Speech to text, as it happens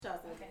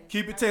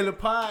Keep It Taylor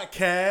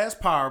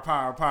Podcast.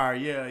 Power.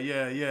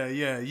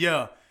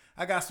 Yeah.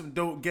 I got some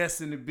dope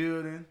guests in the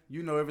building.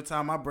 You know, every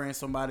time I bring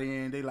somebody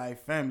in, they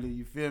like family.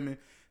 You feel me?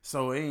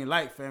 So it ain't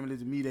like family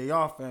to me. They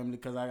are family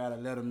because I got to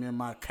let them in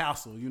my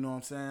castle. You know what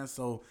I'm saying?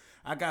 So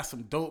I got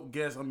some dope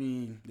guests. I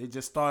mean, they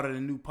just started a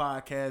new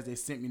podcast. They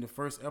sent me the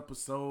first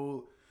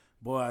episode.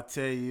 Boy, I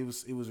tell you,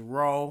 it was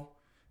raw.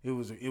 It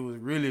was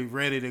really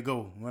ready to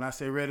go. When I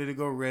say ready to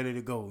go, ready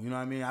to go. You know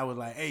what I mean? I was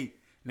like, hey,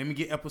 let me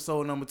get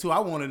episode number 2. I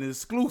wanted an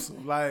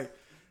exclusive. Like,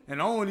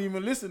 and I don't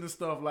even listen to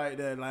stuff like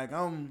that. Like,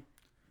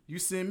 you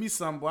send me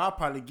something, boy, I'll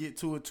probably get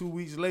to it 2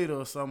 weeks later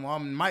or something. I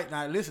might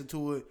not listen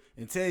to it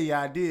and tell you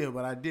I did,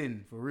 but I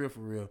didn't. For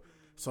real.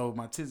 So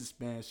my attention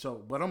span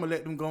short. But I'm going to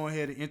let them go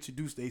ahead and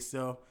introduce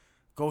themselves.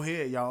 Go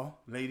ahead, y'all,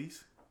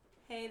 ladies.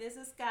 Hey, this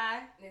is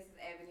Sky. This is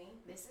Ebony.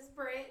 This is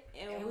Britt.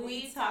 And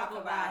we talk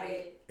about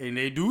it. And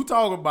they do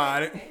talk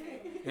about it.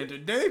 And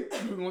today,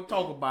 we're going to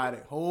talk about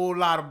it. Whole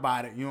lot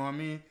about it. You know what I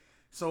mean?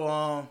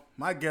 So,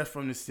 my guest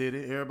from the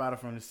city. Everybody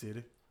from the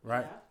city.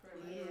 Right?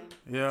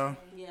 Yeah.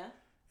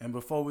 And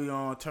before we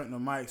turn the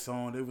mics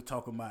on, they were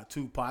talking about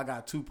Tupac. I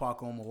got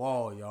Tupac on my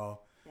wall,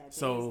 y'all.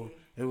 So,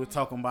 they were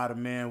talking about a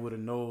man with a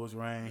nose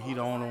ring. He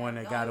the only one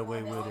that got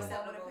away with it.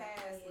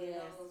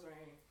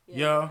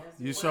 Yeah,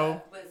 you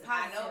sure? But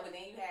I know, but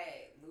then you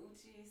had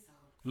Lucci. So.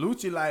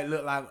 Lucci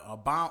looked like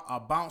a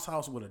bounce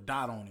house with a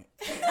dot on it.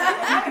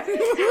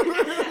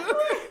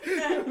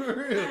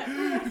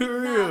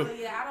 Real.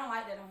 Yeah, I don't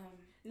like that on him.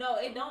 No,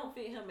 it don't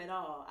fit him at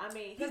all. I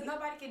mean, because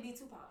nobody can be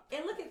Tupac.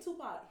 And look at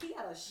Tupac. He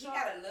got a sharp,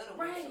 he got a little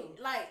right.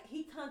 Too. Like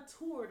he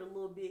contoured a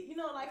little bit. You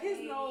know, like his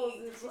nose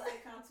is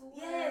like contoured.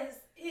 Yes,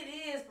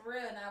 it is for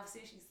real. Now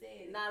since she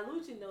said it. Now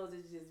Lucci nose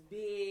is just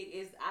big.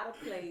 It's out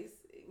of place.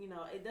 You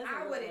know, it doesn't.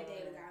 I wouldn't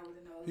date a guy with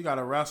a nose. He got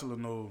a wrestler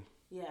nose.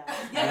 Yeah.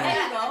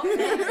 There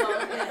you go.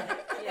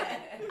 Yeah.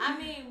 I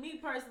mean, me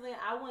personally,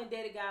 I wouldn't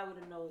date a guy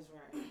with a nose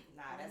ring.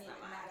 Nah, that's not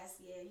mine. That's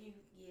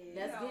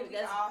That's good. We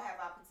all have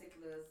our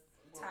particulars.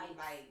 Type.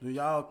 Like.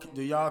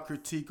 Do y'all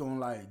critique on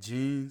like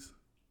jeans?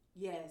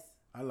 Yes.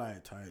 I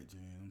like tight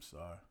jeans. I'm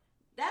sorry.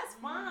 That's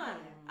fine.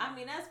 I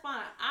mean, that's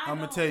fine. I'm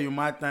gonna tell you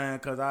my thing,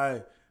 cause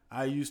I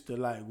used to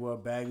like wear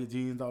baggy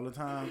jeans all the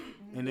time,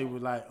 and they were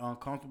like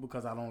uncomfortable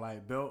because I don't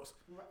like belts.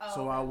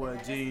 So I wear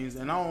jeans,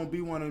 and I don't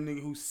be one of the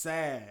niggas who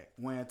sag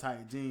wearing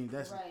tight jeans.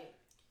 That's right.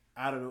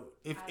 Out of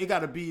it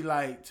gotta be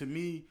like, to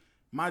me,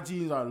 my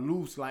jeans are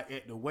loose like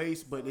at the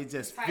waist, but they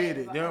just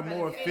fitted. They're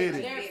more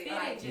fitted. They're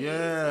fitted jeans. Yeah.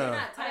 They're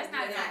not tight.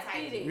 They're not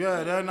fitted.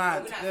 Yeah, they're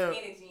not. They're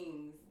skinny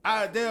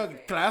jeans. They're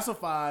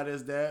classified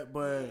as that,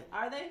 but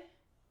are they?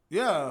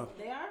 Yeah.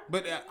 They are.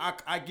 But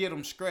I get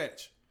them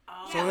stretched.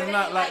 So it's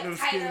not like them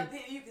tight skinny. Up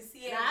here, you can see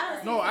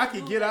it. No, I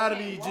can get out of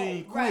these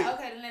jeans quick. Right,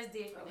 okay, then that's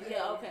different.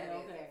 Yeah, okay.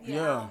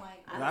 Yeah.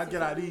 I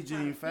get out of these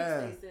jeans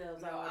fast. I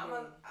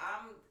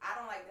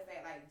don't like the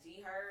fact like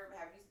G Herb.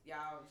 Have you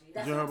y'all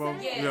G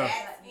Herb? Yeah.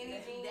 That skinny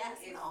jeans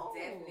is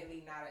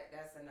definitely not.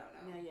 That's a no.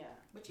 Yeah.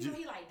 But you know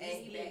he like this.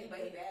 He bad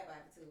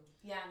body too.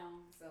 Yeah, I know.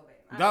 So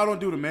bad. Y'all don't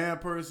do the man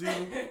purse either.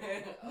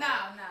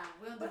 Nah,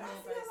 we don't do the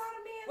man purse.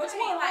 What you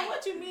mean? Like,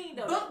 what you mean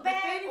though? Book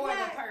bag or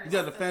the purse?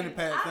 Yeah, the fanny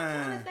pack thing. I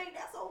kind of think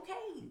that's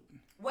okay.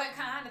 What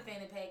kind of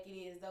fanny pack it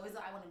is though? Is it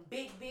like one of the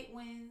big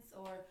ones,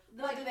 or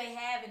what do they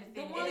have in the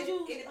fanny pack? The ones you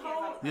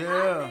hold.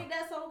 Yeah. I think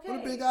that's okay.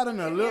 What the big out in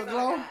there? Lip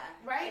glow?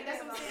 Right? That's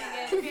what I'm saying.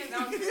 Yeah, it depends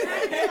on like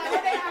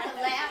if they have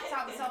a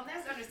laptop or something,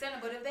 that's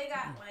understandable. But if they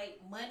got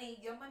like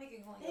money, your money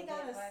can go in your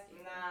pocket.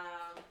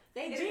 Nah.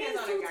 They jeans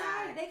too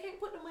tight. They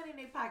can't put the money in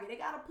their pocket. They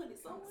gotta put it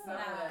somewhere.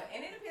 And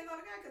it depends on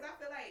the guy, because I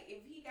feel like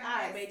if he got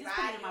alright, babe, just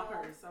put it in my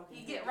purse. Okay.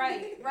 He get right.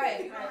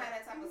 If you don't have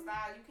that type of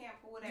style, you can't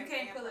pull that. You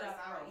can't pull it out.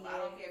 I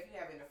don't care if you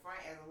have it in the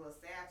front as a little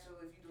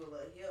satchel, if you do a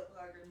little hip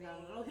hugger thing.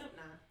 No hip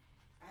now.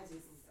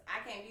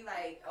 I can't be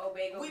like, oh,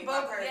 babe, go we get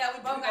both, my purse. Yeah,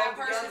 we both got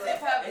purses in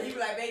public. And you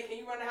be like, babe,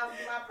 can you run the house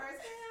and get my purse?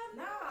 Hell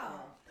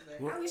no.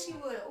 What? I wish you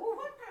would. Ooh,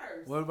 what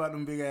purse? What about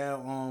them big ass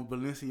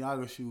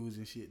Balenciaga shoes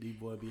and shit these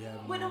boys be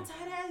having? With them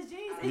tight ass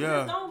jeans, it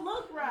just don't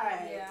look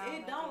right. Yeah,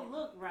 it don't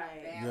look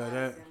right.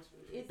 Yeah,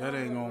 that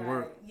ain't gonna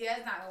work. Yeah,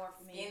 it's not gonna work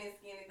for me. Skinny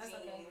that's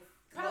jeans. Okay.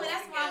 Probably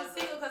that's why I'm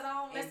single, because I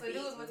don't mess with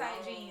dudes with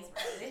tight jeans.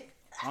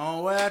 I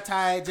don't wear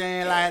tight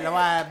jeans like the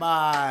white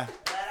boy.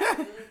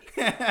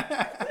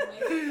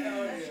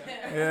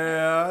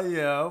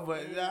 Yeah,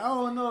 but I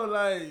don't know,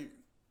 like,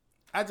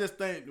 I just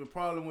think the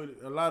problem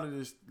with a lot of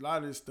this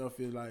stuff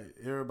is like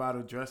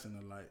everybody dressing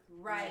alike.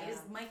 Right,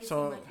 it's making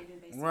so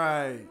basically.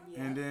 right,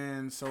 yeah. And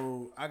then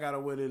so I gotta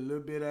wear a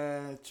little bit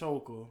ass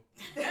choker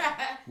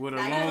with a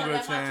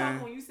longer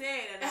chain. When you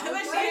said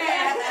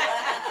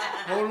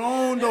that, hold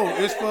on though,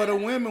 it's for the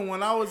women.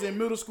 When I was in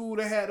middle school,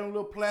 they had them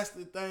little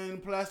plastic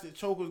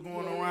chokers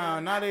going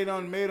around. Now they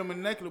done made them a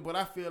necklace, but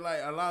I feel like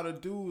a lot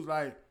of dudes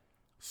like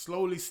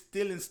slowly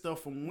stealing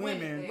stuff from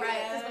women,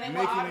 right? When they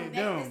making it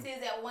them.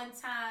 Necklaces at one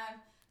time.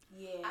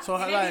 Yeah. So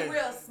they like be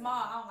real small.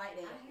 I don't like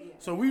that. Yeah.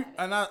 So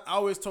I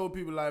always told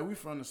people like we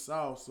from the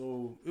South,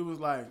 so it was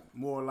like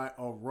more like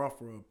a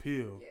rougher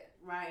appeal,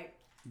 right?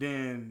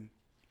 Than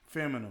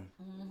feminine.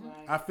 Mm-hmm.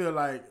 Right. I feel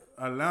like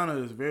Atlanta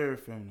is very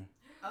feminine.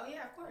 Oh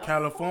yeah, of course.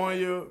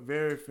 California,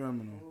 very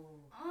feminine.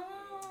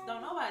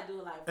 Don't nobody do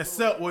it like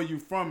Except where you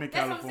from in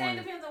That's what I'm saying.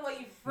 California. Depends on where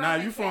you from. Now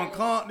in you from Cali.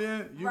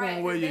 Compton, you Right,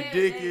 gonna wear your they-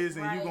 dickies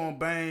and you right. gonna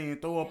bang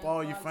and throw up Yeah,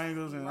 all your right.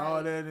 fingers and Right.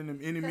 all that in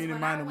the any 'Cause meeny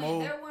when I miny went,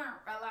 mode. there weren't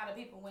a lot of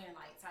people wearing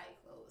like tight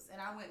clothes,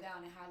 and I went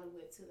down in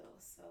Hollywood too, though.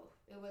 So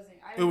it wasn't.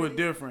 It was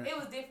different. It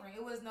was different.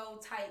 It was no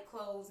tight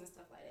clothes and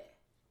stuff like that.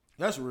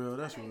 That's real.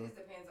 That's I think real. it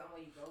just depends on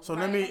where you go. So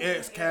let me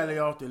X Cali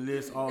off the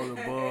list, all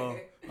above.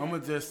 I'm gonna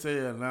just say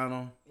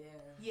Atlanta.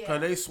 Yeah.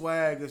 Cause they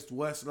swag is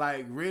what's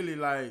like really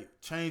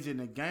like changing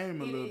the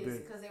game a little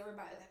bit. because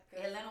everybody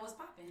Atlanta was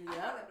popping. I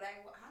call it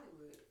Black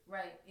Hollywood.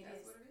 Right. It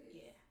That's is. what it is.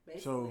 Yeah.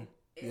 Basically. So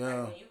It's yeah,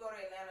 like when you go to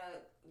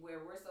Atlanta,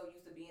 where we're so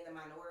used to being the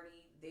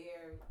minority,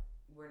 there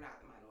we're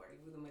not the minority.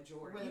 We're the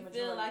majority. We're the You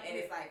feel like and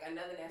it's like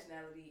another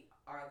nationality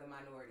are the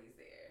minorities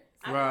there.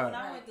 I know Right. when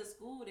I went to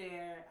school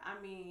there,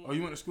 I mean. Oh,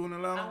 you went to school in I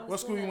Atlanta? went to What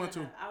school you in went to?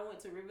 Atlanta. I went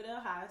to Riverdale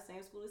High,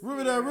 same school as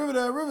Riverdale,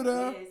 Sierra.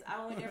 Riverdale. Yes,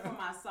 I went there for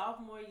my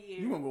sophomore year.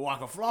 You gonna go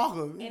walk a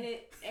flocker? And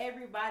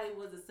everybody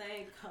was the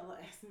same color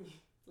as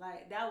me.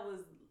 Like that was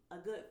a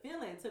good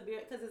feeling to be,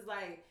 because it's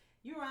like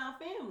you around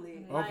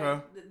family. Mhm. Like,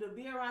 Okay. To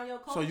be around your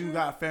culture. So you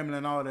got family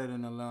and all that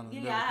in Atlanta? Yeah,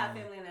 and I have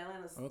everything. family in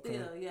Atlanta still.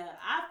 Okay. Yeah,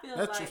 I feel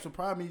That like.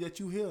 surprised me that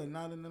you here and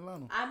not in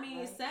Atlanta. I mean,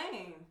 Right.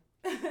 same.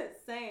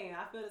 Same.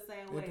 I feel the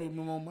same They way. put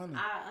me more money.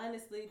 I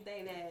honestly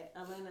think that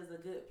Atlanta's a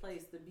good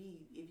place to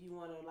be if you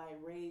want to like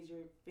raise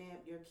your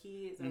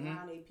kids Mhm.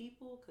 around their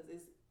people, because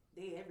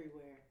they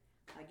everywhere.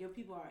 Like your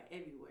people are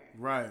everywhere.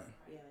 Right.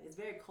 Yeah, it's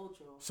very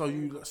cultural. So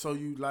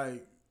you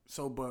like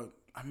but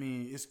I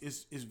mean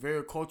it's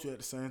very cultural at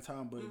the same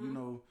time, but you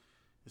know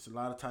it's a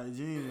lot of tight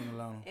jeans in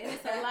Atlanta. And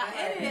it's a lot.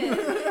 It is.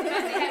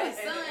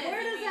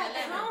 Where does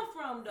that come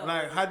from though?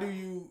 Like how do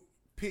you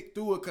pick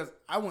through it? Cause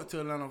I went to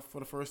Atlanta for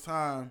the first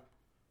time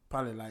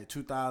probably like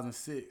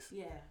 2006.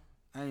 Yeah.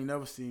 I ain't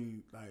never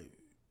seen like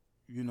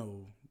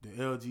the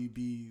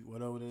LGB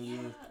whatever that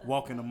is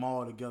walking the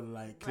mall together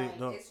like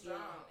clicked up. It's strong.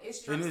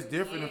 It's And it's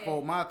different than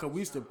Fort Myers, cause we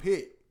used to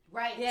pick.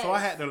 Right. Yeah. So I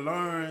had to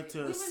learn to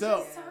We was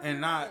accept just talking and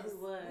about not. this. It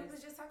was. We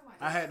was just talking about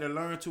I had to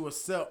learn to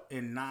accept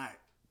and not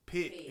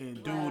pick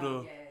and do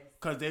the, Yes.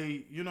 cause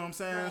they, you know what I'm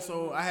saying. Right.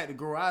 So I had to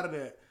grow out of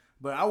that.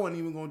 But I wasn't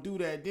even gonna do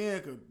that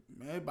then, cause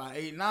man, about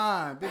 8,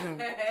 9, boy,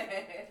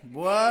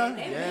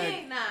 They yeah,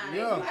 big now.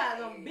 yeah. You got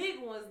them big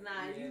ones now.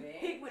 Yeah, You they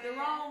pick with the ain't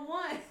wrong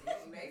one.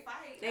 They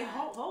fight. They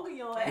holding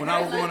your ass. When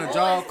I was Like, going to boys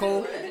Jogco,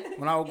 do it.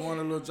 when I was going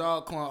to little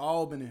Jogco in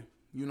Albany,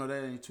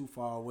 that ain't too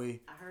far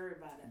away. I heard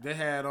about it. They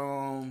had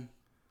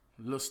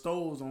little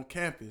stores on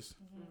campus,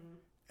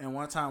 and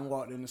one time I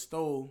walked in the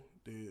store,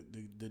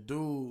 the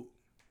dude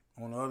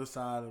on the other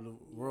side of the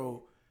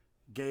road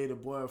gave the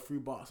boy a free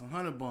box of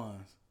honey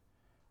buns.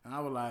 And I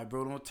was like,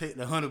 bro, don't take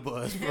the honey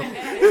buns, bro.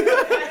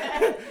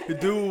 The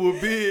dude was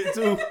big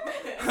too.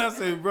 I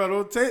said, bro,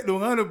 don't take no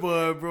honey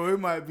buns, bro. It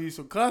might be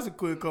some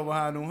consequence come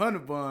behind no honey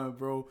buns,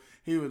 bro.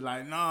 He was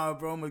like, nah,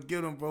 bro, I'm gonna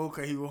get him, bro,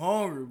 cause he was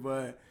hungry.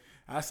 But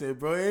I said,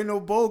 bro, ain't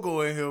no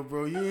BOGO in here,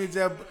 bro. You ain't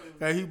just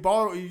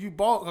you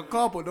bought a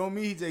couple, don't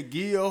mean he just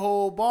give you a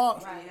whole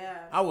box. Right, yeah.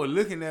 I was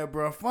looking at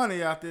bro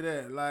funny after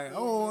that, like,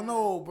 oh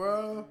no,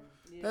 bro,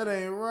 that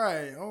ain't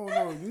right. Oh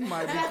no, you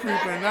might be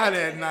creeping out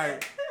at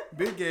night.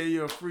 Big gave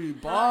you a free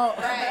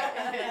box.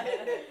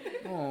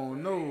 Oh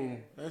no,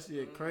 that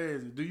shit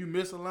crazy. Do you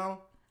miss Atlanta?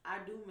 I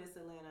do miss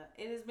Atlanta.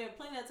 And it's been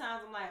plenty of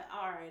times I'm like,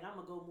 all right, I'm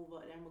going to go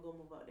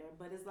move up there.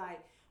 But it's like,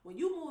 when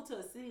you move to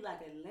a city like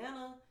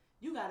Atlanta,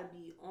 you got to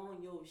be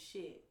on your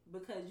shit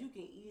because you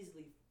can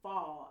easily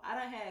fall. I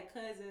done had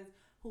cousins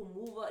who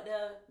move up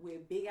there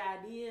with big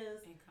ideas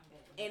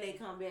and they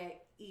come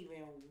back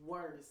even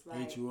worse.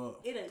 Like, Eat you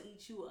up. It'll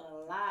eat you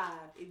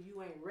alive if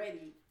you ain't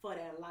ready for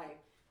that life.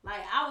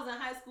 Like, I was in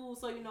high school,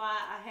 so,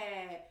 I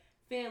had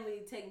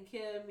family taking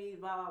care of me,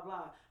 blah, blah,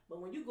 blah.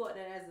 But when you go out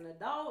there as an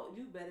adult,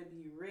 you better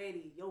be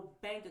ready. Your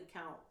bank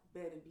account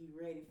better be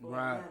ready for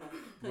Atlanta.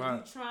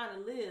 Because you trying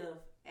to live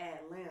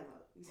at Atlanta.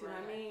 You see what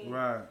I mean?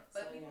 Right.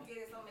 But people get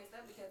it so mixed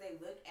up because they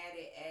look at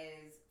it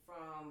as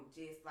from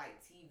just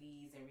like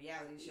TVs and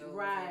reality shows.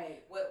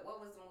 Right. And what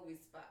was the movie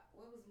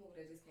What was the movie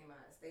that just came out?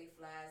 Stay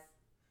Fly.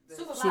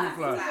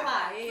 Superfly.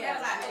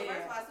 Yeah.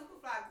 First of all,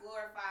 Superfly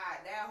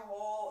glorified that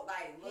whole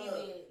look.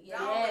 did,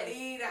 Don't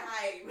believe the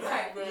hype.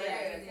 Like, bro,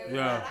 Yeah.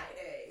 yeah. Like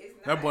that. It's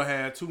That not. boy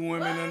had 2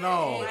 women and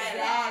all.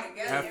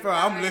 Exactly. At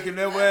first, I'm looking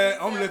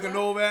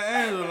over at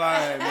Angela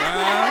like,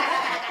 man.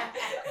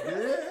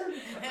 Yeah.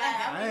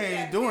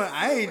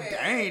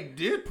 I ain't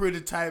this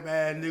pretty type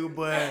ass nigga,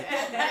 but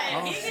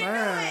I'm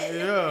saying,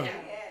 yeah.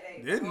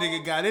 This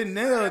nigga got his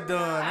nails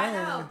done. I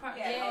know.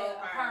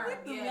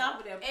 Threw me off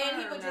with that And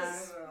he perm would now.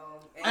 just.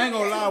 I ain't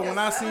gonna lie, when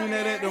I seen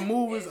that at the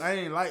movies, I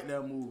ain't like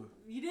that movie.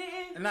 You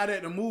didn't? And not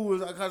at the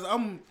movies, cause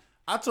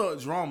I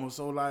took drama,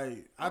 so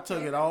like I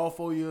took it all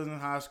 4 years in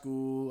high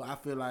school. I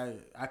feel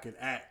like I could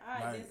act, All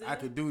right, like Denzel. I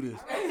could do this.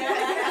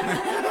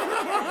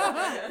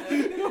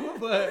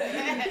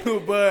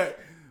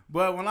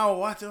 But when I was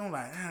watching, I'm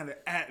like, the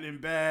acting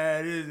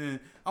bad, and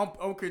I'm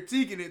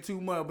critiquing it too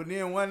much. But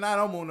then one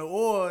night I'm on the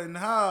oil in the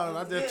house,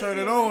 I just turn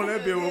it on,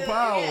 that bill with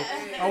power.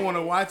 I want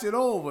to watch it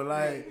over.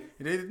 Like,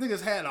 they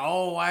niggas had an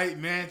all white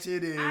mansion,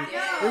 and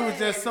it was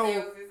just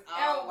so.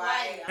 All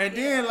white. And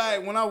then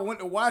like when I went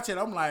to watch it,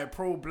 I'm like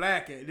pro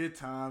black at this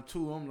time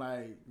too. I'm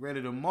like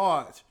ready to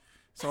march.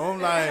 So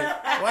I'm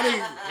like,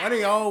 why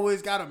they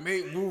always gotta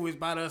make movies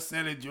about us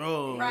selling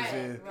drugs? Right,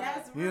 And, right.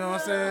 you know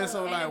what I'm saying?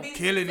 So And like to be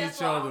killing each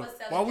successful other. off of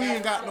selling Why we drugs.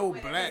 ain't got no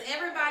black?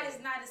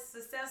 Everybody's not as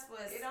successful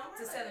as It don't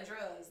to matter. selling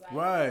drugs. Like,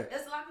 Right.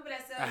 There's a lot of people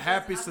that sell A drugs happy, and a lot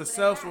of people that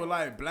successful not.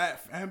 like black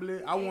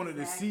family. I wanted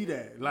to see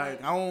that.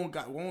 Like I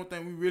don't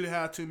think we really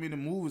have too many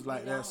movies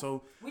like that.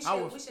 So We I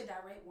should, was. we should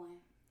direct one.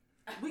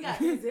 We got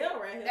Denzel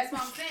right here. That's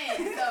what I'm saying.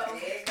 So There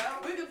you go.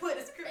 we can put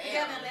the script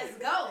together and let's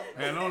go.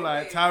 Man, I'm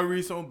like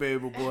Tyrese on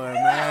Baby Boy,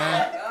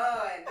 man.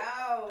 God,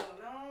 no.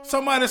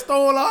 Somebody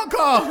stole our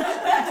car.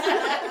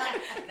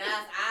 Now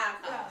it's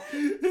our car.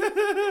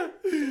 And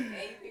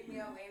you pick me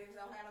up and it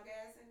don't have no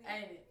gas in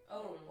it. Ain't it?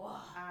 Oh,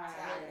 wow.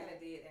 I could have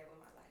did that with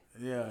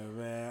my life. Yeah,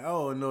 man.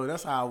 Oh no,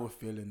 that's how I was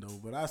feeling though.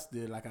 But I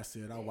still, like I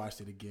said, I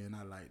watched it again.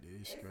 I liked it.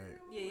 It's great.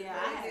 Yeah,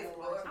 I had to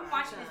watch it. I'm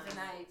watching this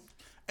tonight.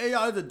 Hey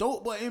y'all, is the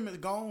dope boy image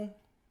gone?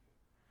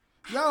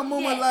 Y'all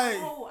remember Yes. like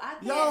Oh, I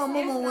y'all guess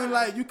remember it's when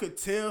not. like you could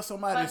tell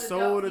somebody But the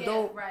sold the yeah,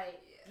 dope? Right.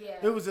 Yeah.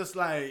 It was just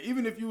like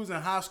even if you was in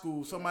high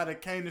school, somebody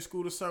came to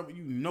school to serve,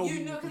 you know you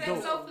he know, was the because they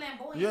were dope. so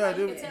flamboyant. Yeah, like,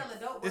 you they- can tell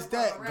the dope. is was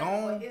that from a regular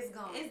gone? boy. It's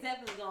gone. It's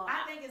definitely gone.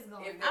 I think it's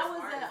gone. If I was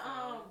smart, at it's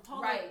gone.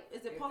 Polo. Right.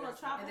 Is it If Polo they're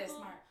smart. And Tropical? that's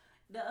smart.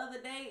 The other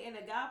day, and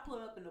a guy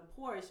pulled up in a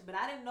Porsche, but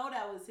I didn't know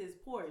that was his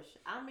Porsche.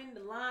 I'm in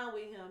the line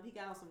with him. He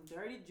got on some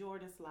dirty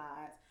Jordan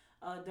slides,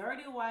 a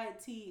dirty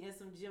white tee, and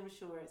some gym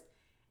shorts.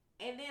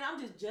 And then I'm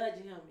just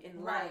judging him in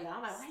the Right. line.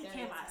 I'm like, why he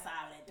came Stereotype.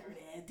 outside with that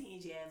dirty ass,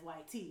 dingy ass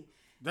white tee?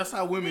 That's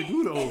how women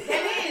do though.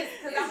 That is,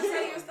 because I'm gonna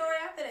tell you a story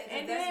after that.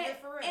 And That's then, good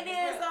for real. and That's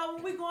then real. so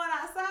when we going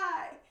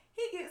outside,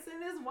 he gets in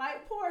this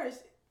white Porsche.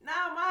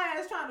 Now my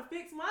ass trying to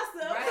fix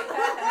myself.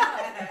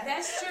 Right.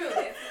 That's true.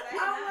 I'm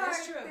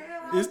That's like, true.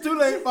 damn, It's too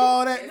late for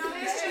all that. No,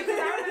 that's true. 'Cause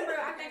I remember,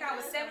 I think I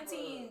was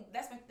 17.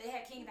 That's when they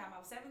had Kingdom. I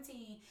was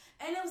 17.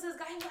 And it was this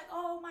guy, he was like,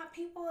 oh, my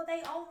people,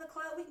 they own the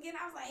club. We can get in.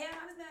 I was like, hell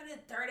no, this man with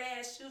this dirty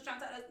ass shoes trying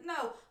to tell us.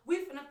 No,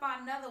 we finna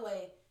find another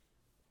way.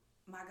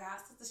 My god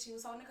sister, she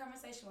was holding a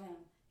conversation with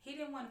him. He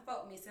didn't want to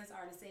fuck with me since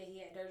I already said he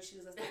had dirty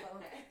shoes and stuff.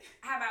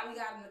 How about we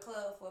got in the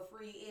club for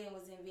free and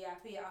was in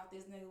VIP off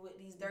this nigga with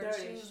these dirty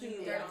shoes and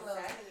dirty I'm clothes.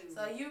 telling you.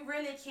 So you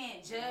really can't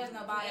judge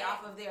nobody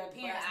off of their But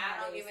appearance. I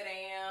don't nowadays. give a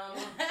damn.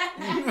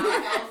 I'm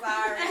so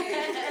sorry.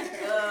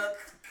 Look,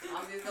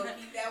 I'm just gonna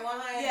keep that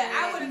 100. Yeah,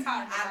 I wouldn't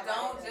talk to I nobody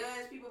don't like that.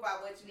 judge people by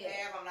what you Yeah.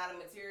 have. I'm not a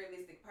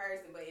materialistic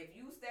person. But if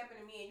you step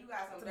into me and you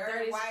got some Some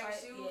dirty dirty white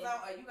stripes, shoes yeah. on,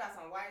 or you got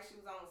some white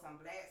shoes on with some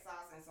black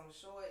socks and some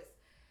shorts,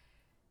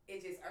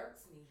 it just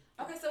irks me.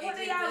 Okay, so It what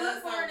do just y'all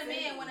does look for in a something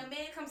to man? me. When a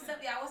man comes up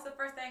to y'all, what's the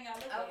first thing y'all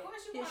look at? Of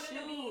course, you His want them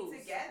to be shoes.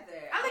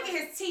 together. I look at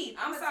his teeth.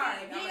 I'm I'm a sorry.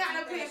 teeth. He I'm ain't a got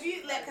no teeth pin and view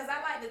shoes. because I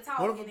like to talk.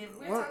 What if- And if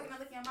we're what- talking, I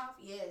look at your mouth.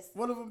 Yes.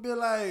 What if it be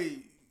like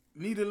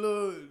need a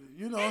little,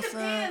 you know It what I'm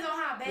saying? depends on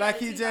how bad Like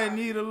the he teeth just are.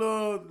 need a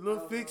little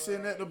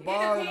fixing at the It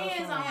bar or depends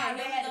on something. how Yeah,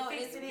 bad no, the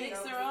fix it's it is.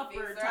 fixer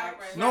upper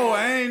type shit. No,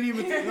 I ain't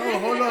even. No,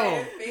 hold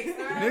on.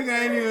 Nigga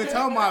ain't even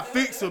talking about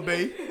fixer,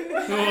 babe. You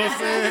know what I'm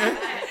saying?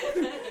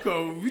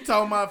 Cause we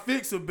talking about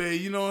fixer, babe.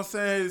 You know what I'm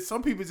saying?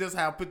 Some people just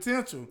have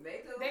potential.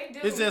 They do.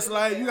 It's just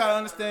like you gotta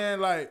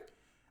understand. Like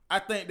I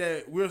think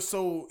that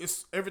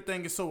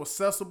everything is so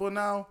accessible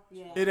now.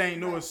 Yeah. It ain't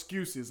no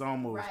excuses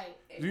almost.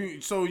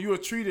 Right. So you are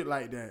treated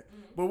like that.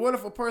 But what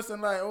if a person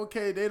like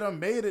okay, they done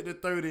made it to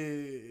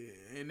 30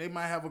 and they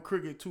might have a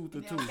crooked tooth or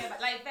You know, two. okay, but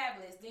like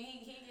Fabulous. Then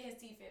he get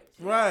his teeth fixed.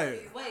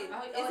 Right. Wait,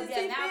 Oh, is it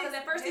yeah, now because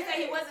at first he said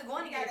he wasn't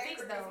going to He get got it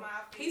fixed that though.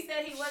 Christmas He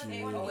said he wasn't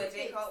Shit. going to Oh, get with it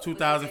J. fixed. Cole.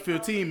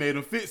 2015 made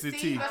them fix his See,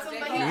 teeth. that's what J.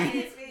 I'm Cole saying.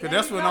 did it. Cause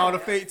that's when all the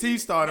fake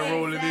teeth started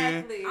rolling in.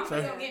 Exactly. I'm So-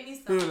 gonna go get me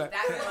He some. was like,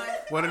 That's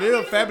what. well, the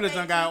little Fabulous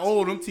done got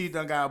old. Them teeth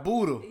done got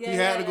Buddha. He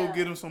had to go Yeah.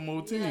 get him some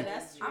more teeth. Yeah,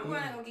 that's true. I'm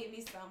gonna go get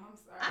me some. I'm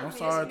sorry. I'm I'm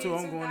sorry too.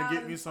 I'm going to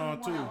get me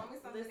some too.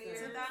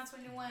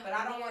 2021. But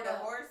I don't want the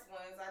horse ones.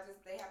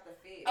 They have to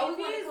fit. Oh,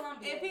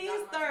 If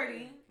he's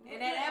 30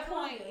 and at that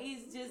point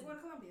he's just We're going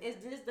to Columbia.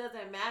 it just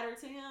doesn't matter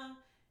to him,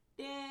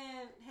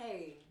 then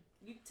hey,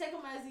 you take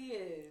him as he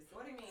is.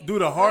 What do you mean? Do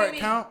the What heart do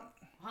you count?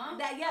 Huh?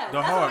 That yeah, The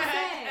that's heart. what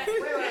I'm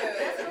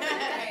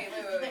saying.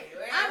 Wait.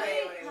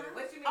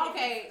 What you mean?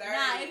 Okay,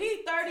 now if he's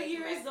 30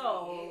 years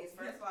old,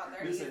 First of all,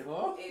 30 You say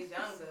what? is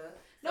younger.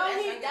 no,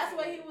 that's younger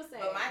what to he me. was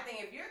saying. But my thing,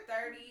 if you're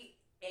 30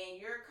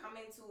 and you're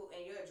coming to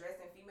and you're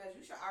addressing females,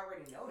 you should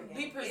already know the game.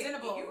 Be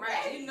presentable, If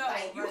right. ready, You know,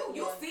 like, right,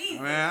 you yeah. see.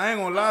 Man, I ain't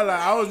gonna lie. Like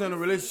I was in a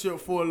relationship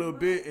for a little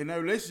bit, and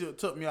that relationship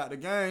took me out the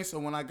game. So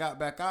when I got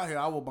back out here,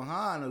 I was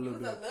behind a You little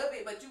was a bit. little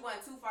bit, but you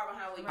weren't too far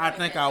behind. When you I picked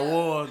think that I up.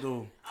 was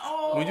though.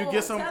 Oh, When you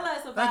get some, tell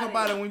us think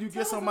about it. When you Tell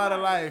get us somebody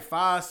about like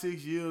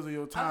 5-6 years of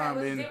your Okay, time,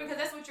 well, it's and different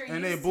because that's what you're and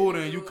used they to. Buddha,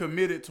 and you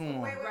committed to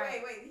them. Wait.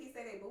 He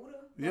said they Buddha?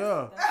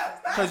 Yeah,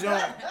 That's- cause you,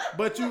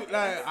 but you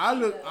like I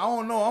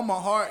don't know. I'm a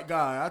heart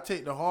guy. I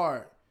take the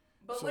heart.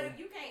 But So, what if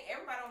you can't?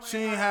 Everybody don't. she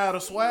ain't had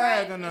a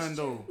swag or nothing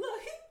though.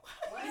 Look,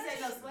 He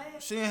said no swag.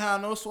 She ain't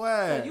had no so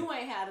swag. you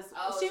ain't had a.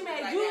 Oh, she she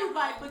made like you that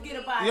like home forget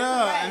thing. about it. Yeah,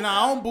 Right. and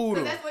I don't So boot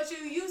her. that's what you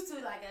used to,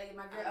 like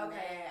my girl. Okay.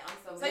 Man,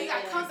 I'm So you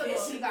got mad.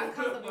 comfortable. You got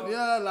comfortable.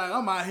 Yeah, like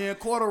I'm out here in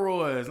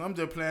corduroys. I'm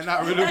just playing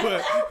out really,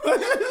 but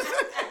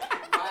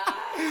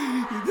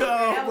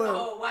That was but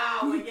oh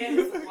wow,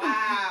 yes,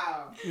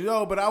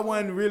 wow. but I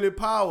wasn't really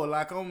power.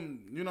 Like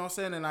I'm, you know what I'm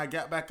saying. And I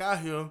got back out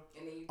here. And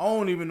then you I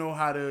don't even know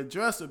how to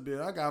address a bit.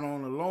 I got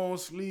on a long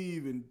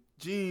sleeve and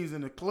jeans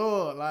in the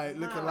club, like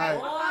looking like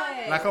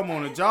Boy. like I'm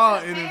on a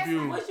job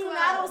interview. Was you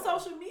not on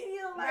social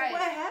media? Like Right.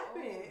 what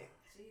happened?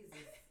 Jesus.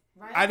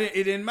 Right.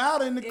 It didn't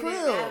matter in the It crib.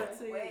 didn't matter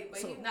to you. Wait, but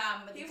So- you, Nah,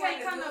 but you you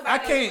can't wanted come to to do I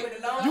it can't.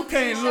 with the long You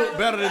can't sleeve look shirt.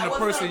 better than Like, the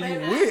what's person up, you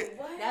baby? with.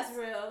 What? That's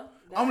real.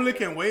 I'm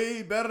looking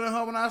way better than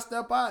her when I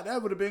step out.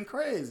 That would have been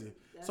crazy.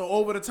 So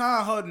over the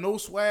time, her no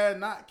swag,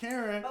 not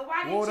caring, But why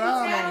didn't wore you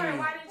tell down her? on me.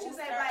 Why didn't you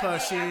say like?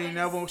 Cause she hey, I ain't think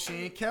never, this- she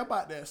ain't care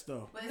about that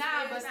stuff. But it's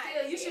not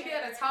still, you should be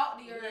able to talk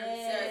to your Yeah.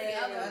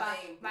 significant other Yeah.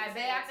 like,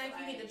 babe, I think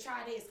you need to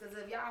try this because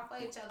if y'all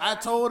for each other, I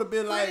told her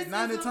bit like criticism,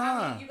 90 I mean,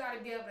 times. you gotta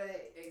be able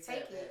to take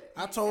it.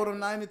 I told them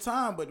 90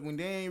 times, but when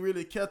they ain't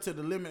really kept to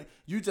the limit,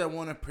 you just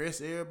want to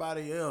press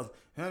everybody else.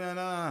 Nah, nah,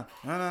 nah,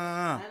 nah,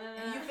 nah, nah.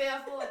 And you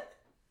fell for it.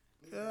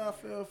 Yeah, I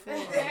fell for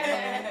it.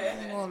 I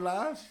ain't gonna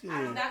lie, shit.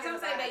 Now, some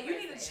say that you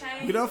need to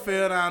change. We done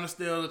fell down the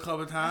stairs a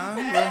couple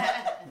times.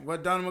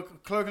 What Donnie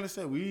McClurkin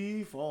said,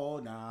 we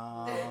fall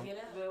down. Get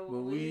up. But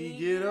we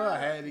get up. I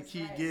had to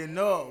keep getting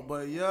up.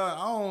 But yeah,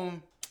 I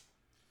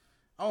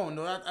don't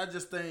know. I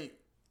just think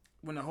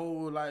when the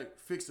whole like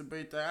fix the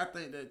bait thing, I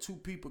think that two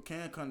people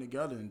can come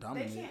together and They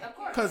dominate. can't, of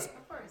course. 'Cause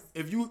of course.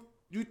 If you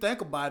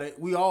think about it,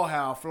 we all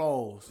have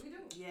flaws. We do.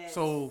 Yes.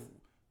 So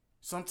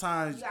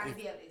sometimes You gotta if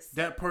be able to accept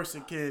that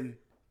person can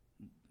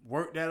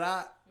work that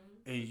out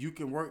and you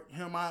can work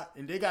him out,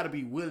 and they got to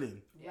be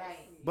willing. Right.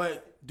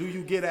 But do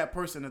you give that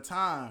person the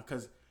time?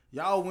 Because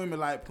y'all women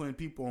like putting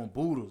people on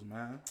boodles,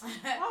 man.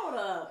 Hold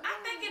up.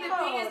 I think it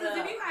Hold depends because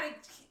if up. you gotta.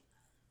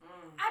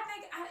 I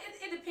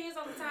think it depends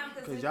on the time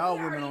Because y'all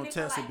women on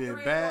text a bit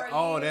bad,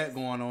 all that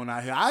going on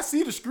out here. I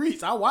see the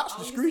streets. I watch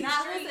the streets.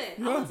 Now listen,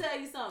 I'm Yeah. gonna tell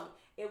you something.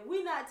 If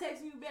we not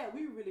texting you back,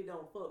 we really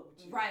don't fuck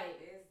with you. Right.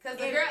 Because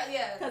the If- girl,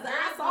 yeah. Because girls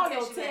I saw gonna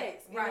your text you back.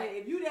 text. and Right.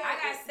 If you that,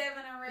 I got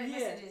 7 unread yeah.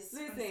 messages. from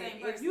the Listen, same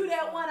if person, you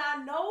that so- one,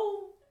 I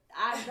know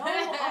I'm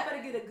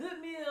gonna get a good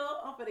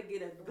meal. I'm gonna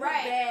get a good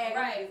Right,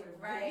 bag.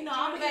 right. You know,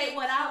 I'm gonna get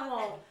what I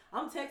want.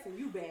 I'm texting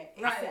you back.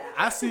 Right. ASAP.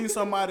 I seen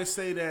somebody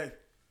say that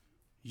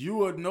you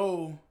would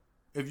know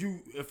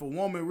if a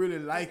woman really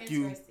like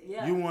you, Interested.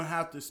 Yeah. you won't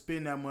have to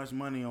spend that much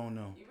money on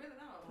them. You really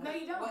don't. No,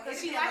 you don't. Well, Because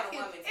it she depends like on the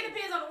it. woman, It too.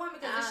 depends on the woman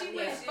because if she yeah.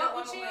 wouldn't If she a fuck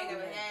woman with who ain't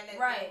never you, had nothing,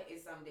 right.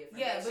 it's something different.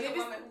 Yeah, If but she if a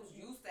it's woman who's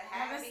used to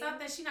having having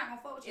something, she not gonna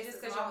fuck with you It's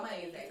just the because your small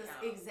money. things that Because-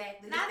 count.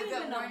 Exactly. Not Just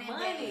even the morning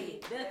money,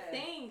 day. the Yeah.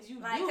 things you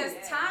Like, do. because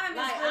time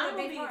Like is I'm really a gonna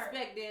big be part.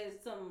 expecting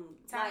some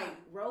Time. like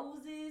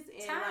roses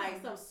and Time.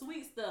 like some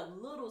sweet stuff,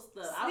 little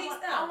stuff. Sweet I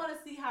stuff. want to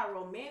see how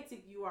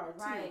romantic you are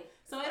too. Right.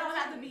 So it don't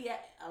have to be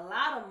a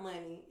lot of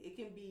money. It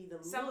can be the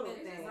little Something,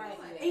 things. right.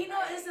 Yeah. And you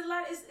know, it's a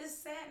lot. It's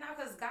sad now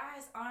because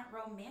guys aren't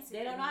romantic.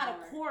 They don't know how to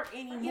anymore. court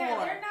anymore.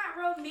 Yeah, they're not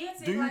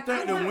romantic. Do you like,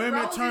 think I the want women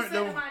roses turned sent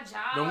the to my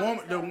job the and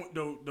woman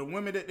stuff. the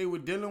women that they were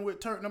dealing with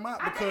turned them out?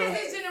 I think Because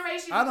it's this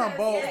generation. I done because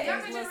bought- the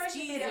younger It's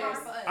generation made it hard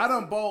for us.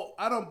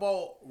 I done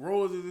bought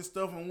roses and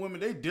stuff on women.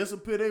 They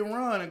disappear, they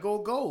run and go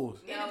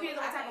ghost. It depends on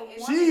what type of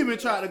woman. She even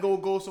tried to go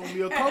ghost on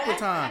me a couple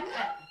times.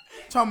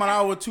 Talking about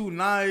I was too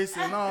nice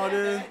and all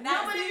this.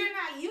 No, but if you're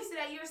not used to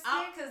that, you're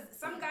scared because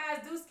some guys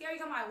do scare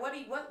you. I'm like,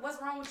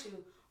 what's wrong with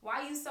you?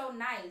 Why are you so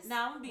nice?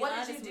 Now I'm gonna be What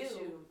honest did you with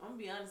do? you. I'm gonna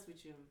be honest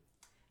with you.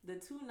 The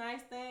too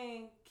nice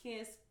thing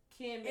can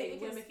It make can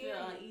women scare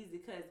feel you. uneasy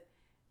because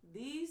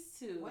these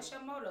two. What's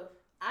your motive?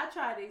 I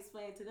tried to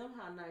explain to them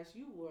how nice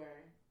you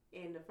were,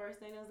 and the first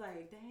thing I was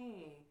like,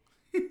 "Dang,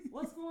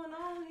 what's going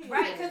on here?"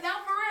 Right, because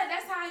I'm for real.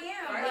 That's how I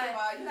am. First But of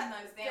all, you got to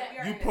understand. We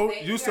are You in the po-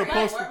 States. you We are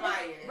supposed in to- Fort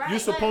Myers. Right. You're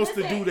supposed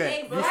to do listen, that.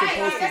 hey, You're right, supposed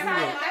to do that's how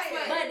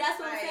that. But that's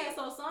what I'm Right. saying.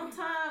 So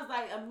sometimes,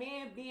 like a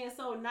man being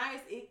so nice,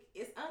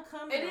 it's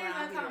uncommon. It is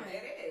around uncommon.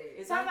 Here. It is.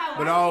 It's talk about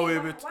But why always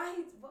he- bet- why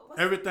he- what's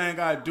Everything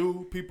I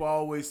do, people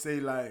always say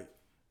like,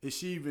 is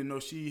she even know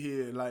she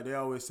here? Like they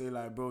always say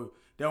like, bro,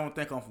 they don't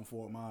think I'm from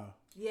Fort Myers.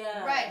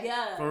 Yeah. Right.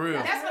 Yeah. For real.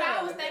 That's what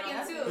I was real.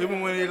 thinking too.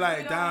 Even when they Because like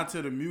we down don't-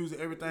 to the music,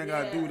 everything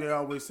I do, Yeah. they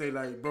always say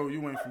like, bro,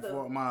 you ain't from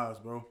Fort Myers,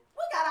 bro.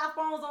 We got our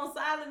phones on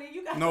silent, and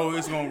you got. No,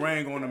 it's gonna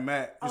ring on the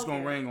mat. It's gonna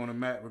Okay. ring on the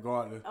mat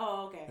regardless.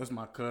 Oh, okay. That's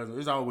my cousin.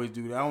 It's always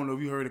do that. I don't know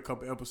if you heard a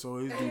couple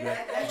episodes. It's do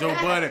that. Joe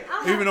Budden.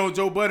 Even though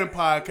Joe Budden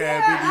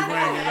podcast, it be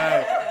ringing.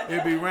 Like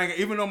it be ringing.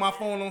 Even though my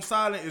phone on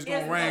silent, it's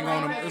gonna ring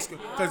on them. It's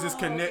because it's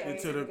connected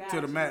to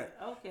the mat.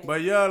 Okay.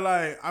 But yeah,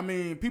 like I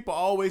mean, people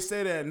always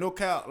say that, no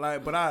cap.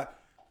 Like, but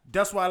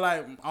that's why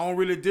like I don't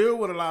really deal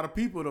with a lot of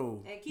people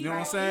though. And keep You know what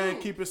I'm it saying?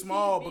 you. Keep it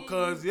small Keep it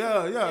because you.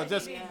 yeah,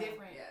 just. Being different.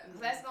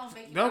 That's gonna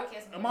make you Nope.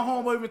 podcast. And my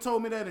homeboy even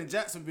told me that in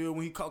Jacksonville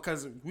when he called,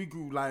 cause we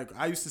grew like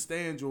I used to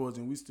stay in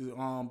Georgia and we used to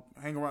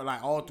hang around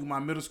like all through my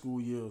middle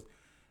school years,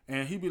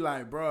 and he be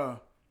like, bruh,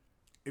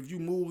 if you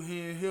move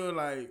here and here,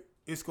 like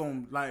it's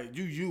gonna like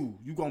you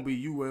gonna be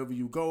you wherever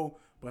you go.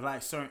 But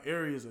like certain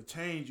areas will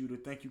change you to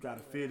think you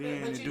gotta fit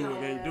in and do what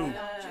they do. You don't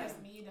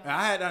trust me. You don't. And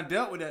I had done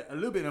dealt with that a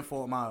little bit in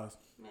Fort Myers.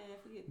 Man,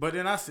 forget But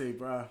then I say,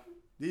 bruh,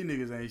 these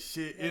niggas ain't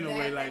shit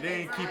anyway. Like, they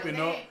ain't keeping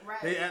up.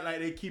 They act like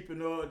they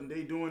keeping up and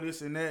they doing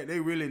this and that. They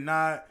really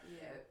not.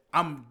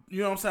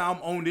 You know what I'm saying?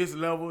 I'm on this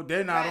level.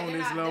 They're not on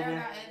this level.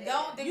 And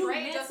don't you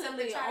degrade yourself to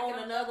mentally try to on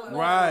get another level.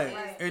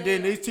 Right. And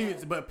then these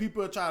teams, but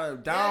people try to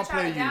They'll try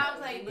downplay to you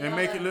downplay you. and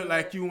make it look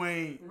like you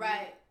ain't.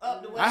 Right.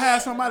 Up the way. I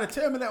had somebody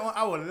tell me that one.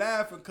 I was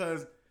laughing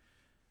because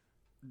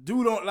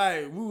dude don't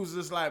like, we was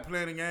just like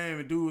playing the game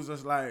and dude was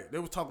just like, they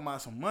was talking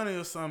about some money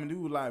or something.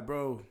 Dude was like,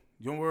 bro,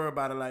 don't worry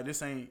about it. Like,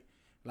 this ain't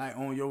like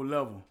on your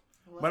level.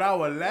 What? But I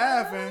was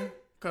laughing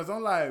because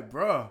I'm like,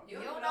 bro. You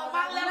don't know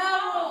my level.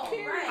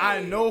 Right.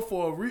 I know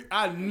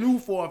I knew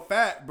for a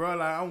fact, bro,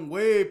 like I'm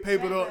way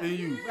papered up than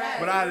you. Right.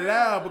 But I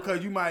laugh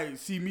because you might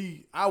see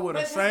me, I would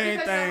the same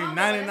thing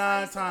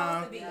 99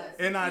 times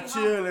and I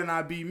chill and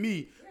I be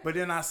me. But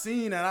then I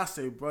seen that, I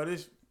say, bro,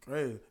 this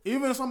crazy.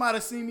 Even if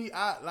somebody see me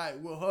out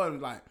like with her,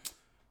 like,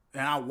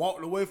 and I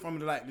walked away from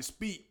it like to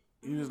speak,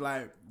 he was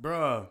like,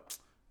 bro,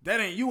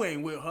 you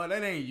ain't with her,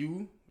 that ain't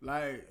you.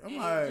 Like, I'm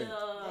like,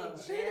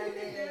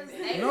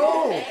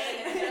 no.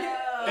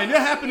 And that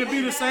happened to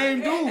be the same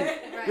dude.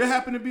 It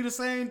happened to be the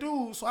same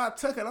dude. So I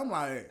took it. I'm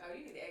like, Oh,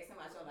 you need to ask him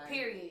out your life.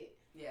 Period.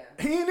 Yeah.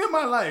 he ain't in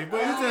my life, but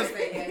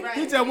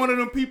he's just one of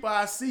them people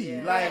I see.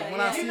 Yeah. Like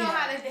when I see, You know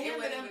how to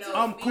handle them too.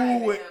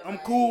 I'm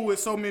cool with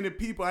so many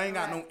people. I ain't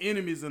got no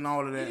enemies and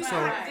all of that. So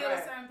Deal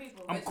with certain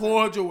people. I'm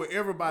cordial with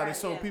everybody. Right,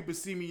 So yeah. people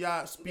see me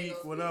out,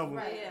 speak, whatever.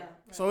 Right. Yeah.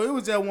 So it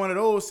was just one of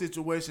those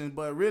situations,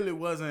 but really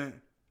wasn't.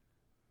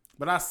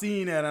 But I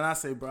seen that and I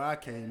say, bro, I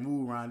can't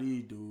move around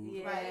these dudes.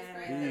 Yeah. Right, it's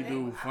crazy. These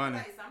dudes I funny.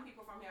 feel like some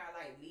people from here are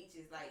like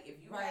leeches. Like if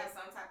you Right. have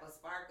some type of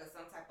spark or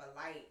some type of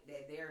light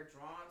that they're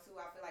drawn to,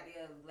 I feel like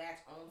they'll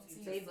latch onto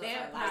you. They to such a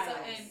vampires.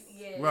 light. And,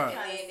 yeah. Right.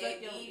 And then Suck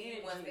they your leave you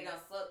energy. once they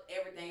done suck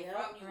everything Yep.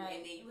 from you, Right.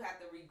 and then you have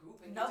to regroup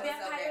and No get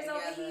yourself back vampires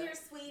over together here,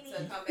 sweetie.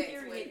 to come back to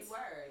where Period. you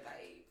were.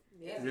 Like,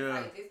 Yeah. it's Yeah.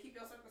 like just keep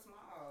your circle small.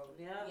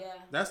 Yeah. Yeah.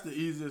 That's the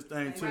easiest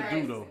thing to Right.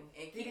 do though.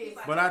 And It keep is.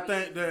 people out But your I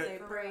think business. They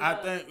that pray I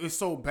up. think it's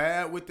so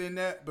bad within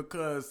that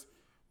because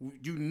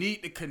you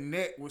need to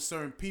connect with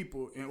certain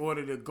people in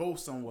order to go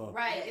somewhere.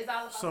 Right. It's all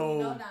about So- who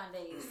you know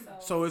nowadays.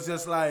 So it's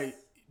just like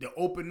to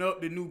open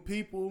up to new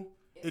people,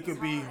 it can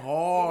be It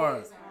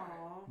hard, is hard.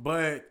 Aw.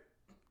 but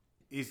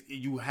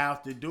you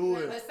have to do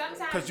But it sometimes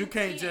because you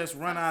can't can. just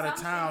run out of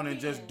Some town shit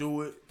and just can.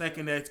 do it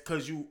thinking that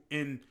because you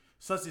in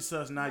such and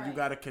such now you Right.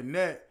 got to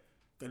connect.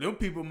 Cause them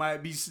people might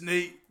be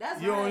snake.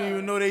 That's You don't right.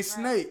 even know they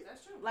snake.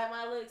 That's true. Like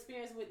my little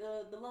experience with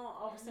the loan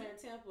officer in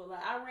Temple.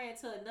 Like I ran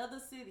to another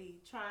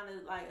city trying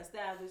to like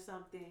establish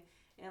something,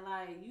 and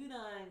like you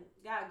done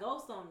got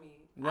ghosts on me.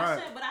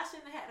 Right. But I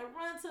shouldn't have had to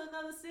run to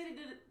another city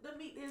to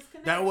meet this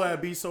connection. That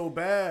would be so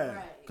bad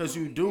Right. because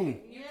you do.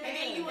 Yeah. And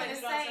then you in the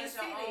You don't same touch your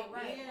city, own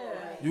right? people.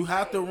 Right. You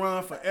have to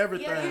run for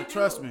everything. Yeah, you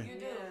Trust do. me. You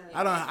do.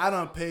 Yeah. I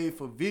done paid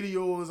for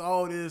videos,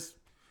 all this.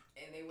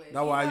 And they went.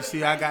 That's why you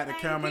see I got the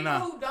Thing, camera people now.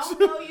 who don't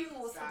know you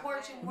will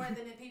support you more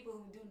than the people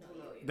who do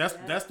know you.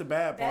 That's the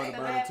bad part That's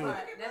the about bad it too.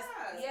 part. That's,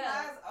 That's-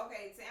 yeah.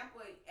 Okay,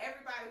 Tampa.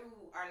 Everybody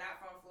who are not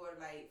from Florida,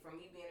 like from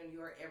me being in New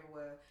York,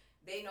 everywhere,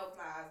 they know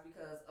Plies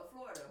because of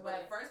Florida. But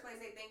Right. the first place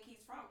they think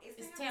he's from is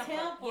It's Tampa.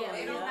 Tampa. Temple. Yeah, They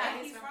Yeah. don't Yeah.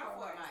 think he's from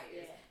Fort Myers.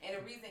 Yeah. And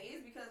the reason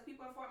is because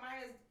people in Fort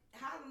Myers,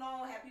 how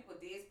long have people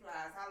did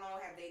Plies? How long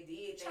have they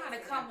did things? Trying to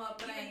And come up,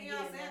 but Even ain't Deion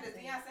getting Sanders.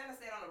 nothing. Deion Sanders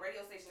said on the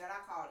radio station that I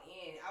called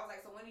in, I was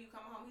like, so when are you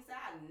coming home? He said,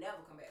 I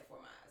never come back to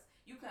Fort Myers.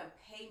 You couldn't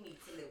pay me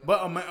to live in But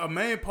Fort Myers. a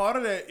main part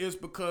of that is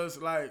because,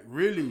 like,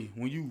 really,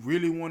 when you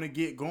really want to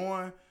get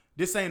going,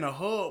 this ain't a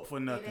hub for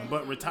nothing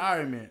but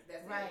retirement.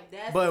 That's Right. it.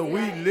 That's But it. we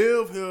Right.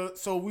 live here,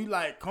 so we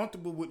like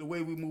comfortable with the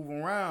way we move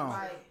around.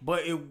 Right.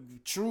 But it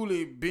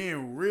truly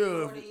being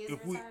real, Florida is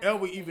if we retirement.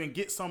 ever even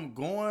get something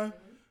going,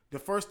 the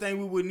first thing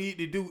we would need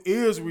to do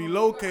is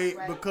relocate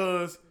Right.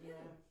 because Yeah.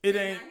 it It's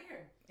ain't. not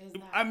here. It's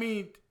not. I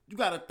mean, you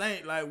gotta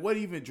think like what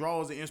even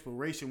draws the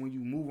inspiration when you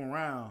move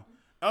around.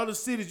 Other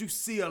cities you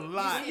see a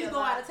lot. You go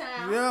out of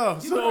town. Yeah,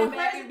 You so come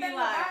back and be Crazy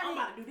like, thing I'm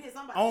about about to do this.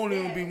 I'm about I to don't do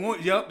even that. be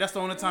one. Yep, that's the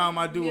only time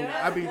I do.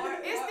 Yeah. I be. It's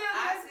still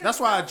That's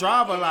why I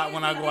drive a lot It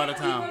when is, I go out of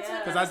and then town you go to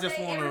because another I just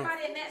state, want to.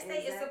 Everybody in that state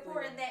is Exactly.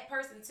 supporting that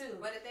person too.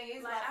 But the thing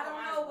is, Like, like, I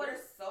don't know what we're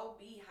it's- so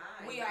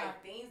behind. We like, are.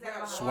 things that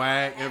are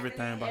Swag, happening,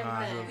 everything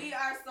behind everything. here. We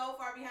are so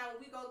far behind.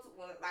 When we go to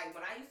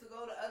when I used to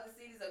go to other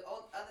cities or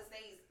other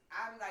states,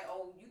 I'd be like,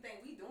 oh, you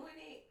think we doing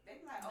it? They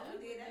be like, oh,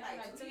 we did that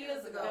like 2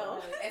 years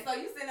ago. And so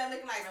you sitting there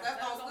looking like stuff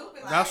on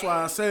stupid. That's like,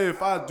 why I say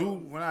if I oh, do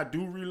when I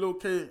do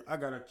relocate, I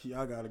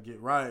gotta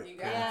get right. You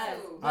got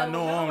Yes. to. I know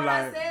Remember I'm what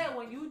like- I said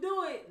when you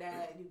do it,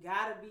 that you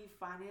gotta be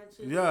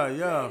financially Yeah,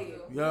 yeah, ready,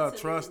 yeah. mentally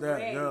Trust that.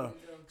 ready. Yeah, 'Cause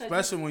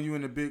especially when you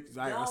in the big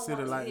like a don't city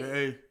want like to the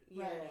hit- A.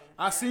 Yeah.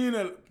 I seen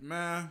it,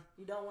 man.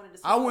 You don't want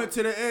it to. I went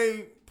to the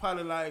A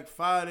probably like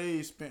 5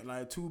 days, spent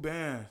like 2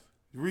 bands.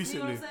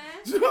 recently.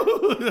 See what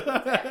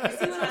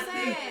I'm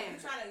saying? You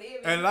trying to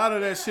live. And a lot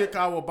of that shit,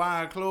 I was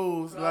buying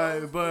clothes,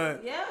 like,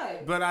 but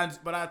Yeah. but I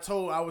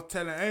was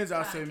telling Angel,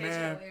 I said,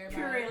 man,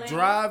 Pure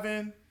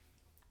driving,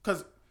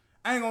 cause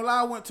I ain't gonna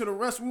lie, we went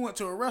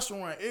to a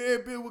restaurant, every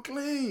bit was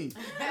clean.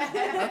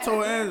 I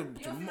told Angel,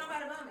 You don't see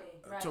nobody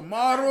but me.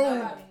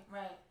 tomorrow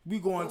we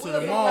going to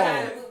the mall.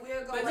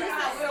 We'll go. But you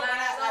know,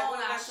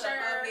 we'll our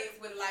shirts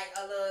with like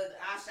a little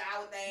our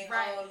shower thing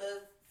on, little.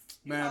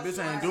 Man, bitch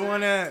ain't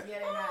doing that.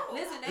 Yeah, they not.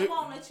 Listen, they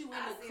won't let you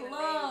in the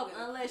club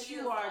unless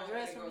you are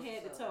dressed from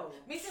head to toe.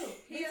 Me too.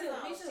 She's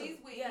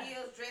with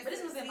heels, dressed. But this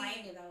to was the in T.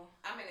 Miami though.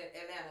 I'm in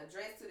Atlanta,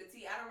 dressed to the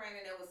T. I done ran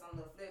in there with some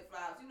little flip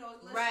flops, you know,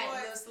 little Little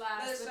shorts,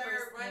 slides, little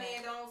shirt, slippers, run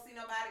in, don't see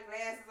nobody,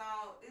 glasses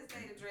on. This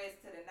lady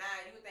dressed to the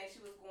nine. You would think she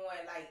was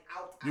going like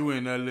out. You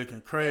in there looking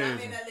I'm crazy.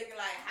 in there looking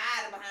like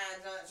hiding behind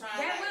trying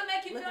That will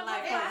make you feel looking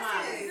like like Fort I see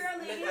this Myers. girl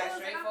in look heels. like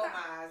straight and I'm Fort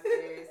like, Myers.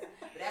 Yes.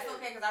 But that's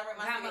okay because I rep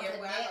my Got city my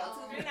everywhere I go.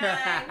 Cadet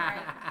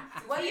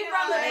 239. Where you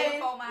from, Lady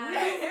Fort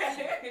Myers?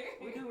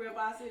 We do real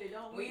Boss City,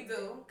 don't we? We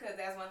do, because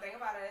that's one thing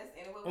about us.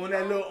 Anyway,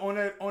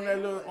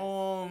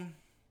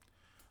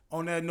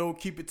 On that note,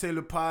 Keep It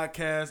Tailored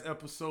podcast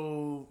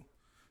episode.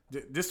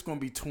 This is gonna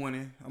be 20.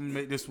 I'm gonna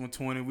make this one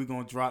 20. We're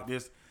gonna drop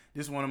this.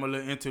 This one of my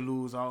little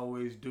interludes I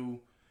always do.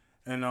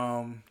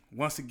 And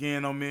once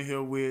again, I'm in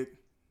here with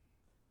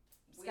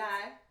Sky,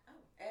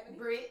 Ebony,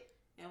 Brit,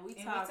 and we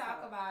and talk, we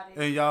talk about it.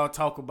 and y'all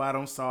talk about.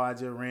 I'm sorry, I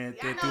just ran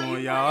that through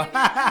on y'all.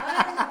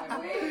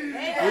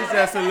 It's It's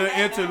just a little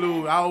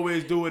interlude. I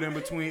always do it in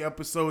between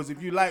episodes.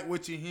 If you like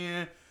what you're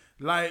hearing,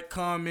 like,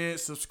 comment,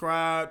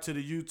 subscribe to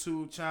the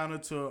YouTube channel,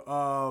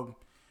 to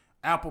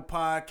Apple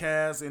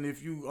Podcasts, and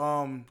if you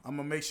I'm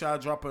gonna make sure I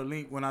drop a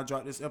link when I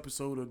drop this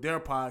episode of their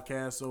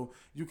podcast, so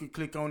you can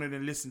click on it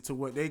and listen to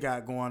what they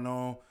got going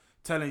on.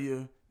 Telling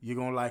you, you're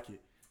gonna like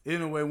it.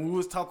 Anyway, we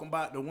was talking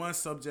about the one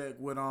subject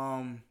with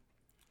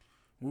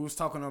we was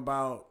talking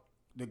about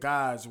the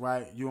guys,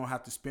 right? You don't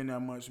have to spend that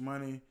much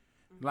money.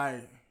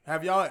 Like,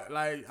 have y'all,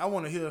 like, I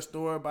want to hear a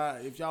story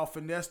about if y'all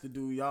finessed the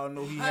dude. Y'all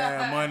know he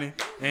had money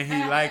and he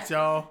liked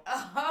y'all.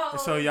 And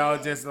so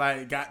y'all just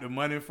like got the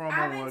money from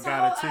him or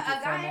got a ticket a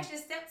from guy him. actually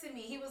stepped to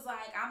me. He was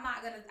like, I'm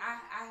not gonna,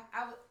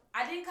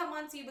 I didn't come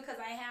on to you because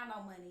I ain't have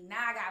no money.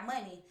 Now I got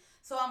money.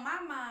 So in my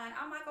mind,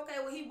 I'm like, okay,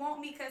 well, he want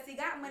me because he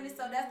got money.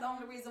 So that's the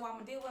only reason why I'm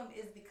gonna deal with him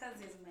is because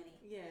of his money.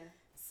 Yeah.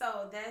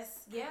 So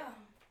that's,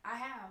 I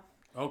have.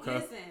 Okay.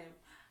 Listen,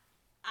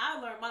 I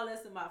learned my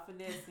lesson about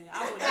finessing.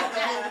 I would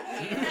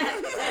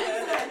never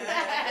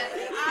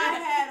I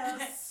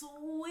had a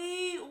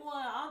sweet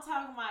one. I'm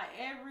talking about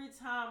every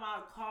time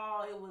I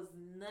call, it was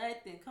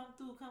nothing. Come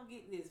through, come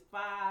get this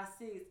 5,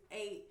 6,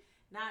 8,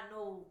 not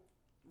no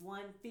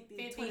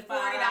 $150, $25,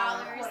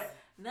 $40.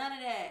 none of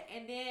that.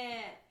 And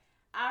then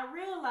I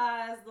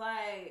realized,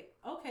 like,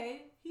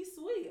 okay, he's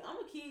sweet. I'm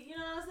a kid, you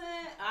know what I'm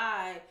saying?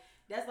 Alright,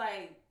 that's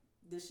like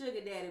the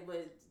sugar daddy,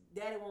 but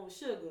daddy wants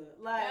sugar.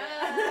 Like,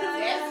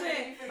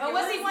 listen. But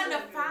was he one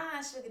of the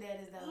fine sugar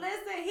daddies though?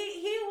 Listen,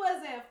 he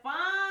wasn't fine.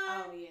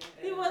 Oh yeah.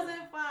 He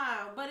wasn't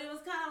fine, but it was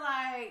kind of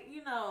like,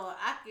 you know,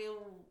 I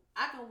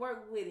can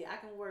work with it. I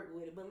can work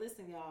with it. But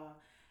listen, y'all,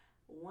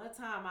 one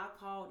time I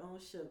called on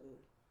sugar,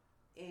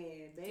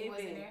 and baby, He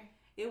wasn't there?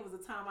 it was a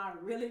time I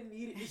really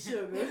needed the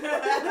sugar.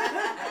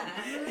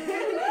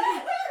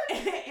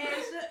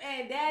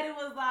 and daddy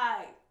was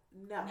like,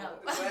 no.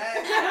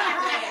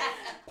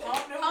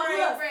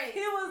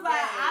 He was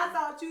like, I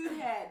thought you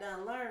had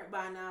done learned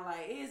by now.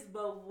 Like, it's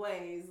both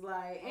ways.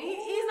 Like, and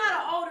he's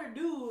not an older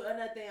dude or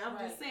nothing. I'm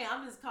just saying,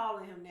 I'm just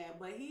calling him that.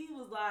 But he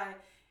was like,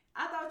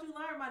 I thought you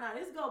learned by now.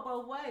 This go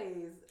both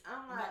ways.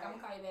 I'm like, I'm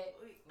gonna call you back.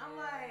 I'm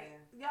like,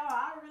 y'all,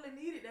 I really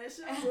needed that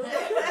sugar.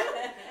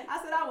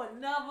 I said I would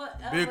never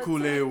ever Big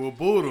Kool-Aid take- with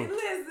Buddha.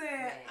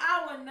 Listen,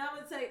 I would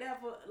never take that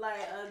for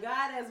like a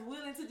guy that's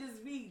willing to just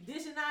be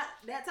dishing out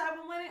that type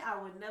of money. I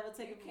would never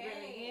take it for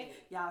granted again.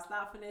 Y'all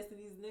stop finessing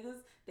these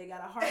niggas. They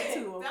got a heart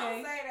too,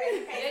 okay? Don't say that.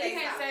 You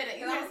can't say that.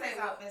 You Because can't say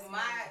I'm something.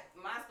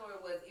 my story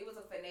was, it was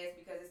a finesse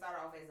because it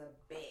started off as a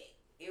bet.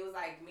 It was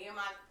like me and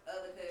my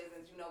other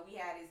cousins, you know, we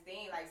had this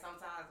thing like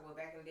sometimes, well,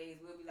 back in the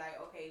days, we'll be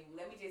like, okay,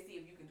 let me just see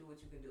if you can do what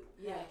you can do.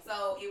 Yeah.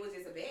 So it was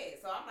just a bet.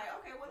 So I'm like,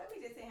 okay, well, let me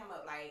just set him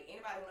up. Like,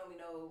 anybody who know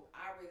me know,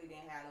 I really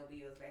didn't have no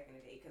bills back in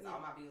the day because all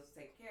my bills were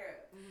taken care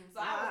of. Mm-hmm.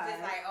 So I was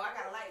just like, oh, I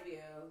got a light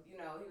bill.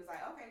 You know, he was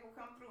like, okay, we'll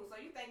come through. So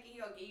you thinking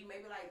he'll give you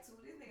maybe like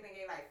 $2? This nigga done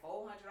gave like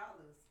 $400.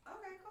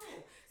 Okay,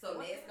 cool.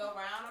 So next go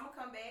round, I'm gonna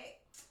come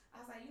back.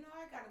 I was like, you know,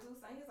 I gotta do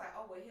something. He was like,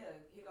 oh, well, here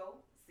go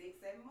 6,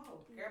 7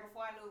 more. Girl,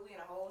 before I knew, we in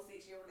a whole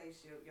 6-year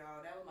relationship, y'all.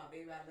 That was my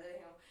baby. I love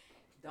him.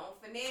 Don't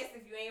finesse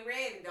if you ain't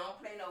ready. Don't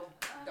play no.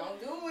 Don't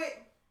do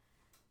it.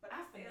 But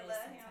I still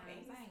love him.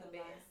 Sometimes. He's I ain't the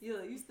gonna lie. best.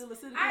 You still a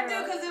city I do,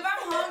 girl? because if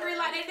I'm hungry,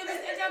 like they do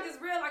this joke is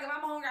real. Like if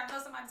I'm hungry, I know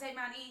somebody take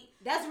me out to eat.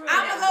 That's real. I'm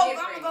That's gonna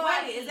different. go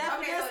out and Wait, eat. is that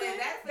Okay, so finessing?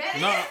 that's That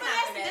No. is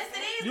finessing. Yes,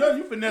 it is. Yeah,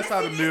 you finesse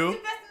out a Yes, it is. meal. You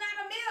finessing out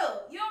a meal.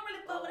 You don't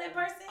really fuck with that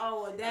person. Oh,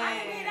 well, I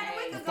dang. mean, that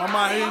we could If go I'm out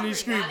out here in and these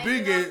eat. streets, Y'all big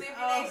ain't no it,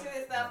 stipulation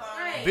and stuff on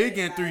Right. it. big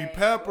and 3 Like,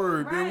 pepper,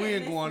 then we Right.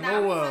 ain't going Now,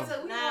 we nowhere. want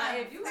to- we Nah, want-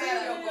 if you Tell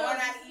your going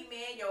out to eat,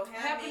 man, your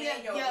hair,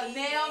 man, your your eat,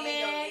 nails,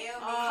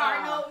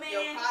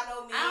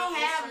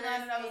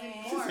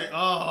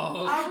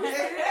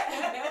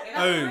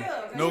 Hey,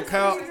 no That's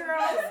cap. real.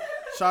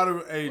 Shout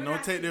out, hey, We're don't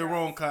not take that girls.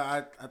 wrong,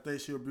 cause I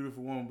think she a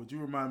beautiful woman, but you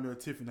remind me of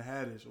Tiffany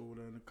Haddish over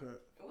there in the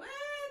cut. What?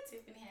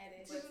 Tiffany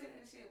Haddish. But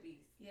Tiffany should be.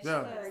 Yeah,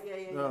 Yeah. she Yeah.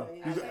 is.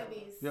 You She got-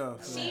 is. Yeah.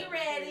 so- She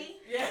ready.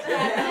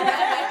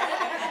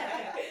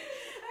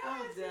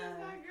 I'm She's done.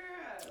 my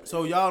girl.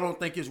 So y'all don't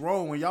think it's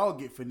wrong when y'all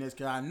get finesse?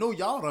 Cause I know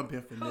y'all done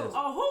been finesse.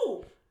 Oh,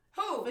 Who?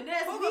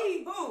 Finesse Who?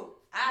 me. Who?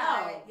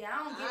 Yeah,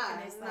 I don't get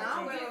finesse no, like I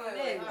don't that.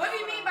 get Wait. What do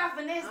you mean by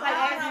finesse? Like,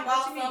 Like, I done what bought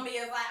you some mean?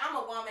 meals. Like, I'm a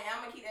woman. I'm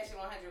gonna keep that shit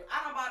 100. I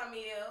done bought a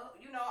meal.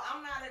 You know,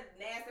 I'm not a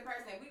nasty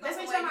person. We go That's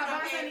what somewhere, you're you talking done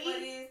about, paid buying for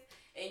something to this,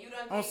 and you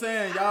done. I'm paid-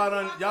 saying I y'all done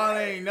done bought y'all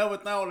my ain't never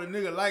thought a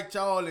nigga liked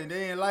y'all and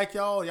they ain't like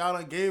y'all. Y'all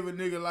done gave a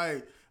nigga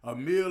like a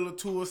meal or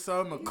two or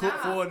something, or cook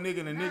for a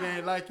nigga and the nigga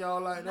ain't like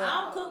y'all like I that.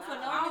 don't cook for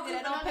no I don't nigga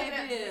that don't pay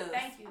bills.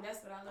 Thank you.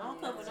 That's what I I love.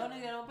 don't cook for no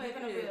nigga that don't pay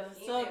Making the bills.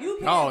 bills. So if you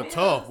pay Y'all bills,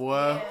 tough, boy.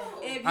 Yeah.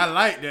 If I you,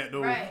 like that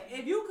though. Right.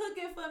 if you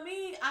cooking for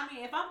me, I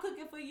mean, if I'm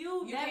cooking for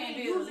you, You that paying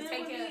means you bills, live take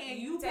with care- me and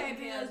you you pay taking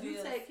care bills, of you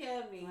bills. take care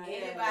of me. Right. Yeah.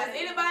 Anybody- Does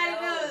anybody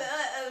know?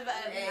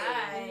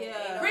 Hey,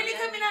 yeah. Really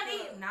cook me nothing to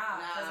eat? Nah,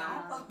 cause I Nah.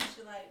 don't fuck with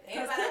you like that. Cause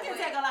Anybody cooking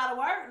put- take a lot of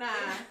work now.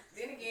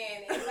 Then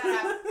again,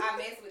 everybody I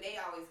mess with, they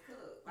always cook.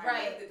 Like,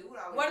 Right. What if the dude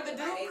always What if the cook?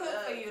 Like, dude they cook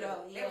love for to you, cook.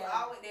 though? They was Yeah.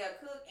 always they'll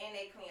cook and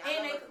they clean. And I they-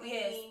 love a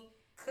clean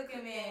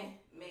Cooking man.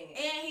 man.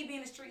 And he be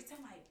in the streets.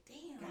 I'm like,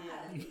 damn. I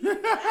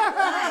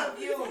love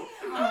you.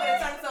 I'm gonna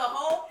turn into a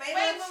whole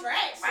family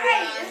trash.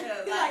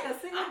 Right. You like a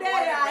single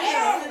daddy out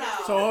here.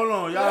 So hold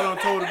on, y'all done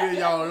told the bitch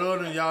y'all love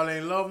them, y'all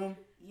ain't love them.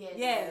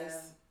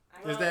 Yes.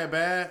 Is that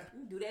bad?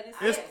 You do that in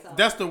It's sex, so.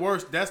 that's the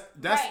worst. That's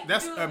Right,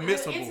 that's do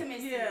admissible.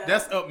 intimacy. Yeah.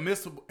 That's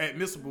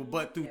admissible,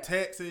 but through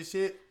text and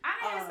shit, I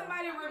done had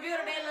somebody reveal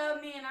that they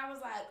love me, and I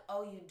was like,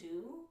 "Oh, you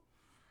do?"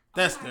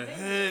 that's Oh my the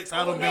goodness. hex.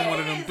 I done been one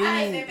of them I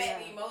ain't dudes. back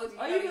the emoji.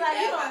 Oh, you be like,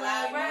 you don't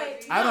love,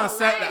 right? I done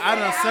sent the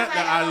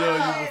I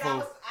love you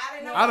before.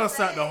 I done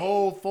sent the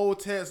whole. whole full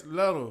text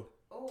letter.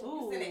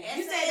 Ooh,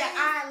 You said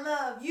that I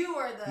love you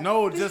or the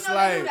No, 'cause just you know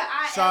they like do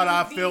the shout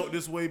I ILUV. felt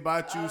this way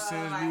about you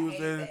since we was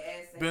in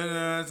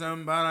business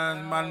and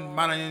man.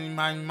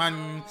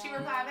 She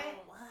replied back.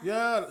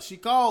 Yeah, she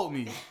called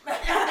me.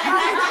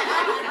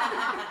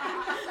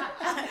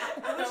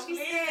 What she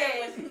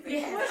said?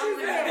 Yes, What I'm you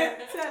with said?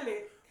 her. Tell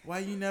it. Why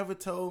you never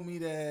told me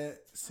that?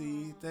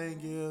 See,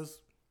 thing is,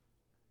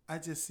 I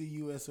just see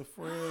you as a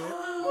friend.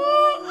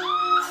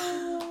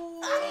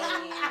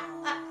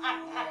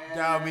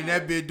 I mean,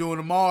 that bitch doing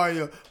the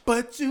Mario.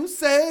 But you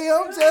say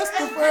I'm just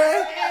a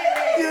friend.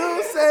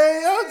 You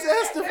say I'm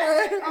just a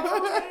friend.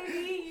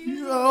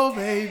 You, oh,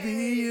 baby,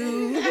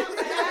 you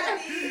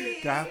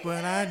got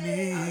what I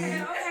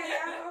need. Okay.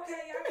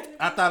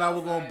 I thought I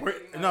was gonna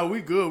break. No,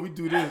 we good. We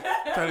do this.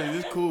 Tell you,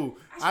 this cool.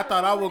 I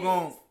thought I was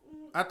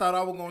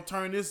gonna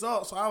turn this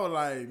up. So I was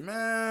like,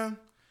 man,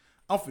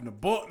 I'm finna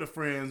book the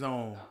friend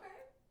zone.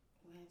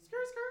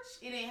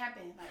 It didn't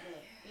happen like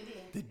that. It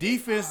didn't. The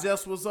defense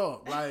just was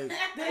up. Like, It's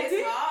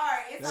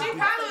hard. It's She hard.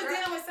 probably was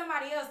dealing with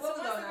somebody else too, But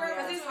once though. the girl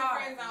Because is it's in the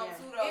hard. friend zone Yeah.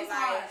 too, though, It's like,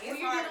 hard. it's When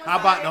you hard. dealing with how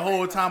about the somebody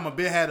whole else, time a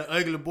bitch had an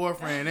ugly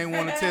boyfriend? They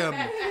want to tell me.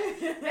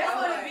 That's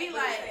what it be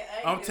like.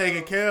 I'm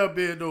taking care of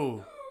bitch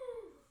though.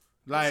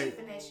 She Like,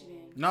 finesse you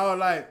then. no,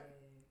 like,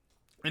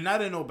 and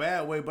not in no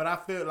bad way, but I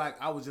felt like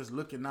I was just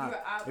looking out. You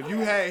were out If there. you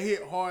had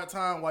hit hard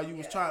time while you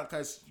was trying,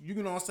 cause you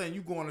know what I'm saying,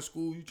 you going to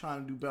school, you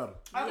trying to do better.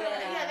 Okay, Yeah,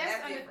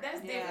 that's different.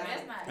 different. Yeah.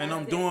 That's not. And I'm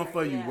That's doing different,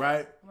 for you, yeah.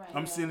 right? Right.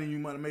 I'm sending you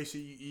money, make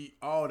sure you eat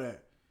all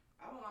that.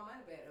 I want my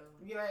money back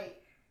though. You're right.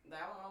 Like,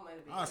 I want my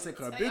money back. I said,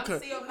 cause Hey, big, I'm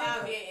cause, still Call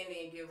mad. me and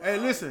then give her hey,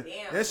 all listen, the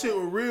damn that shit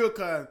money. was real,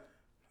 cause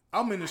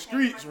I'm in the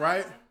streets,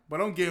 right? But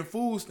I'm getting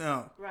food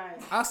stamp.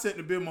 Right. I sent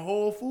the bill my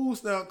whole food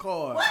stamp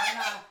card. Nah.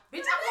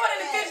 Bitch, I'm going in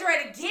the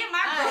refrigerator to get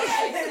my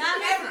groceries.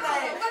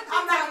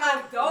 I'm not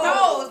about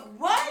Those.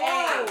 What?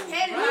 Hey,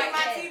 Head right, and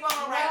my neck.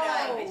 T-bone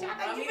right No. there. Bitch, I think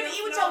Let you me finna get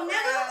eat with some your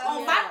nigga on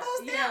Yeah. my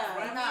food stamp?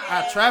 Yeah. Nah. I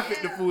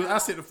trafficked the food. I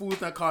sent the food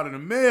stamp card in the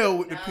mail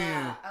with the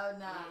pen. Oh,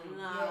 nah.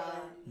 Nah. Yeah.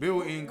 Bill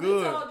was eating We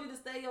good. told you to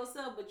stay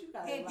yourself, but you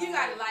gotta. Yeah, lie. you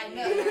gotta lighten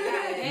up.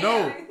 Goddamn.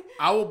 No,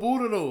 I was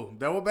Buddha though.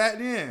 That was back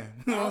then.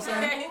 You know what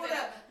I'm saying?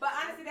 Buddha. But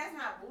honestly, that's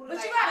not Buddha. But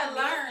like, you gotta I miss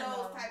learn, those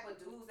though. type of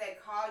dudes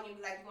that call you and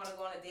be like, you want to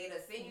go on a date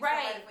or send you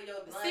Right. somebody for your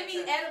lunch. Send me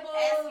or ask edibles,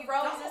 you-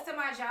 roses to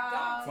my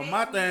job. But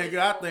my thing,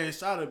 I think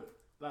shot it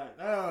like,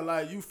 damn,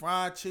 like you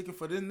frying chicken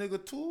for this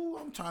nigga too.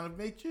 I'm trying to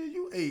make sure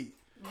you ate.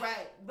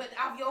 Right, but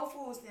off your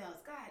food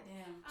stamps,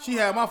 goddamn. She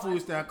had my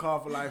food stamp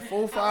card for like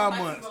 4-5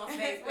 months.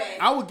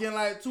 I was getting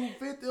like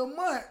 $250 a month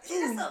That's too. a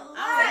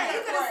lot.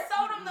 You could have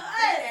sold them to us.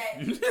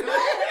 You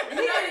know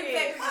you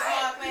take me to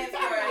small plans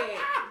for it.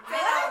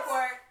 Take out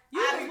court. I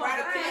be right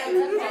up there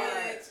with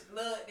lunch.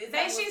 Look, this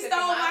They, is she what's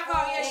stole cooking my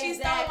car. Yeah, food. she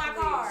stole my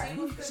car. She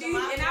was She cooking my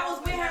and I was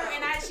food with her, for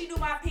and she knew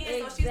my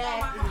pen, so she stole my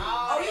Exactly.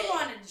 car. Oh, you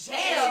going to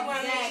jail? She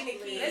wanted me to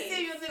Exactly. eat. Let's see if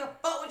you nigga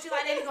fuck with you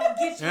like that. He gonna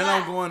get you And out.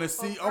 I'm going to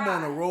see. For I'm on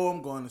the pride. road.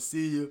 I'm going to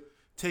see you.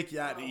 Take you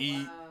out to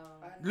eat.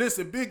 Wow.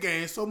 Listen, Big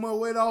Game, so much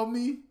weight off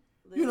me.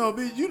 You know,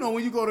 bitch, you know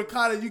when you go to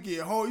college, you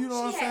get home. You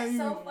know what I'm saying? She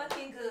You, had so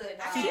fucking good.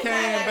 She came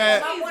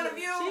back. My point of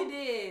view. She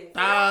did.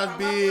 thighs From my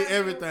big, point of view,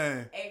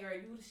 everything. Hey girl,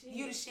 you the shit.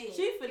 You the shit.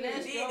 She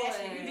finessed did your that ass.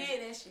 shit. You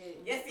did that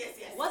shit.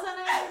 Yes. What's her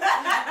name?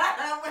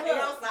 I'm your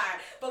side,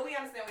 but we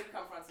understand where you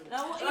come from too.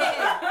 No,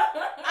 yeah.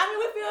 I mean,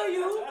 we feel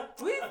you.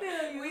 We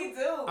feel you. We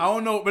do. I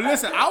don't know, but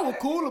listen, I was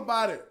cool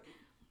about it.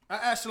 I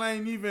actually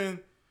ain't even.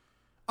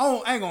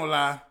 I ain't gonna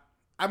lie.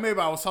 I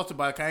was talking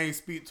about it 'cause I ain't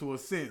speak to her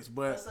since,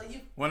 but So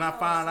you, when I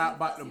found out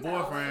about the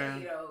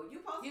boyfriend,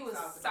 you was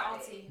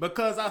salty.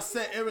 because I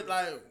said every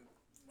like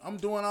I'm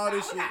doing all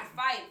this We shit. gotta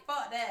fight.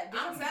 Fuck that. Bitch,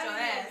 I'm beat your telling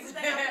ass. you, you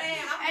think I'm playing?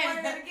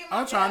 I'm going to get my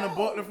I'm trying to belt.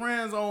 buck the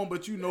friends on,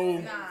 but you know,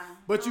 Nah.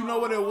 but you know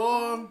what it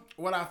was.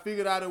 What I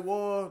figured out it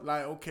was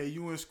like, okay,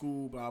 you in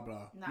school, blah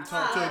blah. Nah. You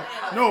talk to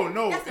Nah.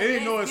 no, That's it a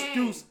ain't no big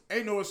excuse.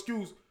 Ain't no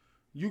excuse.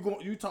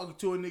 You talking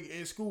to a nigga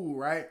in school,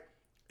 right?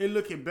 It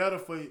looking better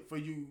for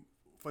you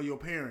for your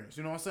parents.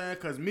 You know what I'm saying?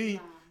 Cause me,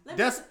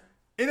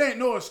 it ain't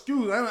no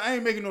excuse. I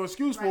ain't making no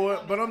excuse for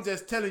it, but I'm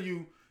just telling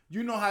you.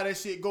 You know how that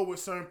shit go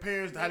with certain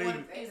parents. How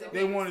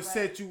they want to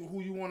set you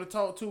who you want to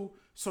talk to.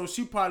 So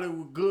she probably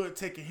was good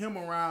taking him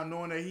around,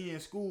 knowing that he in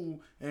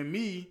school, and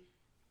me,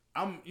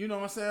 you know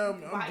what I'm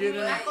saying? I'm getting.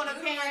 You're not gonna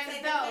parents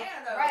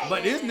though, right?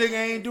 But this nigga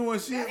ain't doing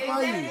shit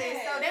for you.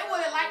 Exactly. So they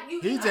would have liked you.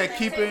 He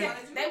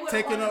just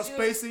taking up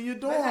space in your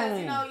dorm because room.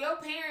 you know your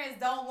parents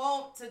don't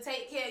want to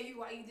take care of you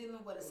while you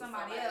dealing with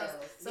somebody else.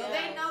 So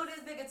they know this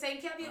nigga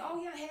taking care of you.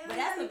 Oh yeah, hell. But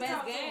that's the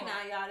best game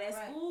now, y'all.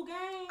 That school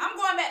game. I'm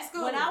going back to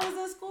school. When I was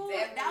in school,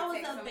 Definitely that was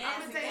take the some best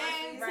consequences.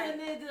 game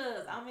to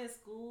niggas. I'm in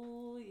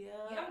school, Yeah,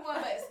 yeah. I'm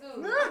going back to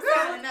school. I'm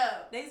signing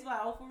up. They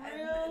spot, oh, for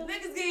real?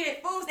 Niggas getting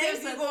food They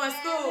stamps just you going to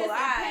school.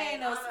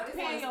 Paying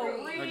It's your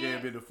free. rent. I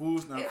gave it the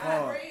food stamp It's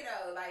card. free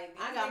though. Like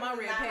I got my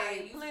rent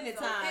paid plenty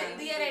times.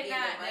 Yeah, they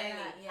not.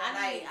 Yeah.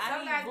 I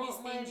need book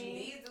Some guys be money.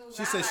 stingy.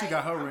 She said she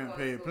got her rent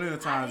paid plenty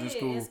of times in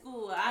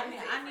school.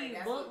 I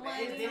need book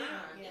money.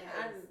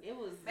 It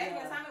was Back in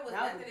the time, it was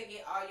that nothing to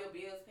get all your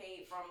bills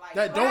paid from like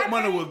That dope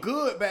money was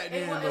good back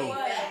then was. though.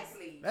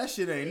 Exactly. That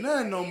shit ain't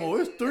nothing no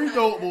more. It's 3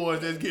 dope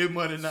boys that's getting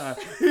money now.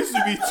 It used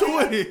to be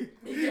 20.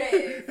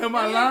 Yes. Am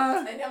I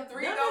lying? And them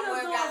 3 Them dope niggas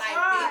boys doing got like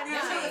fraud 50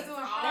 now. chicks. They doing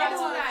all fraud. the They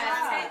doing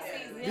time.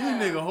 fraud. These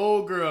nigga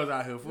whole girls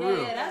out here for real.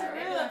 Yeah, that's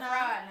real Doing now.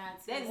 fraud now.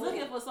 They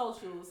looking for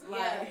socials. Yeah,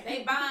 Like,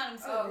 they buying them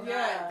too. Oh, God.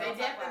 Yeah. They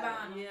definitely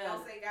buying them. Yeah.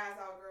 Don't say guys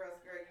all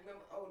girls, girl. You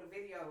remember the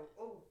video?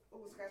 Ooh,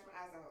 scratch my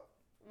eyes out.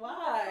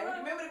 why? You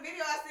remember the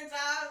video I sent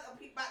y'all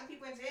about the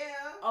people in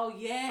jail? Oh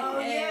yeah. Oh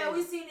yeah,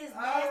 we seen this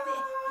nasty.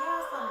 Oh.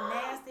 Y'all some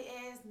nasty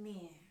ass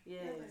men.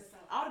 Yes.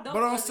 All the dope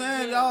But I'm boys in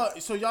saying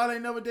jail. y'all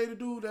ain't never dated a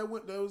dude that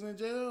was in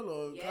jail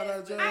or Yes, got out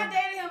of jail? I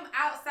dated him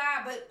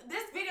outside, but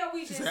this video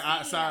we She just said seen.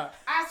 outside.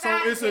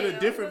 Outside So is it a jail.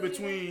 difference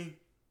between?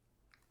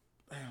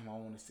 Damn, I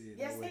want to see it.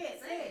 Yes, that way.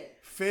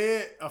 say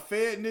it. A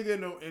fed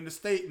nigga and the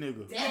state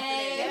nigga.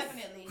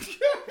 Definitely.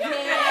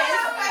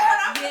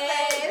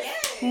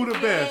 Yes. Who the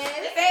best?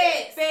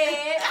 Feds. Fed.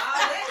 Fed.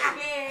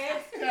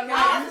 I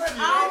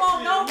don't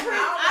want no free.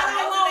 I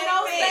don't want no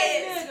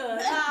state Feds. nigga.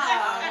 I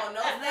don't want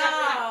no Nah. state.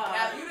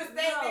 Now, if you the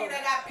state No. nigga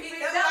that got picked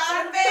up Picked up by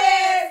by the the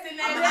feds, feds,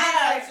 and I'm that-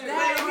 mad at you.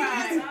 that's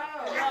right.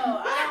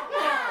 No.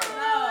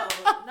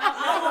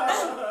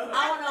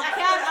 I want no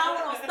count. I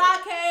want no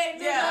stockade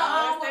nigga. Yeah. I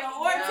don't want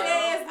no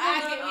Ortiz I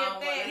nigga. give me a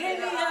fed. Give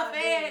me a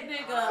fed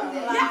nigga.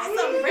 Y'all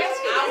some rich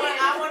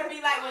I want to be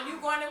like when you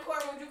go in the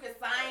courtroom, you can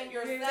sign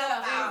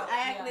yourself out.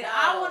 Exactly. Yeah.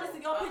 I want to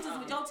see your pictures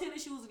with your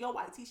tennis shoes and your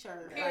white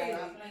t-shirt. Period.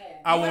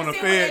 I want a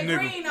fed nigga.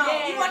 Green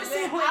on. You want to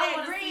see I with that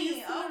want to see you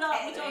green? suited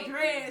up with your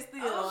dreads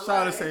still.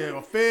 Shout to say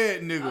a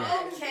fed nigga.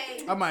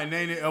 Okay. I might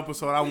name the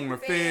episode. I want a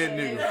fed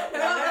nigga.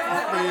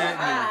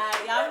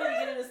 Alright, y'all need to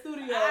get in the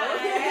studio.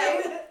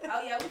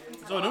 Oh yeah, we can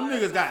talk. So them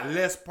niggas got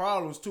less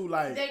problems too.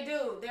 Like They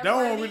do. you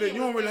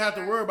don't really have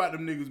to worry about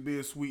them niggas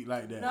being sweet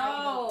like that.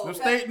 No. Them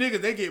state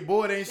niggas, they get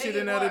bored. Ain't shit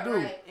in there to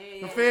do. Yeah.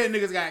 The fed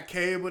niggas got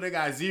cable. They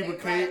got zebra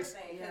cakes.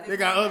 They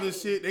got other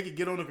shit. They can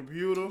get on the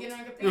computer. Get on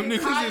your Them computer,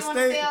 niggas call in you on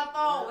state. cell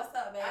phone. What's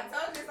up, baby? I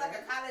told you it's like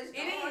a college dorm.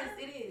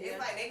 It is. It's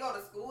like they go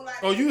to school like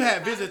Oh, that. you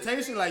had College visitation?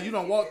 degree. Like you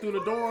don't walk through the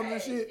dorms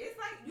and shit? It's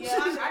like you Yeah,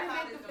 watch I a didn't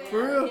college make the dorm. For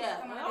real? Yeah.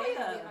 Come on, Oh, they yeah.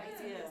 get like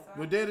 18, Yeah. so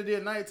Your daddy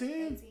did 19?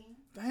 18.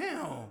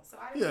 Damn. So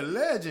I He a didn't-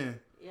 legend.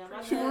 Yeah,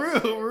 my For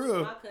cousin,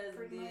 real. My cousin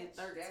Pretty did much.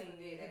 13.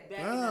 Definitely did. Back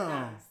in the Damn.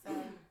 night. So,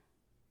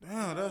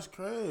 Damn, that's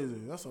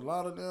crazy. That's a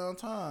lot of damn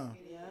time.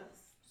 Yeah.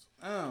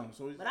 Damn.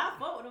 So But I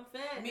fuck with them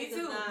fed Me niggas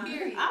too, now.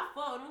 period. I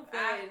fuck with them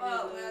fed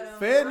fuck with niggas. them.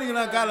 fed nigga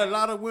done got a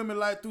lot of women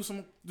like do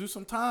some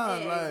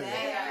time. Yeah, Like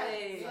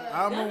exactly.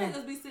 I Them remember-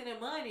 niggas be sending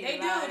money. they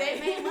do. like- They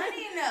make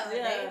money enough.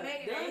 Yeah. They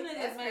make Them it. niggas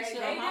That's make crazy.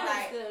 sure They be mama's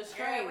like, still Girl,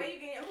 straight. where you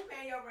getting? Who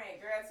paying your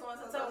rent? Girl, so and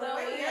so. So,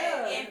 Where you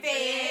yeah. at? In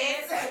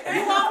feds.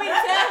 You want me to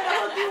tell him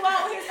who you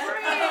want his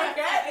friend?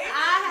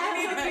 I have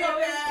You to need be to your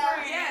be best there.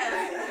 friend.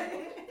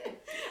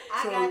 Yeah.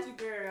 I So- got you,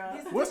 girl.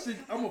 what's the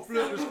I'm gonna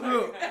flip the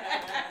script.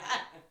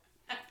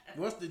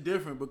 What's the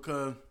difference?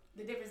 Because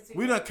The difference between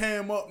we done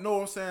came up, know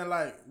what I'm saying?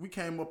 Like we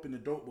came up in the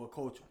dope boy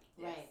culture.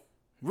 right.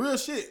 Real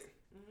shit.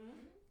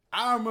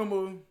 I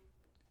remember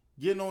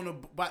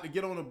about to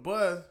get on the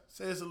bus.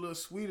 Say it's a little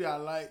sweetie I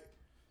like.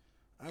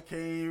 I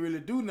can't even really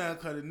do nothing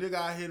because the nigga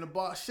out here in the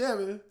box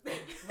Chevy. Right.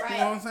 You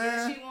know what I'm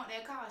saying? She want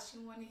that car. She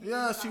want to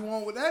Yeah, she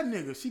want with that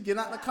nigga. She get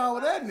out the car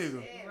with that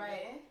nigga.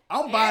 Right.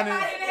 I'm buying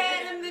Everybody it. that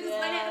had them niggas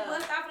went at the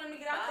bus stop for them to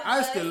get out the I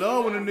bus. still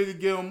love when a nigga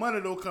give him money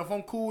though, cause if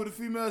I'm cool with a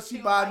female, she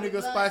She buy a might nigga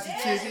love spicy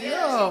that. chicken,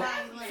 Yeah, yeah,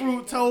 she might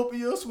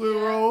Fruitopia, sweet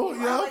roll,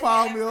 yeah, always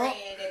power had a me up. friend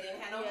that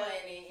didn't have no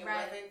money. It Right.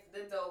 wasn't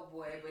the dope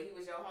boy, but he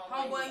was your homeboy.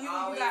 Homeboy, He was you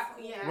always got-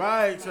 cool. yeah.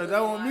 Right, so that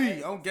on me.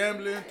 Like, I'm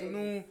gambling through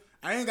noon.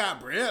 I ain't got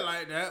bread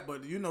like that,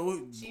 but you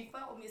know, She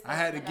fuck with me. I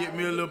had to get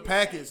me a little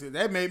package.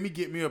 That made me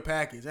get me a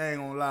package. I ain't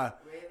gonna lie.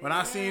 When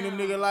I seen them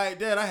niggas like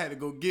that, I had to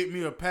go get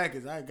me a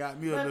package. I got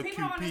me a But little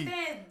people don't QP.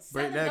 understand.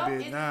 Break Selling that dope bitch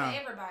isn't down. for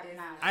everybody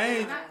now. I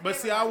ain't, Not for but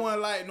see, I everybody.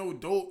 wasn't like no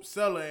dope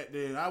seller at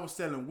then. I was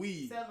selling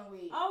weed. Selling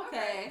weed.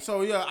 Okay.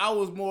 So yeah, I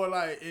was more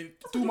like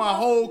through my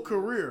whole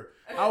career,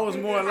 I was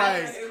more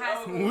like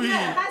High school. weed.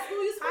 Yeah, high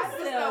school you High supposed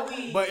to school sell sell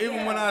weed. weed. But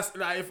even when I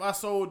like, if I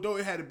sold dope,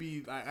 it had to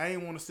be like I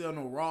ain't want to sell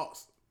no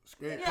rocks,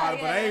 straight Yeah, powder.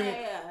 But I ain't,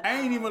 yeah.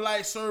 I ain't even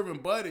like serving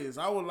buddies.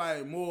 I was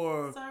like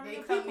more Serving They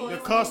the come people. in. the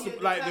Yeah, custom,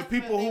 the like the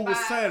customers, people they who was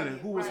buy selling, from you.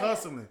 who was Right.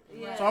 hustling.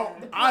 Yeah. So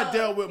I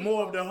dealt with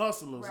more of the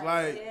hustlers,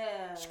 Right. like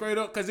Yeah. straight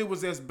up, cause it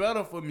was just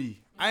better for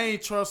me. I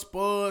ain't trust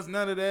spuds,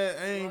 none of that.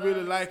 I ain't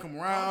really like them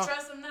around. Don't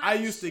trust them now. I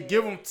used to Shit.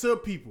 give them to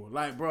people,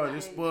 like, bro,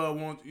 this spud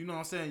wants, you know what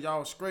I'm saying?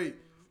 Y'all straight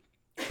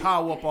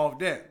power up off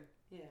that.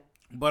 Yeah.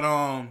 But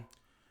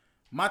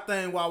my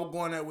thing while we're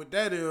going at with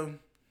that is,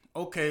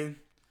 okay,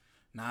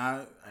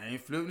 nah, I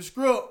ain't flipping the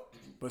script,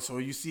 but so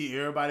you see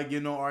everybody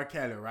getting on R.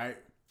 Kelly, right?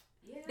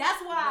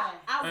 That's why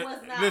I was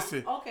not.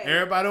 Listen, Okay.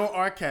 everybody on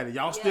R. Kelly.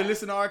 Y'all still Yeah.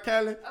 listen to R.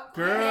 Kelly? Of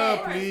Girl,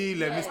 course. please,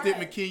 let me Yes. stick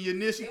my key in your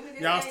initial. It was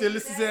just Y'all like still you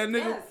listen to that said,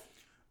 nigga? Yes.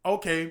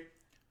 Okay.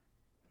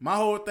 My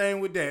whole thing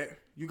with that,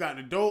 you got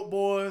the dope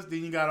boys,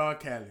 then you got R.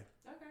 Kelly.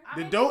 I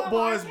The mean, dope people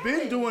are boys R. been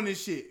Kelly. doing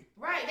this shit.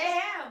 Right, they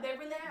have. They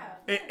really have.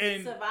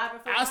 And Surviving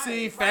for I life.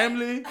 seen Right.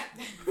 family,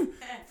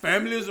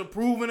 families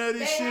approving of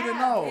this They shit and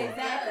have. all.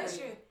 Exactly. That's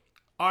true.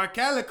 R.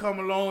 Kelly come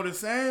along, the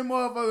same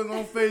motherfuckers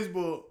on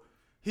Facebook.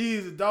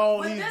 He's a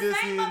dog, But he's the this,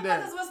 same he and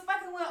that. motherfuckers was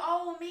fucking with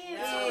old men too,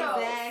 Exactly.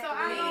 though. So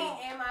I Me don't.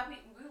 and my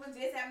people, we was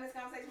just having this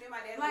conversation. Me and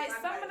my dad. was Like talking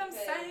some about of them it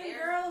because same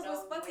there's girls no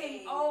was fucking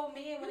way old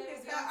men when You they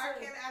can was cut R. young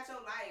Kelly too. out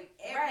your life.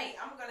 Right.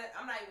 I'm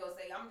not even gonna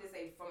say. I'm just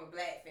say from a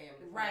black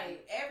family. Right.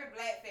 Every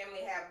black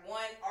family have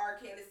one R.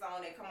 Kelly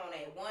song that come on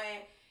at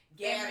one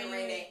gathering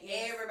that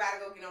Yes.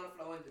 everybody go get on the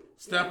floor and do.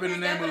 Step in the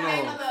name of Step in the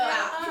name Lord. of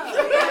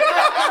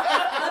love.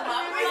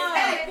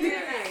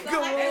 So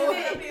like I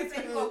said, people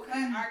say you go cut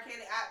R.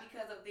 Kelly out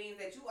because of things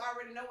that you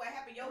already know what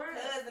happened. Your Right.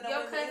 cousin Your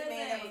or with this cousin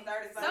man that was ain't.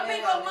 30 something. Some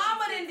people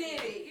mama done did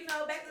it. You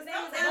know, back in the day.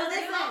 Sometimes Well, they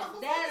listen, don't.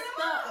 Who's that picking them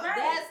stuff, up? Right.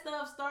 that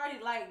stuff started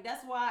like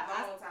that's why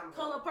Long time ago.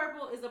 Color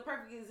Purple is a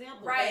perfect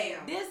example. Right.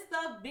 Bam. This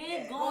stuff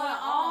been Yeah. going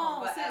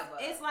on since Forever.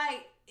 it's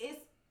like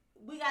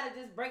we gotta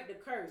just break the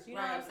curse. You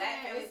know what I'm Black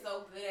saying? family's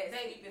so good at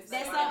They- sweeping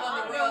That's stuff stuff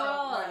under under the the rug.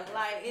 rug. Right.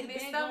 Like it's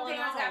Bitch, been some going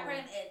parents on. got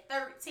pregnant at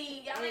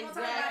 13. Y'all ain't gonna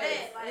talk about Exactly.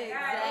 that. Like,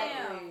 Exactly.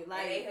 goddamn.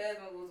 Like, Like their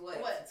husband was what?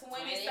 What,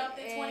 20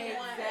 something, 21?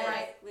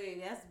 Right. exactly.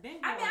 That's been.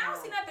 I mean, going I don't on.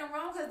 see nothing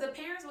wrong because the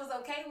parents was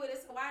okay with it.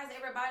 So why is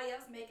everybody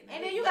else making it?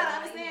 And then you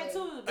gotta understand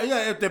too.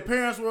 Yeah, if the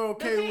parents were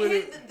okay with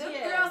it. The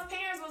Yeah. girl's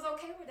parents was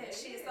okay with that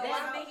shit. So That's-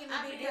 why making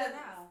a big deal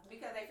now?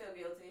 Because they feel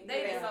guilty.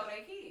 They They do. sold their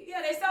kids.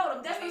 Yeah, they sold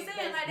them. That's what I'm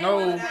saying. Like, they No,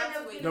 wasn't trying to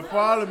get The them.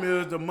 problem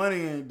is the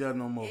money ain't done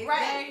no more. Right.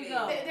 There you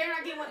go. They're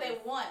not getting what they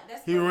want.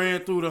 That's He what- ran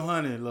through the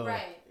honey, love.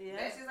 Right. Yeah.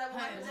 That's just like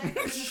Michael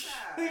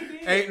Jackson.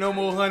 Ain't no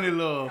more honey,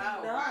 love.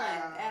 Oh, None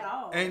wow. at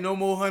all. Ain't no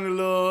more honey,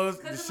 loves.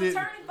 The Because the shit.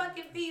 attorney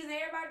fucking fees and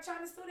everybody trying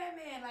to sue that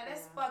man. Like,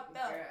 that's fucked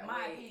up, Girl, my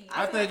wait. opinion.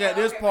 I think at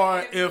this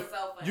part, if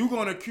you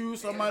gonna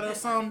accuse somebody of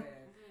something,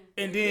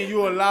 and then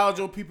you allowed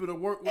your people to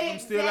work with them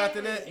still after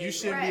that, you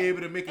shouldn't Right. be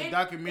able to make a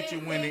documentary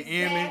win the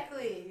Emmy.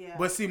 Exactly. Yeah.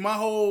 But see, my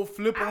whole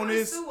flip I on would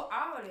this sue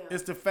all of them.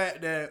 is the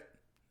fact that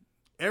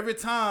every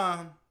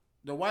time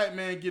the white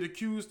man get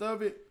accused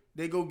of it,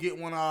 they go get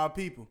one of our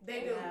people.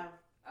 They do. Yeah.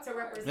 To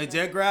represent. They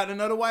just grabbed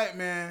another white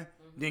man.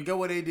 Then go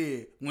what they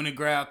did when they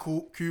grabbed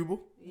Cuba.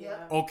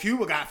 Yeah. Oh,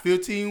 Cuba got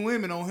 15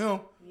 women on him.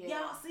 Yeah.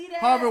 Y'all see that?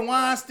 Harvey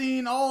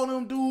Weinstein, all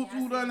them dudes Yeah,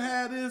 I who see done that.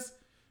 had this.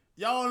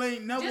 Y'all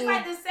ain't never. Just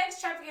like the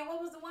sex trafficking.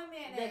 What was the one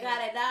man The name? guy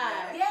that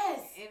died. Yes.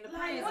 In the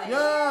Like, prison. what?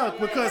 Yeah,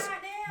 because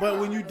Goddamn. but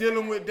when you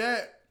dealing with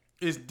that,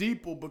 it's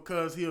deeper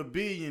because he a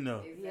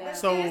billionaire. Yeah.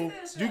 So That's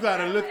you still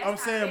gotta shit. look. That's I'm not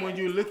saying fair. when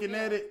you're looking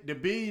at it, the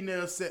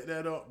billionaires set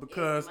that up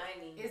because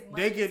It's they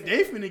money get to-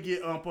 they finna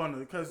get up under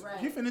because Right.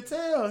 he finna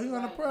tell he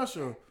under Right.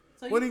 pressure.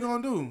 So What you, he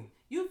gonna do?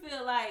 you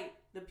feel like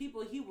the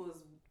people he was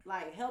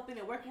like helping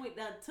and working with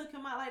done took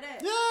him out like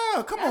that?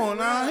 Yeah, come That's on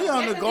now. He real.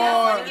 on the That's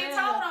guard. what he get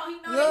told on. He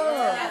know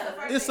Yeah. That's the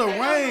first It's thing a they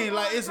rain, don't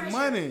like it's pressure.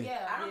 money.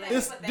 Yeah. I don't think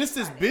It's they put this that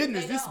is part in.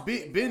 business. They This don't.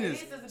 big business.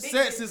 This is a big Sex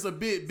business. is a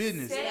big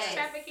business. Sex Yes.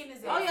 trafficking is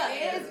Oh yeah,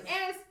 it is.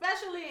 and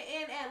especially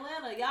in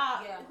Atlanta,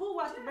 y'all. Yeah. Who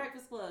watched the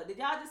Breakfast Club? Did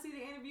y'all just see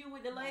the interview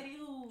with the lady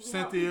who?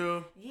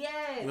 Cynthia. Yes.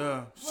 Yeah.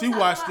 Was She talking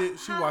watched about it.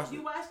 She how- watched You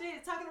it. watched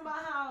it, talking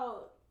about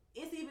how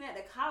it's even at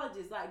the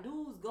colleges. Like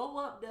dudes go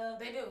up there,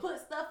 They do. put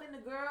stuff in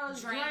the girls'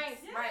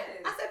 drinks. Yes.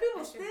 Right. I said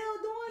people That's true. still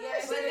doing Yeah,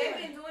 that But shit. they've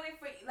been doing it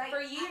for like For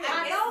years.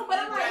 I guess know, but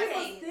I'm we like,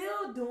 decades. people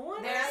still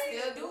doing They're that.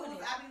 still doing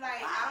it. I be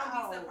like, I don't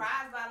be Wow.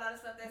 surprised by a lot of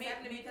stuff that's Me-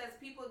 happening me- because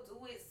people do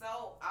it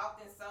so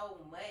often, so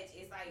much.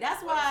 It's like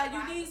That's what why is you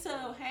surprising need to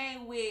hang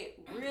with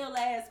real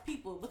ass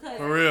people because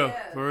For real,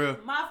 Yeah. for real.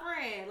 my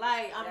friend,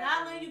 like I'm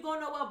not letting you go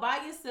nowhere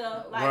by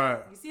yourself. Like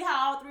Right. you see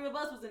how all three of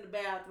us was in the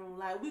bathroom.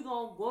 Like we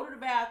gonna go to the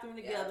bathroom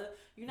together.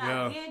 You're not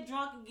Yeah. getting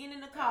drunk and getting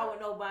in the car with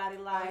nobody.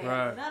 Like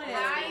Right. none of If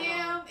that. I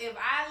am, if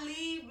I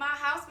leave my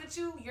house with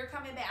you, you're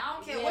coming back. I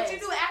don't care what you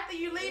Yes. do after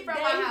you leave from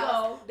There my you house.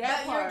 go.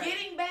 That But part. you're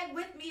getting back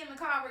with me in the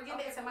car. We're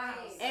getting back to my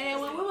house. And then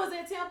when we was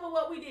in Temple,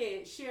 what we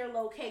did? Share We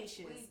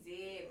locations.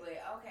 did, but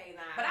okay,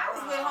 nah. But I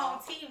was with home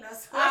team though.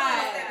 So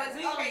Alright. But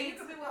We gonna okay, get you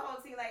could be with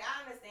whole team. Like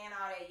I understand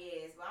all that,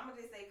 yes. But I'm gonna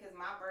just say because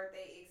my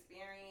birthday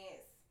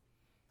experience,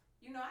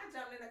 you know, I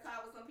jumped in the car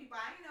with some people.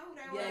 I didn't know who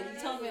they were. Yeah, you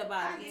told me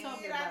about it. You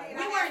told me about it.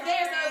 We weren't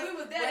there, so if we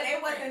was there, But that's they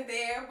different. wasn't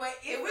there. But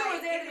If we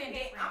was there, it'd been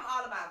different. I'm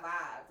all about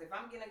vibes. If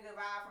I'm getting a good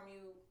vibe from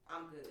you,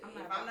 I'm good. I'm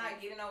If not I'm about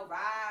not getting no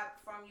vibe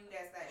from you,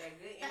 that's that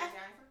good energy. I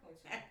ain't fucking with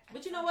you.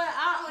 But you know what?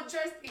 I don't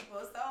trust people,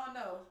 so I don't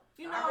know.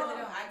 You I know, really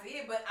don't. I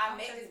did, but I I'm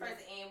met this telling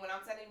person, and when I'm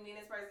telling you, me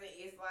and this person,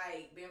 it's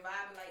like been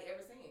vibing like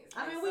ever since.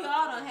 I mean, Like, we so-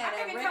 all done had I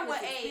that think it come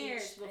reckless with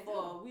age. experience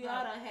before. We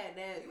all done had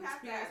that You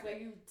have to experience have where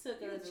it. you took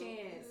You a do.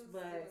 chance, You do.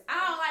 but I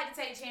don't like to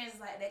take chances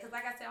like that because,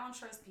 like I said, I don't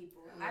trust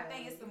people. I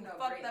think it's some You know,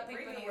 fucked up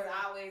people in Brittany the world. is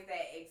always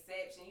that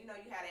exception. You know,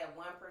 you had that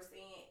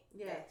 1%.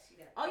 Yeah. She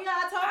got. oh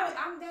yeah, I told her.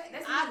 I'm that.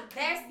 That's I- me.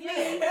 That's me.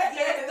 yeah.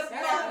 Yes, the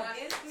That's fuck. right.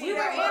 It's me. We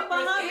were in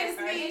Bahamas It's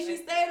me. and she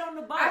stayed on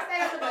the boat. I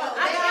stayed on the boat.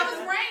 I It got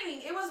was raining.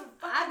 It was.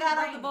 I got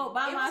on the boat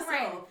by It was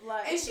raining. myself.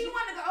 Like, And she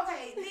wanted to go.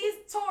 Okay,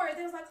 these tourists.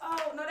 They was like,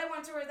 oh no, they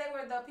weren't tourists. They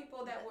were the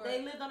people that were. they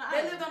lived on the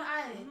They island. lived on the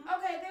island. Mhm.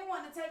 Okay, they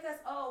wanted to take us.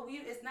 Oh,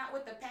 it's not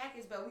with the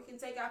package, but we can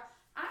take our.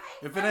 I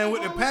ain't If it ain't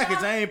with the fucking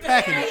package, going I ain't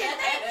packing it. Yeah,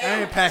 thank I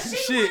you. ain't packing She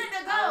shit. wanted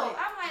to go.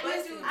 I'm like, But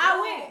listen, you I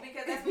don't, went.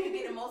 because that's when you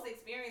get the most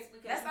experience.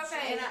 Because that's you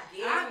okay.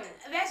 should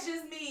get That's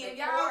just me. If the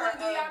y'all core want to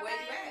do of y'all where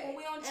you thing at. when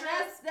we on And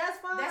trips, that's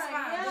fine. that's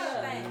fine. Yeah. Do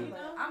your thing. You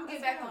know? I'm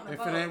getting back on the If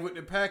boat. it ain't with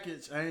the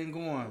package, I ain't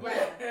going.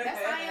 Right.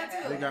 That's how I am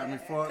too. They got me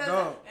fucked 'Cause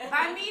up.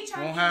 by me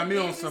trying Won't to have me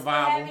on business for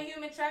survival. having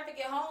human traffic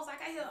at homes,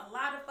 like I hear a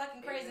lot of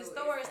fucking crazy It do.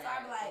 stories. It's So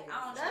I be like,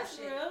 I don't That's trust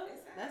shit. real.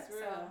 That's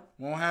real.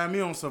 Won't have me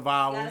on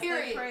survival. Gotta stay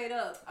Period. prayed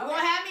up. You gonna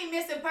have me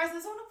missing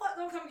persons? Who the fuck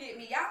gonna come get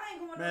me? Y'all ain't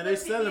going. Man, nowhere they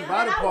to pick selling me up.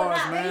 body And I would parts,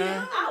 not-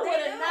 man. I would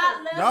They have do.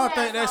 not left. Y'all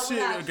think that Nassau shit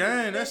without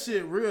again? you. That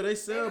shit real. They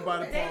sell do.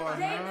 body They- parts, They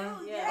man.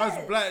 do. Yeah. Us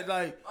Yes. black,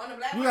 like on the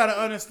black you gotta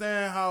market.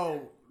 understand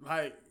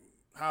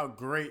how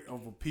great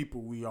of a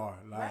people we are.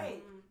 Like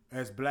Right.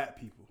 as black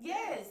people,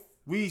 Yes.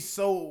 we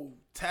so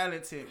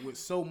talented with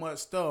so much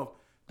stuff.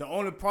 The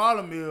only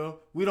problem is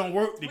we don't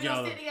work We don't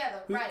together. stick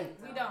together. Right.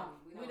 We don't.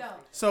 We don't.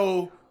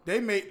 So they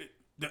make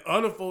the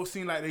other folks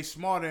seem like they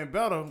smarter and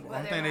better. Only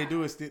they're thing they not.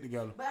 do is stick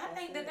together. But I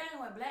think the thing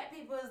with black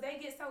people is they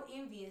get so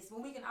envious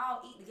when we can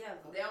all eat together.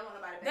 They don't want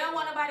nobody. They don't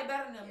want nobody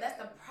better than them. That's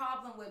the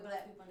problem with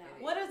black people now.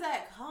 Where does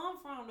that come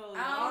from, though?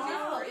 I don't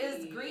know.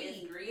 It's It's greed. greed.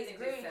 It's greed It's and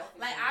greed. just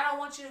selfishness. Like I don't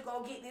want you to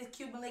go get this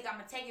Cuban link. I'm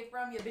gonna take it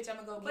from you, bitch. I'm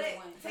gonna go But get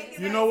one. take it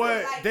You back know to,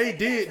 what? like, They take it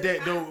did back to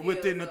that though Seinfeld,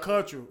 within the though.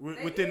 culture,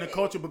 They within the did.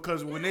 culture,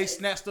 because when they Yeah.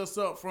 snatched us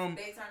up from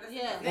They turned us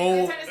Yeah. against They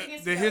oh turned us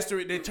against the each other.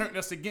 history, they turned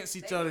us against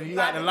each other. You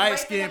By got the the light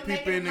breaking skinned them,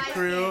 people in making the them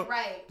crib,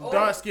 Right. Oh.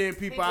 dark skinned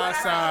people People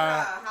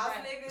outside. House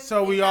Right. niggas,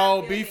 So we they all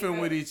not feeling beefing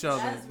it. with each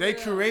other. That's They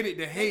real. created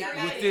the hate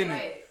That's within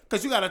right. it.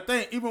 Cause you gotta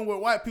think, even with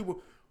white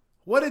people,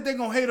 what if they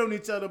gonna hate on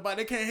each other? But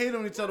they can't hate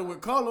on each other with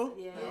color.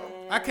 Yeah.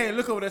 I can't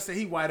look over there and say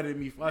he whiter than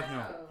me. Fuck him.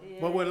 Yeah.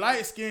 But with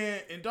light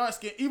skin and dark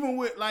skin, even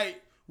with like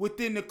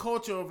within the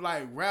culture of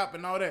like rap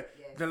and all that,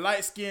 Yes. the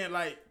light skin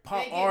like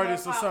pop They get more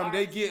artists or pop something, they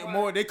artists, get more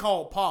more. They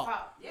call pop.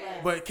 Pop.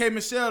 Yeah. But K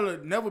Michelle will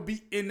never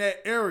be in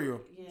that area.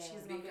 Yeah. She's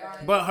gonna be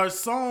alright. But her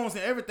songs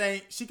and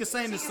everything, she can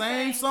sing the can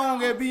same sing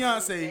song as songs.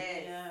 Beyonce.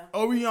 Yes. Yeah.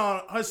 Or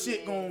Rihanna, her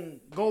shit gon'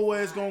 go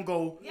where it's gonna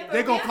go. Yeah, but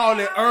They gonna Beyonce call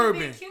it always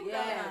been urban. cute, though,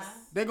 Yes. now.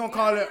 They gonna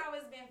call it, Beyonce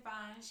always been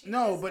fine. She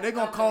no, just but they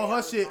got gonna call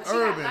her shit But she got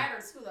urban.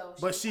 lighter too, though.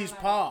 But She's she's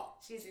kinda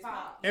pop. She's She's pop.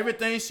 pop.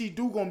 Everything she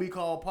do gonna be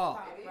called pop.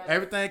 Pop, right.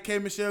 Everything K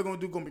Michelle gonna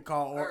do gonna be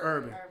called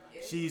urban. Urban.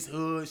 She's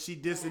hood, she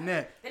this and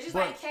that. They just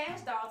But like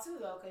Cash Doll too,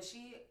 though, because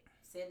she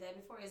said that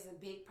before. It's a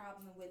big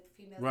problem with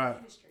females Right. in the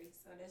industry,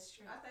 so that's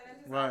true. I think that's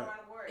just Right. all around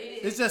the world. It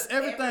is. it's just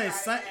everything,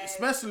 Everybody has-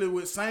 especially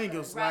with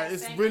singles. Right, Like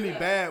it's singles, really yeah.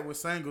 bad with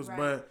singles, Right.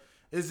 but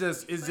it's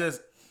just It's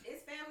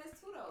families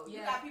too, though. You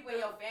Yeah. got people in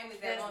your family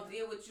that That's- don't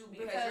deal with you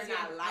because because you're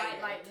not you're lighter.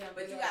 not like them,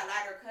 But you yeah. got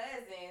lighter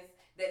cousins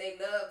that they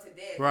love to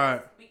death. Right.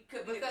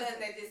 Could be the Because- cousin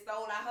that just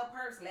stole out her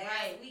purse last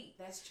Right. week.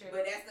 That's true.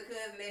 But that's the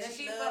cousin that That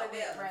she she loved fuck to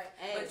with, death. right.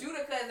 Hey. But you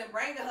the cousin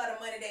bringing her the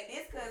money that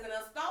this cousin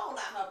done stole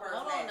out her purse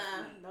Hold last on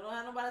now. week. Don't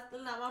have nobody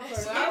stealing out my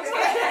purse. Well,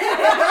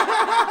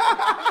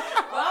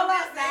 Hold I'm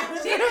up now.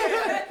 not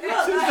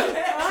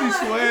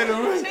she swear to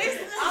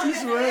she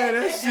swear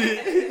that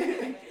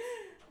shit.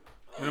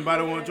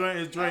 Anybody want to drink?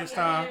 It's drinks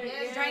time. Yeah,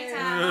 it's drink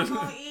time. I'm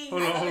gonna eat.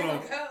 Hold on, hold on.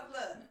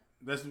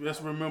 Look.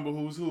 Let's remember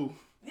who's who.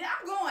 Yeah,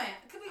 I'm going.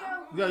 Could we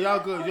go? Yeah, y'all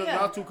good. Oh, Y'all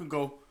yeah. two can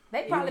go.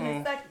 They probably You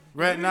been know, stuck.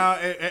 Right now,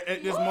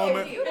 at this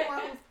moment, You the one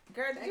who,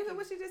 girl, did you hear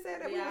what she just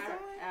said that we Yeah, was doing?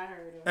 I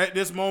heard her. at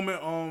this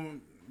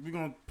moment, we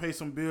gonna pay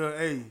some bill.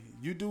 Hey,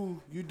 you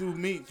do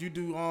meat, you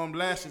do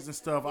lashes and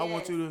stuff. I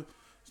want Yes. you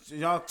to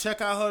y'all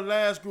check out her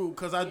lash group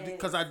because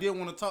Yes. I did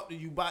want to talk to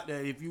you about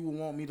that. If you would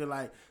want me to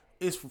like,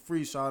 it's for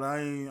free,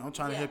 Shawty. I'm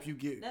trying to Yeah. help you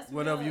get That's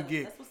whatever you real.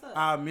 get. That's what's up.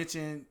 I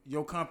mention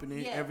your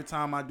company Yeah. every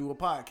time I do a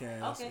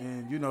podcast, Okay.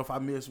 and if I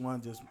miss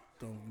one, just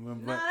don't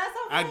remember. No, But that's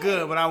okay. I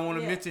good, but I want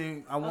to Yeah.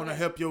 mention. I want to Okay.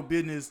 help your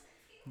business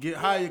get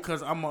higher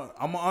because I'm an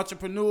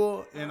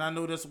entrepreneur, and I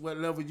know that's what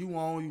level you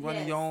on. You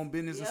running Yes. your own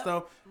business and Yep.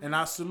 stuff, and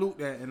I salute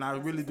that, and I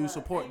That's really do what's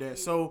up. support Thank that.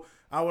 you. So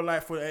I would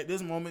like for at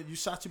this moment you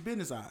shot your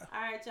business out.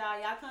 All right, y'all.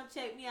 Y'all come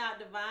check me out.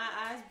 Divine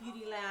Eyes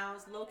Beauty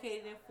Lounge,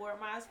 located in Fort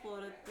Myers,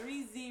 Florida,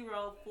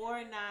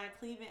 3049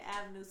 Cleveland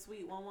Avenue,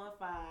 Suite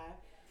 115.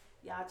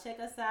 Y'all check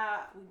us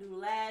out. We do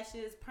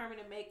lashes,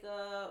 permanent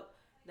makeup,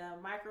 the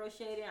micro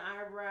shading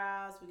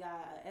eyebrows. We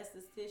got an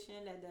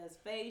esthetician that does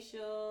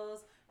facials.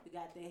 We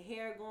got the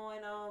hair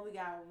going on. We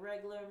got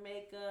regular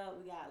makeup.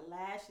 We got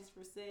lashes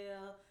for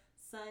sale,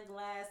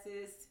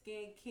 sunglasses,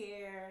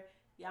 skincare.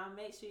 Y'all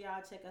make sure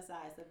y'all check us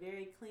out. It's a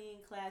very clean,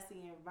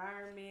 classy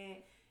environment.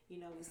 You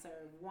know, we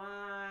serve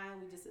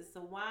wine. It's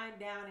a wine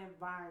down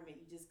environment.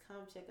 You just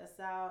come check us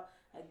out.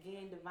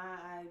 Again, Divine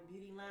Eye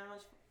Beauty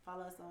Lounge.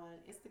 Follow us on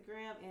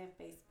Instagram and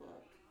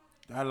Facebook.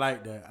 I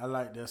like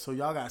that. So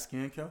y'all got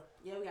skincare.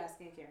 Yeah, we got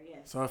skincare.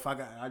 Yes. So if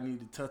I need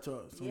to touch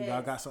up. So Yes.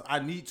 y'all got some. I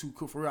need to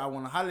cook for real. I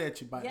want to holler at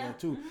you about Yeah. that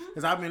too,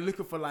 because I've been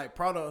looking for like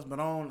products,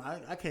 but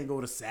I can't go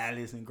to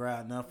Sally's and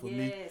grab nothing for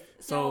me. Yes.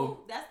 So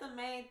So that's the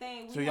main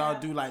thing. so y'all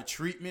do like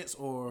treatments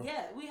or?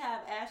 Yeah, we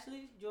have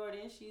Ashley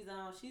Jordan. She's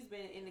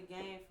been in the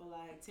game for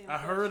like 10. I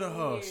heard of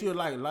her. years. She a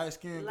like light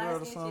skinned girl or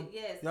Light-skinned something.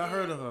 chick, yes. Y'all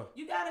heard And of her?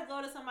 You gotta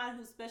go to somebody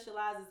who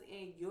specializes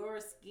in your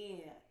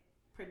skin,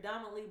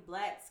 predominantly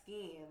black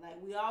skin. Like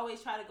we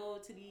always try to go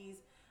to these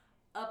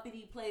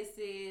uppity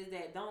places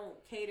that don't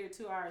cater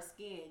to our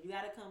skin. You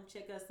gotta come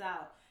check us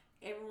out.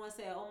 Everyone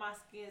say, "Oh, my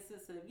skin's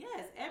sensitive."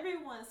 Yes,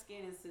 everyone's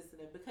skin is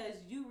sensitive because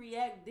you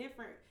react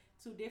different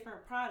to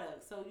different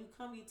products. So you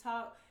come, you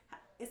talk.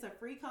 It's a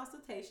free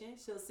consultation.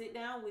 She'll sit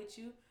down with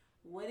you.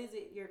 What is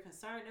it you're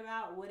concerned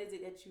about? What is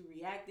it that you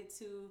reacted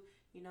to?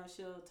 You know,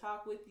 she'll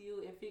talk with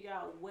you and figure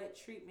out what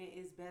treatment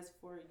is best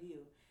for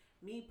you.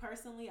 Me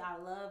personally, I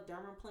love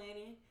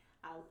dermaplaning.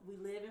 We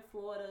live in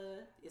Florida.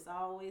 It's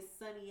always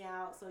sunny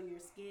out, so your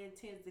skin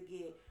tends to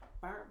get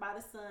burnt by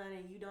the sun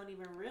and you don't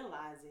even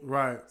realize it.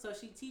 Right. So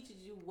she teaches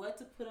you what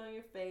to put on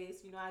your face.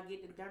 You know, I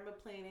get the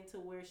dermaplaning to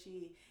where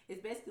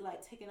it's basically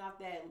like taking off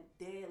that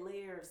dead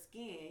layer of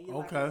skin. You're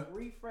like a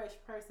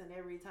refreshed person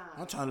every time.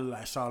 I'm trying to look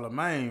like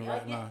Charlemagne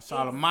right Yeah, now.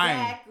 Charlemagne.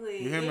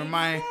 Exactly. You hear me,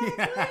 man?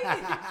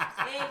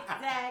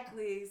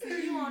 Exactly. So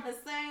you on the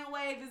same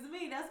wave as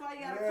me. That's why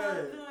you gotta come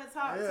through and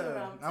talk to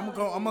them. I'm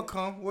gonna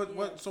come.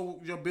 What? So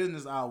your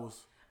business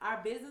hours? Our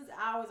business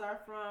hours are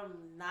from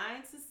 9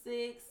 to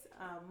 6,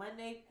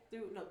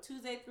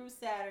 Tuesday through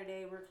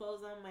Saturday. We're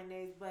closed on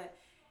Mondays, but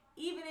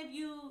even if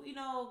you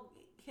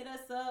hit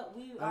us up,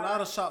 A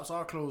lot of shops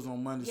are closed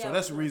on Monday, Yeah, so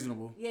that's we-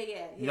 reasonable.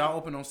 Yeah. Y'all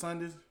open on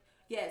Sundays?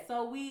 Yeah,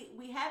 so we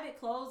have it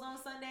closed on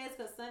Sundays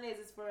because Sundays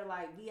is for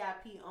like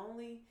VIP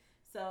only.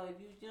 So if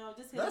you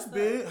just hit That's us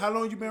big. up. How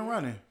long you been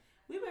running?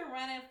 We've been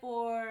running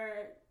for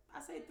I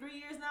say 3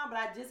 years now, but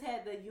I just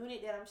had the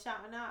unit that I'm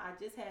shouting out. I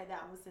just had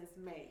that one since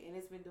May, and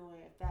it's been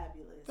doing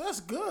fabulous. That's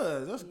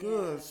good. That's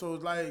good. So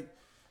like,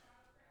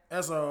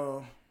 as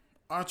a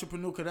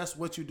entrepreneur, 'cause that's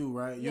what you do,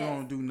 right? You Yes.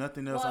 don't do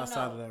nothing else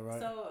outside of that, right?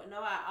 So no,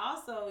 I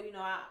also,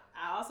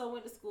 I also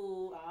went to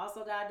school. I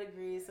also got a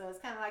degree, so it's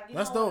kind of like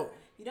That's dope.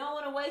 You don't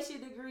want to waste your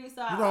degree,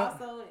 so I don't.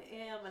 also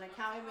am an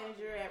accounting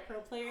manager at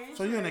Pro Player Insurance.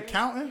 So you're an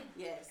accountant?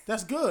 Yes.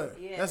 That's good.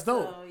 Yeah, That's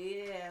dope. So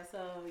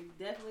you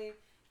definitely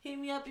hit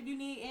me up if you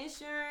need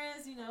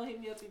insurance. Hit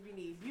me up if you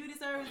need beauty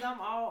service. I'm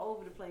all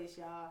over the place,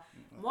 y'all.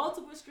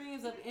 Multiple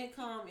streams of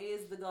income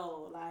is the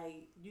goal.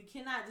 Like, you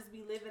cannot just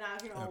be living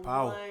out here on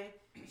power.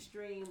 one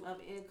stream of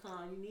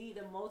income. You need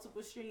the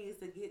multiple streams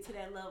to get to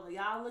that level.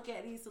 Y'all look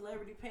at these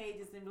celebrity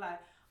pages and be like,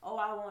 oh,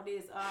 I want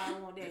this, oh, I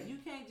want that. You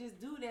can't just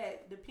do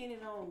that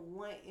depending on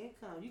one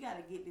income. You got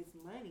to get this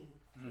money.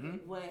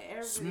 Whatever.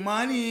 It's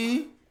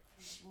money.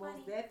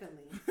 Most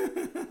definitely.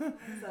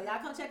 So y'all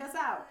come check us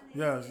out.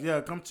 Yes,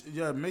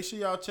 yeah, make sure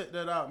y'all check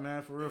that out,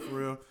 man. For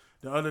real.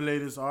 The other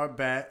ladies are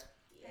back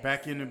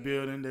in the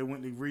building. They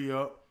went to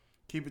re-up.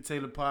 Keep It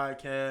Taylor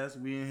podcast.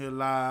 We in here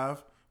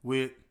live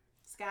with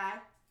Sky.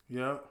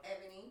 Yep.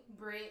 Ebony.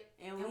 Britt,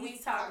 And we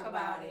talk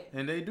about it.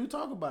 And they do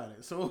talk about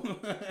it. So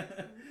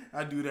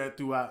I do that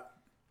throughout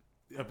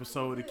the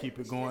episode to keep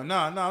it going. No,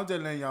 I'm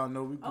just letting y'all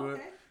know we good.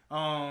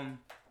 Okay.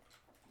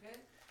 Good.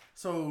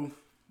 So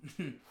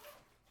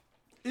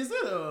is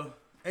it a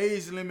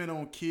age limit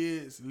on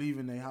kids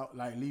leaving their house,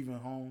 like leaving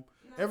home?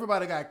 No.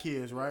 Everybody got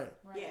kids, right?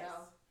 Yes.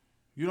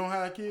 You don't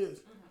have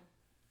kids?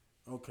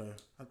 Okay.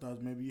 I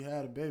thought maybe you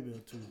had a baby or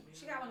two.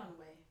 She got one on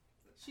the way.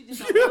 She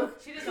just don't know.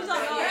 She just She don't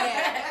don't know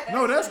yet.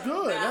 No, that's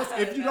good. That's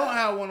if you don't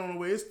have one on the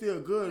way, it's still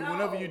good.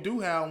 Whenever you do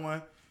have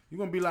one, You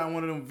gonna be like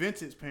one of them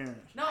vintage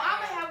parents. No, I'm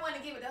gonna have one to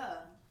give it to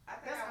her. I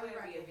think That's I how we would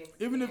rock be a it. vintage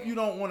Even if parent. you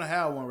don't want to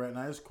have one right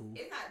now, it's cool.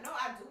 It's not. No,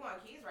 I do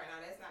want kids right now.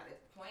 That's not the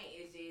point.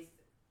 It's just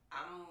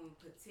I'm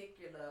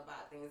particular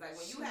about things. Like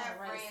when She you have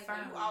wanna raise friends, when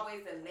you family.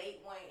 always the late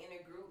one in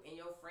a group, and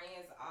your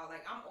friends are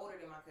like, I'm older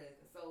than my cousin,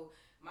 so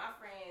my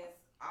friends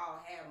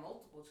all have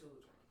multiple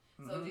children.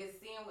 So just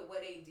seeing what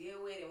they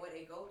deal with and what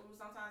they go through,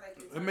 sometimes like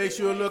It makes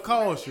you a little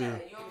cautious. Yeah,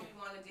 you don't really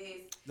want to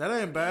just. That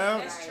ain't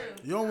bad. That's true.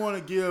 You don't want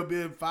to give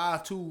Big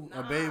 5'2"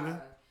 a baby.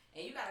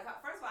 And you gotta call.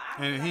 First of all,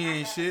 I And don't he feel like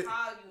ain't I shit. gotta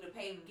call you to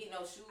pay get no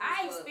shoes.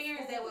 I for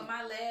experienced that food.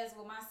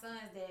 with my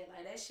son's dad.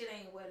 Like that shit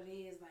ain't what it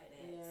is like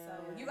that. So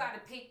Yeah. you gotta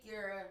pick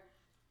your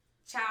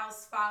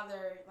child's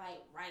father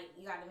like right.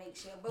 You gotta make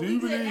sure. But Do we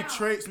you good believe now.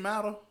 traits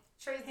matter?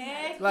 Traits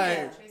Heck matter. Like,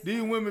 Yeah. Traits these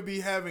matter. women be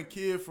having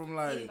kids from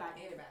like,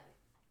 Anybody.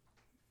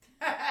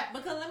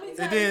 Because let me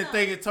tell and you then something.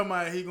 thinking talking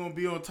about he gonna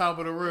be on top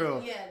of the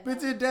rail. Yeah,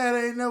 Bitch, no. your dad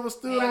ain't never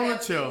stood on a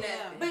chair.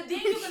 But then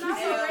you can also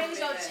Yeah. raise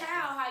your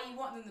child how you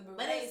want them to be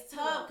But raised. it's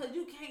tough because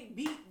you can't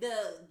beat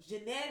the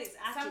genetics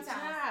out your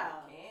Sometimes.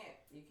 child.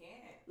 You can't.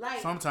 Like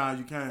Sometimes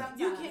you can't.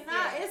 Sometimes. you cannot.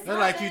 Yeah. It's That's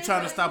like you not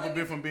trying to that- stop a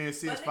bitch from being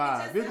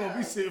 6'5". It's gonna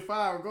be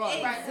 6'5"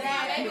 regardless. Right, so my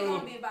baby Exactly.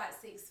 gonna be about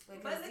 6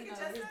 because But look you at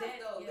know his yourself dad.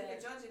 though. Yeah. Look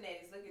at your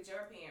genetics. Look at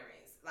your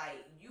parents.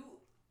 Like you,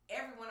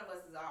 every one of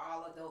us are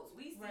all adults.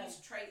 We see Right.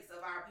 traits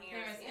of our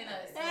parents in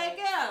us. Heck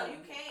yeah. So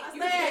you can't. I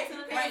You said can't. to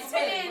You the can't next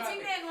say day. And it.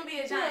 T-Man gonna be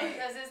a giant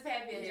because his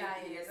pappy a Yeah,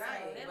 giant. he a So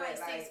giant, they're but like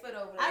 6 like- foot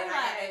over I there. And I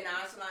like- got that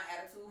nonchalant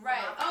attitude. from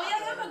Right. my Oh yeah, your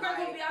father. little girl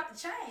gonna Like, be out the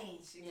chain.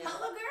 Yeah. Her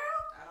little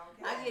girl. I don't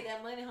care. I get that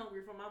money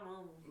hungry from my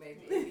mama.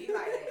 Maybe it be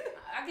like that.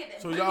 I get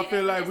that. So I y'all get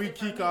feel that like we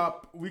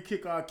domestic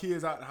kick our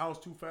kids out the house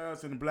too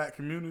fast in the black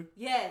community?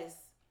 Yes.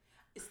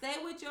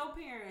 Stay with your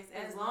parents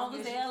as long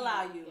as they you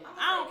allow can. you. Yeah.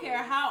 I don't care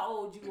how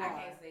old you I are.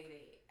 can't say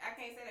that. I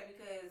can't say that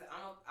because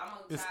I'm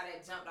a It's- child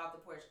that jumped off the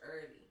porch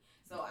early.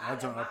 So I I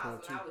left jumped my off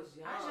house the when I porch, was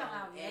young. I jumped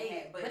out and late,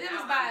 had- but it now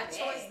was by I'm a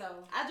choice back.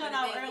 though. I But jumped the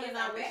out thing early is, and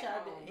I I'm wish back I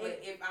home. did. But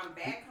if I'm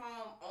back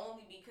home,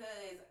 only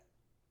because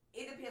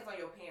it depends on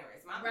your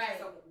parents. My Right.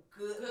 parents are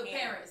good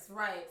Parents,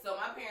 right? So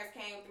my parents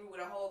came through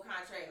with a whole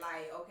contract.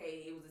 Like,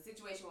 okay, it was a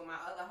situation with my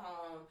other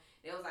home.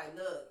 They was like,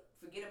 look,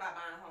 forget about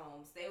buying a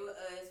home. Stay with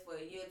us for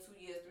a year, 2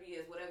 years, 3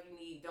 years, whatever you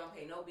need. Don't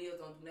pay no bills.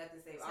 Don't do nothing.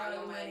 Save all Save your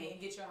your money money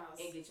and get your house.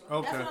 and get your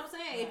Okay. That's what I'm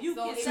saying. If you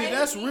So can see, stay,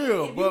 that's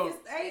real, if but- you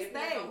can stay,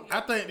 stay.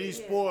 I think these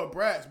Yeah. spoiled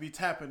brats be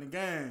tapping the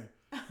game.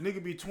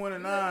 Nigga be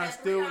 29,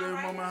 still with their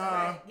mama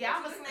high. Yeah,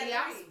 I'm You looking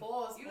at I'm three.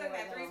 spoiled. You looking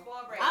at 3 though. spoiled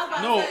I was brats.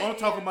 about No, to say, I'm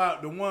talking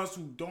about the ones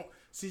who don't.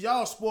 See,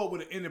 y'all spoiled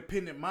with an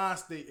independent mind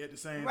state at the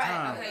same Right,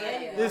 time.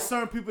 okay, yeah. There's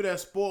certain people that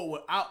spoiled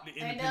without the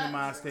independent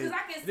mind state. 'cause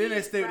I can Then see-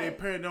 they stay with their right.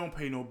 parents, don't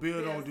pay no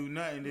bill, don't Yes. do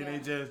nothing. Then Yeah. they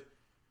just,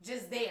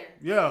 Just there.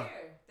 yeah,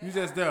 They you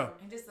just are. there.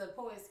 And just a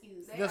poor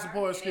excuse. They That's a are.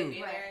 poor And they excuse.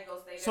 be there and go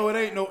stay So it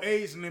there. ain't no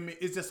age limit.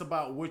 It's just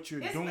about what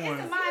you're It's doing.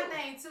 a mind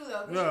thing too,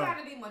 though. 'Cause Yeah. you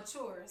gotta be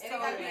mature. And So it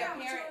gotta if be you're a not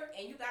parent, mature,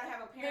 and you gotta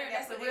have a Parent parent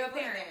that's that's a a real real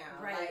parent,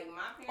 down. right. Like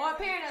my parents. Or a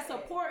parent that's ain't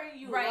that. supporting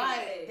you. right?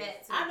 Like,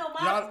 That too. I know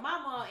Y'all- my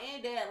mom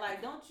and dad,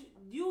 like, don't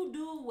you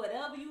do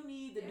whatever you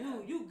need to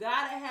do. You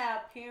gotta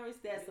have parents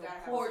that You gotta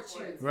have support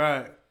support. you.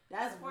 Right.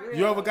 That's Support. real.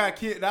 You ever got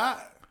kicked out?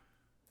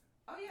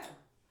 Oh yeah.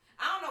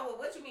 I don't know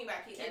what you mean by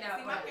kicked Kicked out. out,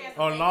 See, my right. parents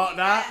Or say locked kicked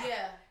out?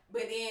 Yeah.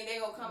 But then they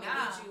gonna come Nah.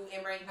 and get you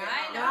and bring you I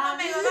back ain't know home.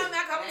 my man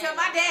gonna come tell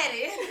my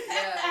daddy.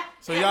 Yeah.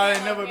 So y'all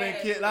ain't never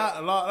been kicked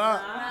out, locked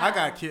out? Nah. I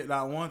got kicked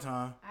out one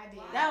time. I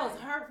did. That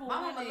was hurtful. My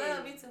mama wasn't it?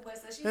 loved me too much,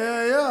 so she.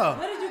 Hell yeah.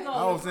 Where did you go?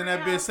 I was in that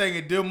bitch Friend's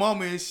singing Dear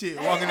Mama and shit,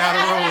 walking down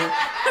the road.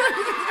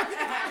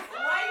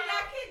 Why you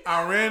got kicked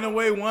out? I ran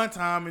away one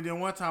time, and then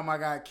one time I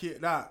got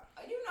kicked out.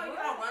 You know you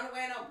don't run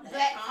away no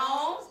Black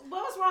homes. homes.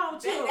 What's wrong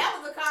with you? That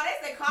was a call.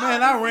 They said call.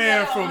 Man, I me. ran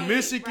Yeah. from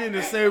Michigan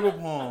to Sable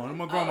Pond,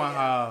 my grandma's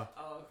house.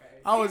 Oh, okay.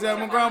 I was at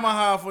my grandma's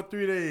house for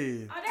 3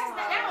 days. Oh,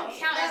 that don't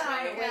count as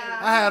running away.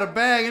 I had a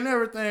bag and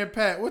everything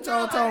packed. What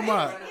y'all talking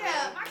about?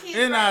 Yeah, my kids.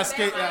 And I run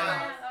escaped back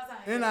out. all the time.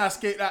 And I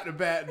escaped out the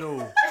back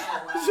door.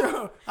 Oh, wow.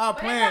 Sure, I But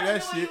planned that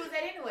that's not shit. the one you was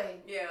at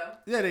anyway. Yeah.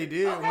 Yeah, they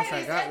did Okay, once I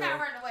that's got not there.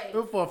 running away. It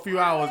was for a few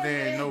hours,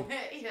 they ain't know. Yeah,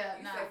 You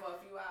nah. stay for a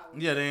few hours.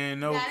 Yeah, they ain't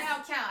know. Nah,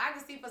 that don't count. I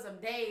can see for some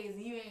days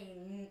and you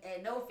ain't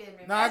at no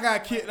family. Now I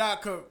got kicked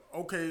out cause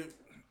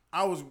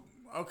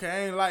I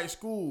ain't like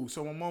school,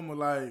 so my mama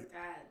like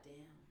God damn.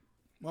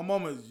 my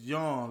mama's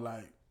young,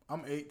 like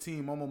I'm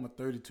 18, my mama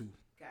 32,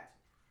 Gotcha.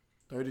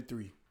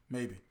 33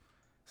 maybe.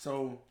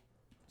 So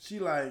she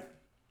like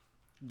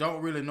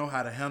don't really know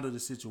how to handle the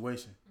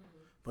situation,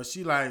 but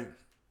she like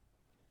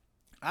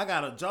I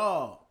got a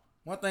job.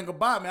 One thing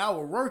about me, I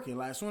was working.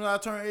 Like as soon as I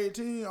turned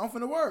 18, I'm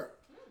finna work.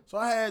 So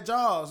I had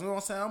jobs. You know what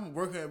I'm saying? I'm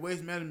working at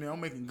Waste Management. I'm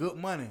making good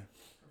money.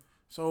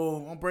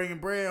 So I'm bringing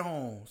bread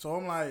home. So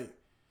I'm like,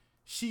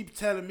 she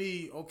telling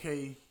me,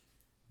 okay,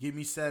 give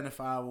me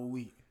 75 a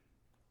week.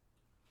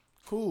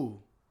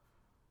 Cool.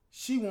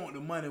 She want the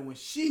money when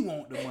she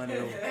want the money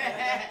though.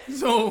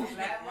 So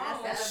Black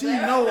mama. she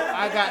know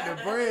I got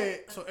the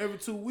bread. So every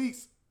 2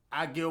 weeks,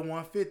 I give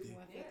 150.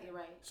 150,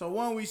 right. So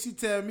 1 week she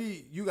tell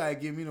me, you gotta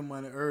give me the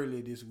money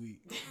early this week.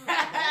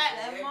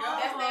 That There you mama. go.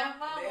 That's that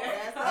mama.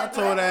 There. That's I that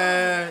told mama.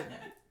 her,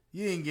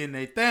 you ain't getting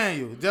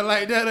Nathaniel. Just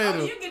like that, ain't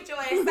Oh, it? you get your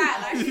ass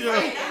out like she Yeah.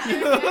 right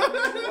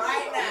now.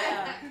 Right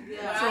now.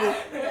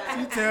 Yeah.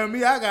 She tell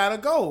me I gotta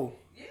go.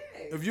 Yeah.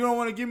 If you don't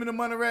want to give me the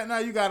money right now,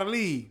 you gotta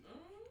leave.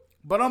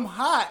 But I'm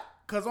hot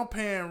because I'm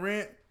paying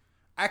rent.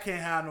 I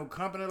can't have no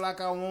company like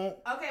I want.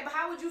 Okay, but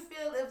how would you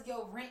feel if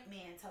your rent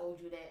man told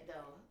you that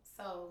though?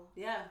 So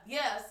Yeah.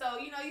 so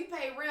you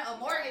pay rent or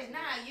mortgage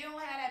now, you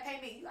don't have that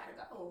payment, you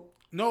gotta go.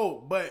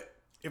 No, but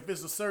if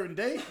it's a certain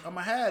date,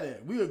 I'ma have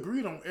that. We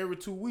agreed on every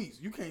 2 weeks.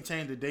 You can't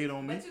change the date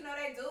on me. But you know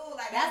they do.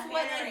 Like That's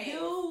what parents. they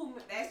do.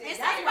 That's It's just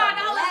That's $65,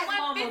 what black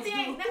mamas 150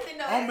 ain't do. nothing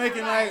though.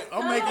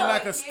 I'm making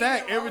like a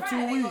stack every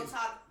 2 weeks.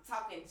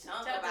 Talking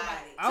junk Talk about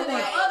it. I to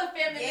want- their other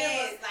family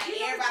Yes, members. like You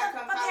know everybody what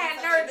come the fuck calling had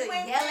something. nerve to You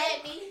ain't yell pay-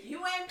 at me. You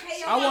ain't pay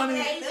your I want money.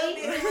 it- That little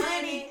bit of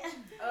money.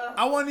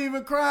 I wasn't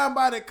even crying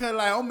about it because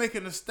like I'm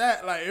making a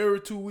stack like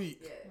every 2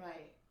 weeks. Yeah.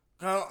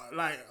 Right.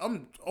 Like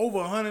I'm over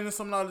 $100 and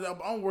something.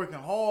 I'm working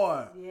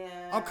hard. Yeah.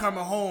 I'm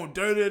coming home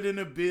dirtier than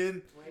the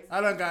bin.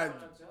 I done got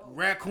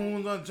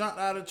raccoons done jumped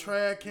out of the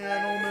trash can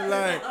on me.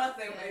 Like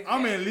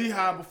I'm in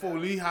Lehigh before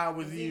Lehigh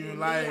was even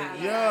like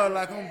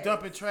like I'm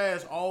dumping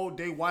trash all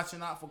day,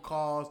 watching out for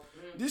cars.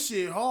 This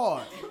shit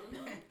hard.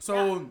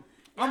 So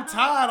I'm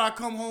tired. I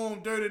come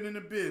home dirtier than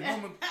the bin.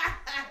 Mama,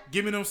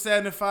 give me them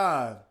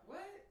 75. What?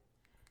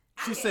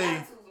 She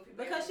say.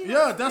 Because she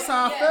Yeah, that's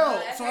how I Yeah, felt.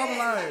 no, that's So I'm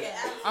right. like,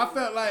 Yeah, I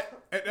felt like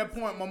at that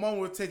point my mom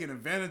was taking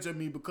advantage of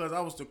me because I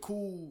was the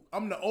cool.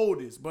 I'm the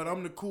oldest, but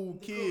I'm the cool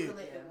kid.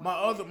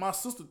 My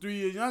sister 3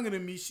 years younger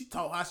than me. She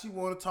talk how she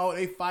want to talk.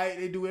 They fight.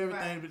 They do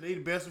everything, Right. but they the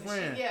best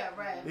friend. Yeah,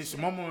 right. It's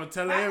my mama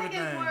tell her I think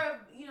everything. it's more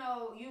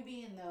of, you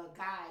being the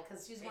guy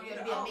because she's wanting you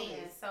to be a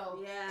man. So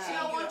Yeah. she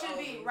don't want you to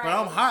be right. But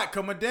I'm hot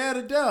cause my dad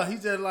a there. He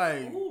just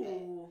like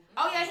Ooh.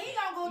 Oh yeah, he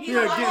gonna go. He'll You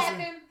know what get some-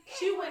 happened?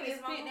 She went and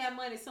spent that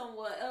money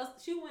somewhere else.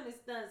 She went and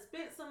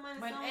spent some money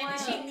But- somewhere and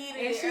else. she needed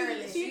And it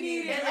early. She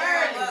needed it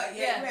early. early.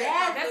 Yeah,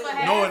 that's what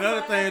no. happened.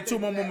 Another thing too,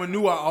 my mama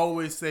knew I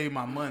always save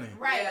my money.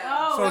 Right. Yeah.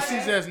 Oh, So okay.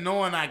 she just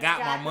knowing I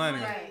got my the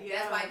money. Right.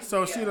 That's like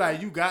So she like,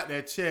 you got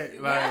that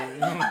check, like.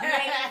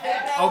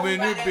 Yeah. Open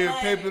this bill,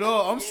 papered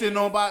up. I'm sitting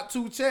on about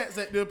 2 checks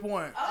at this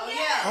point. Oh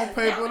yeah. I'm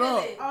papered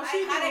up. Oh,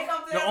 she How they knew.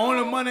 come to The that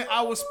only room? money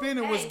I was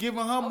spending was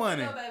giving her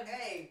money.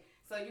 Hey,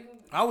 so you can.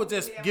 I was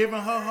just giving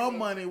her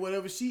money,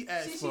 whatever she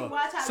asked She for.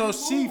 watch how So you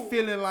she move.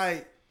 feeling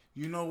like,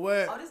 you know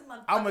what? Oh, this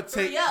motherfucker I'ma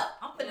free take up.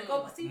 I'm finna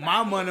go see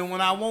my money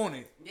when I want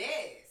it. Yes.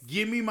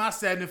 Give me my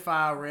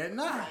 75 right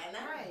now.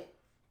 Right.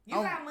 You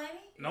I'm- got money?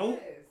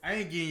 Nope. Yes. I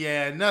ain't getting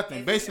you nothing.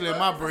 And Basically, you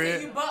my bought-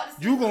 bread. You bought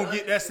the You gonna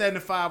get that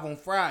 75 on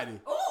Friday.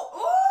 Ooh, ooh.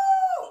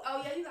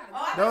 Oh yeah, you got Oh,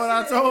 it. That's what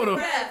I told her.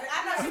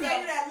 I know she gave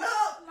you that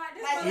look.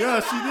 Like,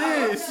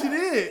 Yeah, she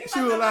did.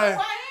 She was like,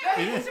 What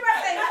you about to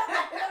say?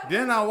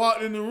 then I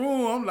walked in the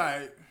room. I'm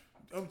like,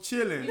 I'm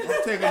chilling.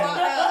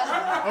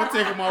 I'm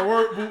taking my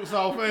work boots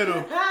off at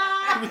her.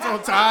 She was so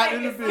tired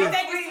in the You bed.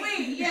 think it's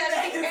sweet?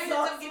 Yeah, she can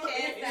come get your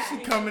ass She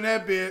out. come in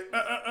that bed.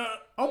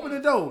 Open the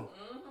door.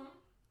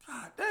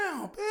 God damn,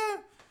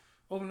 man.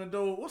 Open the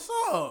door. What's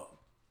up?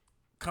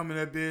 Come in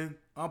that bed.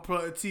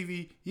 Unplug the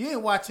TV. You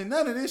ain't watching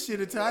none of this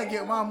shit until I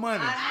get my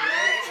money.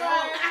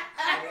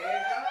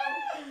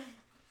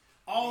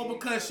 All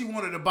because she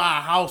wanted to buy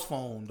a house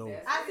phone, though.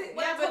 I said,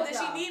 Yeah, but then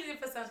she needed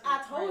it for something.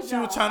 I told She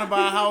was trying to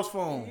buy a house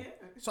phone.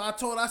 So I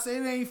told her, I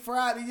said, it ain't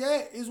Friday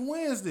yet. It's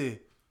Wednesday.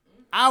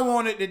 I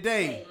want it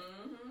today.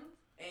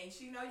 And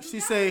she know you. She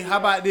got say, it. how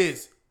about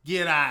this?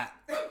 Get out.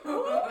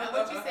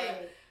 What you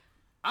said?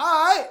 All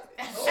right.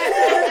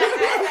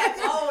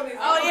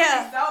 Oh,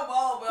 yeah. He's so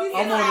bold, but He's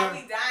I'm on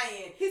we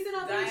dying. He said,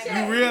 Dying.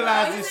 I'm You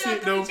realize Oh, this he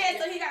shit, sent though. us through the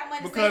chat, so he got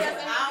money to Because send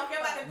us. I don't care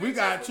about the We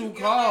got pictures, 2 you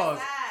get cars.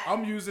 outside.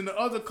 I'm using the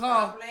other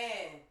car. Stop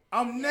playing.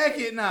 I'm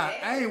naked now.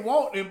 I ain't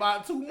walked in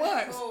about 2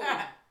 months. Cool.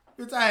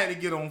 Bitch, I had to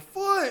get on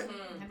foot.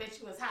 I bet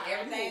you was hot.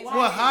 Everything.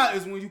 What hot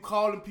is when you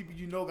calling people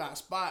you know got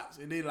spots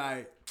and they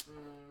like,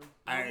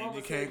 My hey, mama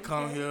you said can't you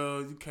come can't. here,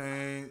 you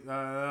can't.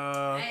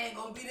 I ain't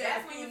gonna be there.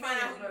 That's when you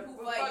find out who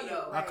for you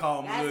though. I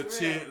call my That's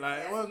little real. chick like,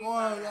 That's what's when you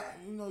going on? find out.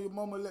 You know, your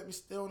mama let me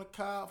stay on the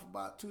car for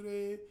about 2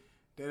 days.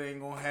 That ain't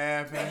gonna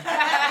happen.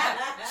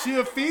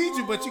 She'll feed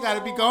you, but you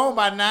gotta be gone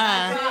by 9.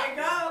 There you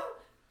go.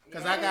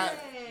 Cause I got,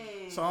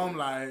 so I'm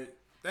like,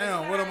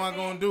 damn, what am I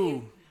gonna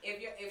do?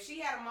 If she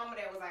had a mama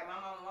that was like my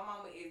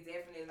mama is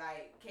definitely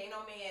like can't no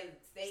man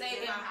stay Stay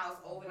in in- my house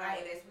overnight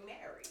unless we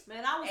married.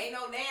 Man, I was. Ain't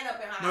no nan up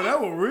in her No, house. that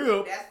was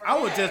real. That's for I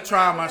was real. just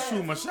trying my Yes.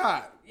 shoot my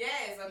shot.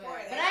 Yes, of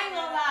course. But I ain't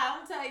gonna lie,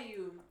 I'm gonna tell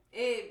you,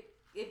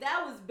 if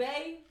that was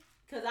Bay,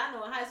 cause I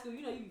know in high school,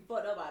 you know you be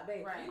fucked up by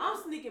Bay. Right. I'm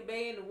sneaking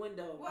Bay in the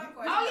window. Well, of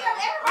course Oh you yeah, know.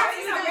 everybody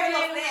You know know, Bay you in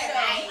know the that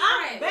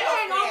window. Bay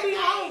ain't gonna be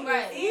home.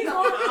 Right. He's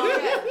gonna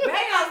be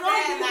Bay ain't gonna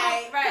be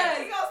home.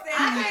 Right. He gonna stay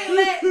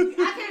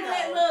I can't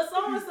let little so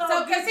and so. So,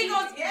 cause he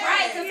goes Yeah,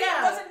 right, cause he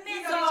yeah. goes to the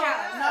next So,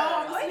 child. No,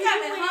 Oh, he sneaking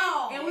coming in,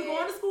 home. and we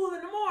going to school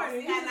in the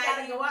morning. You just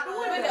gotta go out the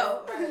window.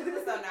 We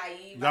were so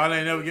naive. Y'all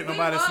ain't never get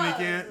nobody was. sneak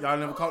in. Y'all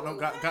never caught no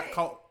got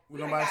caught with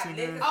You nobody got sneak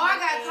in. liquor. Oh, I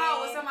got caught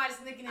with somebody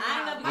sneaking in. I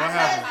ain't the house. never- My What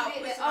happened? I cousin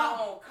did push that. my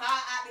own car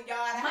out the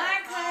yard. I My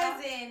had a car.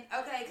 cousin,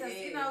 okay, because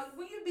you Yes. know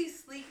when you you be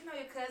asleep, you know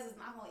your cousin's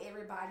not on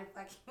everybody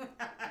fucking.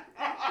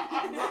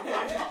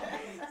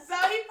 So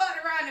he fucked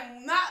around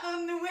and knocked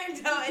on the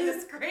window and the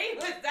screen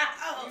was down.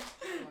 Oh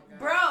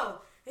Bro,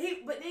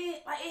 but then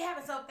like it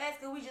happened so fast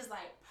because we just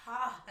like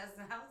paused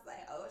and I was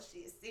like, oh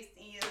shit,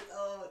 16 years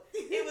old.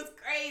 It was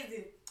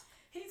crazy.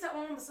 He told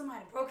my mama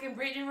somebody broke in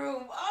Brittany's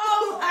room.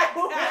 Oh my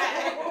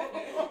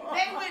God.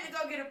 They went to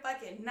go get a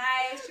fucking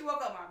knife. She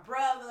woke up my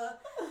brother.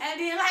 And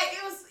then like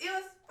it was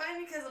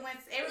funny because when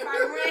everybody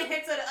ran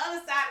to the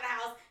other side of the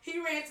house, he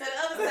ran to the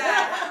other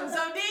side.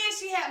 So then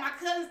she had my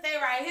cousin stay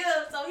right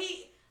here. So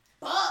he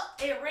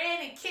bucked and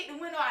ran and kicked the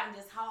window out and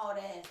just hauled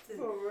ass too.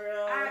 For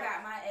real. I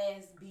got my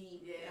ass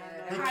beat.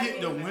 Yeah. He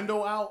kicked the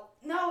window out.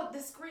 No, the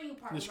screen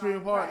part. The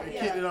screen part. Right, He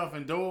kicked it off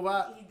and dove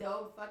out. He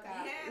dove the fuck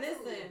out. Yeah.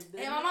 Listen,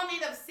 And my mom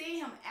ended up seeing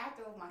him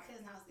after my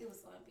cousin's house. It was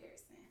so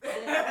embarrassing.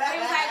 It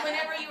was like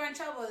whenever you were in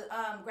trouble,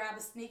 grab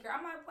a sneaker.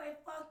 I'm like, boy,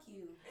 fuck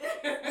you.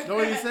 Know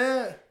what he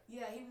said?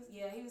 Yeah, he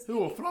was. He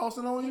was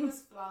flossing on He you?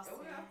 was flossing.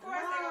 Of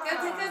course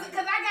they gonna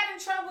Because I got in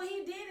trouble,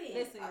 he did it.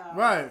 listen, y'all.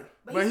 Right.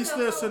 But But he he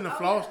still still shouldn't have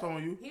told- flossed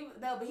on you.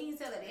 But he didn't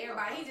tell it to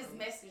everybody. He just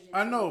messaged it.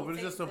 I know, but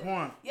it's just the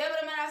point. Yeah, but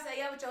the minute I said,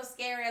 yeah, with your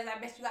scary ass, I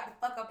bet you got the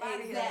fuck up out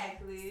of here.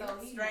 Exactly. So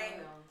he Strain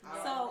knew. them.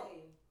 Yeah. So-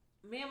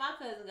 Me and my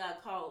cousin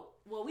got caught.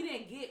 Well, we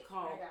didn't get I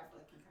caught, got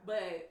fucking caught.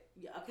 but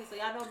okay. So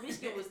y'all know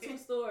Michigan was 2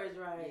 stories,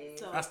 right? Yeah.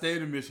 So I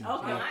stayed in Michigan.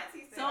 Okay. Yeah.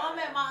 So I'm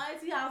at my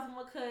auntie house with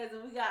my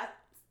cousin. We got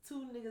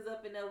 2 niggas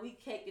up in there. We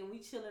caking. We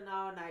chilling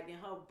all night. Then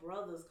her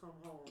brothers come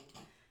home.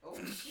 Oh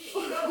shit!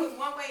 You know it was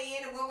one way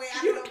in and one way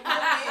out. You know,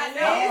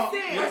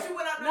 Listen. once you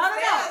went up the No.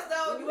 stairs,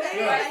 though, you had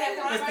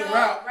Yeah. It's the to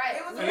route. Right.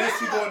 It was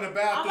Unless you go in the I'm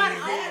bathroom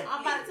about, and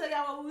I'm about to tell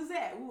y'all where we was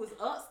at. We was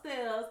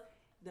upstairs,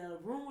 the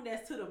room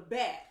that's to the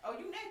back. Oh,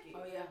 you naked?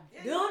 Oh, yeah.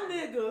 Yeah, Them you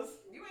niggas,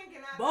 You ain't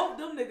getting out. both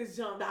them niggas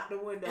jumped out the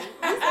window.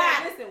 We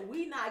said, listen,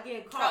 we not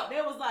getting caught.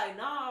 They was like,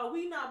 nah,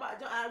 we not about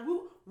to,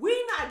 we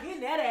not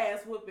getting that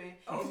ass whooping.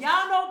 Oh. If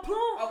y'all know Plume,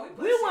 Oh, we we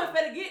pushing. wasn't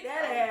finna get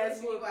that ass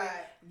pushing you whooping.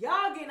 out.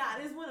 Y'all getting out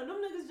this window. Them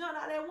niggas jumped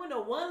out that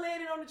window. One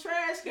landed on the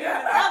trash can.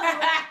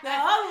 The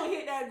other one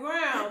hit that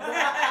ground. But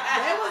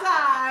they was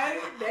alright.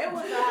 They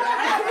was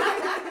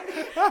alright.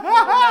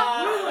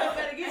 We wasn't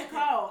finna get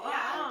caught.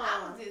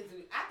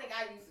 I think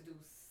I used to do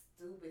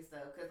stupid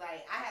stuff because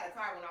like I had a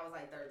car when I was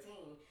like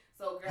 13.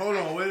 So girl, Hold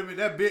on, wait a minute.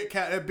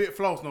 That bit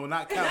floss. No,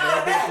 not cat,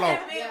 but that bit floss.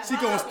 Yeah. She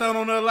gonna stun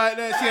on her like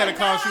that. She had a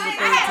car. She was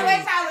I had to wait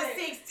 13. till I was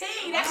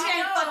 16. That shit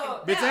ain't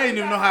fucking. Bitch, I ain't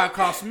even know how a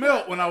car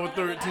smelt when I was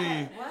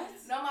 13. What?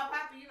 No, my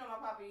papi, you know my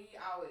papi, he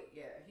always,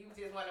 he was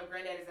just one of the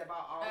granddaddies that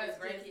bought all his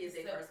grandkids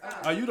their first car.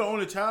 Are you the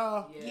only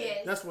child?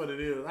 Yes. That's what it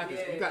is.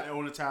 Yeah. You got the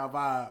only child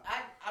vibe.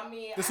 I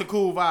mean, It's a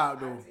cool vibe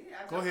though.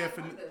 I Go ahead,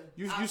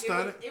 you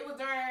stunned it. It was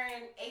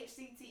during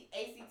ACT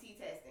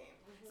testing.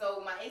 So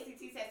my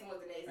ACT testing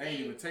was the next I ain't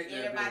day. even take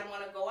that Everybody bit.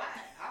 want to go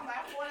out. I'm like,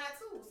 I'm going out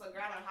too. So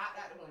girl done hopped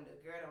out the window.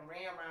 Girl done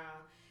ran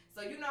around.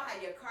 So you know how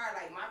your car,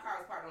 like my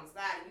car was parked on the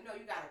side, and you know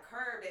you got a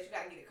curb that you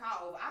got to get the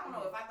car over. I don't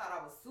know if I thought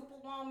I was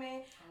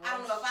Superwoman. I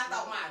don't know if I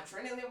thought my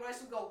adrenaline rush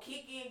would go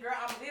kick in. Girl,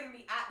 I'm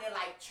literally out there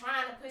like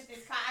trying to push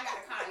this car. I got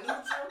the car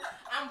neutral.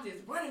 I'm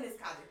just running this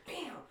car, just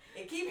bam,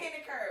 and keep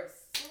hitting the curb.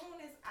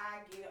 Soon as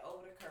I get it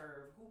over the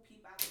curb, who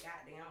peep out the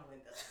goddamn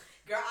window?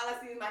 Girl, all I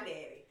see is my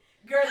daddy.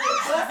 Girl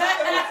just bust out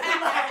the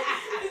window. Like,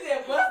 he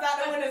just bust out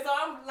the window. So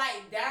I'm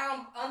like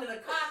down under the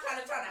car, trying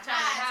to hide,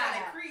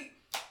 trying to creep.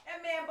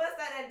 That man bust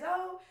out that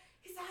door.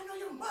 He said, I know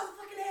your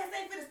motherfucking ass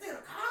ain't finna steal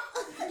the car.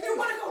 You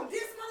wanna go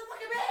this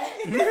motherfucking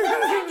bad?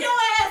 Get your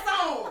ass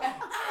on.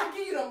 I'll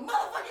give you the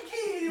motherfucking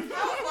keys. I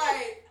was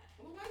like,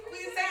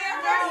 We say that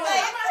I'm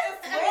first. out here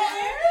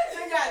sweating.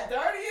 They got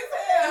dirty as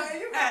hell. And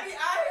you got me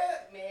out here.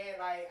 Man,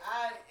 like,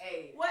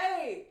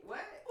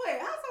 Wait,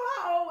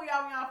 how old were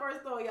y'all when y'all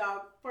first stole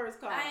y'all first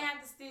car? I ain't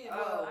have to steal.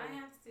 Oh. I ain't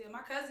have to steal.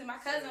 My cousin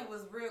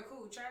was real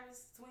cool.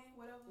 Travis, twin,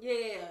 whatever.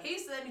 Yeah. He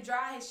used to let me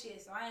dry his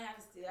shit, so I ain't have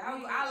to steal.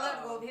 I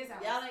love to go over his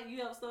house.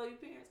 You ever stole your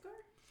parents' car?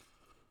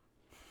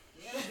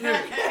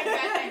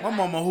 My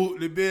mama hooped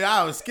the bitch.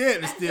 I was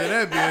scared to steal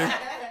that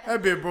bitch.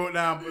 That bitch broke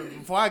down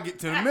before I get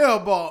to the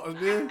mailbox,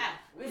 bitch.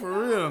 For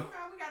real. We got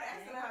an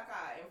accident in her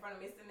car in front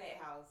of Miss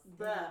Annette's house.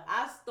 Bruh,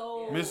 I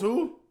stole. Miss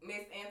who?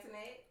 Miss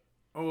Antoinette.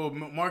 Oh,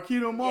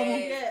 Marquito mama? Yeah.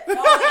 Yeah.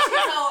 Oh,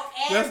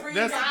 she told That's-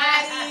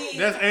 everybody.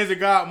 That's Angel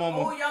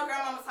Godmama. Oh, your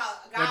grandmama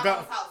talk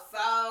God-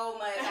 so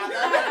much. I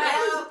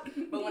love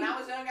her. But when I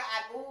was younger,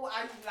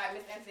 I used to be like,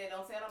 Miss Antoinette,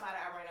 don't tell nobody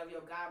I ran over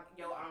your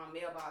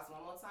mailbox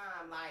one more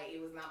time. Like, it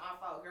was not my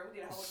fault. Girl,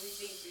 we did a whole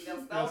 360.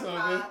 Them stole That's the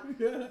all car.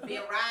 good.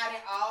 Been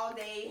riding all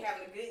day,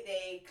 having a good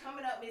day,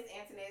 coming up Miss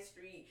Antoinette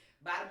Street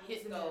by the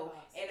Hit the Busco,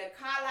 mailbox. and the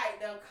car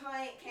like done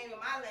came in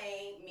my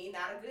lane. Me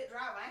not a good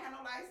driver. I ain't had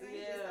no license.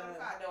 Yeah. Just stole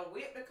the car. Done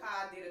whipped the car.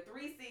 Did a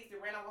 360.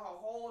 Ran over her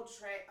whole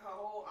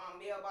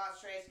mailbox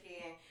trash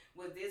can.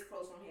 Was this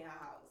close from her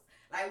house.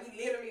 Like we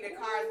literally the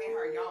car's in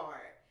her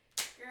yard.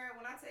 Girl,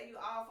 when I tell you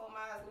all 4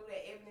 miles knew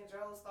that Evan and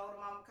drove, stole the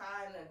mama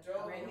car and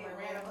drove and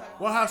ran over her.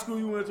 What high school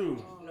you went to?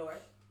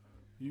 North.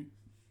 You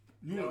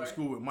went to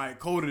school with Mike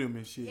Cody them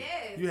and shit.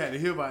 Yes. You had to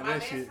hear about My that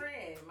best shit.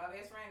 friend. My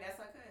best friend. That's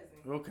her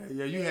cousin. Okay,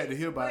 yeah, you had to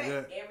hear about But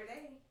that. every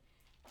day.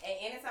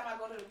 And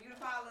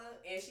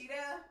Is she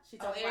there? She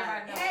Oh, talking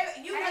about everybody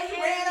Hey, you know Hey,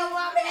 you ran over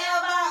my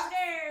mailbox.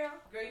 Girl.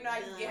 Girl, you know I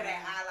used to get her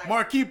that eye like.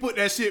 Marquis put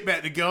that shit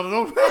back together.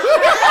 Don't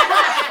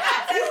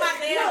That's my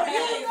You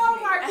damn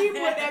know Marquis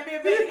put that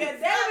bitch back together.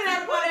 David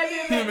had put that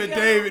bitch back him and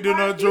together. David done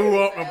Marquis drew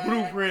up was a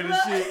blueprint and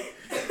Look, shit.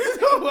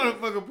 That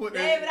motherfucker put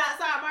David that.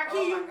 outside. Marquis,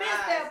 Oh you my missed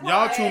God. that part.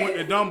 Y'all two went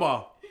to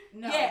Dunbar.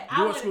 No. Yeah, You I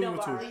went went to school with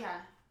Dunbar. two.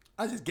 Lehigh.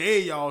 I just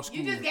gave y'all school.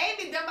 You just gave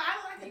me Dunbar. I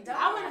don't like the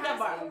I went to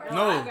Dunbar.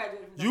 No. I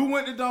graduated from You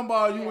went to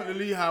Dunbar. You Yeah. went to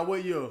Lehigh.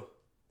 What year?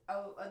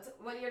 Oh,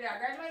 what year did I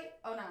graduate?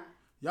 Oh, 09.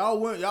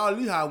 Y'all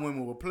Lehigh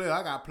women were players.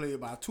 I got played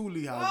by 2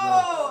 Lehigh girls.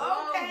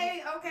 Oh,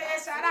 okay.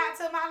 Shout out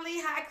to my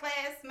Lehigh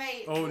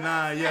classmates. Oh,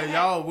 nah, yeah,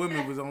 y'all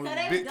women was on Cause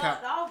they big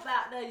ducked time. off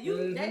out there.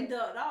 They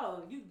ducked off.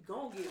 You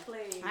gon' get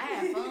played. I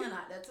had fun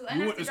out there too. And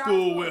You I went to used drive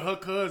school with her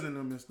cousin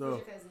them and Who's stuff. your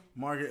cousin?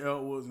 Margaret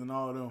Elwoods and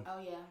all them. Oh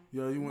yeah.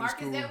 Yeah, you went Marcus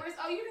to school. Edwards.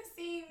 Oh, you didn't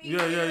see me.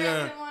 Yeah, yeah,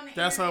 interacting yeah. on the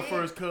That's her internet.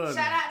 first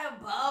cousin. Shout out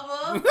to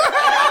Bubba.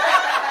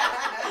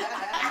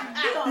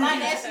 You don't like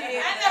that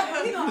shit. I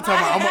know. You don't You like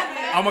talking about,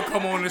 that. I'm gonna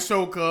come on the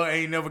show, cuz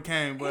ain't never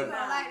came, but don't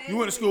like that you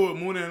went to shit. school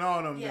with Mooney and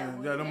all them. Yeah,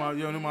 then.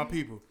 Mooney, Them my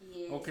people.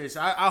 Yeah. Okay,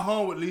 so I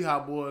hung with Lehigh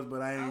boys,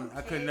 but I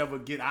Okay. couldn't never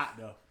get out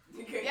there.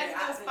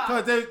 Yes, it was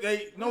Cause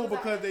they no, was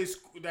because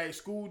they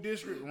school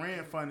district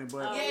ran funny,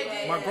 but Oh,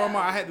 yeah, my yeah. grandma,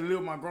 I had to live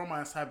with my grandma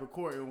in Cyber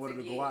Court in order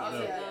to go out Oh,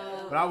 there.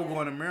 yeah. But I was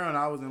going to Maryland.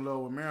 I was in love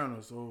with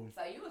Maryland, so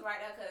So you was right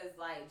there because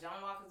like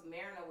John Walker's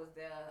Mariner was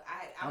there.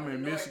 I'm went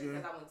in to North Michigan.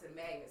 because I went to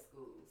magnet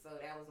school. So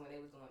that was when they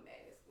was doing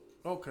magnet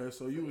school. okay.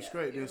 So you was Yeah,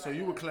 straight you then. was So right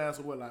you were there. class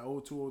of what, like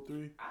 02,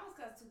 03? I was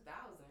class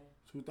 2000.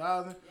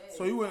 2000? Yeah,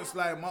 So you went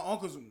like my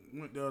uncles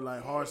went there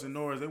like Horace and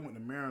Norris. They went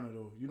to Maryland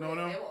though. You know Yeah,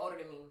 them? They were older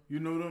than me. You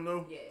know them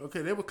though? Yes.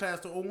 Okay, they were class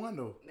to 01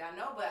 though. I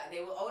know, but they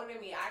were older than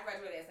me. I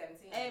graduated at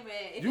 17. Hey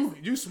man,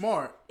 You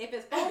smart. if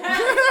it's 4 months,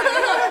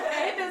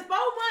 if it's 4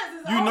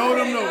 months, it's You over. know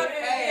them though.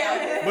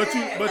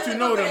 Hey, But you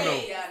know them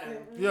though. Yeah, I know.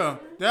 Yeah,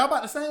 they're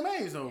about the same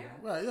age though.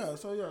 Yeah. Right? Yeah.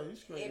 So yeah, you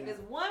straight. If yeah.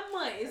 it's 1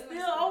 month, it's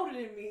still older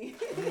than me.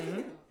 Mhm. They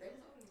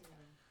was older than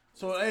me.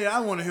 So hey, I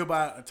want to hear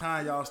about a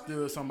time y'all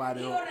steal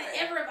somebody He up. older than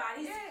everybody.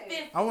 He's Yeah.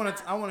 50.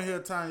 I want to hear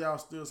a time y'all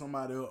steal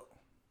somebody up.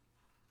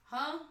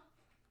 Huh?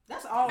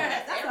 That's all.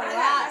 That's a Everybody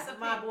lot, has a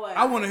my thing. boy.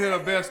 I want to hear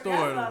the best story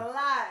That's a though.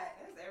 lot.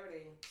 That's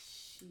everything.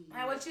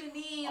 Like what you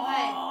need, Oh, like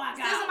I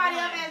got still somebody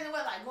one. up as in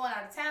what, like going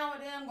out of town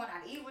with them, going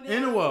out to eat with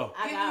them, Anywhere.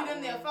 I giving got you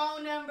them their one.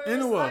 phone numbers,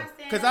 Anywhere.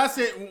 stamps. Cause I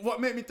said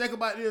what made me think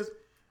about this.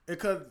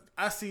 Because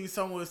I seen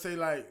someone say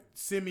like,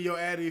 send me your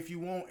addy if you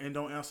want and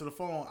don't answer the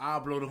phone. I'll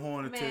blow the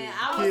horn until Man, the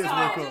I was kids told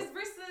wake up. just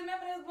recently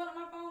remember there was one on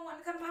my phone wanting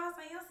to come to my house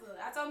and answer.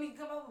 I told me to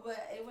come over, but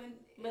it wouldn't.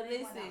 But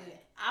it wasn't listen,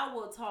 out I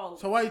will talk.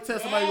 So why you tell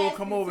somebody gonna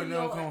come nasty over to and they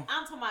don't your- come?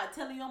 I'm talking about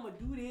telling you I'm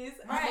gonna do this.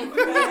 Right. I'm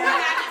gonna do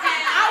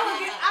that.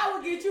 I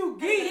will get you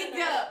geeked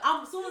Geeked up.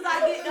 up. As soon as I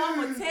get there, I'm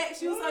gonna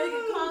text you so you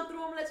can come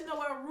through and let you know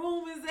where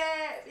room is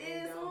at.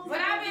 Yeah, as soon as But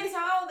I I've get been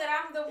told that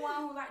I'm the one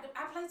who like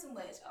I play too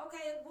much.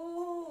 Okay,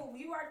 boo,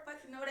 you already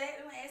fucking know that.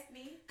 Don't ask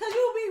me. Cause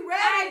you be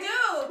ready. I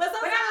do, But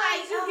sometimes I'm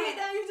like, you get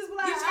there, you just be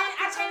like,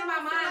 I change my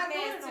don't feel mind like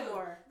doing fast it no too.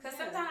 more. Cause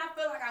Yeah. sometimes I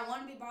feel like I want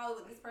to be bothered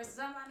with this person.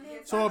 So I'm like,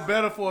 nigga, So it's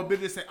better for a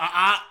bitch to say,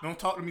 don't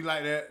talk to me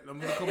like that. I'm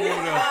gonna come over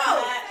there. Oh,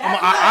 I'm a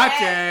I your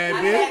had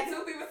bitch.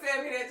 2 people tell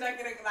me that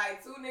junkie,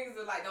 like 2 niggas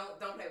was like, don't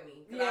play with me.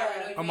 'Cause Yeah. I already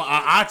know you I'm a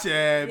ain't- your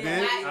You're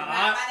bitch. not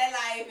about that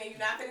life and you're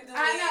not finna do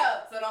I it. know.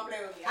 So don't play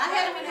with me. I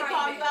hate when they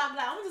call you you out and be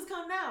like, I'm gonna just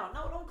come down.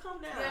 No, don't come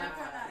down. Yeah, no,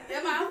 come on.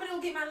 Yeah, I'm gonna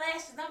go get my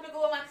lashes. I'm gonna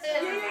go with my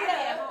cousin.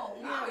 Yeah. At home.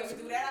 I don't even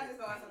do that. I just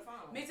go answer the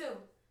phone. Me too.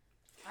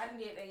 I didn't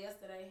get that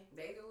yesterday.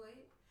 They do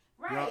it.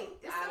 Right.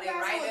 It's I some live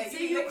guys right who there.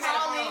 see You you look at the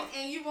calling phone.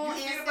 and you You won't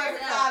see the answer.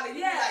 person calling,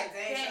 you Yeah. be like,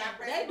 dang, should I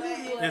press They the do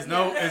button? do it. It's it's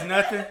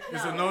nothing.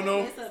 It's a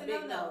no. It's a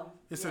big no.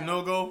 It's a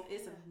no go.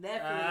 It's a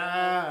definitely Some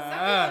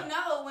Ah. people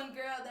know when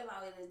girls, they're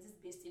like, this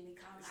bitch see me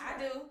calling. I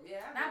do.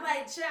 Yeah. And I'm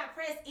like, should I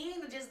press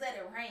in or just let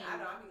it ring? I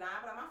don't be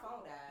lying, but my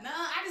phone died. No,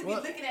 I just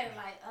What? be looking at it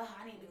like,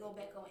 I need to go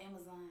back on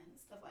Amazon and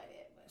stuff like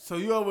that. But So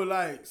you ever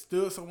like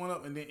stood someone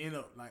up and then end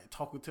up like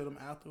talking to them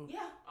after?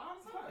 yeah, All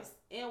of the time. course.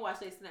 And watch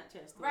their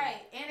Snapchat story.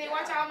 Right. And they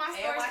watch all my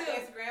And stories watch too.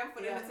 Instagram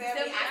for them to Yeah.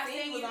 tell me, I I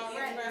seen you was on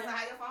right. Instagram, so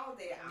how your phone was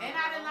there? And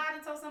I done lied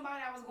and told somebody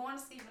I was going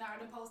to sleep and I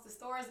already posted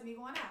stories of me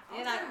going out. all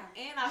And the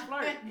I time.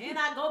 flirt. And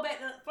I go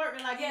back to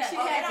flirting like Yeah. shit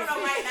Oh, they don't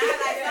know right now.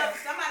 Like Yeah.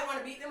 somebody want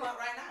to beat them up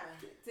right now.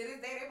 To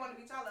this day, they want to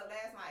beat y'all up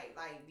last night.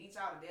 Like beat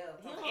y'all to death.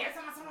 Yeah. Every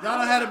time I talk Y'all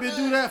done had a bitch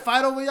do that?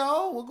 Fight over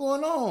y'all? What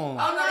going on?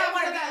 Oh no, they No,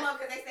 want to because beat them up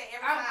because they say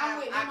every I'm time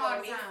with I them go all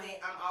to the time. Mississippi,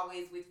 I'm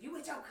always with you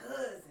with your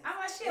cousin. I'm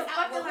like, shit, Am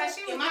fucking like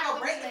she was Am I not gonna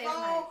with break me the last phone?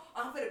 night.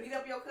 Or I'm finna beat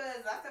up your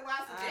cousin. I said, well,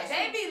 I suggest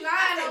They you. be I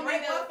lying said, on me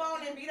break though. one phone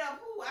and beat up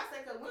who? I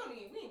said, cause we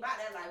ain't about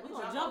that life. We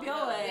gonna jump your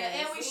up. ass. Yeah,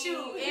 and we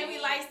shoot, and we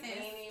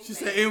licensed. She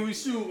said, and we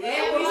shoot.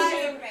 And we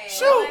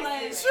Shoot!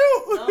 Don't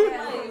Shoot!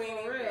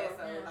 play for real.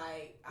 So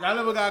like, Y'all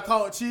ever got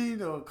caught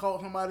cheating or caught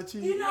somebody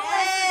cheating? You know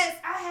Yes.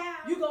 what? I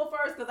have. You go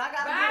first, cause I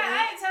got But to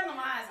I ain't telling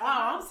lies. Oh,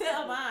 I'm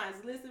telling mine.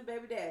 Listen,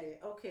 baby daddy.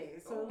 Okay,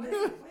 so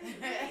listen.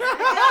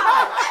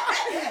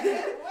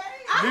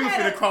 Niggas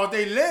finna cross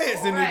their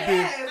legs in this Right.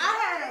 bitch. I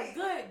had a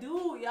good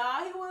dude,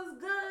 y'all. He was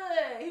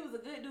good. He was was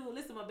a good dude.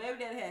 Listen, my baby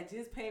daddy had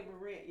just paid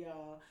for rent,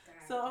 y'all.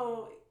 God.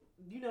 So,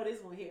 you know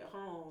this one hit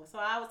home. So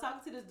I was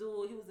talking to this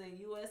dude. He was in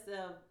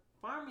USF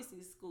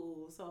pharmacy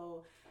school.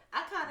 So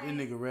I kind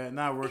This of... nigga right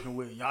now working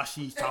with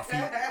Yashi Tafi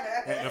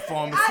at the I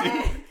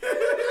pharmacy.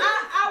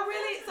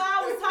 So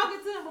I was talking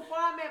to him before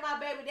I met my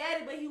baby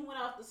daddy, but he went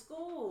off to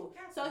school.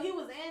 So he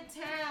was in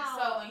town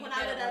So when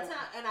I lived out of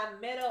town, and I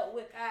met up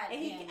with, God and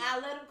damn. I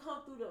let him come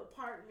through the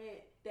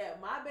apartment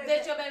that my baby.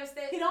 That your baby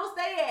stay? He don't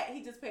stay at.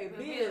 He just pay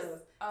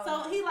bills. Oh, So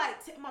no. he like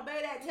my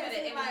baby dad You texted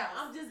better me like, in-house.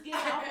 I'm just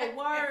getting off of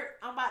work.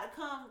 I'm about to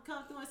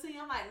come through and see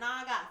you. I'm like,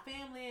 nah, I got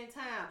family in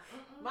town.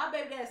 My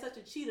baby dad is such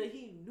a cheater.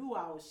 He knew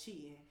I was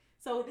cheating.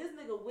 So this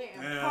nigga went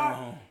and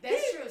parked.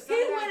 That's true.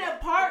 He went and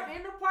parked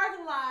in the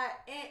parking lot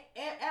and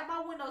at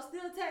my window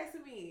still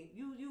texting me.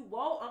 You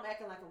woke? I'm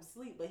acting like I'm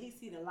asleep, but he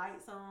see the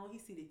lights on. He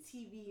see the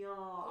TV on.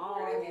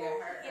 Oh,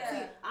 yeah.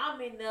 See, I'm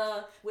in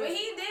there with. But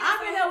he did.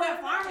 I'm in there with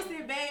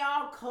Pharmacy Bay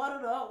all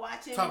cuddled up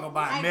watching. Talk about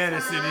Lifetime.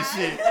 medicine and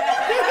shit.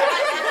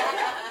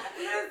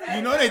 Listen,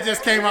 You know they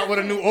just came out with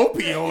a new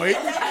opioid.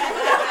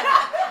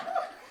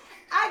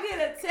 I get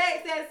a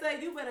text that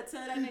say you better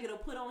tell that nigga to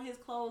put on his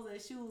clothes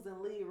and shoes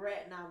and leave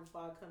right now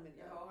before I come in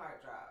Your there. whole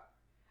heart dropped.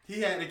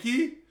 He had the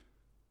key.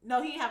 No,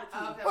 he didn't have a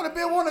key. Okay. What have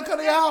been wanting to cut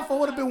it off for?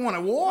 What have been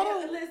wanting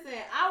water? Listen,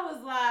 I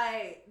was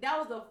like, that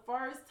was the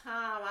first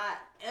time I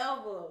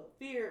ever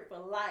feared for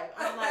life.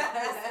 I'm like,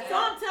 so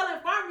I'm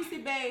telling Pharmacy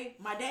Bay,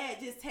 my dad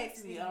just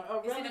texted me. A It's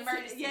an relative-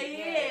 emergency.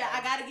 Yeah,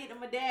 I gotta get to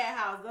my dad's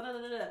house. Da, da, da,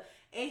 da.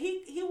 And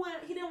he didn't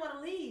want to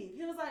leave.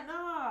 He was like, nah,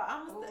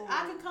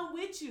 I can come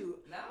with you.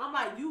 No. I'm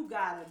like, you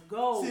gotta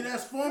go. See,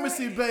 that's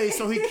pharmacy based,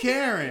 so he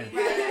caring.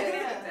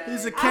 Right.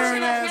 He's a I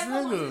caring should've ass Did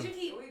you nigga.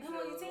 keep him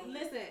on your team?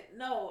 Listen,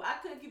 no, I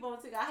couldn't keep on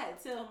ticket. I had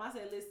to tell him. I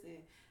said, listen,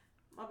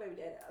 my baby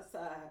daddy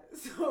outside,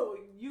 so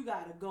you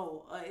gotta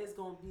go. It's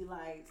gonna be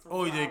like some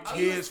Oh, the problem. Oh,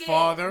 you was kid's scared.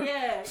 father.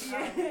 Yeah.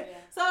 Yeah.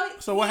 So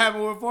So what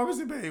happened with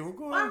pharmacy babe? What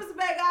going on? Pharmacy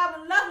Bay got up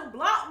and left and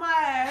blocked my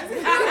ass.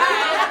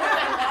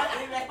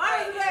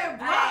 Pharmacy Bay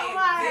blocked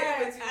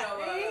my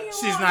ass.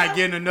 She's not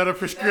getting another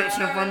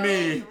prescription from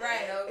me.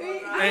 Right.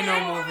 Ain't no I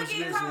more don't ever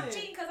get caught prescription.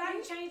 cheating because I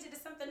can change it to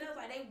something else.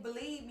 Like they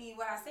believe me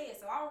what I said,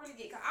 so I don't really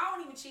get caught. I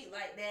don't even cheat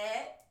like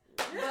that.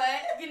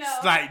 But you know,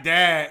 It's like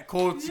that.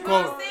 Quote, you know what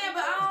I'm quote. saying.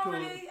 But I don't Cool.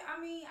 really.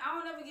 I mean, I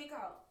don't ever get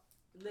caught.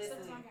 Listen,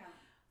 Except on camera.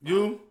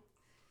 You?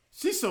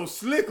 She's so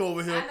slick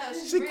over here. I know,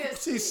 she's real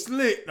She's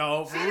slick,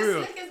 dog, for She's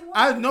real. slick as what?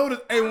 I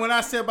noticed, hey, when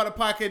I said about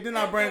the podcast, then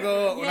I bring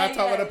her up when I Yeah,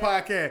 talk yeah, about the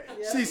podcast.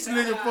 yeah. She's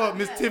slick as fuck.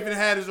 Miss Tiffany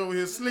Haddish over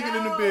here, slicker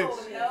than the bitch.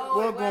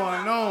 What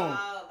going on?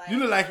 You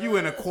look like you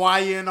in a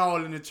choir and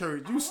all in the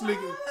church. You slick.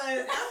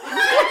 I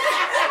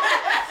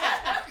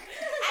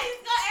used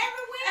to go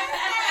every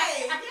Wednesday.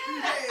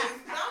 Yes.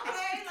 Don't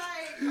play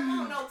like, come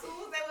on, no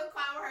Tuesday with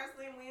choir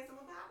rehearsal and Wednesday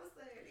with Bible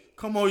study.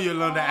 Come on,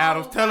 Yolanda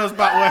Adams. Tell us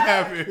about what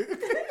happened. I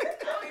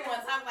don't even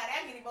want to talk about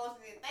that. I get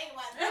emotional and think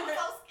about it. I'm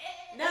so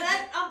scared. now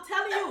I'm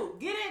telling you,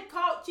 getting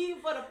caught cheating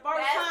for the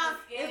first That's time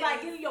the is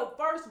like getting your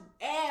first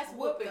ass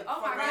whooping.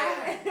 Oh my For God.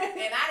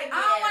 real. And I didn't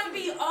I don't want to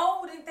be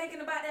old and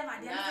thinking about that. My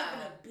dad's Nah.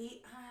 gonna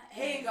beat her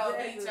He ass. gonna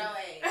beat your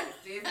ass.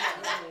 This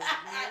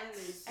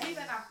nigga. He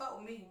better not fuck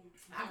with me.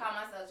 I call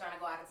myself trying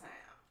to go out of town.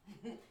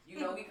 You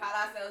know, we call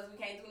ourselves, we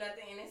can't do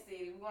nothing in the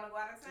city. We want to go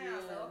out of town.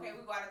 Yeah. So, okay,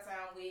 we go out of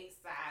town with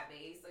side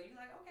babe. So, you're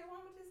like, okay, well,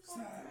 I'm going to just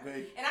go out of Side town.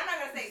 babe. And I'm not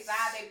going to say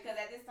side babe because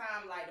at this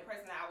time, like, the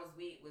person that I was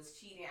with was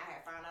cheating. I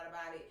had found out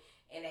about it.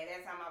 And at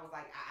that time, I was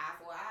like, eye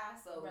for eye.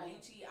 So, when you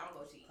cheat, I'm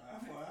going to cheat. All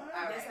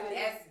right, That's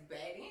that's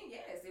bad then.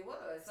 Yes, it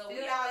was. So, we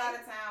Still all bad. out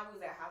of town.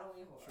 We was at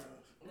Halloween Horror.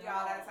 We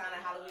all out of town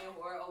at Halloween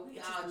Horror. Oh, we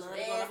all Love to go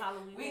to dressed.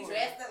 Halloween We Horror.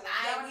 dressed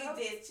alike. Y'all We know?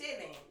 just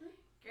chilling.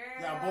 Girl.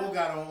 Y'all both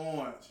got on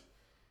orange.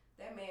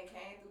 That man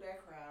came through that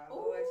crowd.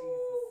 Ooh. Lord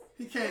Jesus.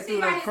 He came See,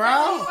 through like, the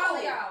crowd.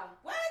 follow y'all.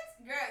 What?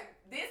 Girl,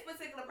 this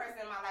particular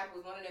person in my life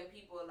was one of them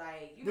people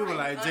like, you They know, were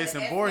how like you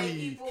Jason underestimate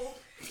Voorhees. people.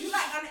 You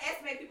like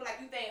underestimate people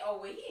like you think,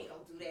 oh, well, he ain't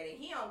gonna do that. And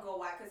he don't go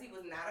out because he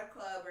was not a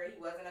clubber. He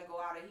wasn't a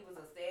go outer. He was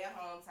a stay at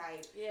home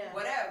type. Yeah.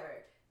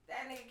 Whatever.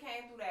 That nigga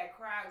came through that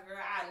crowd,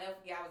 girl. I'll never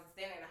forget. I was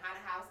standing in the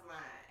haunted house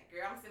line.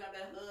 Girl, I'm sitting up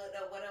there hood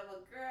up,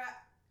 whatever. Girl,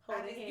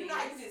 Holding you know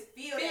how you just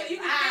feel that You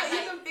vibe.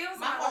 can feel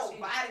My whole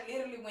something. body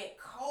literally went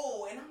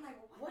cold. And I'm like,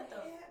 What the?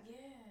 hell?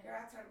 Yeah. Girl,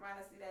 I turned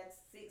around and see that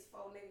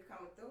 6'4" nigga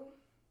coming through.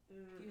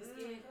 You was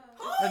scared.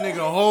 That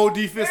nigga whole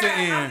defensive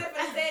end.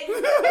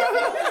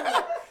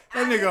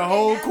 That nigga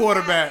whole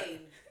quarterback.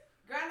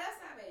 Girl, that's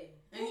not baby.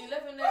 And you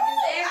left in there I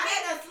just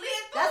had to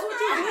slip through. That's what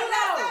you do,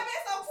 though.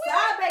 So quick.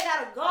 Side Bay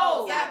gotta go.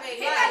 Oh, Side Bay,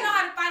 He gotta know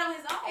how to fight on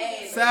his own.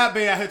 Hey. Side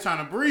Bay out here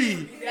trying to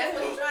breathe. That's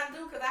what he's trying to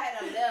do because I had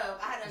to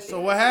left. So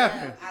what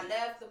happened? I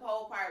left the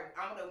whole part.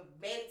 I'm gonna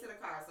made it to the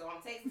car, so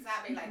I'm texting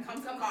Side Bay like, come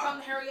to the car.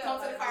 Come hurry up.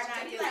 Come to the car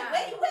now. He's like,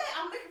 where you at?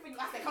 I'm looking for you.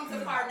 I said, come to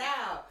the car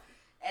now.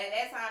 At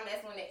that time,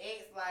 that's when the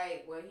ex,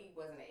 like, well, he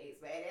wasn't an ex,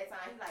 but at that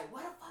time, he's like,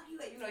 where the fuck you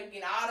at? You know, you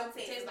getting all them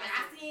texts. Like,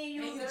 I seen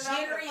you. And you da-da-da,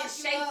 jittery the and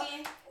fuck you up.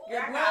 shaking.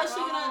 Your I blood got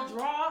sugar done home.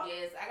 drop.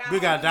 Yes, I got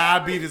We got home. He never-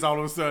 diabetes all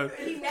of a sudden.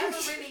 He never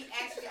really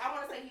actually, I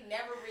want to say he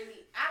never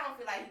really, I don't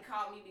feel like he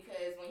called me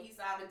because when he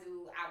saw the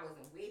dude, I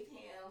wasn't with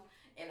him.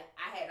 And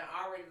I had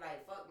already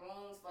like fuck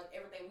rooms, fuck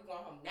everything. We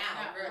going home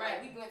now, girl.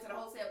 Right. Like we went to the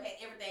hotel, packed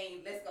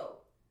everything. Let's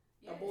go.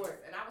 Yes. Abort.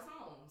 And I was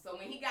home. So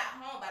when he got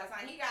home, by the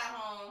time he got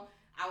home,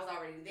 I was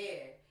already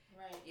there.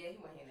 Right. Yeah, he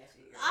wasn't hearing that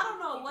shit. Girl. I don't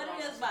know what it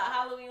is about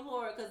Halloween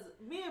horror because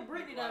me and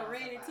Brittany done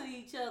ran into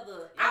each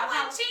other. I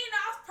wasn't cheating.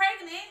 I was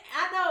pregnant.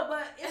 I know,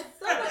 but it's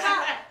something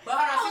about. But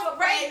hold on, she was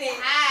pregnant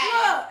high.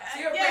 Look,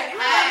 She was yeah,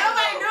 pregnant yeah, high.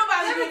 Nobody knew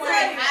about Let me. me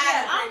tell you,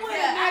 I'm with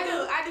Yeah, I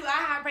niggas. do. I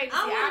have pregnancy.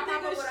 I'm with I pop up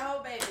niggas. with a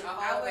whole baby. A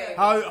whole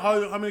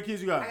baby. How many kids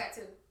you got? I got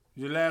 2.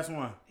 Your last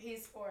one.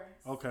 He's 4.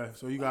 Okay,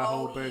 so you got a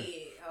whole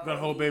baby. Yeah, You got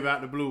a whole baby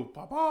out the blue.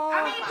 Papa.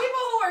 I mean,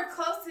 people who were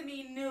close to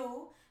me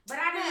knew, but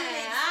I didn't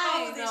Man, I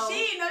expose ain't it. know. She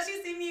didn't know. She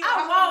see me. I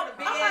walking walked. with a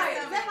big I'm ass like, is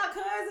stomach. that my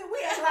cousin? We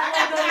act like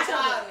we know each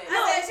other. I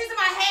said, she's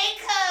my hey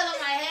cuz. I'm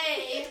like,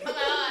 hey. I'm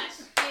like, oh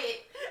shit.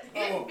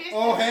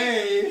 Oh,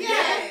 hey. Yeah.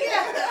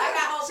 I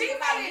got whole She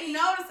people call made it me.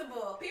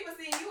 noticeable. People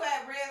see you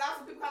at Red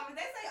Lobster. People call me.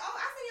 They say, "Oh,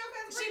 I seen your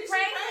cousin. She Brittany.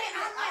 pregnant?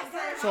 I'm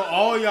like, I So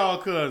all y'all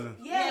cousins.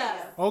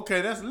 Yes.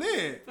 Okay, that's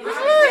lit. My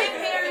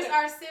grandparents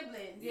are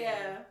siblings.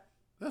 Yeah.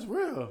 That's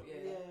real.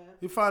 Yeah.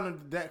 You find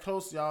them that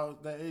close, y'all,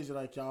 that age,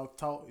 like y'all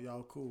talk,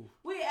 y'all cool.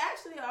 We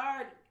actually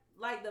are,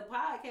 like, the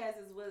podcast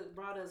is what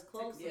brought us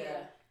closer.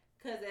 Yeah.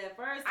 Because at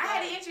first, I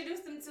had to like,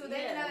 introduce them to.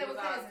 They Yeah, didn't know they we were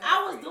was all cousins.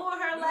 I was doing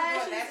her We was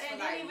lashes doing that for and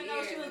like didn't even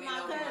know she years was and my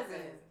didn't know we were cousin.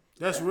 cousins.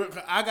 That's real.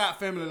 I got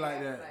family like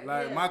Yeah, that. like,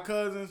 Like yeah. my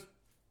cousins.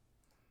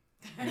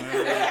 Man,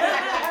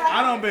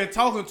 I done been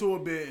talking to a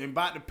bit and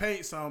about to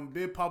paint something.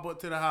 Big pop up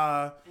to the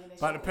house,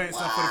 about to paint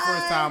something for the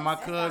first time. My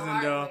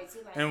cousin there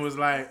and was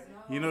like,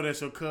 you know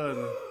that's your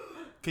cousin.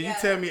 Can you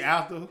tell me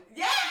after?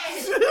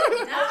 Yes. No.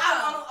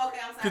 Okay,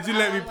 I'm sorry. Could you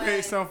let me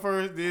paint something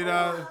first? Did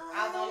I? I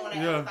was the only one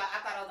that Yeah. I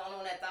thought I was the only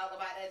one that thought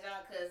about that, John,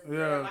 because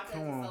Yeah, my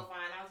come cousin's on. so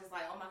fine. I was just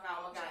like, oh my god.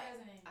 What's your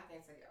cousin name? I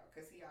can't tell y'all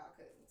because he y'all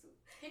cousin too.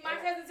 He my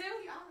cousin too?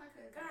 He all my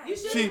cousin. God. You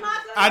should She, be my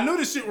cousin. I knew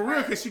this shit was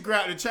real because she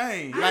grabbed the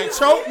chain. Like,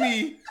 choke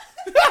me.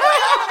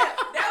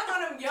 That was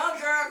one of them young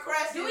girl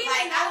crushes. Do we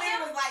like, even know I think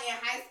him? it was like in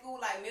high school,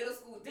 like middle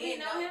school. Do we Didn't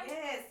know him?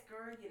 Yes,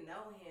 girl, you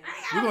know him.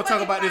 We're gonna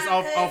talk about this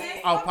off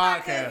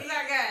podcast.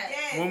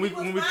 Yes, When we he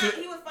was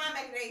fine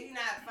back in the day. He's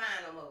not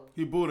fine no more.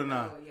 He Buddha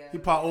now. Oh, yeah. He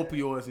pop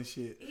opioids and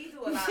shit. He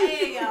do a lot.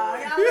 Hey, y'all.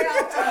 Y'all be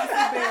on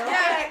pharmacy bill.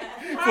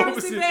 Okay.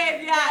 Pharmacy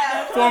babe,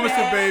 yeah. Pharmacy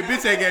Bay,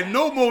 bitch ain't got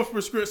no more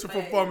prescription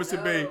for But Pharmacy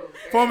no, Bay. girl.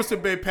 Pharmacy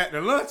Bay packed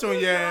the lunch on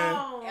your ass.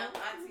 No. At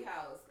Auntie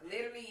house.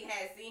 Literally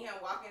had seen him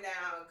walking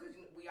down because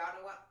we all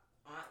know what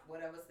Aunt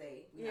whatever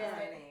say. We know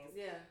her names.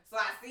 Yeah. So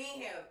I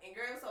seen him and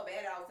girl, it was so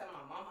bad that I was telling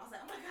my mom. I was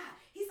like, oh my god,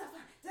 he's so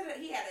fine.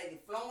 He had a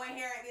flowing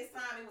hair at this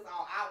time. He was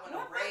all out with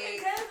no What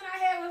fucking braids. cousin I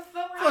had was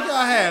flowing? Fuck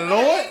y'all had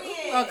Lord.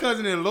 My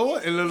cousin is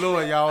Lord. And Lil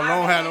Lord, y'all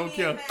don't have no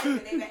care.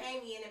 They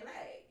Bahamian and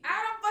black. I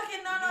don't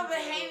fucking know no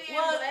Bahamian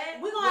Well, black.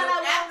 we gonna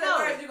have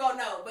Afterwards, you gonna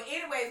know. But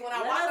anyways, when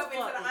I Let walked us up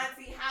into the fuck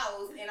auntie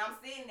house and I'm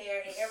sitting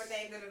there and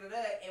everything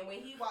and when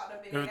he walked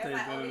up in there, they're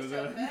like, oh, this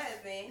your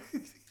cousin.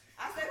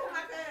 I said, who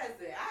my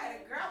cousin? I had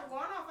a girl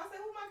going off. I said,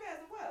 who my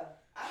cousin was?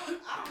 I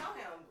don't know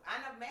him. I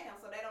never met him,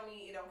 so that don't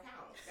mean it don't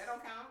count. That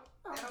don't count.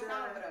 That don't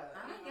count with us.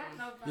 I ain't got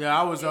no Yeah,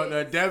 I was out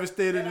there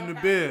devastated in the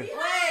bed.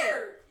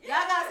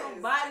 Y'all got some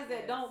bodies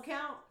that don't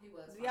count. He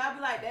was. Y'all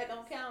be like, that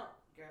don't count.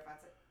 Girl, if I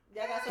took.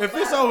 Y'all got some If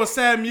it's bodies. over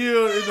 7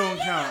 years, it don't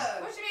count.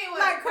 What you mean?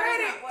 What? Like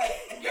credit.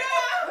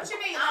 Girl. What you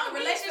mean? I Like don't a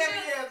mean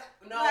relationship?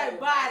 No, Like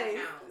bodies.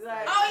 counts.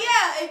 Like- Oh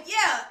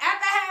yeah.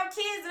 After I have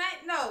kids,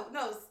 and no,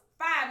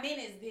 5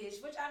 minutes, bitch.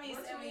 Which I mean,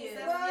 What you 7 mean years.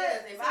 7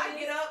 years? If I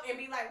get up and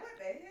be like, what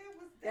the hell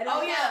was that? That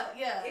Oh don't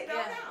yeah. It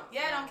don't count.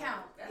 Yeah, it don't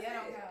count. That's Yeah, it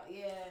don't it. count.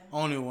 Yeah. I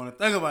don't even want to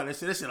think about this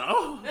shit. This shit like,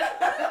 oh.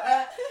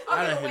 I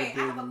Okay, done hit wait, a I have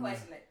big a one.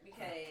 question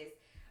because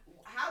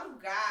how do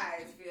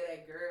guys feel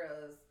that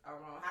girls are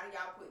wrong? How do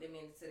y'all put them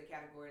into the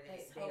category that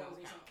That's they hoes don't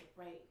or count? something,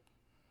 right?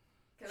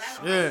 Because I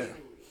don't Yeah. know how to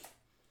do it.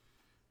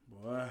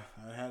 Boy,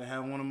 I had to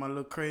have one of my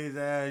little crazy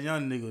ass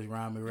young niggas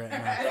around me right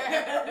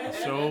now.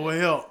 Sure will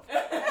help.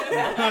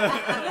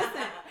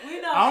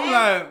 We know. I'm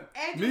like,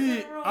 actress me,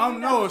 in the room, I'm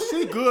we no, know.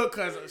 she good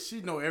because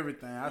she know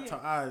everything. I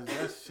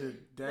that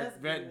shit, That's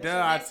that, good.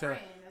 that, I tell,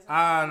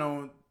 I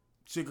don't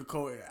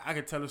sugarcoat it. I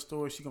can tell a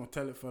story. She gonna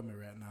tell it for me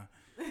right now.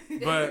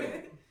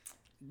 But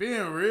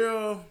being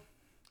real,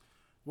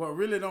 what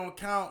really don't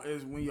count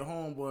is when your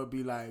homeboy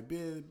be like,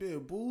 big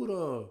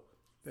Buddha.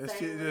 That Say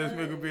shit just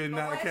make a bit But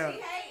not what count.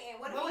 she hating?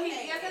 What Well, if he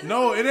he- yeah, 'cause hating?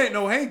 No, it ain't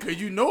no hate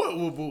because you know it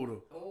was Buddha.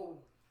 Oh.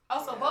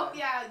 Oh, so both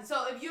y'all.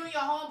 So if you and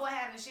your homeboy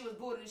having she was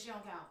booted, she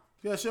don't count.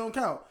 Yeah, she don't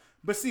count.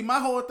 But see, my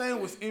whole thing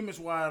was image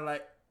wise,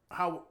 like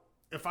how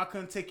if I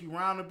couldn't take you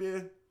around a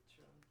bit,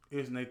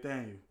 it's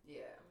Nathaniel. Yeah.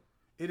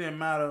 It didn't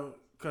matter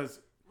because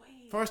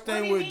first What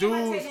do thing you with mean by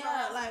dudes, taking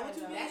Yeah, her like, around? what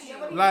you mean? That's-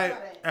 what do you like mean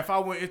by that? if I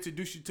would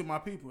introduce you to my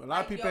people, a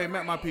lot of people your ain't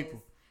met my friends.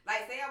 people.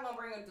 Like, say I want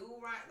to bring a dude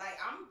around. Like,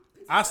 I'm.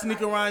 I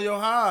sneak around your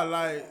house,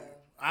 like Yeah.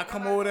 I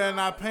come over there and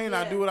I paint,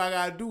 I do what I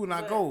gotta do, and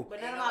I go. But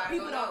none Ain't of my nobody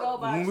people gonna don't know. know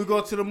about When you. we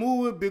go to the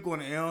movie, big on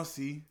the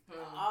LC.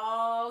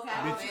 Oh, okay.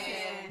 Bitch,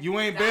 Okay. You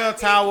ain't Nah, Bell bitch,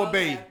 Tower okay.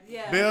 Bay.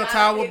 Yeah. Bell Nah,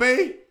 Tower bitch.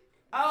 Bay.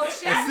 Oh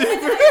shit! That's I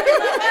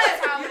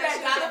it. You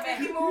that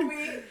 $1.50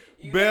 movie.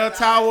 Bell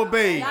Tower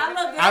Bay. Y'all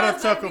look good. I done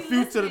took a Be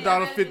few to the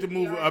listening. $1.50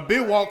 movie. A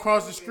bit walk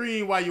across the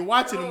screen while you're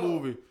watching the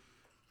movie.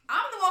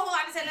 I'm the one who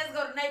like to say, let's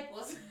go to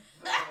Naples.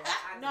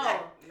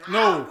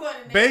 No,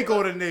 Bay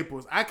go to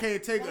Naples. I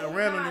can't take a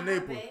random to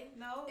Naples.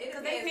 No, It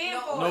because they depends. paying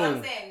No, for what it.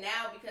 I'm saying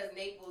now because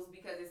Naples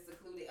because it's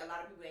secluded. A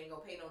lot of people ain't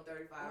gonna pay no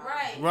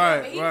 $35.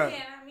 Right, But he right.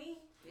 can, I mean.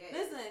 Yeah.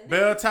 Listen,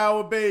 Bell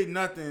Tower Bay,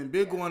 nothing.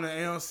 Big going to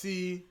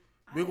AMC.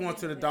 Big going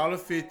to the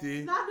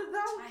 $1.50. not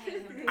the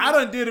 $1.50. I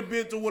done did a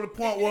bit to what the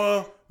point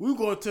was we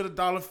go to the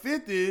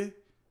 $1.50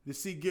 to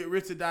see Get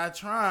Rich or Die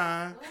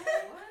Trying.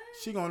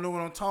 She gonna know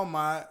what I'm talking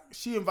about.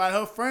 She invited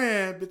her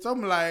friend, bitch.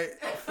 I'm like,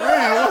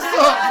 friend, what's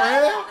up,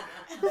 friend?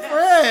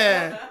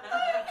 Friend.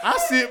 I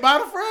sit by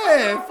the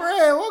friend.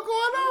 Friend, what's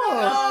going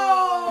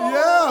on?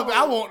 Yeah, but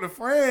I want the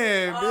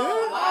friend, bitch.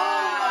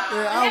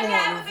 Yeah, I Have you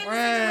ever want the been in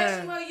a situation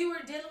friend. where you were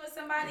dealing with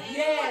somebody and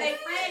Yes. you were their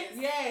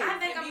friends? Yes. I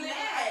think I'm Be living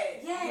mad.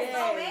 Yes. Yes.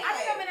 So mad. I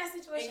think I'm in that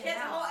situation And catch a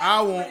now. whole I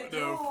attitude want with the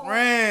dude.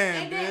 friend,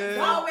 And then bitch.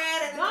 So mad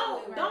at the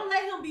dude. Don't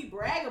let him be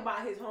bragging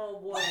about his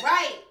homeboy.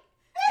 Right.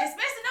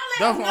 Especially don't let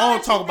That's him what know I don't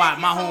that talk you about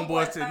think my his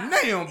homeboys homeboy's to fine.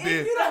 damn, If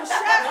bitch. you don't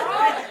shut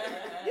up,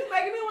 you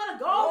making me want to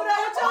go over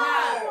there with your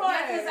homeboy.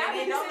 Yeah, 'cause I And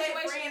been in don't this let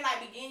situation. friend like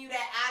begin you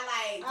that I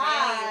like. Ah.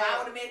 Damn, I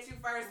would have met you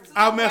first too.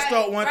 I messed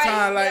up Right, one right,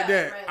 time like yeah,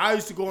 that. right. I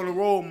used to go on the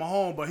road with my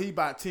home, but he was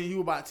about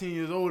 10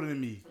 years older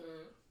than me.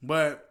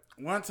 But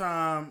one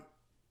time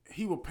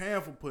he was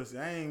paying for pussy.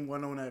 I ain't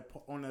went on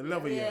that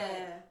level yet.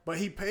 Yeah. But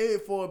he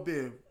paid for a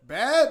bit.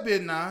 Bad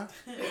bit now.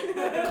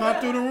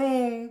 Come through the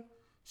room.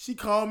 She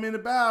called me in the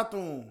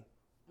bathroom.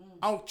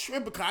 I'm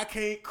tripping because I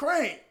can't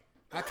crank.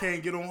 I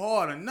can't get on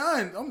hard or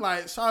nothing. I'm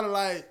like, sort of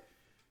like,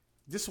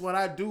 this is what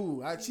I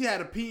do. She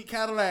had a pink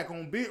Cadillac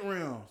on big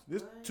rims.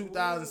 This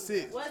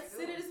 2006. What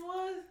city this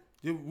was?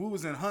 We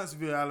was in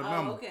Huntsville,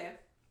 Alabama. Oh, okay.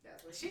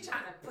 That's what She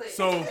trying to put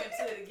So- two and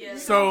two together.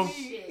 So,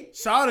 Shit.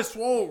 Shawty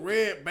swole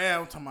red bad.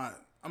 I'm talking about,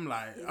 I'm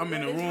like, I'm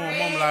in the room.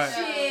 I'm like,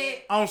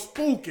 shit. I'm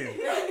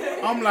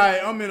spooking. I'm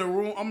like, I'm in the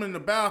room. I'm in the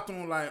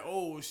bathroom like,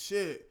 oh,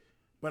 shit.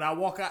 But I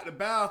walk out the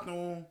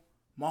bathroom.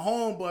 My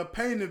homeboy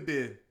painted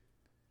bit.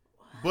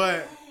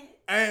 But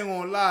I ain't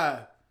gonna lie.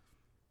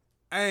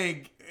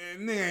 Nigga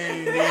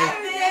ain't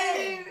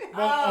there.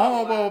 My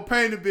homeboy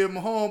painted bit.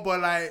 My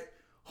homeboy like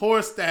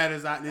horse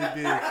status out this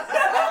bitch.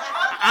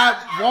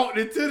 I walked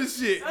into the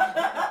shit.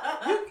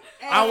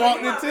 I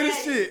walked into the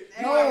shit.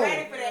 He wasn't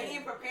ready No, for that. He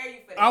didn't prepare you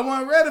for that. I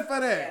wasn't ready for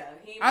that.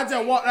 Yeah, he I just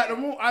wasn't walked out ready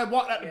the for room. I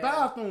walked out the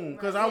bathroom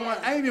because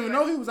I didn't even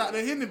know he was out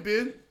there hitting the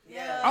bitch.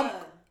 Yeah.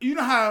 You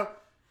know how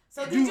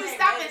So did You- you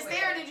stop and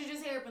stare or did you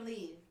just hear up and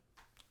leave?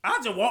 I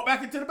just walked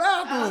back into the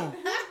bathroom.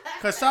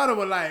 Cause Shawty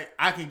was like,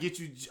 I can get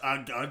you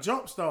a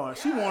jump start.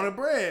 She wanted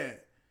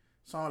bread.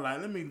 So I'm like,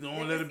 let me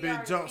don't let a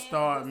bitch jump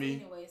start me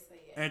Anyway, so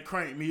yeah. and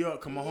crank me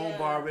up. Cause my Yeah.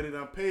 homeboy already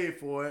done paid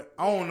for it.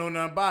 I don't know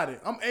nothing about it.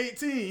 I'm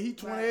 18. He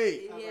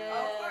 28. Yeah.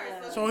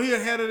 Of course. So he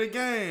ahead of the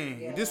game.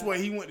 Yeah. This way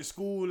he went to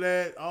school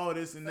at, all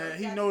this and that. So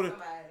He got know you that.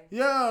 somebody.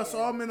 Yeah,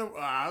 so I'm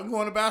I'm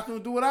going to the bathroom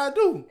and do what I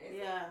do.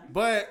 Yeah.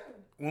 But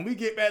when we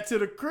get back to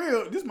the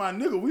crib, this my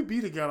nigga, we be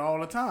together all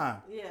the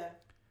time. Yeah.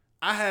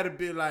 I had a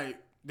bit like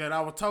that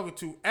I was talking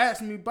to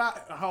asked me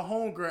about her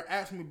homegirl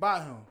asked me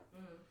about him.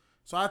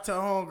 So I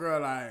tell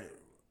homegirl like,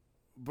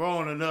 bro,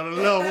 on another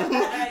level.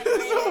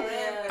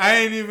 I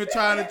ain't even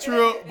trying to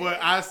trip, but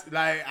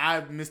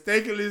I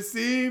mistakenly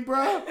seen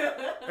bro,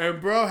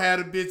 and bro had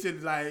a bitch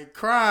in, like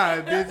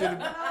crying, bitch in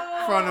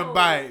front of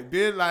bike,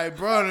 bitch like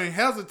bro didn't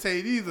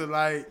hesitate either,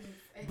 like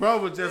bro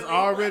was just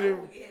already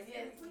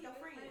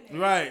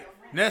right.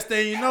 Next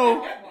thing you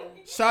know,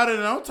 shot it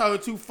and I'm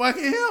talking to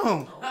fucking him.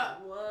 Oh,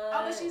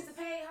 but she's the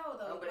paid hoe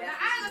though. but Now, that's-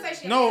 I ain't gonna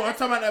say she. No, I'm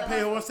talking about that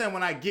pay. What I'm saying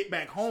when I get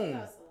back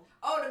home.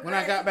 Oh, the When I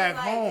girl got you back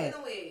was, home,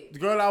 dealing with. the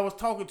girl I was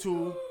talking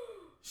to,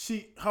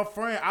 her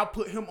friend, I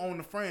put him on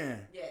the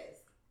friend. Yes.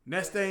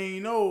 Next thing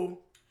you know,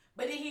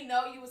 But did he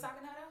know you was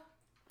talking to her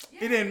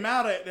though? it didn't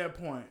matter at that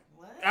point.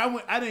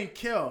 What? I didn't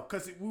care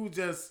because we were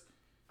just,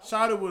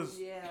 Shawty was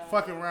Yeah.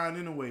 fucking around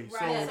anyway. Right. So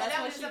So That's that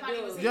what was she somebody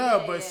do. was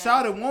yeah, but yeah.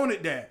 Shawty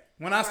wanted that.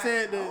 When I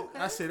said that, Okay.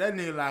 I said that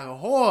nigga like a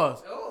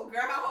horse. Oh,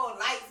 girl, her whole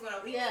lights went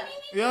up. Yeah.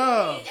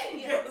 Yeah.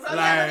 So Like-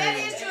 that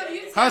is true.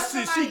 You Her tell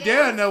shit, somebody she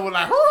down else. there was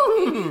like,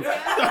 whoo.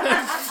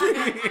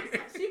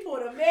 Shit. She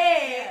pulled a man.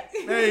 Hey,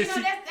 You know,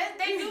 she,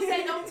 they do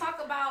say don't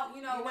talk about,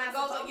 you know, You're when it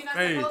not goes on. You're not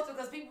Hey. supposed to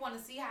because people want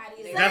to see how it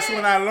is. that's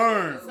when I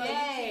learned. So you Yeah.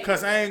 can't.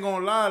 Cause I ain't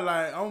gonna lie,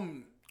 like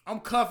I'm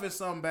cuffing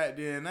something back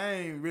then. I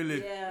ain't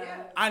really.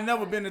 Yeah. I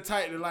never been the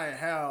type to like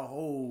have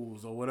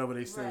hoes or whatever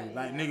they say. Right,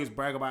 Like yeah. niggas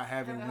brag about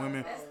having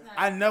women. That's not-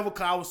 I never,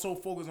 cause I was so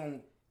focused on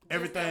just that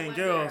everything one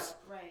girl. else.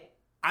 Right.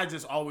 I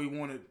just always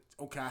wanted.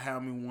 Okay, I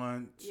have me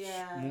one.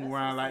 Yeah. Move that's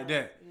around what's like up.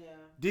 that. Yeah.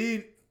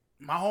 Then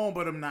my home,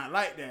 but I'm not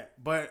like that.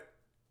 But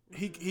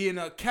he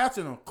ended up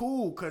catching her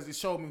cool, cause it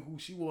showed me who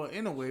she was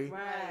anyway.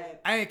 Right.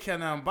 I ain't care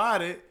nothing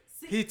about it.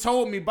 He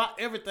told me about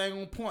everything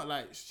on point.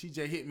 Like she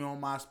just hit me on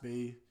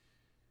MySpace.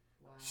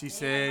 She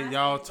said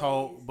y'all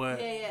talk, but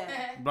Yeah,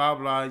 yeah. blah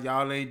blah.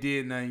 Y'all ain't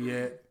did nothing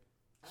yet.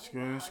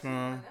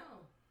 Scrum.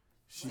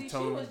 See, she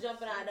told was me.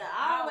 jumping out there.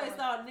 I always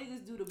thought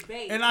niggas do the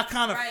bait. And I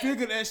kind of Right.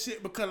 figured that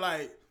shit because,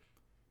 like,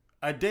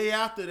 a day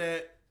after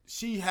that,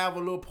 she have a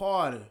little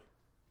party.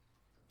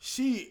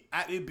 She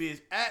at this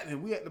bitch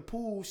acting. We at the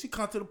pool. She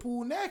come to the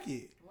pool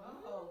naked.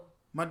 Whoa.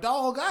 My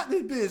dog got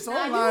this bitch. So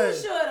now I'm you like,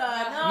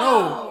 shoulda.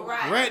 no.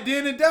 right. Right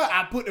then and there,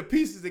 I put the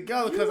pieces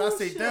together because I You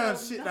say, damn,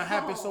 shoulda shit done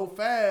happened so known.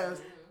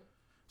 fast.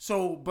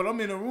 So, but I'm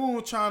in the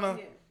room trying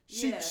to.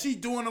 Yeah. She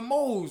doing the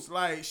most.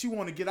 Like, she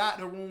want to get out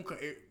the room. Cause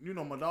you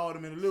know, my dog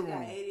them in the living Got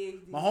room.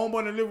 ADHD. My homeboy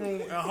in the living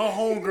room and her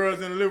homegirls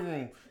in the living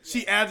room.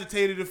 She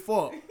agitated as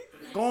fuck.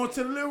 Going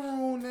to the living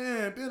room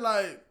then, be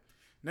like,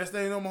 next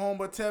thing you know, my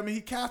homeboy tell me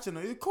he catching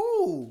her. It's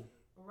cool.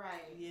 Right.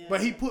 Yeah.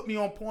 But he put me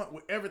on point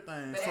with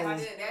everything. But So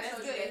that's good. That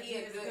shows you that he a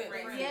He's a good good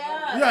friend. friend.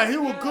 Yeah. yeah, he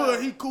was Yeah.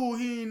 good. He cool.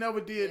 He ain't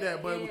never did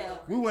that. But yeah.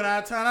 we went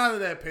out of town out of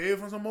that. Paid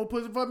for some more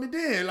pussy for me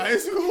then. Like,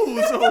 it's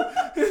cool. So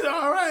it's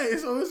all right.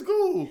 So it's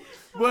cool.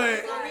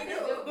 But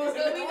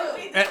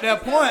at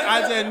that point,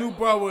 I just knew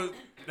bro was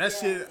that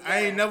shit. I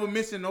ain't never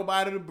missing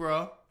nobody to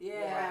bro.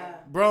 Yeah.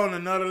 Bro on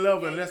another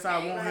level unless I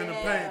want him to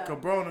Yeah. paint. Cause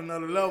bro on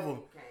another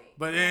level.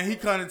 But then he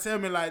come and tell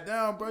me like,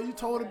 damn, bro, you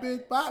told a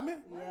bitch about me?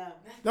 Yeah.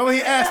 That's what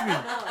he asked me.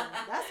 No,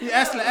 that's He real.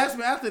 actually asked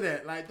me after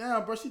that. Like,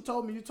 damn, bro, she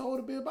told me you told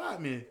a bitch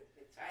about me.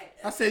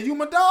 I said, you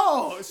my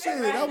dog. Shit,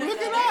 I'm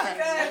looking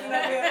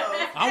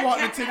at. I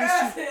walked into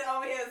this shit.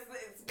 over here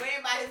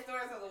swearing by his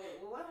story. So,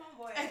 what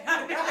homeboy?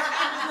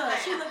 Look,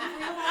 she looking for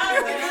your I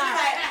was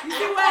like, You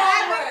see what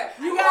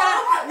happened? You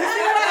got. You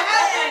see what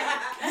happened?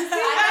 You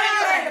see what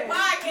happened?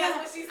 podcast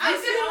when she I'm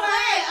said just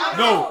playing. I'm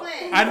No, just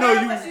playing. I know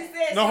you. What she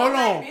said, No, she hold was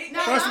on. like, big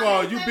First of no, all,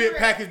 I'm you just big saying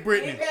package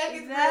Brittany.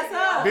 That's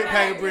her. Big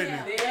package Brittany.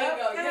 There you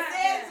go. You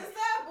said it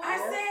yourself, boy. I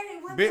said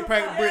it. What Big the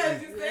package fuck? Brittany.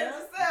 You said it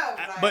yourself.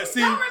 Like, But see,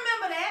 Don't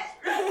remember that.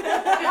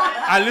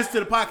 I listened to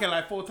the podcast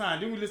like 4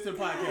 times. Then we listened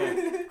to the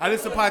podcast. I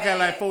listened to the podcast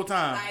like 4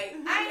 times. like,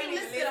 I ain't even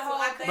listen to the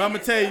whole thing. But I'm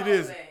gonna tell you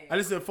this. I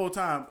listened to it 4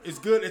 times. It's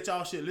good that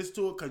y'all should listen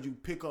to it because you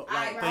pick up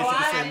like things you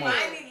can say I more.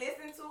 finally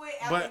listened to it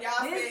after But-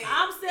 y'all This said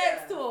I'm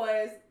sex yeah.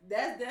 toys.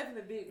 That's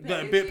definitely big.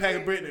 The big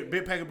packet Brittany,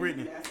 big packet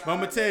Brittany. But I'm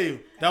gonna tell you,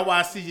 that's why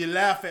I see you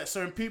laugh at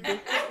certain people.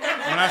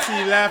 When I see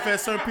you laugh at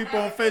certain people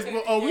on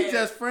Facebook, oh, we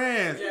just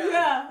friends.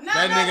 Yeah. No,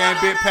 That nigga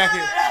ain't big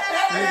packet.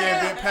 Nigga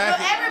ain't big So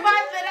packet. everybody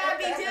that I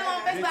be dealing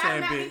on Bitch Facebook, I'm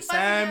ain't not big be fucking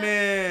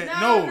Simon.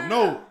 them.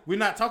 No, we're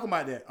not talking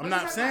about that. I'm What you not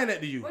talking saying about?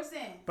 that to you. What you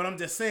saying? But I'm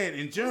just saying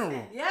in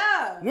general.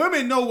 Yeah.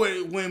 Women know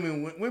what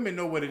women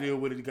know what it is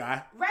with a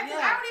guy. Right, 'cause Yeah.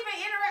 I don't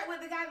even interact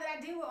with the guy that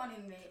I deal with on the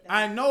internet. though.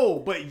 I know,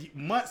 but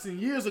months and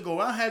years ago,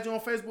 I had you on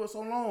Facebook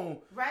so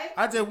long. Right?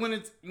 I just went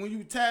in, when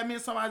you tagged me in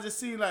something, I just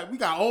see like we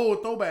got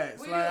old throwbacks.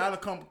 We like do. I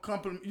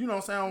come, you know what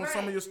I'm saying, on some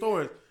Right. of your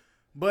stories.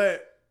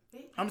 But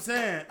I'm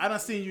saying I done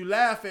seen you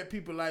laugh at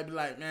people like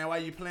man, why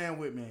you playing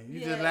with me? You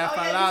just laugh oh,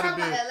 out yeah, loud you a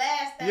talking bit. about the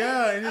last thing.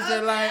 Yeah, and it's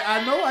just like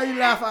I know why you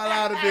laugh out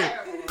loud a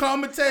bit.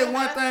 Come and tell you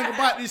one thing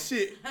about this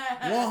shit.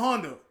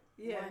 100.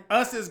 Yeah.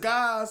 Us as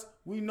guys,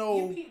 we You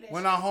know peep that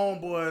when shit. our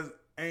homeboys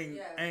ain't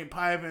Yeah. ain't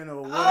piping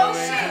or whatever. Oh,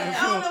 shit.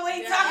 ain't I don't know what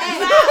he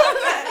talking Yeah.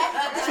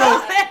 about.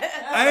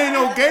 So I ain't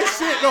no gay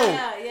shit though.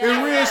 Yeah, It's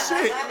yeah, real yeah.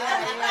 shit.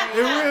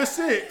 It's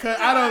real shit. Cause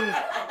I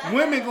don't.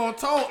 Women gonna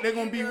talk. They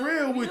gonna be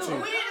real with We you.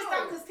 need to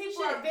stop because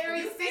people are very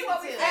You see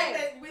what we sensitive. said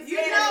that we You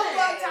said know that.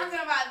 what I'm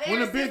talking about. They're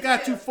When a bitch got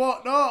you sensitive.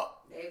 fucked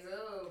up, They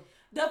do.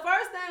 The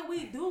first thing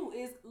we do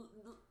is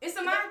It's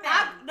a mind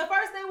thing. the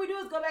first thing we do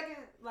is go back and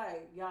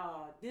like,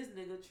 y'all, this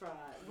nigga tried.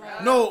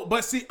 Right. no.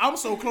 But see, I'm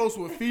so close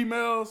with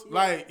females.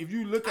 Like if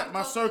you look at I'm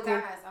my close to circle,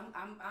 guys.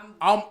 I'm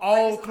I'm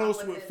all focused on close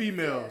what with it is.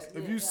 females. Yeah,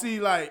 If yeah. you see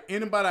like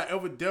anybody I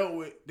ever dealt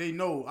with, they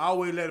know. I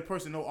always let a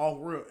person know off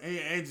real. And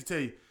Angie tell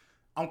you,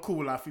 I'm cool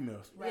with a lot of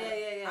females. Yeah, yeah,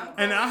 yeah. I'm cool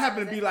And with I happen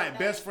to guys. be That's like my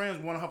best thing. friends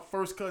with one of her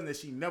first cousins that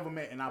she never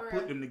met, and I For put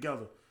real. them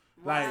together.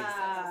 Like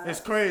Wow. it's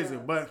crazy,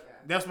 but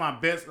that's my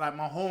best. Like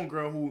my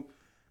homegirl who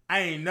I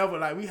ain't never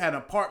like. We had an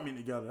apartment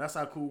together. That's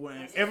how cool.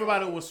 And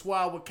everybody was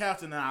swab with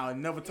Captain, and I would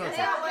never touch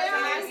Yeah, her. when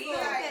I was Yeah, in yeah,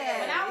 high school-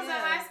 when I was in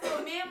yeah. high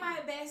school, me and my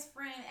best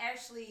friend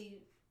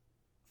actually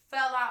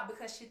fell out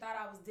because she thought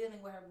I was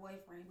dealing with her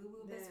boyfriend. We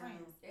were best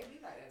Damn. friends. They be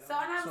like that. So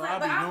and I was So like, I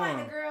but be I'm like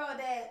knowing. the girl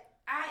that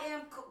I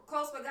am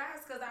close with guys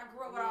because I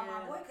grew up with all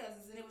my Yeah. boy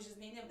cousins and it was just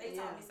me and them. They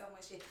taught Yeah. me so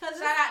much shit.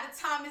 'Cause Shout out to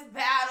Thomas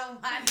Battle,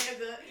 my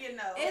nigga. You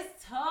know.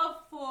 It's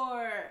tough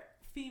for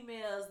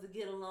females to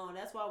get along.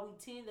 That's why we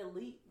tend to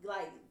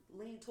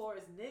lean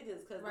towards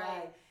niggas, cause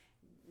Right. like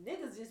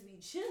niggas just be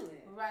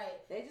chilling.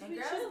 right. They just And be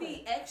girls chilling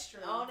be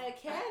extra. on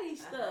that catty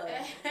stuff.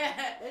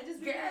 They just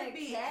be Girls like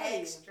be catty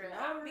extra. for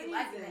I no be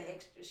liking reason. that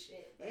extra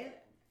shit. but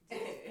It-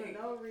 just for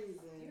no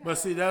reason. But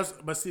see, that's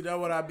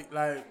what I be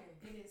like.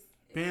 it is.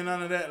 Being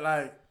under that,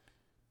 like,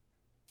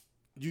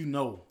 you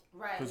know,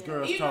 Right. because yeah.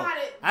 girls You know talk. how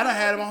to- I done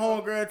had my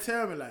people- homegirl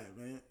tell me like,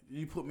 man,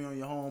 you put me on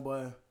your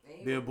homeboy,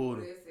 Bill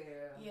Booty.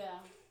 Yeah.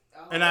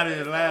 And I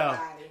just laugh.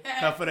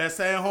 Cause for that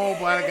same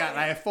homeboy, I got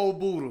like 4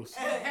 boodles.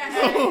 So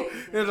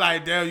it's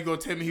like, damn, you gonna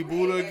tell me he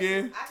boodle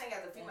again? I think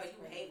as a female,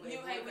 you hate when You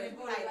it hate when it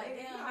booty, booty, because like,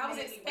 you damn, don't I was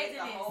make me expecting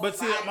waste a this. whole But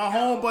see, body my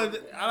count.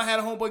 homeboy, I had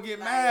a homeboy get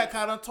mad,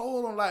 cause I done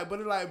told him like, but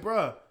it like,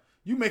 bruh,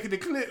 You making the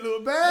clit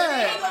look But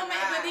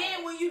bad.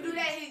 then when you do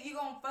that, you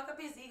gonna fuck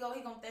up his ego. He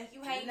gonna think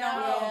you hate No,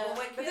 him.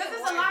 but Because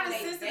there's a lot of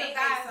sensitive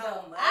guys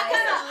though.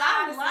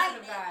 I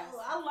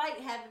like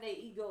having their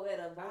ego at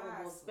a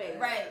vulnerable space.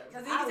 Right,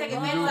 because he I can take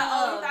love advantage of,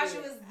 oh, you thought it. she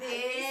was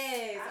this.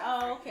 Yes.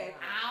 Oh, okay.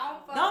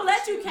 Don't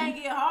Let you can't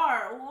get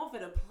hard. Oh, I'm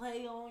finna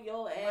play on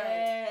your ass.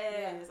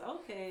 Yeah.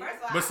 Okay. First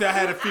of all, But see, I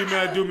had a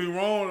female do me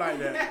wrong like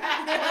that.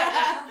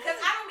 Because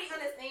I don't be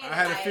understanding. I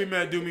had a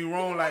female do me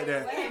wrong like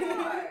that.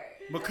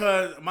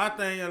 Because my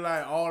thing is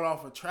like all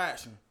off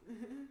attraction.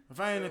 If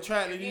I ain't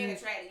attracted to you,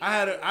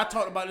 I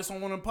talked about this on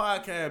one of the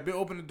podcasts. Bill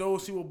opened the door,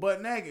 she was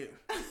butt naked.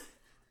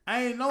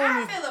 I ain't know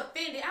I this. feel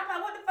offended. I'm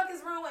like, what the fuck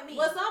is wrong with me?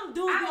 Well, some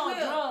dudes be on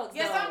drugs.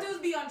 Yeah, though. some dudes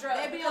be on drugs.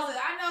 They be because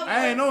on- I know.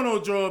 I ain't know no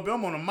drug, Bill.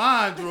 I'm on a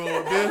mind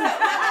drug, Bill. For real.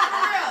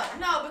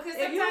 No, because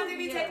If you- sometimes it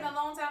be yeah. taking a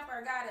long time for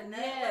a guy to nut,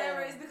 Yeah.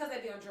 whatever. It's because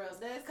they be on drugs.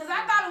 That's Because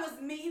I thought it was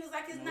me. He was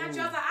like, it's not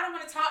drugs. Like, I don't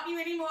want to talk to you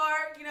anymore.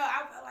 You know,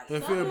 I felt like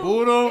If some it dudes-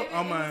 Buddha, it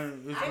I'm was- a.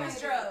 it was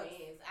drugs.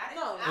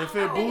 If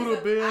it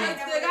Buddha, Bill. The guy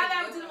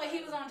that I was dealing with,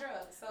 he was on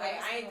drugs. So Like,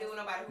 I ain't doing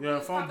nobody. Yeah,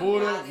 if I'm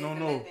Buddha,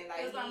 no.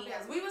 It was on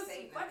pills. We was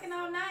fucking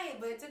all night,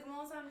 but it took a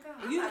long time to come.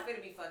 I'm not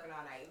finna be fucking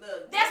all night.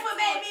 Look, That's what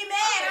made me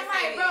mad. I'm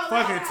like, bro.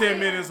 Fucking 10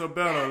 minutes or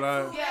better,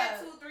 like. Yeah.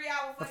 2-3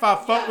 hours. If I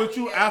fuck with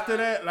you after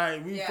that,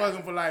 like we Yeah.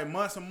 fucking for like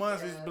months and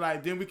months, it's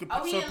like then we can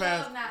Oh, we in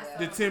surpass love now,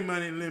 the so.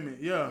 10-minute limit.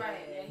 Yeah. Right,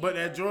 yeah, But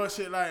that drug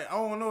shit, like I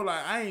don't know,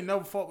 like I ain't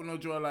never fuck with no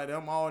drug like that.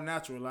 I'm all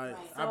natural, like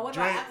So I what about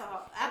drink. alcohol?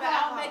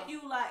 Alcohol make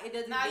you like it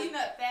doesn't. Nah, you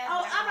not fast.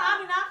 Oh,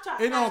 I'm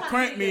trying. It don't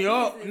crank me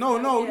up.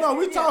 No.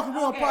 We talking. We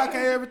on podcast.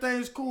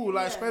 Everything's cool.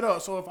 Like Yeah. straight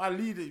up. So if I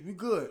leave it, we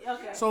good.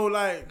 Okay. So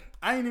like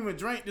I ain't even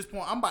drank this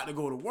point. I'm about to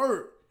go to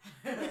work.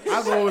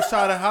 I go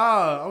shot it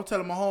hard. I'm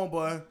telling my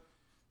homeboy,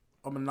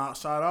 I'm gonna knock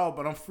shot off,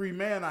 but I'm free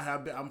man.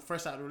 I'm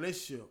fresh out of the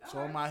relationship, so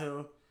I'm out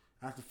here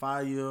after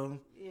 5 years.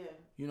 Yeah.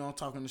 You know, I'm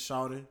talking to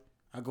Shawty.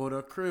 I go to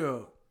her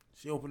crib.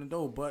 She open the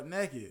door butt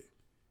naked.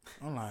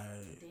 I'm like,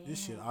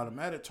 this shit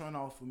automatic turn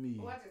off for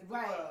me. I just threw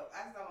up.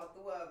 I just almost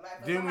threw up.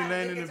 Like, Then we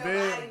laying in the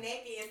bed.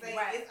 Naked and say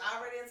Right. it's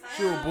already a time.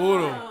 She was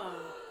Buddha.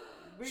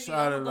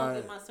 Shot it I'm like.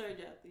 get my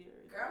surgery after here.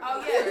 Girl,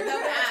 Oh,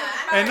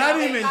 yeah. And not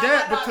even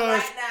that, I'm because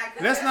right now,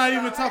 'cause let's that's not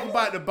even all talk right.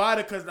 about the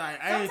body, cause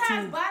like I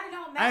Sometimes body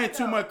don't matter. ain't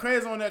too though. much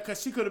crazy on that,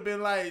 cause she could have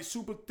been like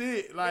super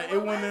thick, like Yeah, it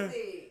what wasn't. was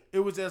it? It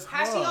was just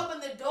How she her.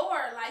 opened the door,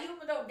 like you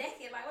opened the door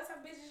naked, like what type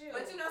of bitch is you?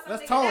 But you know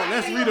Let's something. talk.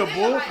 Let's read a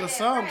book or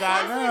something,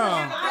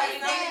 goddamn.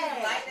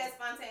 Like that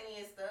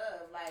spontaneous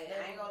stuff. Like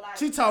I ain't gonna lie.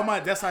 She talking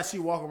about that's how she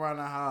walk around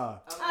the house.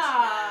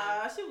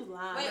 Ah, she was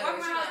lying. Wait, walk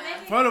around house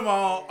naked? First of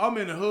all, I'm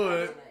in the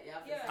hood.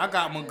 Yeah. I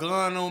got my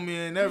gun on me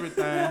and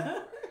everything.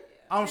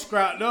 I'm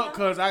scrapped up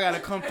cause I gotta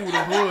come through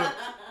the hood.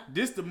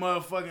 This the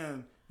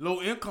motherfucking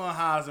low income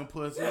housing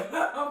pussy.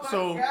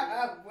 So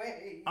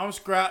I'm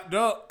scrapped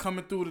up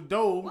coming through the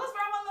door. What's wrong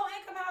with low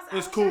income house?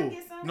 It's cool.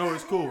 No,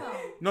 it's cool.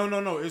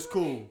 No, it's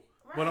cool.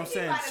 But I'm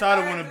saying,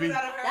 Shawty wanna be.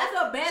 That's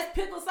the best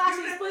pickle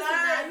sausage pussy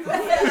now.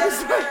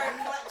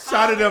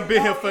 Shawty done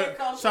been here for.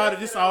 Shawty,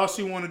 this all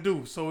she wanna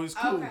do. So it's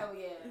cool. Okay, well,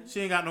 yeah.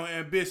 She ain't got no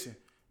ambition.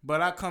 But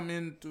I come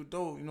in through the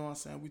door, you know what I'm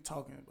saying? We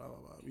talking, blah, blah,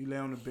 blah. We lay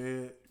on the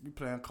bed. We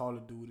playing Call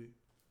of Duty.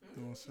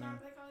 You know what I'm saying?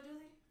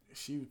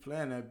 She was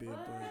playing that bit,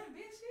 but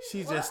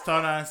she just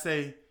started out and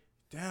say,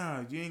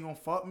 damn, you ain't gonna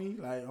fuck me?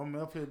 Like, I'm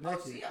up here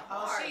naked. She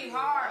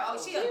hard.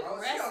 Oh, she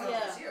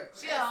aggressive.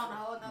 She on a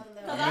whole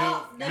nother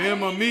level. Me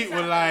and my meat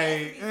was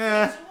like,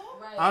 Right.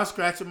 I'm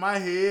scratching my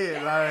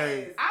head.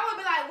 Like, I would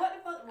be like, what the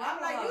fuck?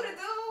 I'm like, you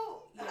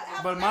the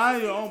dude. but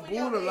mind you, on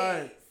Buddha,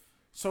 like,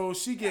 so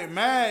she get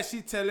mad.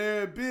 She tell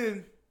every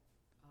bitch,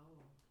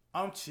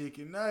 I'm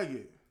chicken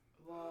nugget.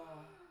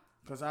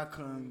 Because I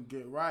couldn't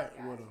get right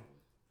with her.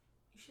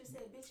 You should say,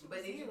 bitch.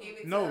 But did you give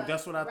it? No, to her?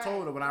 that's what I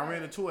told her. When I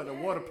ran into her at the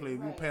water place,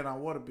 we were paying our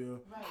water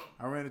bill. Right.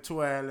 I ran into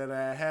her and let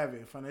her have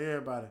it in front of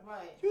everybody.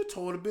 Right. You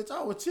told the bitch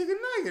I was chicken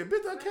nugget.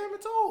 Bitch done came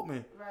and told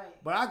me.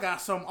 Right. But I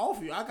got something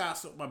off you. I got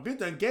some. My bitch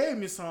done gave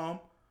me some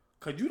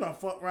because you done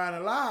fucked around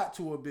and lied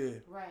to a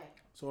bitch. Right.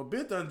 So a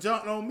bitch done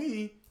jumped on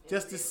me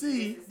just to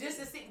see. Just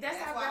to see. That's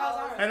how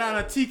girls are. And I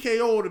done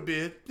TKO'd the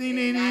bitch. Ding,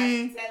 ding,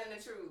 ding. Telling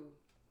the truth.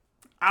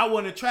 I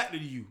wasn't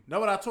attracted to you. That's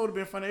what I told her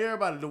in front of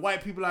everybody. The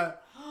white people like,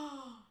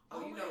 Oh,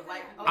 you know,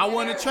 like I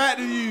wasn't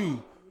attracted to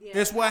you.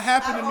 It's what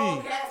happened to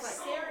me.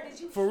 Sarah, did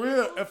you? For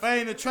real, if I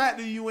ain't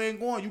attracted to you, ain't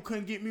going. You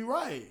couldn't get me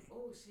right.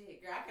 Oh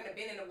shit, girl, I could have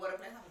been in the water.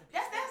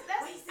 That's.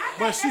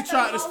 But she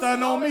tried to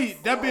stun on me.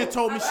 That bitch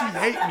told me she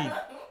hate me.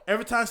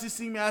 Every time she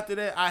see me after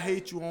that, I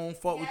hate you. I don't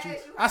fuck with you.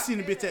 I seen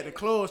the bitch at the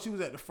club. She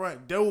was at the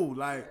front door.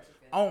 Like,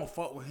 I don't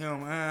fuck with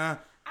him.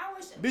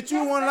 Bitch,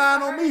 you want to lie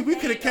on me? We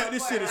could have kept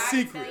this shit a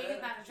secret.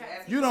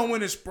 You don't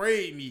want to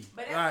spray me.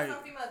 But that's Like, what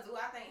some females do.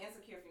 I think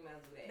insecure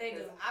females do that. They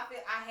do.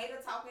 I hate a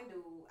talking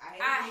dude.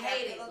 I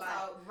hate it. Like,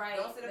 Like, right.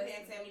 Don't sit up here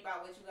and tell me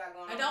about what you got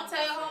going on. And don't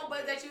tell your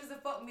homeboys that you was a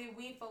fuck me.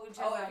 We fuck with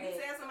you. Oh, if you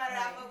tell somebody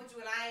that I fuck with you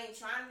and I ain't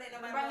trying to let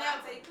nobody Right know, now,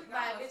 I'll tell you quick.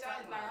 like, bitch, I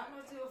was like, I'm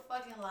gonna do a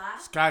fucking lie.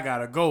 Sky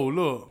gotta go.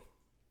 Look.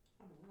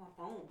 My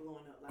phone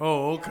blowing up. Like,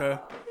 Oh, okay.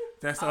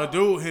 That's a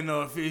dude, you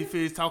know, if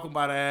he's talking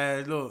about her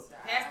ass, look.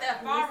 That's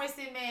the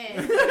pharmacy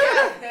man.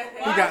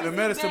 He got the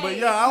medicine, but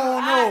yeah, I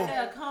don't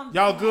know.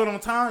 Y'all good on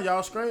time?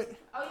 Y'all straight?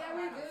 Oh yeah,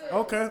 we're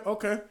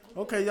good.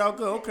 Okay, y'all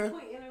good, okay.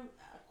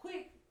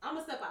 Quick, I'm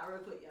gonna step out real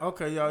quick, y'all.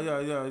 Okay,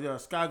 yeah.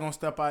 Sky gonna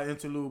step out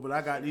interlude, but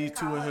I got these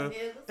two in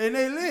here. And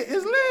they lit.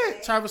 It's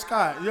lit. Travis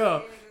Scott,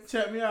 yeah.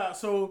 Check me out.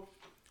 So,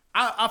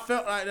 I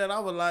felt like that. I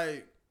was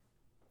like,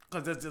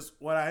 because that's just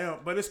what I am.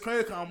 But it's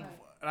crazy because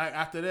like,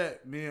 after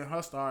that, me and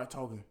her started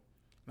talking.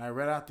 Like,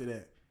 right after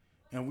that.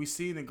 And we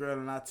seen the girl,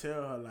 and I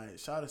tell her, like,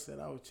 Shawty said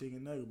I was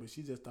chicken nugget, but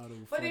she just thought it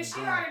was But funny. then she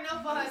already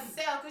know for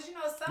herself, because you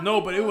know some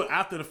No, but it people- was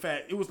after the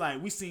fact. It was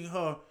like, we seen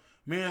her.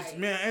 Me and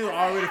Angel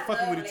already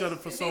fucking with each other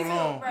for so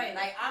long. Right.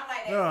 Like, I'm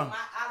like that. Yeah.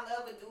 I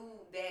love a dude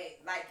that,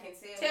 like, can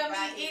Tell me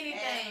about his anything,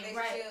 past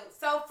right? relationships.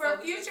 So for we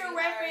can future see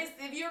reference,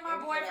 her. if you're my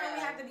And we boyfriend, can, we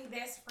have to be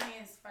best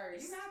friends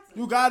first. You have to.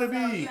 You gotta So be,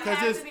 you because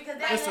have it's to, because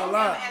it's a that's-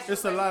 lot. Ask you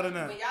It's a lot in question.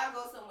 that. When y'all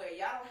go somewhere,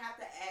 y'all don't have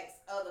to ask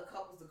other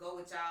couples to go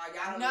with y'all.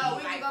 Y'all don't No, need,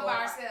 we can like, go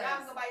by ourselves. Y'all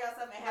can go by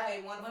yourself and have a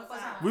wonderful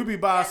time. We be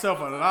by That's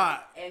ourselves what a I'm lot.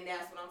 talking about. And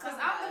that's what I'm Because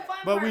talking I'm the about.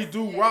 fun But we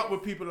person. do rock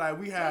with people like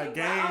we have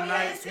game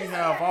nights, we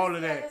have all of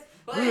that. But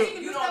But We- you can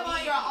do you stuff don't on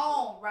need your people.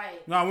 own,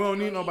 right? No, we don't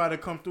need nobody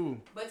to come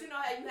through. But you know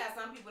how you have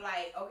some people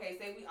like, okay,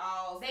 say we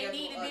all They schedule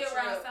need to a be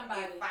around trip,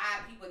 somebody. and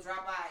 5 people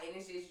drop out and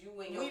it's just you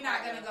and your We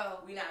not partner, gonna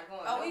go. We not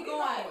going. Oh, No, we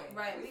going.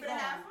 Right, We we finna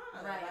have going.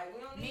 fun. Right. Like,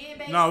 we don't Me need and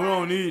baby. No, we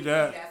don't need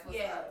that. That's what's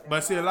Yeah. up.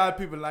 But see, a lot of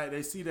people like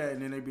they see that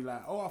and then they be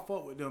like, oh, I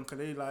fuck with them because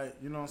they like,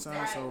 you know what I'm saying?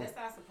 Right, So that's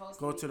not supposed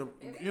go to to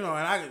be. the, you know,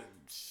 and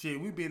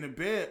we be in the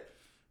bed.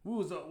 We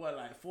was up, what,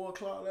 like 4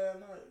 o'clock last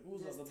night? We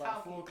was Just up about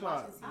talking, 4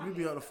 o'clock. watching We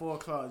be up to 4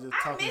 o'clock just I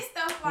talking. miss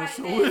stuff like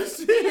some that. weird This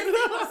shit.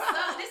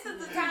 this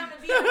is the time to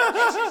be in a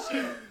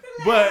relationship.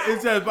 But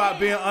it's just about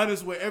being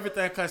honest with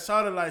everything because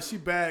Shawty, like, she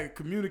bad at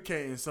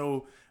communicating.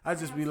 So I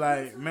just be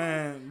like,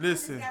 man,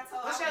 listen.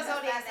 What's your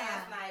zodiac sign?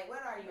 last night?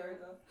 What are you?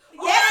 That's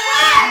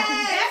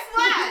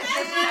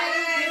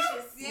why.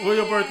 What's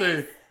your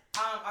birthday?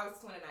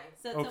 August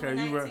 29th. September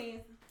Okay, you 19th.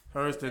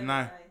 Hers the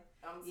 9th.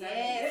 I'm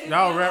Yes.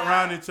 Y'all rap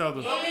around each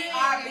other. But we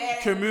are bad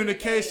at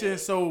Communication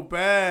so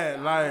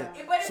bad.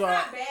 Like, But it's so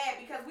not bad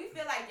because we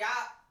feel like y'all.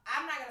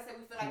 I'm not gonna say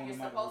we feel like Come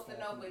you're on, supposed to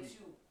know, microphone. but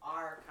you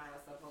are kind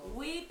of supposed.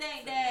 We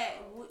think that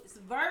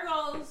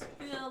Virgos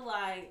feel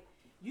like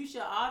you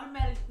should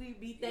automatically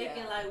be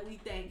thinking Yeah. like we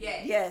think.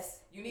 Yes. Yes.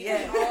 You need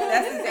Yes. to know.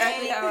 That's the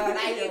exactly thing. how I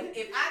Like feel.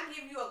 if I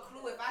give you a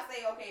clue, if I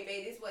say, okay,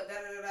 babe, this what da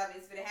da da da,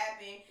 this gonna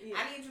happen. Yeah.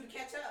 I need you to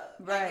catch up.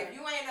 Right. Like if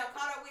you ain't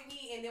caught up with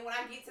me, and then when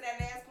I get to that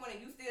last point,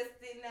 and you still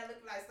sitting there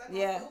looking like something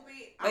Yeah.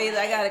 stupid. But I'm I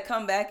like, gotta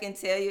come back and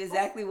tell you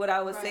exactly what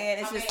I was Right. saying.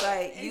 It's I'm just mad.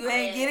 like you I'm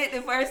ain't mad. get it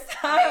the first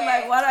time.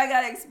 Like, why do I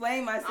gotta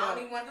explain I don't myself?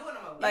 even want to do it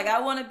no more. Like, I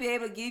want to be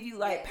able to give you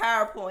like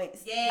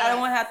PowerPoints. Yes. I don't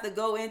want to have to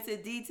go into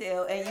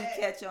detail and you Yes.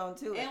 catch on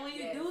to it. And when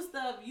you Yes. do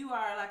stuff, you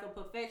are like a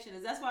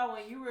perfectionist. That's why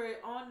when you were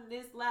on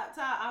this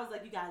laptop, I was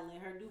like, you gotta let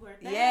her do her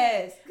thing.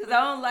 Yes, because I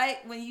don't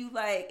like when you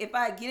like if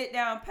I get it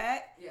down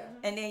pat Yeah.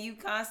 and then you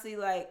constantly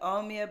like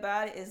on me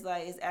about it. It's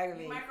like it's You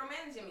aggravating.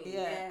 micromanaging me.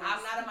 Yeah. Yes.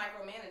 I'm not a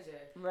micromanager.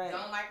 Right.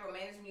 Don't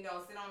micromanage me.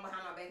 Don't sit on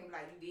behind my back and be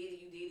like, you did it,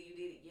 you did it, you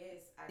did it.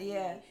 Yes, I did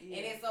Yeah. it.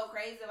 And it's so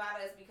crazy about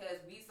us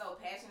because we so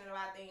passionate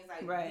about things.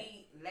 Like Right.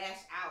 we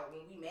lash out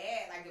when we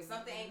mad. Like if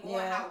something ain't going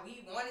Yeah. how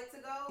we want it to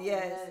go,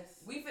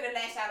 Yes. we finna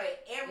lash out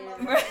at every Yeah.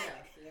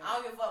 motherfucker. I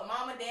don't give a fuck,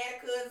 mama, daddy,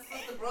 cousin,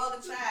 sister, brother,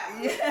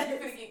 child. Yes. You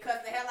finna get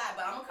cussed the hell out.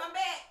 But I'm gonna come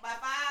back by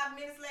 5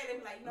 minutes later and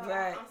be like, you know what,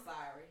 Right. I'm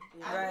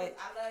sorry. Right.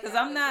 I love Because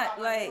y'all, I'm but not y'all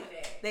wasn't like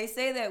doing that. they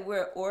say that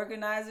we're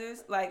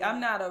organizers. Like I'm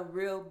not a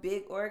real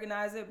big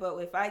organizer, but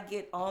if I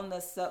get on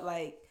the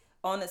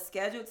on the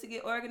schedule to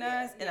get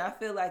organized, and I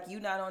feel like you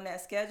not on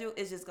that schedule,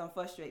 it's just gonna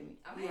frustrate me.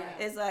 I'm Yeah.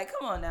 happy. It's like,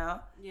 come on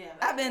now, Yeah.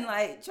 I've been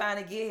like trying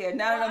to get here.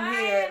 Now that I'm I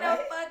here, ain't no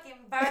like,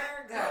 fucking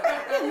Virgo.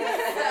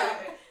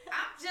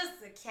 I'm just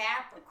a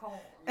Capricorn.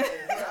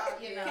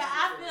 You know.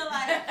 I feel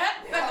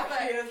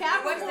like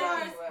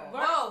Capricorns.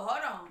 Whoa,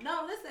 hold on.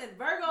 No, listen,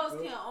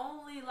 Virgos can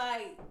only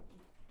like.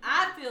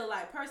 I feel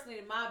like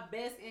personally, my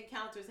best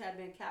encounters have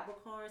been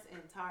Capricorns and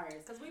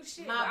Taurus. Cause we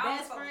shit. My but I don't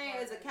best fuck with friend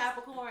is a Virgos.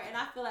 Capricorn, and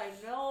I feel like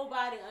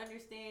nobody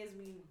understands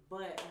me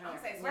but I'm her.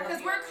 saying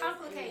Because we're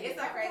complicated.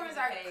 It's a crazy Capricorns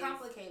are case.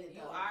 complicated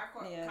You though. are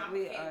Yeah,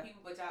 we complicated are.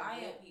 people, but y'all I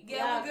good am. people.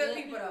 Yeah, Y'all we're good good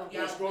people people. though. You're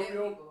a Y'all Scorpio?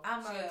 good people.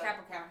 I'm a Yeah.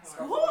 Capricorn.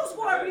 Who's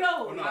Scorpio?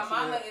 I'm My not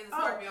mama sure. is a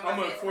Scorpio. I'm My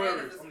a best friend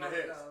Aquarius. is a I'm the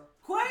head. Scorpio.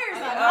 Aquarius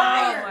Oh, are my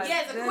liars.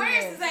 Yes, goodness.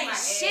 Aquarius My ain't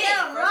ex. shit.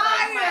 First of all,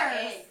 he's my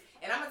liars. ex.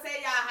 And I'm gonna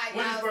tell y'all how When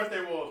his y'all.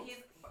 birthday was? His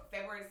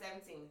February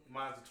 17th.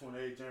 Mine's the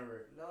 28th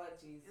January. Lord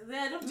Jesus.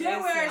 Them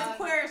January Listen.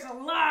 Aquarius are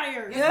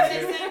liars. It's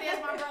the same day as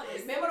my brothers.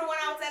 Remember the one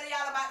I was telling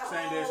y'all about the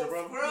Same day as your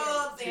whole brother?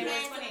 scrubs and Yeah.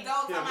 came to the door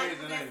talking Yeah, about amazing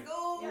you was at name.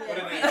 school? Yeah. What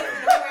a name. That's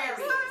the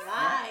Aquarius.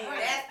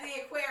 Liars. That's the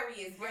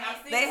Aquarius. I'm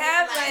sitting They here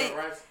have, like,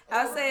 like,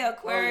 I'll say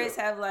Aquarius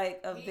have like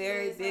a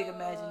very big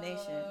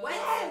imagination. what?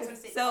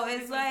 So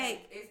it's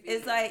like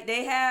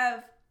they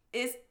have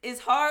it's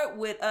hard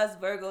with us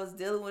Virgos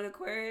dealing with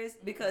Aquarius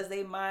because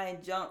they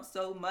mind jump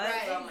so much.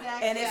 Right.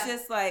 Exactly. And it's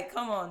just like,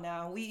 come on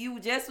now. You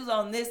just was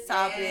on this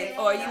topic,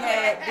 Yeah. or you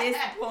had this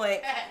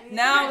point.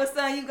 Now all of a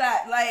sudden you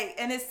got like,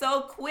 and it's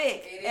so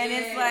quick. It and is.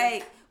 it's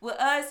like, with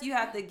us, you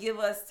have to give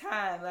us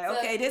time. Like, So,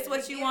 okay, this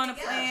what you get want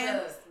to together.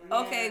 plan. Yeah.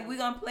 Okay, we're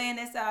gonna plan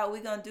this out.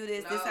 We're gonna do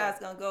this. This No. how it's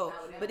gonna go.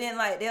 No, But then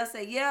like they'll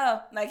say,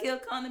 yeah, like he'll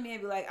come to me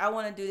and be like, I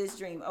want to do this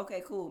dream.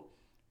 Okay, cool.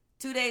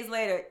 2 days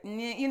later,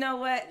 you know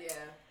what? Yeah.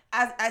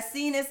 I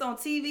seen this on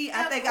TV.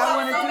 I Of think I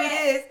want to course, do so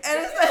this.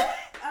 And it's like,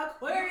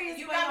 Aquarius,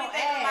 You got me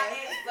thinking about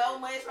it so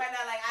much right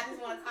now. Like I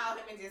just want to call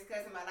him and just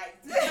cuss him out. Like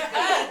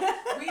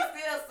we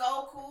still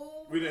so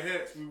cool. We the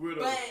heads. We with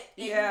But us.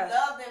 if Yeah. you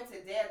love them to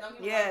death, don't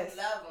get me wrong, Yes. you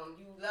love them.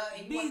 You love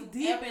and you Be want to do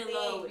deep in everything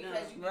love with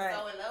because them. you be Right.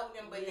 so in love with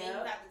them. But then you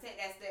Yeah. have to take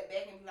that step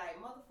back and be like,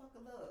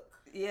 motherfucker, look,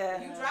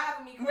 yeah. you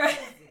driving me Right.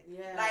 crazy.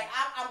 Yeah. Like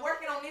I'm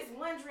working on this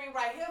one dream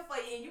right here for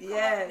you, and you come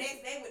up Yes. the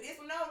next day with this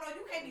one. No,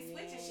 you can't be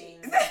switching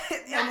shit. and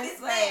Not it's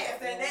this like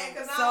fast and that,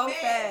 cause so I'm mad.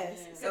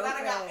 fast. Yeah. So Cause I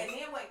done got, fast. and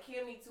then what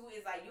killed me too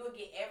is like you'll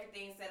get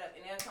everything set up,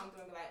 and they'll come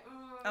through and be like,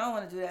 I don't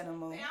want to do that no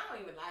more. man, I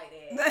don't even like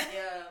that.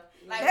 Yeah,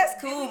 like That's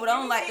cool, but I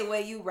don't like the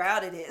way you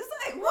routed it. It's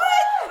like,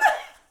 what?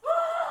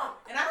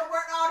 And I done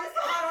worked all this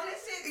hard on this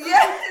shit. So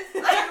Yeah.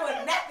 I ain't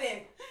doing nothing.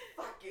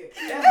 Fuck you.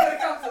 That's what it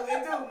comes to.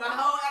 It do. My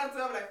whole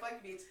attitude, I'm like, fuck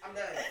you, bitch. I'm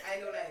done. I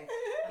ain't doing nothing.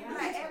 You be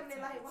like,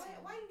 Evelyn, like,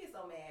 why you get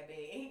so mad,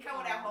 babe? And he come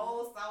with that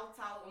whole soft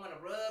talk and want to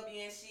rub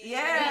you and shit.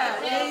 Yeah.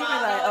 And Yeah, you be rub my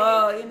like, body,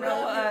 oh, you know rub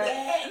your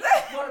what?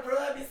 back, want to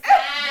rub his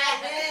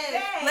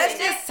side. Let's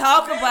just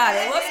talk about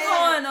it. What's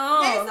going They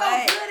on? so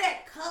Like, good at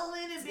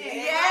cuddling and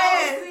being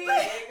Yes. cozy.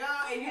 There you go.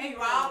 And you be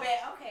raw back.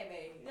 Okay,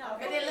 baby. Yeah, Okay.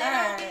 but then later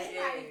on, it's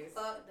Yes. like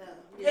fucked up.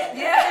 yeah.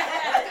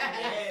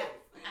 Yes.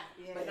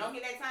 Yeah. But don't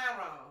get that time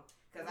wrong.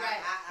 Cause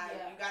Right.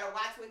 I you gotta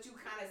watch what you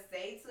kind of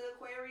say to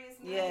Aquarius.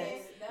 Yes.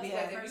 Man. That's Because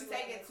the if you first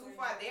take one, it too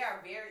far,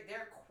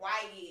 they're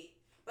quiet.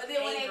 But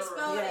then when they anger.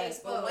 explode, Yeah. they But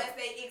explode. once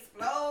they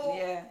explode,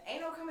 Yeah.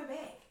 ain't no coming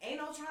back. Ain't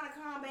no trying to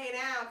calm baby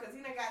down. Cause he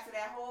done got to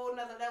that whole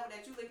nother level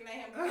that you looking at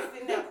him you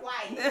sitting there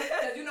quiet.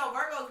 Cause you know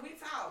Virgos, we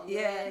talk.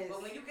 Yes.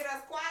 But when you get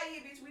us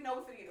quiet, bitch, we know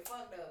we finna get the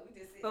fucked up. We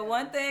just sit But there.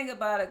 one thing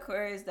about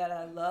Aquarius that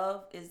I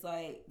love is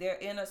like their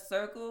inner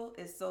circle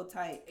is so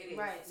tight. It is.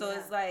 Right. So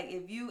it's like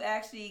if you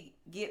actually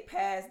get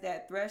past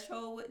that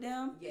threshold with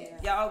them, Yeah.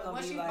 y'all gonna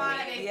Once be you like,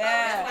 find it, yeah,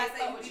 That's why I say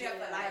fuck we with be there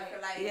you, for life. right.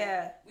 For like,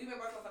 yeah, we've been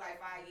working for like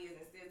 5 years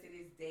and still to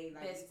this day,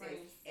 like Best we say,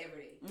 friends.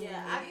 every day.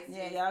 Yeah, Mhm. It's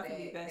Yeah, just y'all can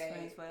be best that-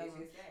 friends it's forever.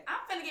 just that. I'm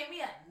finna get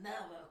me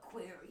another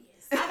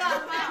Aquarius. I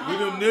got my We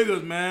them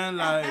niggas, man.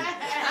 Like, you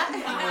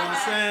know what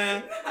I'm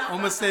saying? I'm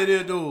gonna say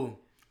this though.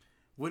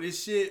 With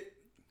this shit,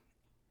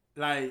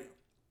 like,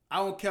 I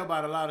don't care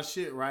about a lot of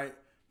shit, right?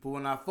 But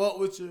when I fuck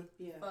with you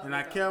Yeah. and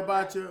I care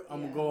about you,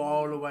 I'm gonna go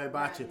all the way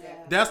about you. Yeah.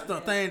 That's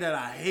the thing that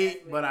I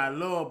hate, but I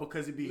love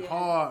because it be Yeah.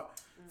 hard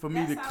for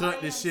me That's to how cut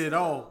I this am, shit too.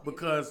 off.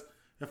 Because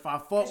if I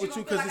fuck with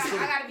you, because because it's.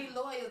 I gotta be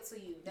loyal to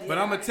you. That's But what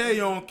I'm gonna tell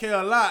you, I don't care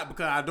a lot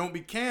because I don't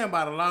be caring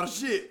about a lot of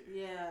shit.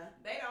 Yeah.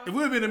 They don't. If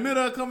we be in the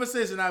middle of a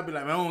conversation, I'd be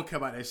like, man, I don't care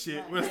about that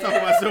shit. Let's talk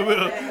about something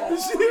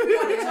else.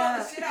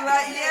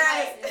 Like,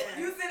 yes.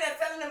 you sit there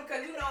telling them,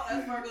 because you know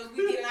us Virgos,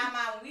 we get in our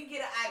mind, when we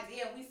get an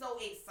idea, we so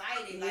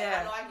excited. Like,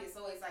 Yeah. I know I get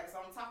so excited. So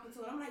I'm talking to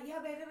him, I'm like, yeah,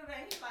 baby, and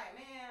he's like,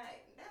 man,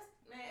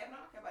 I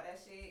don't care about that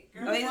shit.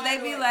 Girl, Or you they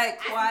wanna be do it. like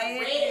I see quiet,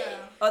 red.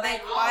 or they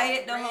Like,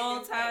 quiet the red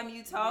whole is time red.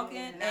 you talking,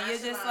 and you're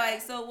just Nonchalant.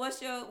 like, so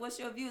what's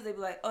your views? They be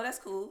like, oh, that's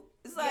cool.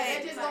 It's Yeah, like,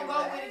 they just gonna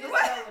go with it. Just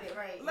What? go with it,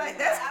 right? Like, Yeah.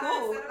 that's I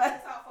cool. done sat up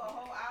and talked for a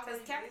whole hour.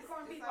 Because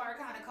Capricorn This people are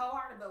all- kind of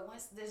cold-hearted, but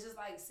once there's just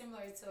like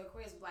similar to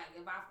Aquarius, like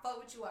if I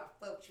fuck with you, I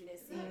fuck with you.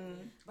 That's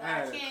it. But I I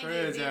had a can't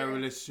crazy get there.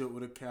 relationship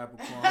with a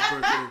Capricorn.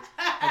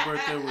 Her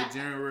birthday was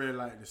January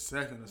like the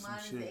 2nd or some Mine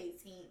is shit.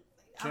 18.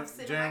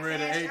 January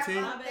the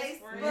 18th? My best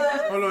friend.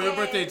 Hold on, your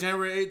birthday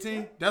January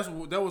 18th?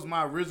 That was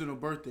my original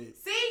birthday.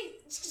 See,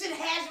 she should have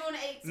had you on the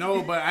 18th.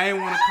 No, but I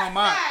ain't want to come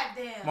out. God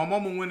damn. My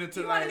mama went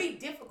into you want to like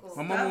be difficult.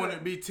 my mama wanted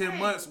to be 10 Dang.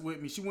 months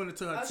with me. She went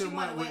into her Oh, she 10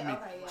 wanted months to with me.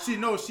 wait. Okay, yeah. She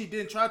knows she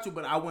didn't try to,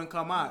 but I wouldn't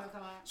come out. wanna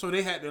come out? So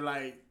they had to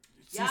like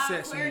Y'all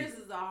C-section me. Aquarius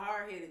is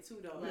hard headed too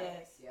though.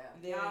 yes,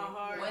 Yeah. Y'all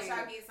hard Once y'all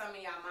headed. get something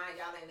in y'all mind,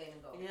 y'all ain't letting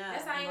it go. Yeah.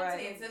 That's how I am Right.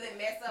 too. Until it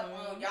mess up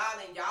on y'all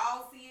and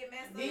y'all see it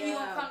mess up. Then you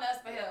gonna come to us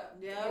for help.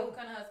 Yeah. You gonna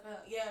come to us for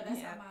help. Yeah, that's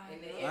Yeah. how mine.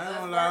 And is. then I ain't us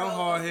gonna lie, I'm Virgos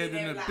hard-headed sit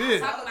in there the like,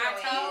 bitch. I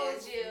told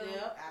ass. you.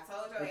 Yep. I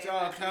told you. But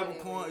y'all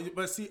Capricorn,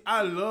 but see,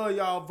 I love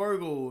y'all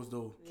Virgos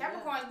though.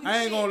 Capricorns, we I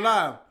ain't shit gonna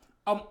now.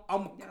 lie.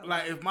 I'm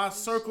like if my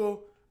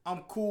circle,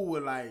 I'm cool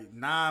with like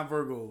 9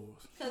 Virgos.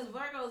 Cause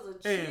Virgos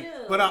are And,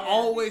 chill. but I Yeah.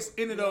 always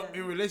ended up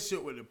Yeah. in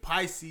relationship with the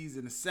Pisces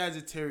and the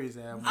Sagittarius. Oh,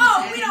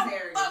 we don't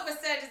Sagittarius. fuck with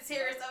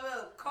Sagittarius. I'm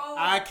a cold.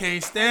 I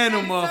can't stand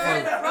them Broke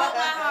motherfuckers. my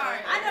heart.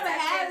 I never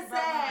had Sagittarius broke my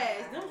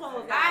heart. Sag. Them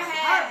hoes got I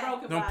had-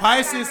 heartbroken Them by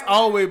Pisces it.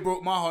 always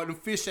broke my heart. Them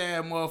fish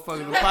ass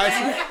motherfuckers. The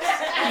Pisces.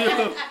 My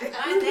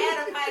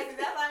dad a Pisces.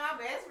 That's like my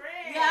best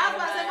friend. Yeah, I was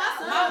about to say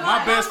my son.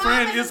 My best My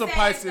friend mom is is a a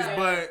Pisces, Sag,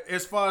 but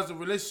as far as the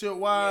relationship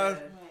wise,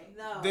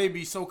 No. they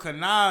be so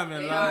conniving,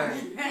 They like are.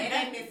 And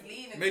they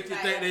misleading. make you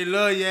Like, think they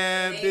love you,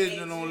 They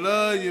bitch, and don't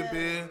love you,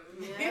 bitch.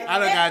 I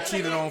done got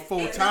cheated on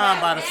 4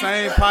 times by the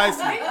same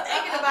person. Thinking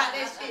about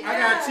that shit. I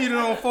got cheated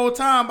on 4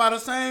 times by the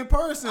same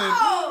person.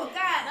 Oh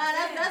God.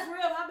 Nah, that's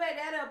real. My bad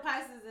dad had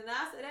Pisces, and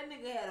I said that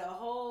nigga had a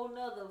whole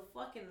nother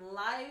fucking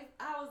life.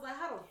 I was like,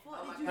 how the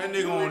fuck did you That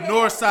do nigga on that?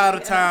 north side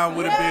of town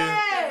would have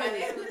been. My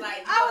dad was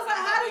like, I was like,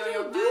 how did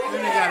you do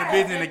Then that? he got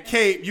a bitch in the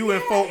Cape. You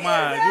in Fort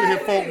Myers. You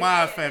in Fort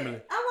Myers family.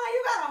 I'm like,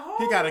 you got a whole.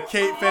 He got a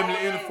Cape family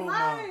in the life. Fort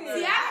Myers.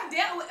 See, I done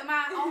dealt with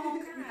my own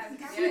kind,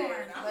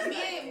 Capricorn. Yeah, But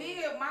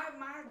me and my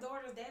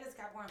daughter's dad is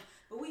Capricorn.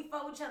 But we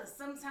fuck with each other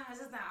sometimes,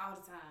 it's not all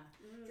the time.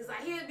 Cause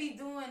like he'll be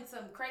doing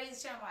some crazy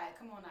shit. I'm like,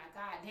 come on now,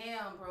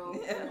 goddamn, bro.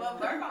 Well,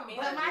 Virgo men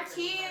But are my different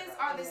kids from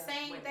Virgo. are the Yeah.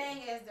 same Women. thing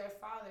as their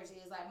fathers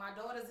is. Like my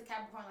daughter's a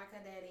Capricorn like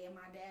her daddy, and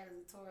my dad is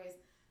a Taurus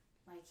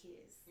like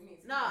his. You need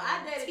to No,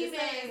 I dated the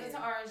T-Man same. is a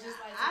Taurus just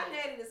like I today.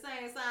 dated the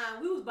same sign.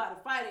 We was about to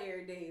fight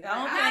every day. I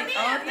don't Like, think-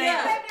 I don't think-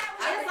 yeah. I It's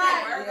just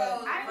like- like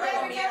Virgos. I Virgo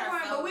never men get are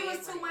one, so but we was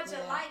too different. much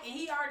alike, and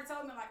he already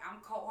told me like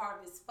I'm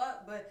cold-hearted as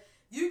fuck. But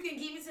you can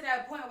get me to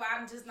that point where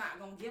I'm just not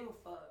gonna give a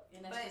fuck.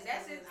 And But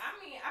that's just, I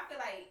mean, I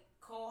feel like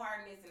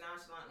cold-heartedness and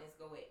nonchalantness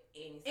go with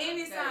any sign.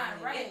 Any Because sign,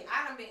 right. I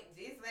done been,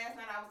 this last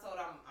night I was told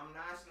I'm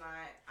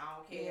nonchalant, I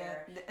don't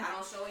care, Yeah. I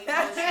don't show He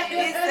emotion.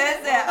 says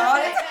that all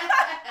the time.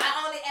 I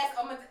only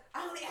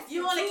ask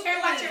You for only two care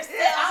about things.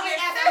 yourself, I only you're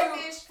ask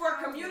selfish. you for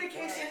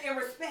communication and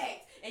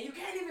respect. And you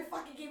can't even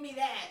fucking give me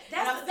that. That's-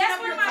 And I'm that's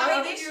sitting one up of here my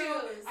telling big you,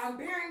 issues. I'm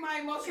bearing my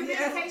emotions.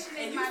 Communication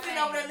and is you my sitting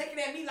thing. over there looking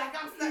at me like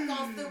I'm stuck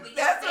on stupid.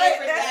 That's Yes, what.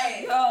 every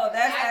day. Yo,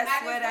 that's. I I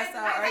swear just that's went-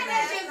 our I think argument.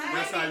 That's just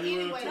That's how women you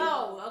anyway. feel.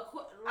 No,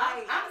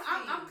 like I'm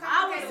I was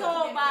complicated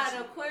told with by communication.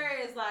 an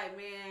Aquarius, like,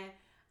 man,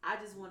 I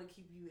just want to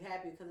keep you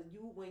happy because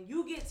when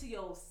you get to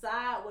your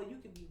side where you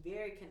can be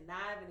very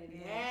conniving and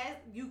Yeah. mad,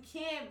 you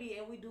can be,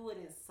 and we do it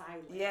in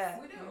silence. Yeah.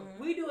 We do. Mhm.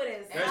 We do it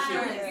in That shit-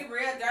 silence. shit be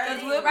real Because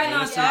dirty. we've Right. been on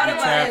That shit thought be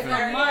about it tapping.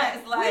 for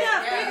months. We Like,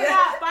 done Yeah. figured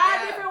out 5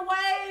 Yeah. different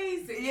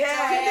ways. To get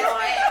Yeah. your ass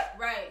back.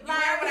 Right. You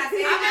remember when I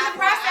said I'm in eye the for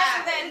process eye?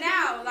 of that now.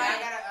 Yeah, I Like,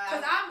 gotta,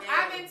 cause yeah.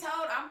 I've been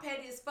told I'm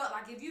petty as fuck.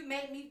 Like, if you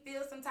make me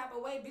feel some type of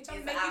way, bitch, I'm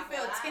It's gonna make you eye for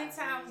feel eye. 10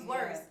 times Yeah.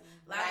 worse.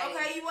 Like, Right.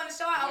 okay, you want to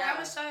show out? Okay, Yeah. I'm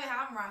gonna show you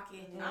how I'm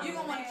rocking. Yeah. You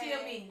gonna want to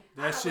kill me?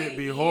 That I shit wait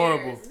be years.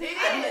 horrible. It I is.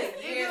 wait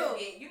It years do. to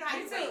get- You know how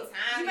you Me wait too. time.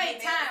 You to make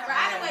get back time, to bro.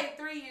 I done somebody. waited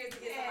 3 years to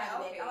get Yeah, somebody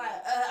back. okay. I'm like,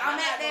 I'm I'm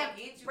not at gonna that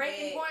get you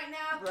breaking back. point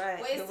now. right,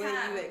 Well, it's the way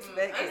time. you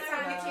expect It's it.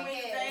 time to get get you you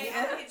back. back.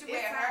 I'm gonna hit you where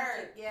it It's time to-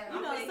 hurt. Yeah. You I'm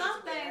know, gonna hit some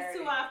you where it things hurt.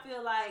 too I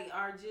feel like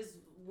are just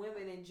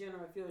women in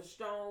general. If you're a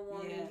strong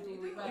woman,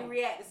 Yeah. you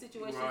react to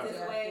situations Right. this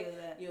Yeah, I way. feel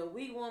that. You're a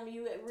weak woman,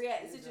 you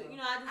react to situations. You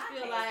know, I just feel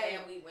can't like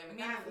stand weak women.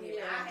 Me God neither. forbid.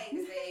 Yeah. I hate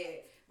to say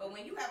it, but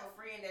when you have a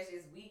friend that's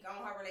just weak on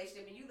her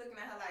relationship and you looking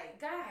at her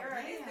like, God girl,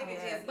 this damn. nigga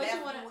Yeah. just But you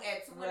left wanna- you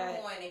at 2 in Right.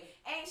 the morning.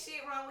 Ain't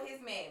shit wrong with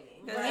his mammy.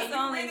 Because And it's you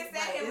only- really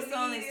sat there it's with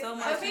only me so this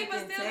much But time. you people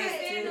can still take, be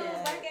saying too. those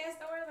Yeah. black ass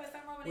stories like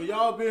something wrong with When it.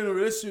 y'all be in a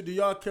relationship, do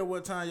y'all care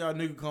what time y'all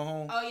nigga come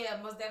home? Oh yeah,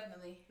 most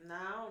definitely. nah,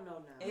 I don't know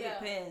now. It Yeah.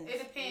 depends. It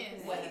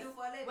depends. What he do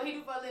for a living? What he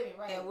do for a living,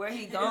 right? And where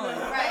he going?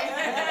 I'm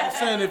Right.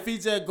 saying if he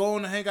just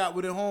going to hang out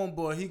with his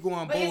homeboy, he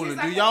going But is bowling. this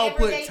like Do an y'all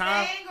put everyday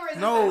time? thing, or is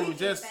this No, a weekend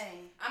just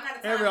thing? I'm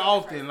not a every time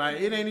often. person. Like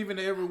it ain't even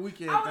the every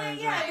weekend Oh thing.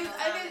 yeah, like,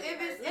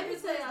 Let me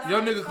tell y'all your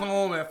something. nigga come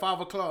home at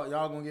 5 o'clock,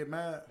 y'all gonna get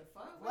mad?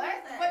 What?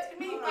 What you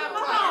mean? Hold Come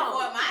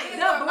on. on.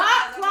 The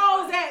block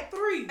closed at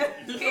 3.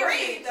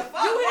 Period. The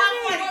fuck? You hear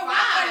me?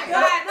 1:45.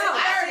 God, No,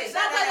 Shut that's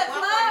up why the at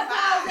club 1:45.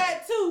 closed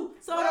at 2.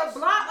 So the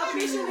block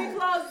officially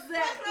closes What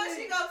at club she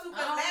 3. go to?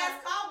 Cause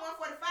last call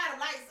 1:45, the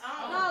lights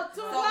on. No,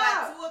 2 So o'clock.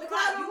 by 2 The o'clock,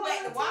 club you don't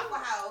at the close Waffle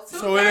House.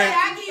 So it ain't-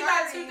 I give you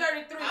about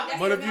 2:33.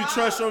 But if you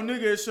trust your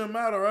nigga, it shouldn't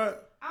matter, right?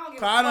 I don't give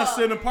Cause I done a fuck.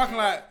 sit in the parking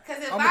lot. Cause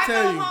if I'ma I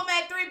tell go you. home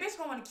at 3, bitch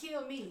gonna want to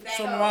kill me.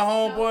 Some of my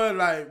homeboy,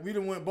 like we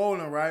done went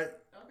bowling, right?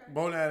 Okay.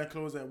 Bowling had to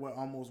close at what,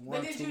 almost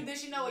 1, But did 2.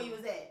 she know where you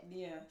was at?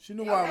 Yeah. She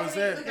knew where I was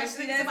Look at. at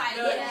See, she that's somebody.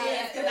 good.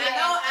 Yeah, cause I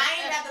know I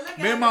ain't have to look at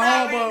Me and her, my but I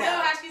already homeboy- You know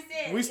know. how she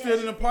said. We Yeah, stood in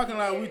she the parking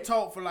lot. said. We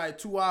talked for like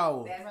 2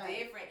 hours. That's Right.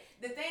 different.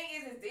 The thing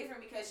is, it's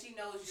different because she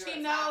knows you're She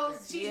a knows.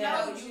 talker. She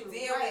Yeah. knows You you.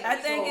 deal Right. with I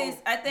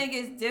think So-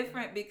 it's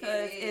different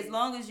because It is. as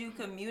long as you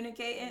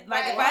communicating,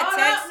 like Right. if I Hold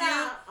text up you,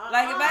 now.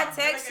 like if I Uh-uh.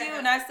 text you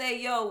and I say,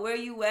 "Yo, where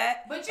you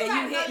at?" But you and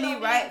gotta you hit know me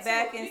your right man,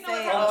 back too. and You know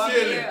say, what "Oh, I'm I'm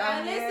chilling. here, Now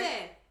I'm here."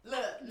 listen.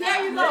 Look.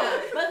 There you now, go.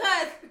 look.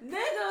 Because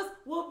niggas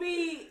will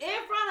be in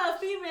front of a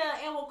female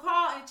and will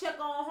call and check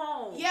on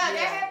home. Yeah, that Yeah,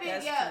 happened.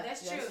 that's Yeah, true.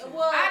 that's That's true. true.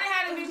 Well, I done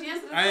had a bitch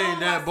answer the I ain't phone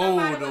that while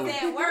somebody bold, was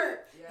though. at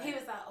work. Yeah. He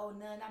was like, "Oh,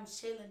 none, I'm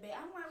chilling, babe."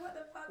 I'm like, "What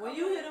the fuck?" When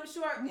you hit them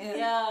short, Yeah.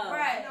 yeah.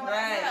 right, You know what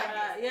Right. I'm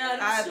saying? Yeah, them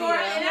I be short.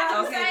 there. and I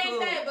do the Okay, same cool.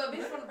 thing, but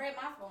bitch wanna break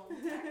my phone. I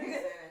can't stand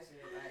that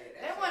shit. Like,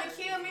 that They shit wanna is-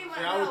 kill me.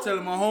 Yeah, I was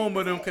telling my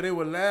homeboy them because they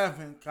were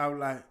laughing. I was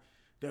like,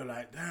 they were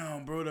like,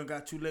 "Damn, bro, done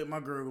got too late. My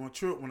girl gonna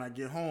trip when I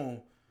get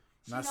home."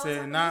 And I knows said,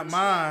 how to "Not do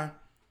mine."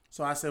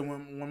 So I said,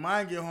 when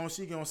mine get home,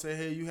 she gonna say,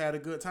 "Hey, you had a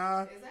good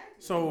time." Exactly.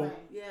 So Right.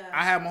 Yeah.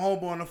 I had my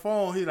homeboy on the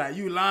phone. He like,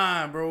 "You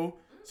lying, bro."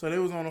 So they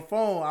was on the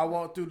phone. I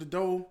walked through the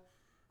door.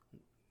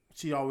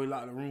 She always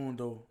locked the room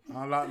door.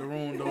 I unlocked the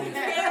room door. Boom.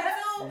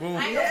 Boom.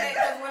 I ain't gonna say,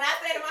 because when I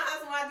stayed at my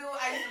house when I do,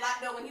 I used to lock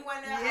the door. When he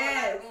wasn't there, I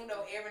Yes. would lock the room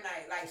door every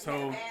night. Like, So-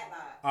 so, bad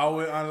lock. I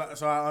always unlock.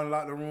 So I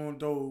unlocked the room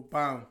door.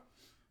 Bam.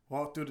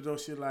 Walk through the door,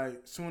 shit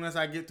like, soon as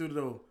I get through the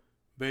door,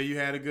 babe, you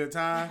had a good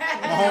time? My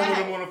home with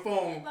him on the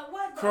phone, Like,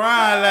 what the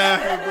crying,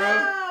 laughing,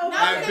 bro. No,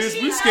 Like, because bitch,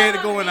 she we know scared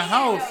to her go in the man,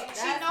 house. though.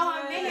 She know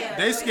her man.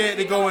 They scared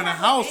to go in the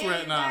house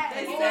right now.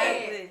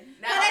 Exactly.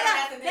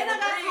 But they done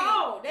got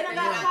called. They done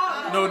got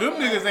called. No, them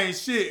niggas ain't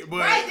shit, but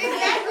Right,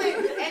 exactly.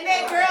 And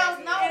they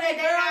girls know And that they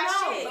they not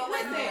know. shit. But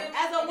listen,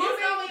 As a woman,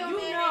 know when your you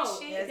man know. ain't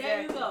shit.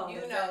 There you go.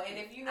 you know, and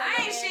if you know,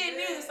 I your ain't man shit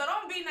good, neither, so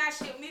don't be not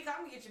shit with me, cause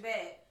I'm gonna get you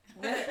back.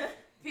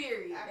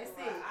 Period. I That's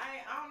feel it. like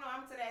I don't know.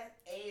 I'm to that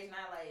age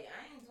now. Like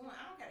I don't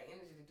got the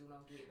energy to do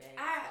no get back.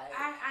 I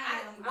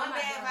am. One I'm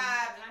bad not done.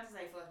 vibe, and I just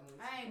ain't fucking with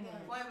you. I ain't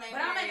done. Point blank But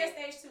I'm at period. that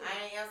stage too. I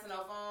ain't answer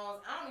no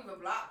phones. I don't even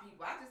block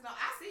people. I just know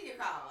I see your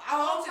call. I Oh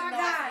want you to my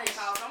know I see gosh. your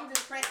call. So I'm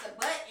just press the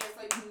button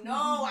so you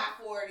know I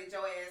forwarded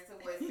your ass to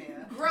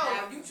voicemail. Growth.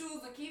 Now if you choose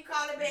to keep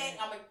calling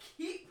back, I'm gonna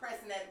keep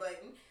pressing that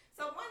button.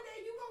 So one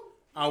day you gon'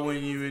 I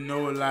wouldn't even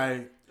know it.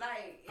 Like,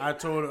 I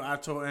it's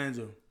told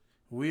Angel,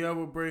 we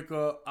ever break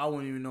up, I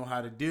wouldn't even know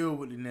how to deal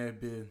with the net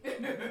bill.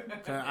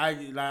 Cause I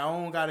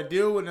don't gotta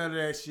deal with none of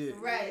that shit.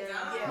 Right.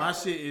 Yeah. My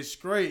shit is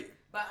straight.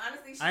 But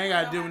honestly, she I ain't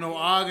gotta deal with no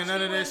arguing,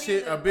 none of that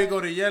shit. A big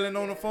old yelling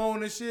on the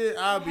phone and shit.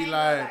 I'll be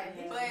like,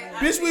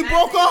 bitch, we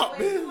broke up,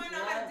 bitch. She wouldn't know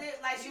how to deal.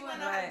 Like she wouldn't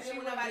know how to deal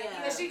with nobody.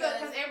 Because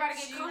everybody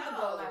get She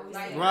comfortable. knows.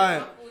 Like,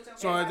 Right. with your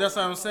So man. that's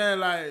what I'm saying.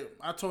 Like,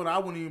 I told her I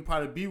wouldn't even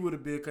probably be with a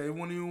bitch because it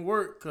wouldn't even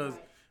work. Because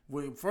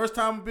when first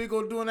time Big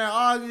O doing that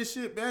arguing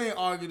shit, they ain't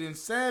argued in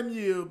 7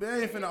 years.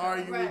 They ain't finna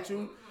argue with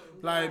you.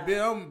 Like, bitch,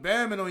 I'm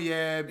bamming on your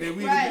ass, bitch.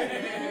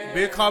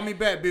 Bitch, call me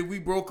back, bitch. We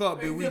broke up,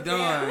 bitch. We done,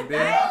 I ain't bitch.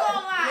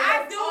 gonna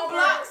lie, I do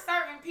block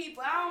certain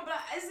people. I don't block.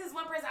 This is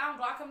one person I don't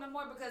block him no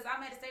more because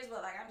I'm at the stage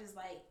where like I'm just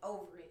like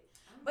over it.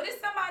 But it's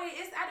somebody.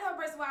 I do a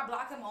person where I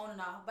block him on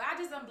and off, but I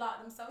just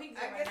unblocked him, so he good.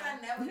 I guess right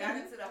I never got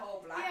into the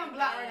whole block. He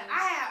unblocked right now.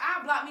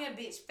 I block me a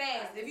bitch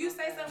fast. If you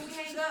say something, we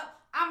hang up.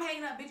 I'm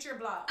hanging up, bitch. You're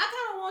blocked. I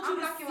kind of want you I'm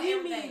to blocking see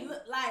everything. me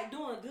like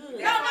doing good.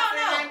 No.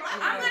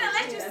 I'm gonna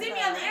let you see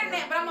me on the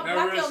internet, but I'm gonna That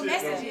block real your shit,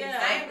 messages.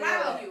 though. I ain't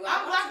blocking you.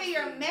 I'm blocking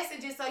your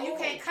messages so you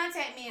can't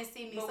contact me and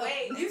see me. But So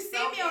wait, you it's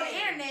see me on the okay.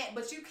 internet,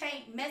 but you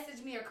can't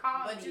message me or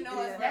call But me. you know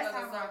what's That's that's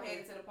how so I'm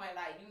petty to the point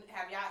like you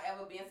have y'all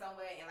ever been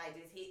somewhere and like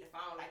just hit the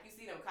phone like you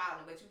see them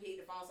calling but you hit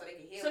the phone so they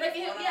can hear. So they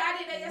can hear. Yeah, I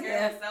did that yesterday.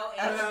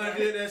 I Girl, so extra.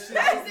 did that shit.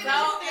 So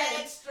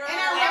extra. And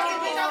I left the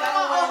bitch on the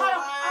phone. Oh, hold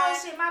on. Oh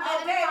shit, my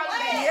bad. Let me call you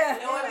back.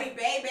 Yeah. It would be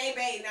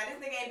babe. Now this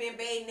nigga ain't been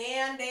babe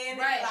now and then.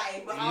 Right.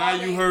 Like, but Now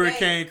you always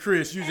Hurricane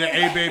Chris. You just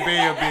a baby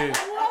a bitch.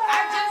 I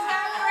just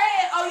got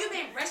read. Oh, you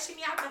been rushing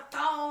me out the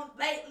phone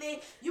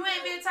lately. You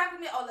ain't been talking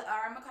to me. Oh, look, all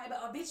right, I'm gonna call you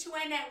back. Oh, bitch, you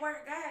ain't at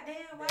work. God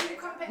damn, why you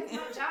come back to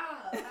my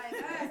job? Like,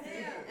 god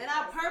damn. And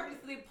I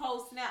purposely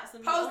post snaps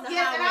of me Post, on the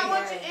yes, and I highway.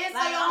 want you in so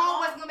Like, your I'm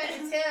homeboys on- gonna make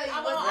me tell you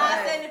I'm what's on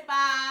right. I-75.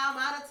 I'm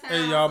out of town.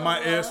 Hey y'all, my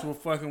somewhere. ex was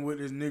fucking with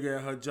this nigga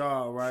at her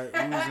job, right?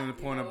 We was in the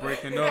point of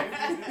breaking up.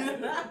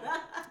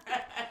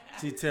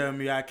 She tell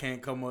me I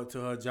can't come up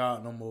to her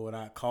job no more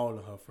without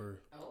calling her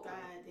first. Oh, God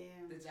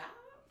damn. the job.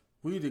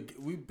 We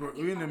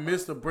in the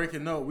midst of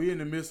breaking up. We in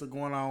the midst of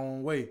going our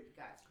own way,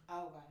 Got you.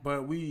 Oh, God.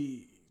 but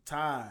we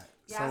tired.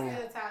 Y'all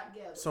still tied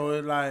together. So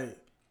it's like,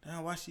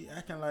 damn, why she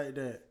acting like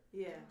that?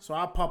 Yeah. So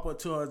I pop up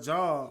to her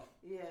job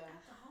Yeah.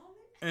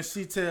 and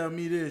she tell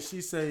me this. She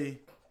say,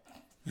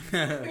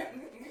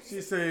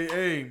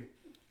 hey,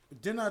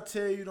 didn't I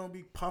tell you don't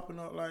be popping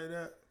up like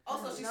that? Oh,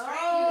 so she's No. straight.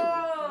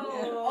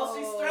 Oh,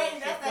 she's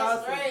straight. That's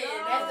that straight.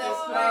 That's that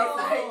straight.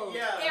 Like,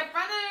 yeah. In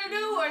front of the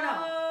dude or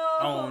no?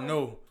 I don't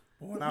know.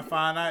 But when I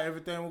find out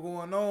everything was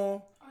going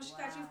on, Oh, she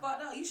got you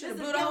fucked up. You should have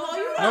blew the Kim, whole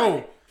you time.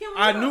 no, Kim,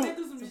 I you knew. been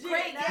through some shit.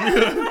 Great now.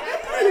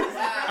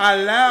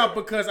 I laughed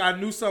because I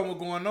knew something was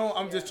going on.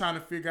 I'm just trying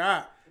to figure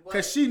out.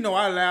 Because she know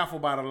I laugh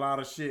about a lot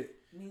of shit.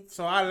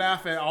 So I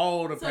laugh at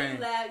all the So pain.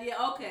 you laugh,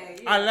 yeah, okay.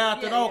 Yeah, I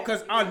laughed at all yeah,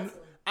 because yeah.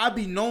 I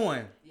be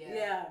knowing.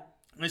 Yeah.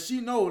 And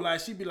she know, like,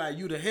 she be like,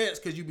 you the heads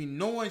because you be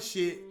knowing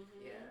shit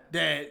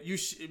that you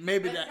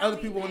maybe that other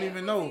people don't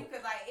even know.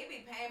 Because like it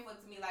be painful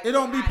to me. Like It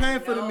don't be I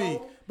painful to know- me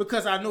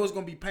because I know it's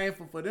going to be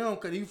painful for them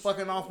because you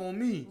fucking off on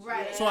me.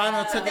 Right. So I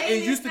done took it. They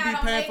It used to missed be out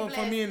on their painful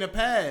for me in the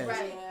past.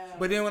 Right.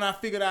 But then when I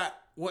figured out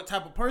what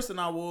type of person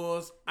I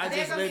was, I They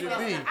just gonna let be it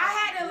be. missing- I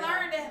had to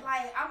learn that,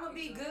 like, I'm gonna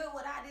be good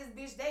without this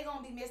bitch. They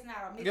gonna be missing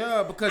out on me.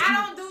 Yeah, because I you,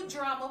 don't do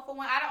drama for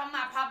one. I'm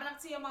not popping up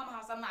to your mama's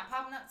house. I'm not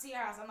popping up to your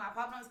house. I'm not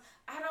popping up.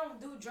 I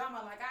don't do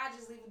drama. Like, I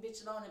just leave a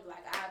bitch alone and be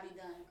like, I'll be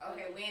done.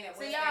 Okay, we in at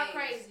So what y'all stage?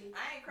 crazy.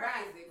 I ain't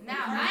crazy. Right.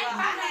 Now, I ain't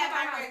I popping have up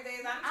my my crazy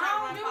days. I'm I trying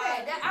don't to do run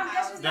that.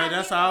 That's just not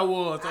that's me. how I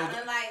was. I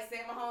done like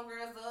set my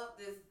homegirls up.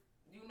 This,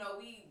 you know,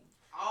 we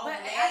all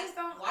But black. I just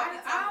don't- walkie I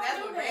talkie. don't That's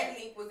do when that. Red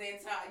Link was in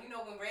charge. You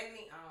know when Red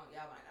Link,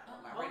 y'all might not know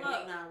about Hold Red up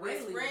Link. now, With Red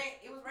Link. Sprint,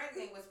 it was Red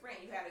Link with Sprint.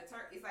 You had a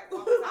turk. It's like I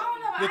walkie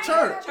don't know. talkie. The I ain't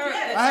church. got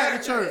that. I had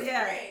the church.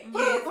 Yeah.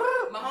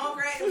 My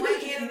homegirl at the one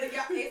end of the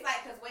yard. It's like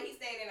because when he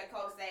stayed in a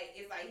cul-de-sac,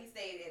 it's like he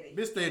stayed at a.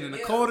 Bitch stayed in the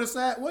building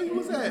cul-de-sac. Where you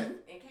was at?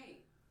 In Cape.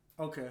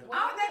 Okay. I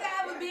don't think I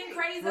ever been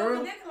crazy For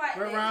real? over nigga like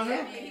Right that. around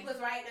Yeah, here? he was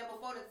right there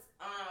before the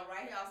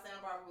right here off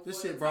Santa Barbara. Before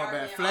This the shit brought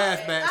back Target and all that.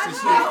 flashbacks and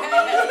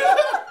I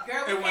shit.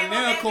 Girl, we And when came on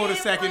now that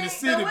cul-de-sac in the midway.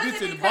 city, So was bitch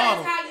it in the because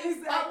bottom. how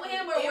you fuck with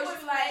him or It was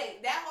was you like?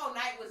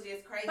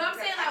 crazy. But I'm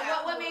saying, because like, I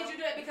what got made you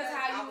do it? Because pulled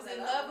how up you was in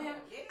love with him?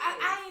 Yeah.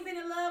 I ain't been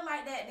in love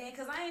like that then,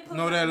 because I ain't put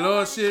No, that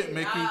love shit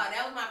make you. Nah,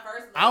 that was my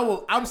first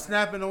love. I'm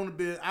snapping on the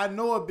bed. I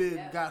know a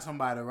bitch got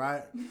somebody,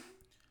 right?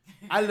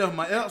 I left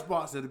my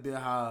Xbox at the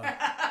bitch house.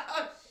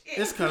 Oh, shit.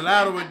 It's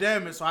collateral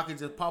damage, so I can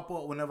just pop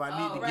up whenever I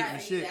need to get my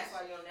shit. That's why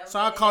you'll never So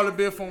I call the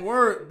bitch from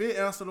work. Bitch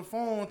answer the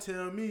phone,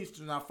 tell me.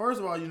 Now, first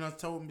of all, you done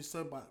told me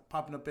something about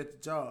popping up at the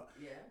job.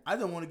 Yeah. I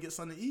just want to get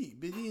something to eat.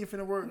 Bitch, you ain't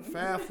finna work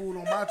fast food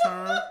on my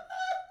turn.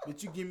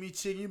 Bitch, you give me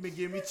chicken. You been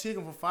giving me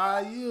chicken for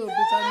 5 years.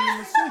 Bitch, I need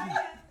my chicken.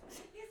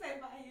 You say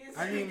 5 years.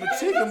 I need my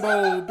chicken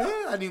bowl,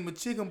 bitch. I need my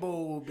chicken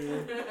bowl,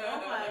 bitch. Oh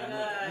my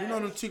god. You know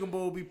them chicken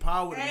bowl be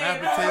powered with the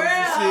mashed potatoes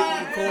and shit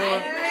with the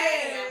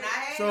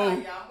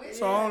corn.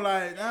 So I'm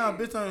like, nah,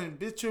 bitch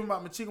tripping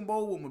about my chicken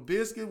bowl with my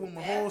biscuit, with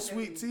my whole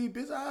sweet tea,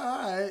 bitch. All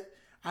right.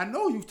 I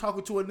know you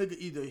talking to a nigga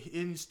either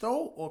in the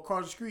store or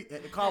across the street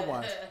at the car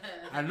wash.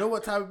 I know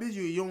what type of bitch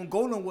you don't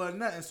go nowhere or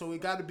nothing, so it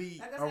got to be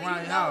Like I said, around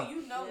you your house.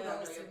 know Yeah.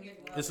 those two.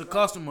 It's a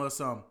customer or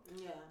something.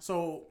 Yeah.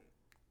 So,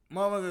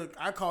 motherfucker,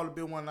 I called a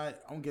bitch one night.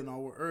 I'm getting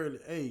all early.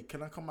 Hey,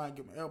 can I come out and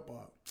get my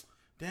AirPod?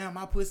 Damn,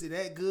 my pussy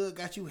that good.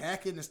 Got you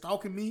hacking and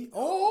stalking me?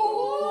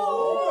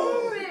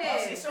 Oh,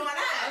 She's showing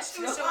out.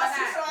 She was showing out.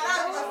 to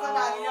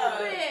somebody else.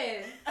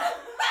 Man.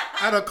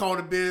 I done called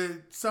a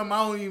bitch something I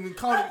don't even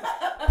call it.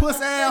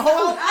 Pussy ass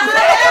hoe.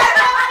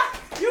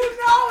 You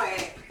know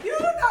it. You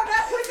know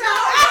that's what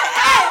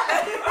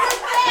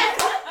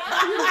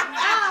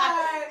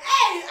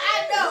Hey,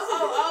 I know.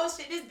 Oh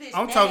shit, this bitch.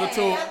 I'm talking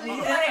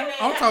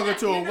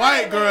to a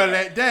white girl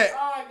like that.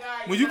 Oh my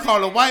god. When you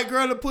call a white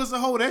girl a pussy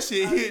hoe, that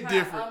shit hit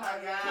different. Oh my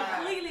god.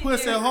 Completely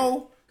Pussy different.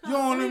 hoe, you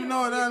don't even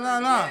know that.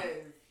 Nah. Yes.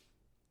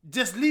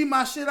 Just leave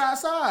my shit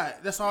outside.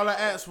 That's all I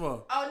ask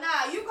for. Oh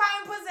nah, you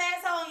call him pussy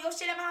asshole and your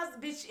shit in my house,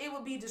 bitch, it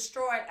would be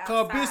destroyed outside.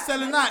 Cause a bitch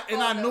selling out,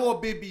 and I know a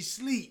bitch be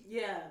sleep.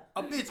 Yeah.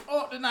 A bitch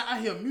up tonight, I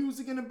hear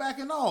music in the back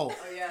and all. Oh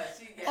yeah,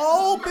 she got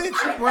Oh, bitch,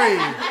 you brave.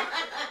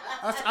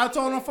 I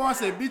told her on the phone, I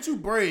said, bitch, you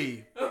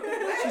brave.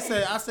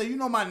 I said, you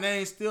know my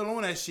name's still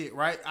on that shit,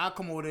 right? I'll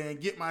come over there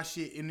and get my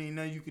shit, and ain't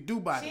nothing you can do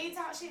about She it. ain't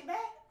talk shit back.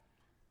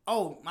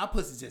 Oh, my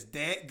pussy's just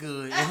that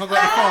good. And hung up the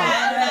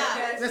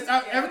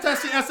phone. Every time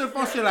she answered the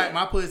phone, she like,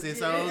 my pussy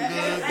so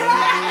good.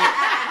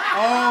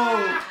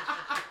 Oh,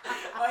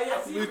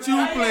 but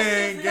you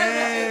playing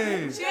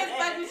games. She ain't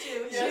fuck with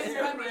you. She ain't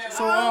fuck with you.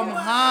 So I'm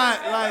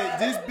hot, like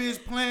this bitch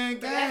playing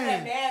That's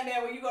that games.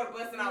 man when you go to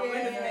busting out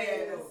windows.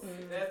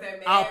 That's that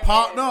man. I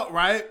popped up,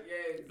 right?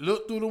 Yes.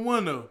 Look through the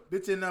window.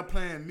 Bitch in there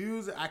playing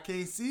music. I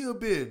can't see a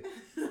bitch.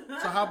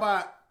 So how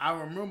about I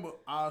remember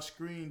our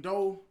screen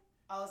door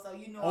Oh, so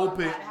you know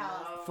open about the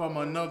house. from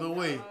another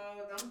way.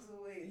 Oh, don't do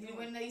it. You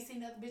wouldn't know you see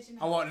another bitch in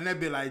the I walked in that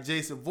bitch like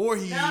Jason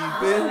Voorhees,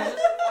 bitch.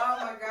 Oh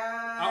my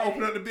god. I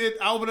opened up the bitch.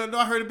 I opened up the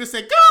door. I heard the bitch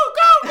say, "Go,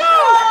 go, go!"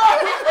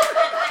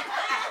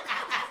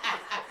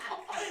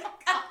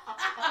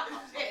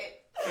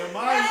 And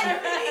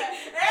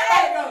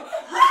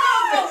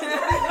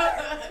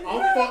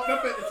I'm fucked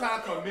up at the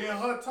time because me and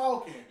her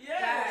talking.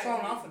 Yeah. So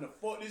I'm finna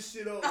fuck this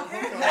shit up. I'm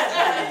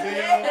gonna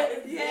jail.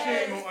 She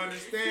ain't gonna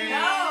understand.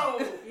 No.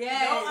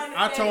 Yeah.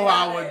 I told her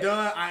I was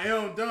done. I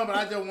am done, but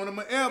I just wanted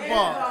my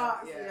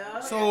AirPods. Yeah.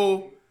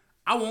 So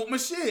I want my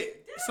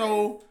shit.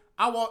 So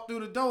I walked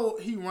through the door.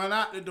 He run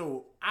out the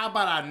door.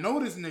 I know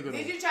this nigga Did though.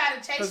 you try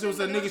to chase Because it was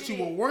a him or nigga she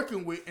did? was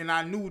working with, and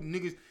I knew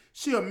niggas.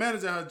 She a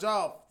manager at her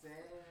job,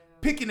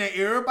 picking at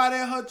everybody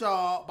at her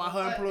job by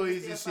her But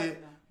employees still and fucking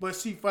shit. them. But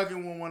she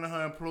fucking with one of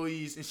her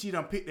employees, and she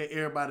done picked at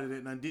everybody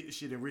that done did the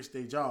shit and risked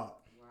their job.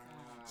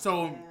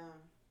 So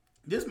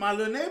this my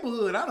little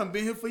neighborhood. I done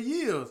been here for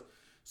years.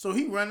 So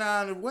he run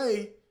out of the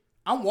way.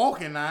 I'm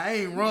walking now. I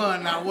ain't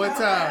run not one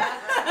time.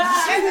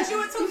 Shit, you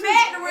were too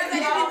mad to run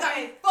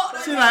that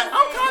fuck. She like,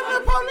 I'm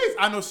calling the police.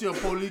 I know she a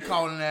police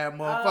calling that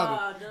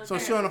motherfucker. Oh, So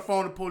she on the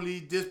phone, the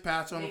police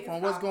dispatch on the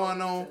phone. What's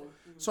going on?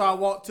 So I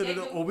walk to the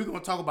door. Oh, we gonna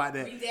talk about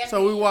that. So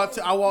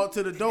I walk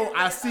to the door.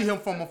 I see him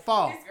from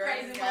afar.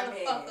 Crazy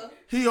motherfucker.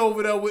 He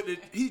over there with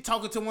he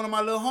talking to one of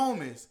my little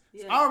homies.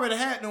 Yeah. I already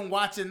had them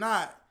watching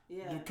not.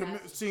 Yeah.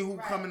 See who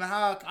come in the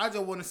house. I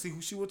just want to see who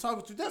she was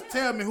talking to. Just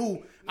tell me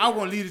who. I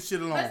want to leave this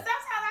shit alone. But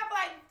sometimes I be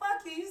like,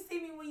 fuck you. You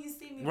see me when you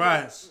see me.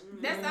 Right. Bitch.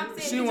 That's what I'm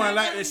saying. She You wasn't trying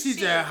like to that. tell She me just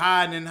shit.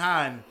 hiding and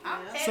hiding.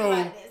 I'm petty So,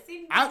 like that. See me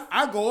when you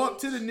I see go me, up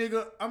to the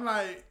nigga. I'm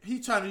like, he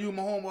trying to use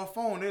my homeboy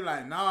phone. They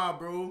like, nah,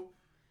 bro.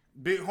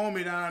 Big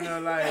homie down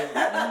there, like,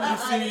 you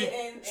see.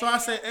 So I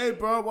say, hey,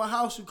 bro, what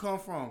house you come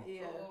from?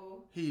 Yeah.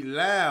 He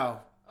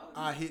laughed.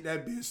 I hit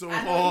that bitch so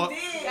I know hard. you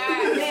did.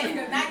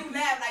 Because now you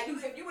laugh. Like, if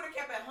you would have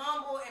kept it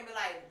humble and be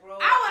like, bro.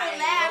 I would have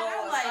ain't laughed. know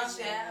I'm or like,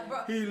 something. yeah, bro.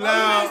 He Bro,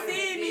 laughed. you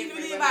seen me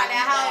when you about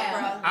that house,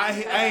 bro. I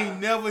ain't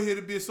never hit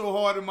a bitch so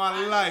hard in my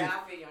life. I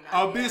feel you A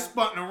now. bitch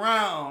sputting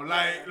around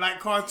like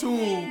cartoon.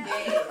 Yeah.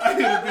 I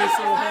hit a bitch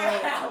so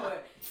hard.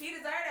 He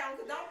deserved that one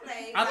because don't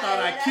play. I thought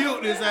I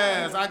killed his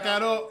ass. I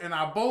got up and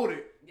I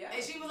bolted. Yeah.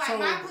 And she was like, So-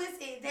 my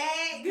pussy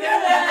that She knew.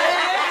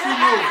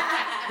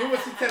 Look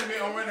what she telling me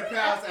on running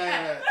past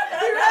ass.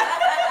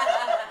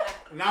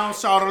 Now I'm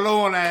shot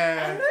alone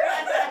ass.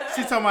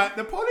 She talking about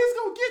the police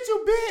gonna get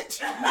you,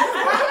 bitch.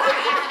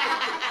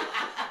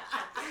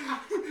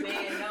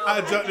 Man, no.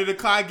 I jumped in the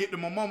car, I get to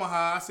my mama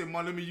house. I said,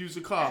 Mom, let me use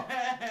the car.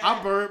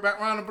 I burned back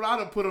around the block.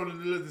 I done put on the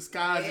little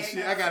disguise and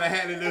shit. I got a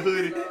hat and the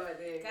hoodie.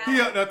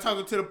 He up there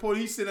talking to the police.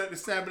 He sitting at the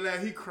Sabbath lab.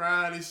 He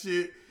crying and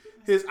shit.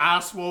 His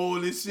eyes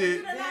swollen and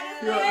shit. He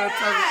up there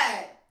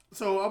talking.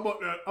 So I'm up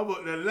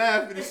there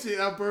laughing and shit.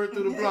 I burned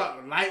through the block.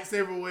 Lights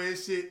everywhere and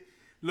shit.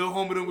 Little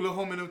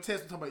homie them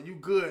text talking about, you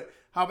good.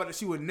 How about that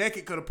she was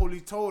naked because the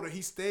police told her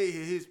he stayed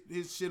here.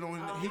 His shit on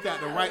he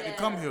got the right to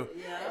come here.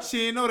 Yeah.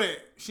 She didn't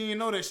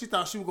know that. She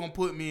thought she was going to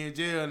put me in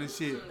jail and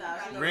shit.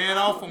 Ran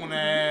off on that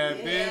ass,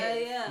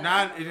 bitch. Yeah.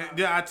 Now,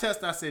 then I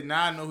texted her, I said,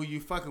 now I know who you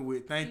fucking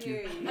with. Thank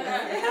you.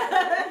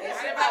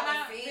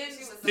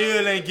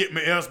 Still ain't get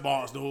me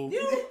S-box, though. Oh, bitch, you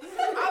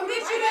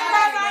didn't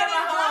buy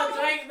my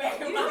drink back.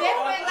 You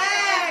definitely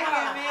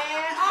lagging,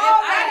 man. I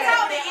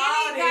told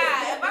any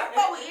guy, if I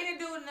fuck with any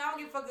dude and I don't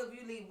give a fuck if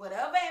you leave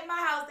whatever at my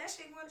house, that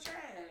shit going to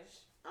trash.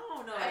 I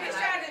don't know.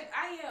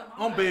 I am.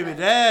 I'm baby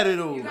daddy,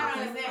 though. You gotta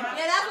understand.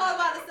 Yeah, that's what I was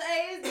about to say.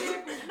 It's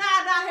different.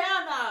 Nah,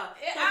 hell no.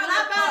 Yeah, When I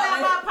found out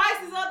about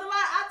Pisces of the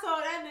lot, I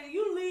told that nigga,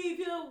 you leave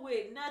here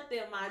with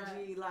nothing, my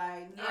G.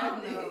 Like,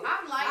 nothing.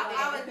 I'm like I've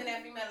that. always been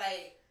that female,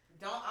 like,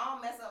 I don't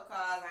mess up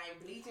cars. I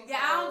ain't bleaching cars. Yeah,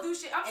 I don't do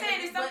shit. I'm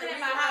saying there's something in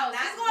my house.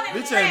 It's going in the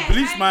Bitch trash. ain't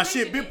bleach I my ain't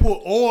shit. bleaching Bitch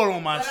put oil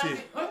on my But I shit.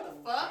 mean, what the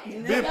fuck?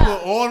 Bitch put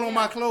oil on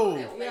my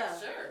clothes. Yeah.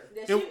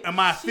 Sure. Am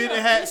I fitted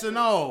hats and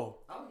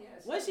all? Oh,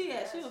 yes. Where she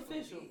at? She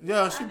official.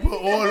 Yeah, she put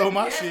oil on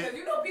my Yes, 'cause shit.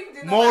 you know people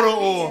just Motor know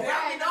about oil. bleaching.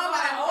 They know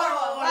about motor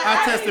oil. I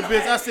tested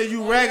bitch. I said,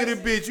 you raggedy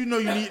bitch. You know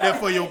you need that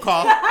for your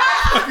car. They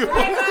call you a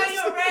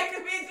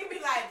ragged bitch. You be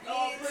like,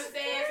 Oh, bitch. pussy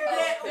ass.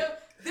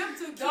 Them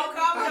two Don't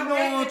call me I a know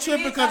I'm ragged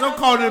tripping bitch. because I I'm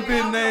calling don't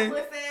bitch call you a name.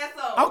 pussy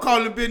asshole. I'm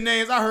calling bitch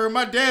names. I heard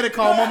my daddy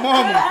call my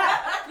mama.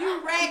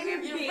 You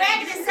ragged You bitch.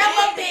 raggedy son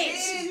of a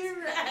bitch.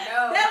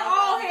 No. Them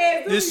old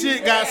heads. This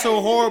shit got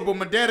so horrible.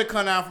 My daddy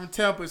come out from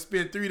Tampa and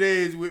spent 3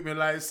 days with me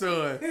like,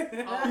 son.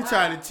 He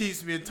tried to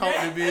teach me and talk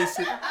to me and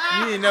shit.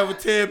 You ain't never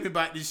tell me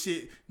about this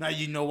shit. Now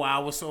you know why I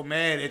was so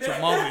mad at your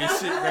mama and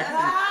shit back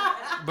then.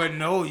 But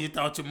no, you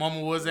thought your mama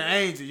was an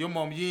angel. Your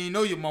mama, you ain't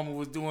know your mama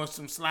was doing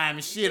some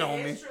slimy shit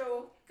on me. It's true.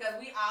 Because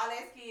we all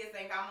as kids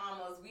think our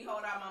mamas, we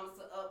hold our mamas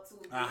up to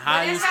A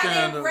higher That's how they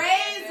standard.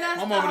 raised us.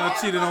 My mama done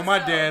cheated on my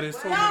daddy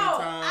so many I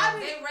times.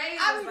 be, They raised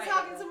I us be like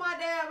talking that. to my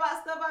dad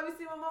about stuff I be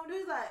seeing my mom do.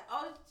 He's like,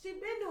 oh, she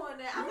been doing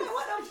that. I'm like,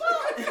 what the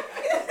fuck?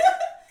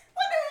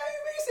 What the hell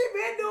you mean she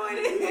been doing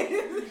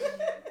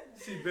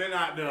this? She been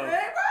out there.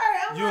 Right,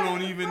 I'm You like,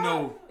 don't even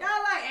know.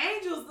 Y'all like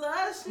angels to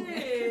us,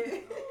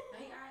 shit.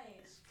 They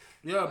eyes.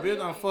 Yeah, bitch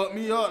done fucked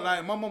me up.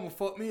 Like, my mama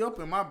fucked me up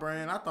in my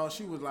brain. I thought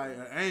she was like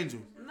an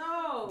angel.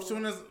 No. As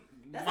soon as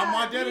That's my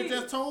how it daddy be.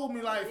 just told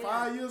me like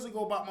Yeah. 5 years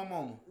ago about my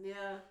mama. Yeah.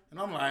 And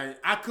I'm like,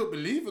 I could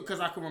believe it because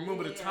I could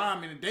remember the Yeah.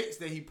 time and the dates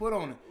that he put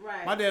on it.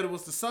 Right. My daddy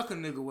was the sucker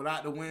nigga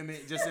without the women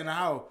just in the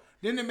house.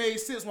 Then it made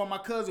sense why my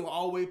cousin would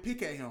always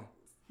pick at him.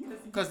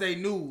 Because they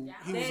knew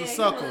he was a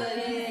sucker.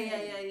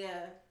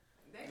 Yeah.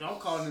 I'm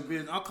calling the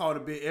bitch. I'm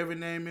calling the bitch every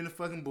name in the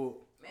fucking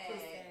book. Man,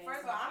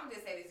 first of all, I'm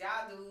just saying this.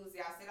 Y'all dudes,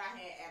 y'all sit out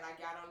here and act like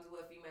y'all don't do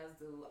what females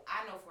do.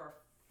 I know for a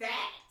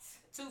fact,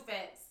 Two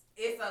facts.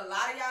 it's a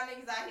lot of y'all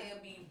niggas out here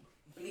be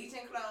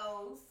bleaching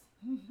clothes.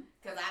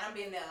 Cause I done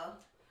been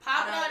there.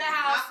 Popping on the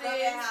Popped up the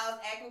houses. house,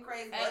 acting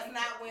crazy, busting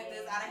out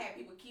windows. I done had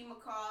people keep my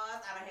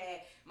cars. I done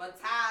had my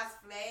tires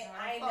flat.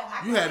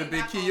 I You had a can't big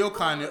knock key on your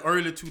car in the wood.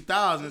 early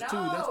 2000s too.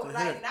 No, That's the like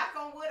heck. knock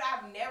on wood.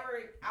 I would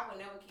never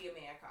kill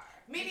me in a car.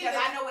 Me Because neither.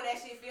 I know what that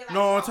shit feel like.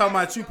 No, I'm Oh, talking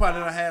I about you feel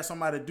probably like- done had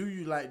somebody do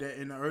you like that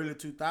in the early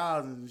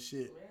 2000s and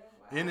shit.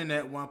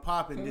 Internet wasn't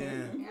popping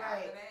then.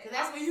 Right. Cause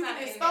that's when you can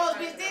expose,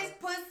 bitch, this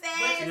pussy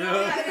ass. Yeah.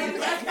 I'm not an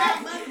internet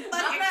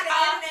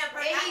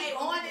person. I hate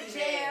going when to people do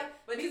jail.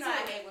 that. But you know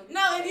I hate when people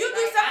No, if you do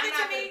like, something I'm to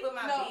not me, gonna put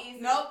my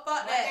business. no, fuck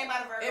One thing that.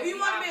 about a Virgo, If you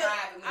we want to are be,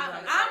 private when we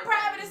run I'm the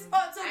private as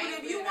fuck too. I But ain't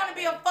if you putting want to it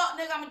be a out there. fuck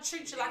nigga, I'ma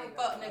treat you like a Yeah,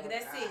 fuck no, nigga.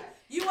 That's God. it.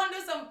 You want to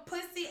do some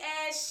pussy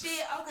ass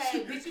shit?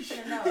 Okay, bitch, you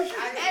finna know. I just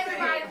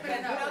Everybody say,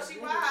 finna know. You know she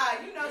wild.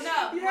 You know she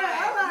No. wild.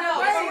 Yeah, I'm like, No,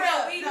 But for for real,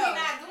 real, we no.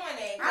 not doing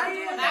that. I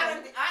hear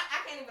that. I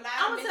can't even lie.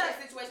 I'ma I've been tell- in a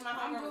situation. My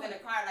homegirl was in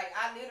a car. Like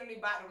I literally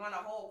about to run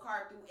a whole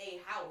car through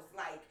a house.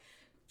 Like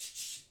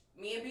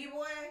me and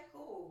B-boy.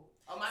 Who?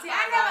 Oh my. See, car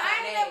I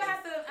ain't never names.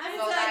 have to. Let me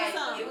So, tell you like,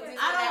 something. it was just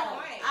I at that don't.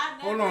 point. I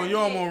never Hold on, you did.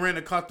 almost rent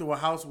a car through a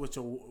house with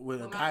a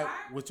With my guy car?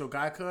 with your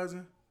guy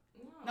cousin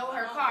No,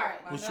 her car.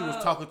 when she No.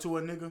 was talking to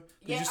a nigga. Cause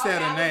Yeah, you said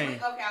okay, her I was name.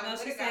 with- Okay, I No, was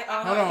she with a said guy.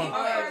 all Hold her- on.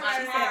 all her- My she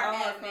said car all her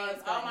has cars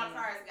names. got All my names.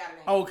 cars got a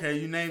name. Okay,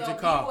 you named So your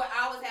car. B-boy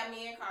always have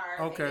me in cars.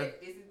 and Okay.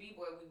 This is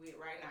B-boy we with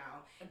right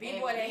now.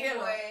 B-boy that hit her.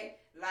 B-boy,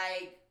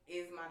 like,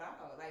 is my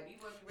dog. Like,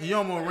 B-boy. And you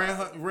almost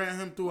ran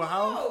him through a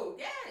house. Oh,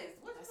 yes.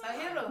 What the That's how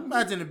hit her.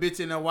 Imagine the bitch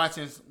in there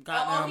watching he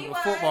goddamn was.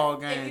 football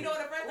And you game. know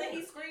the first thing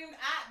he screamed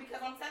out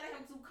because I'm telling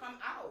him to come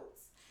out.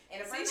 And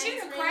the See, first she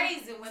thing he the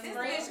screamed, crazy when this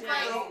screamed bitch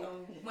out.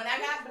 crazy. When I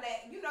got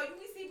black, you know, you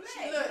can see black.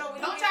 Look, you know,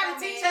 when don't you try get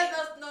to so teach mad-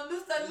 us no new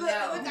stuff. Look, No.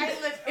 look how you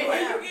look. When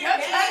you get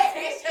Don't try to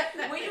teach us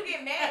mad, when you get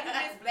mad, you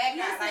just black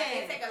out. Like,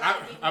 it take a lot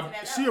to get you to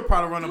that She'll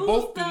probably run a Do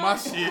boat through my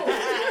stuff. shit.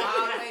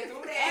 all the way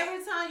through that. Every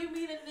time you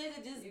meet a nigga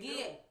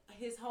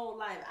whole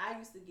life. I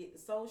used to get the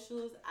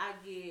socials. I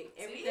get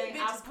everything.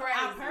 these bitches I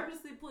crazy.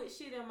 purposely put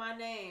shit in my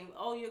name.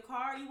 Oh, your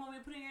car? You want me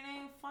to put in your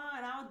name?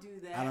 Fine, I'll do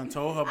that. I done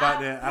told her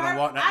about that. I done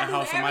walked out the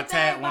house and my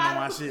tag went on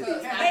my shit.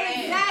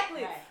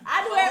 Exactly. Right.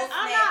 I do it.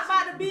 I'm not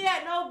about to be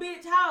at no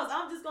bitch house.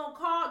 I'm just gonna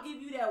call,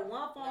 give you that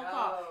one phone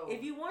call. No.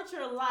 If you want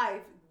your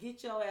life,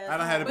 get your ass. I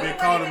done had a home. bitch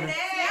calling me.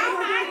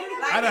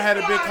 I done had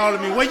a bitch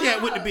calling me. Where you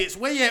at with the bitch?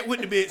 Where you at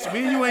with the bitch?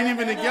 Me and you ain't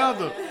even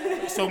together.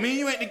 So me and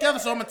you ain't together.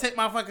 So I'm gonna take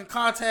my fucking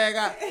car tag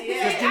out.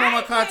 Just give me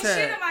my car I ain't putting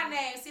shit tag. in my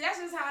name. See, that's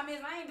just how I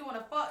is. I ain't doing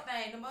a fuck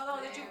thing. The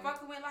motherfuckers that you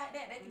fucking with like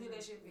that, they can do that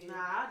shit for you. Nah,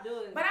 I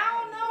do it. But I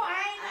don't know.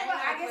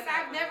 I guess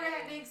I've never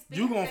had the experience.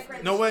 You that gon'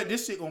 crazy know what? shit.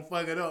 This shit gonna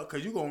fuck it up.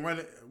 Cause you gonna run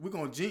it. We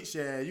gonna jinx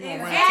your ass. You gonna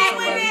run And into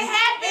when it somebody.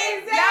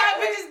 happens, y'all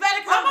bitches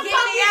better come I'ma get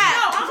come me get out.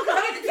 no, I'ma come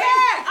get the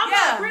tag. I'm Yeah.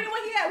 gonna bring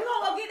where he at. We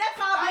gonna go get that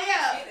car. Oh, bitch.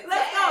 yeah.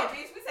 Let's go.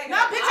 No,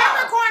 bitch, I'm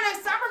recording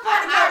the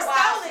car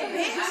stolen,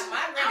 bitch.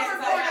 I'm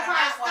recording the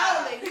car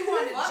stolen. You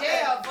going to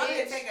jail,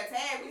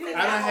 bitch.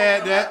 I done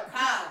had that.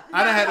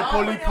 I done had the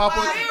police pop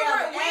up.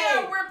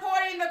 We're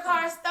reporting the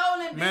car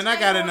stolen, bitch. Man, I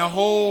got in a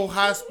whole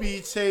high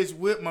speed chase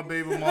with my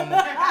baby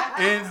mama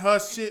in her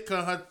shit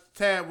cause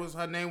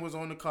her name was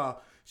on the car.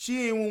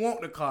 She ain't even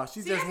want the car.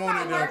 She just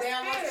wanted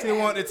she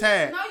wanted the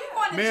tag. No, you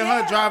going to Me jail.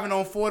 and her driving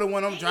on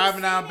 41. I'm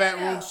driving down back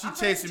yeah. road. She I'm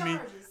chasing me.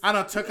 pressing charges. I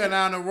done took her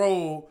down the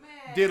road.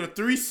 Did a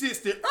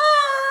 360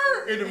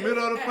 in the middle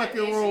of the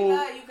fucking road.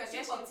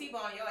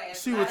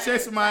 She was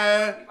chasing my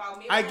ass.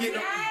 I get the-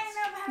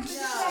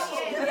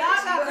 Y'all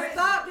gotta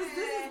stop this.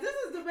 This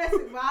is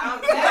domestic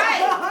violence.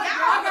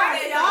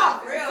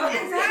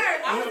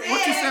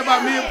 What you say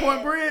about me and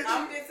Point Bridge?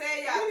 I'm just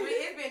saying, y'all.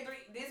 It's been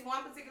three. This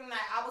one particular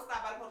night, I was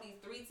stopped by the police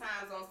 3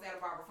 times on Santa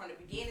Barbara, from the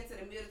beginning to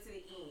the middle to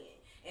the end.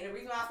 And the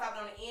reason why I stopped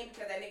on the end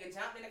because that nigga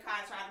jumped in the car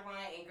and tried to run,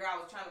 and girl, I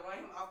was trying to run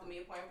him off the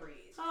Midpoint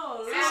Bridge.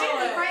 Oh, See, she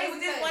was Lord.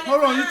 crazy.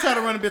 Hold on, you try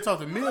to run a bitch off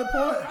the midpoint?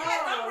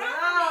 Yes, don't run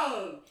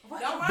from me.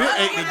 Don't run Bitch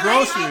from ate me. the I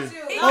grocery. ain't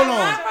got you. Hold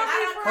on.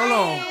 I Hold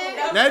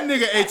on. That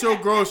nigga ate your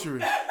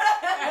groceries.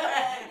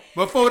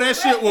 Before that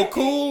shit was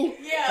cool,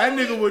 that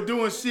nigga was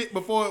doing shit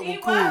before it was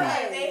cool.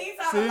 And he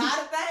saw See? a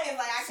lot of things.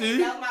 Like, I See?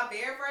 can't, that was my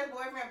very first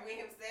boyfriend.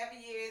 Been with him 7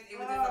 years. It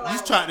was just a lot. You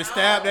tried to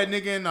stab that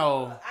nigga in the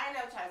I ain't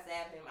never tried to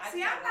stab him.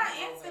 See, I'm not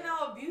into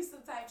no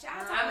abusive type shit.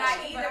 I'm not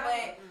either,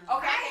 but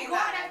okay, I ain't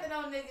going after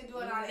no nigga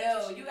doing all that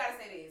No, shit. you gotta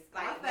say this.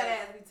 My Like, fat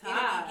ass be in the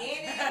tired.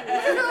 beginning,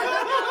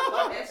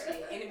 that shit.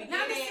 In the No,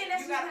 I'm just saying beginning,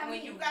 that's you got just how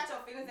when me. you got your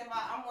feelings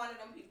involved. I'm one of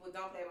them people.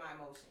 Don't play my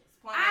emotions.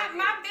 Point My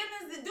blank.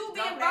 business do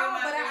be Don't play involved,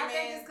 with but my I think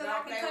feelings. it's because I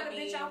Don't can play cut a with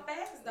bitch me. off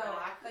fast, No, though.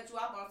 I cut you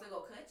off, but I'm still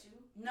gonna cut you.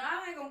 No,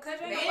 I ain't gonna cut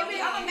you. Baby,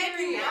 I'm gonna make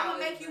you. period. I'm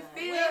gonna make you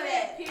feel Women,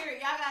 that. period.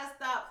 Y'all gotta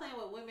stop playing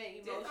with women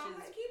Just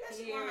emotions. don't keep that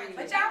shit period. 100.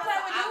 But y'all play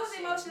with Give us dudes'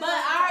 an emotions. But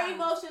all the our time.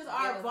 emotions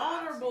are Give us an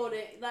vulnerable.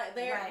 Like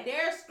they're Right.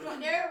 they're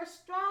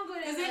stronger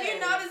than Because us. if you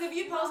notice, if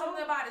you post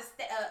something about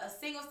a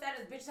single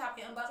status, bitch top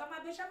your inbox, I'm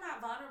like, bitch, I'm not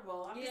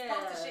vulnerable. I'm just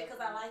posting shit because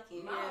I like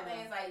it. My whole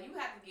thing is like you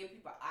have to give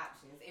people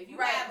options. If you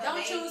Right. have a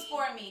Don't lady choose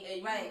for me. and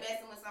you Right.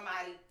 messing with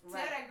somebody, tell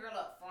Right. that girl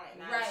up front.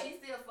 Now, Right. if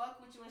she still fuck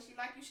with you and she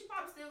like you, she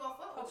probably still gonna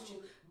fuck with you.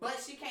 But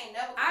she can't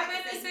never. I've come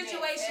been back in and a say you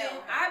didn't situation.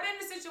 tell her. I've been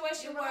in a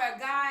situation where a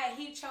guy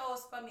he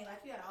chose for me,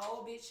 like you had a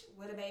old bitch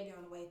with a baby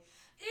on the way.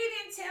 He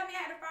didn't tell me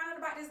I had to find out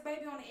about this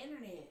baby on the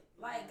internet.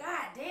 Like,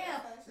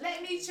 goddamn,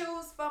 let me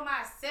choose for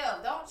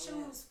myself. Don't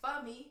choose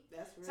for me.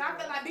 That's real. So I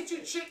feel like, bitch,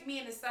 you tricked me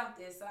into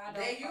something. So I don't.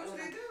 They fuck with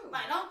usually them. do.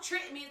 Like, don't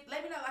trick me.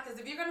 Let me know, like, cause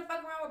if you're gonna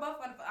fuck around with both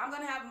of them, I'm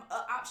gonna have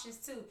options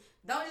too.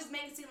 Don't just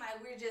make it seem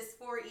like we're just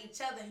for each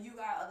other and you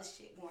got other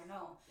shit going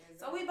on.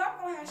 So we both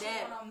gonna have shit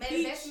going on.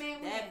 Maybe best man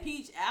win. That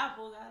peach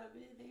apple got a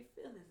bit of their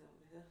feelings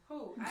over there.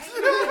 Who?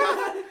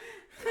 I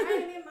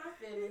ain't in my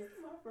feelings.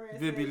 My friend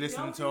Bitch be said,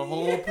 listening to "Don't a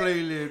whole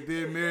playlist.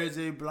 Bitch, Mary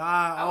J.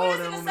 Blige, Oh, all we that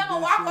listen on to the Summer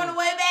bitch Walk shit. on the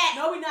way back.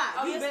 No, we not.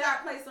 Oh, You yes, better sir.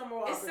 not play Summer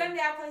Walker. It's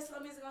Sunday. I play slow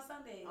music on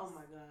Sundays. Oh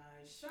my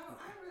gosh.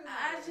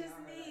 I just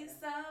need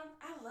some.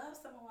 I love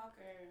Summer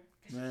Walker.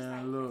 'Cause she's Man,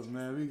 like- look,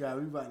 man, we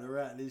about to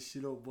wrap this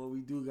shit up, but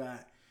we do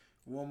got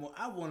one more.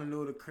 I want to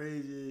know the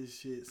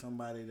craziest shit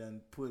somebody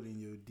done put in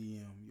your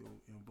DM, your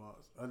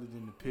inbox, other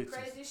than the pictures.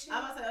 Crazy shit.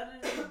 I'm about to say other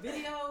than the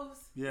videos.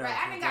 Yeah, Right,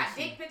 I done got that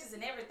dick shit. pictures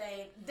and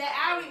everything that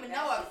I don't even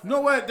know of. You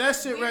know what? That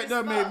shit Weird right as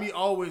there made fuck. me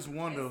always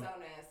wonder. It's so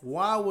nasty.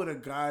 Why would a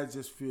guy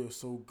just feel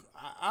so?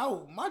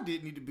 My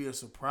dick need to be a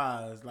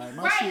surprise. Like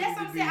my Right, shit that's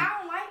need what I'm to saying. be. I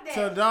don't like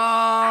that. Ta-da!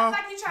 I feel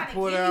like you trying to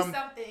Pull give down- me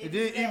something. And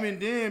then even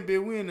then,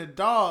 bitch, we in the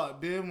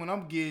dark, bitch. When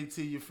I'm getting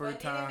to you first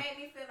But then it time, made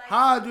me feel like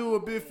how do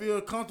a bitch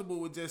feel comfortable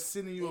with just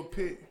sending you a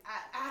pic?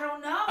 I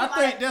don't know. I like,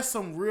 think that's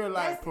some real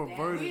life that's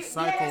perverted weird-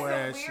 psycho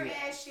that's ass some weird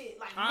shit. ass shit.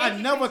 Like, I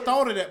naked never pictures.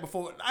 thought of that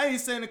before. I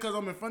ain't saying it because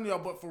I'm in front of y'all,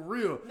 but for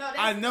real, No, that's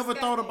I never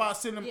thought disgusting. about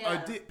sending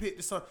Yeah. a dick pic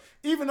to some.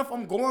 Even if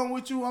I'm going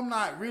with you, I'm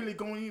not really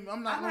going.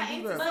 I'm not I'm gonna not do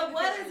into that. But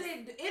what is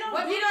it? It don't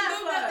What do you don't that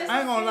do for nothing. us. I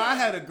ain't gonna lie. I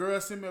had a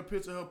girl send me a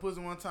picture of her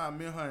pussy one time.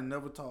 Me and her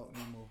never talked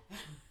no more.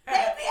 They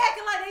be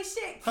acting like they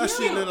shit cute. Her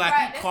shit look like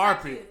Right, he that's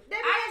carpet. not cute. They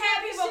be I acting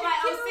had like people shit like,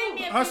 oh, cute. send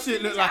me a Her picture,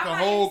 shit look bitch. like I'm a not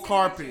whole even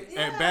carpet sending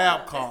at pictures.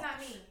 Babcock.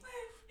 That's not me.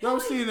 You ever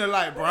seen it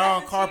like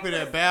brown carpet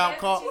at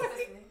Babcock? That's the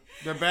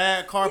cheapest. The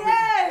bad carpet.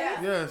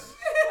 Yes. Yes.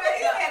 Wait,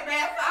 he said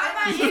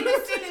not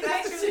even sending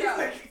pictures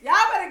though.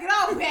 Y'all better get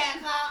off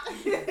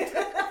Bangkok.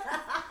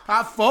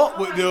 I fought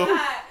Oh with my them,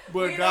 God.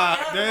 but We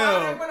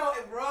goddamn. went on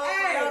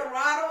Hey,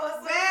 Eldorado or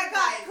something. Bangkok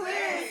like clear.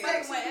 that.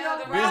 Section, Went you know,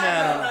 Eldorado. They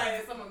had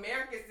Like some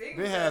American cigarettes.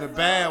 They had a or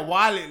bad something.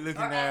 wallet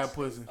looking Or ass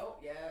Ashton. pussy. Oh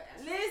yeah.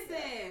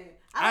 Listen,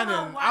 I don't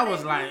know didn't. why I they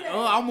was do like, that.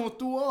 oh, I'm gonna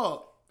throw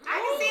up.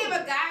 I can see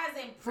if a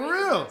guy's in For prison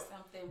real. or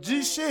something. G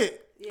but-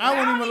 shit. Yeah. I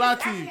wouldn't don't even lie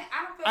to I you. can't-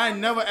 I don't feel I ain't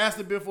never comfortable. asked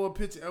a bitch for a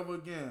picture ever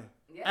again.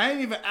 Yeah. I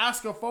ain't even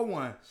asked her for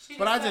one. She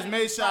But I just just said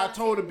made sure I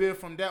told the volunteer. bitch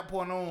from that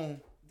point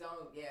on. Don't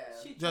yeah.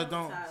 She Just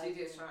don't. traumatized. She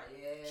just trying.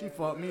 Yeah. She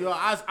fucked me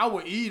up. I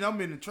would eat. I'm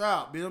in the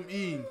trap, bitch. I'm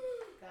eating.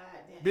 God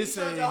damn. Bitch You showed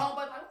say- your homeboy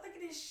like, look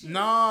at this shit.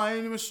 Nah, I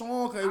ain't even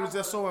showing because it was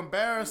just so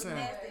embarrassing.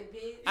 Nasty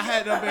bitch. I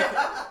had them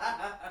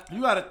bitch.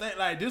 You gotta think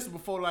like this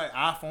before like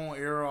iPhone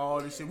era, all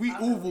this shit. We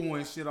Uvu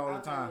and shit all the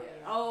time.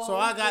 Oh, So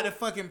I got the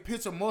fucking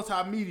picture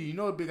multimedia. You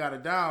know, the bitch got to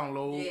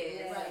download.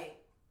 Yeah. Right.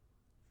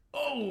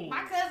 Oh.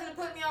 My cousin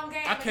put me on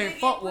game. I but can't nigga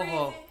fuck in with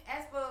her. prison,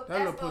 As for That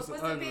little pussy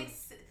ugly.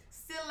 bitch,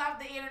 steal off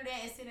the internet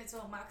and send it to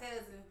him. My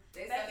cousin.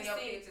 They Back sending your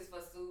in pictures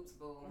for soups,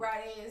 boo.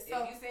 Right is. So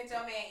If you sent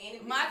your man any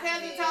my pictures,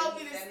 cousin then told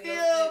me he to sending your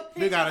steal shit.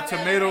 They got a pictures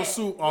of tomato that.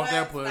 soup off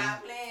that What? pussy.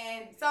 Stop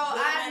playing. So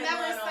Look I at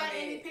never the one sent on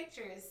any that.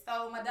 pictures. So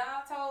my dog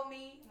told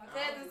me, my I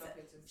don't cousin, do no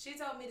pictures. she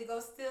told me to go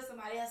steal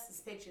somebody else's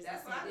pictures.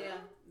 That's and send what I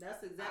them. Yeah,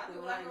 that's exactly I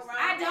do what I like used a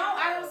to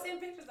round- I don't send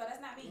pictures though.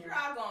 That's not me. Girl,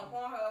 I go on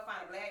Pornhub,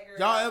 find a black girl.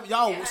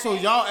 Y'all, Yeah, so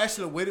hey. y'all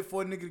actually waited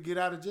for a nigga to get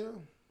out of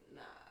jail?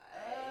 Nah.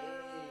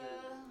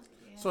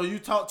 Yeah. So you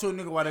talked to a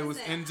nigga while they was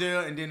in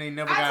jail and then they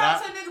never I got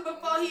talked out? to a nigga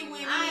before he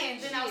went I in.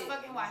 ain't Then I was shit.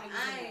 fucking while he was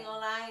I in. ain't gonna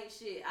lie, I ain't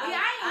shit. Well, yeah,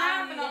 I ain't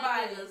lying for need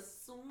that nobody.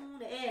 nigga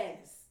soon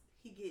as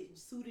he get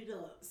suited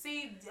up.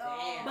 See,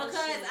 Damn. Because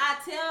shit. I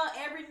tell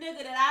every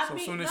nigga that I So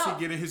meet, soon as no. he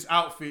get in his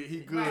outfit,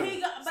 he good. Right. He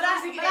go, but Soon I,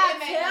 as he but get I that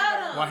man tell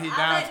number. them While he I let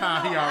them downtown,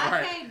 he know, all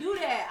right. I can't do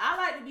that. I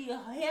like to be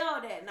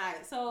held that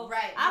night. So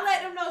Right. I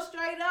let them know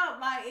straight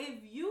up, like if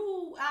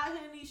you out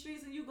here in these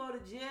streets and you go to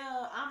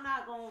jail, I'm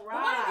not gonna But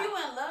what if ride. you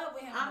in love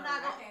with him? I'm though?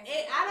 not gonna. can't I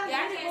say done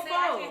that. did it I can't say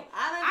before.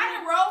 I done I did-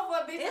 done roll for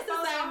a bitch It's the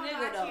before, so same I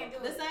nigga can't do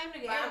though. The it. same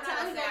nigga. But Every I'm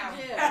time he not go to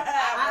saying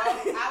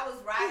jail. I was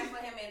riding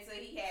for him until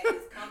he had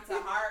his come to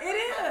heart. It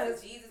or come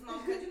is. to Jesus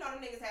moment. Because you know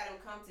them niggas had him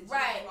come to Jesus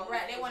Right, moment.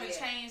 right. They before want to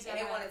jail. change And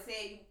they their want to mind.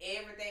 tell you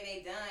everything they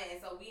done. And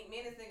so me and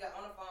this nigga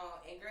on the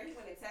phone, and girl, he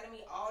went and telling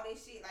me all this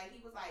shit. Like,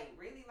 he was like,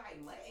 really, like,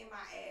 mutting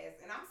my ass.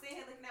 And I'm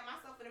sitting here looking at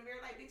myself in the mirror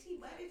like, bitch, he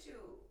mutted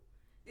you.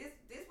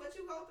 This what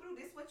you go through.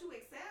 This what you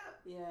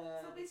accept.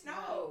 Yeah. So, bitch,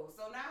 no.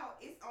 So now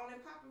it's on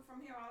and popping from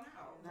here on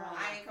out. Right.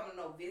 I ain't coming to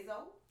no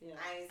Vizzo. Yeah.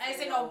 I I ain't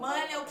say sending no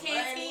money, no money.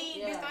 canteen.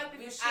 Yeah. Bitch, don't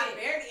give a Bitch, I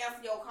shit. barely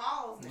answer your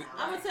calls now.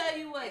 I'm gonna tell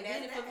you what And that's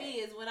did it for that. me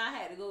is when I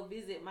had to go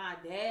visit my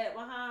dad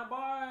behind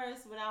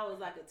bars when I was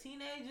like a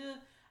teenager.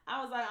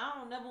 I was like, I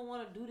don't never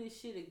want to do this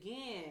shit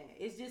again.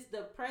 It's just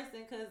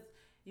depressing because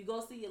you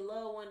go see your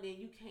loved one, then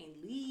you can't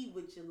leave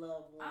with your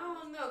loved one. I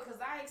don't know, cause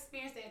I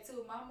experienced that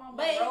too. My mama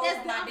But rode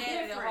that's for my I'm daddy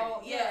the different.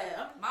 whole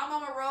Yeah. My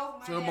mama rode for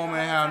my So your daddy mama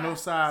the ain't whole have time. no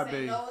side Say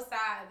babe. no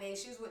side babe.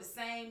 She was with the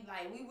same,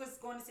 like we was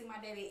going to see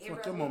my daddy every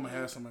Fuck, your other mama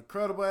weekend. had some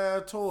incredible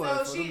ass toys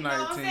So for she, them no,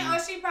 I'm saying, 19. or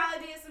she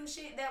probably did some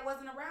shit that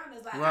wasn't around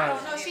us. Like Right. I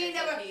don't know. She ain't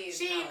Yeah, never, kids,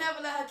 she ain't no.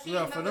 never let her kids. Yeah,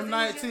 know for 'cause them it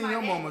was just 19,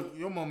 my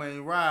your mama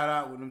ain't ride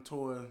out with them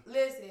toys.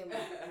 Listen,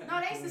 no,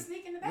 they used to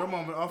sneak in the back. Your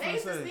mama, I'm They finna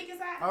used to say. sneak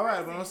inside. All right,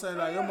 the but I'm prison. saying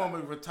like your mama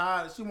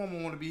retired. She mama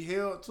want to be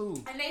held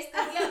too. And they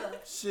still together.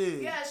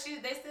 Shit. Yeah,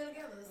 they still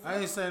together. So. I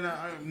ain't saying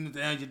that.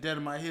 Damn, your daddy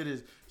might hear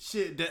this.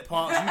 Shit, that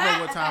Pops, you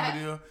know what time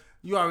it is.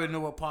 You already know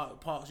what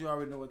Pops. You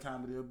already know what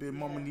time it is. Big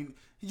mama need.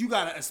 You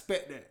gotta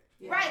expect that.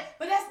 Yeah. Right,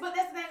 but that's the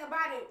thing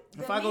about it.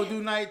 If The I go men-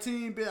 do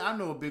 19, bitch, I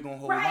know a big gonna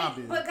hold my Right,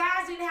 bitch. but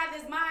guys didn't have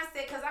this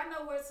mindset because I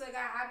know where to a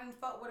guy. I didn't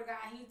fuck with a guy.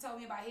 He told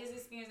me about his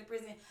experience in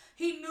prison.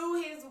 He knew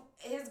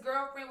his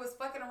girlfriend was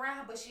fucking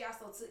around, but she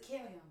also took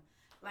care of him.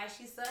 Like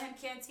she saw him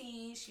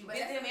canteen, she But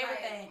visited him that's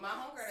everything. Like, my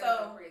homegirl So-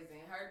 that's in prison.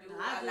 Her dude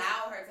I just-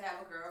 allowed her to have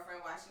a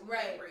girlfriend while she was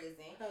Right. in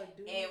prison. Her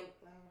dude, And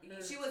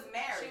she was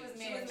married. She was married.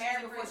 She was married She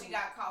was in before she prison.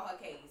 got caught her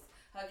case.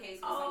 Her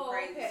case was Oh, some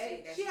crazy okay.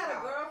 shit that She had a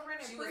filed.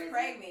 girlfriend in She prison. was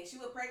pregnant. She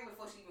was pregnant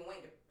before she even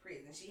went to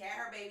prison. She had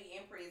her baby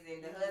in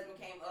prison. The husband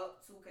came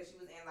up too because she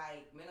was in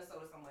like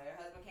Minnesota somewhere.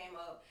 Her husband came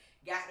up,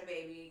 got the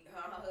baby. Her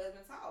and her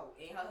husband talked,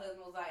 and her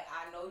husband was like,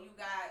 "I know you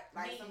got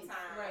like Needs,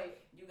 sometimes right.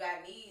 you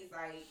got needs.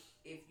 Like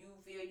if you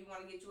feel you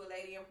want to get you a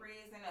lady in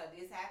prison or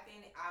this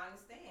happened, I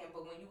understand.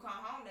 But when you come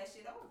home, that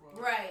shit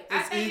over." Right.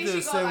 It's think you easier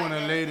to should go say like when a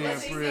that. lady But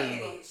in she prison.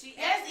 said it. She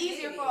That's actually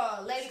easier did for it.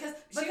 a lady because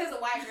She was a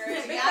white girl.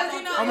 She because got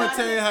you know I'm gonna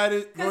tell you how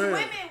this. Go because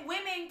ahead.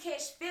 women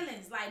catch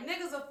feelings. Like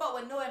niggas will fuck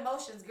with no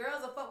emotions.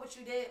 Girls will fuck with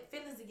you. Their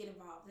feelings will get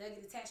involved. They'll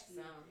get attached to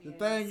you. The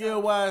thing is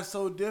why it's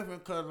so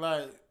different, cause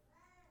like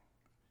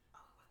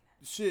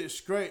shit's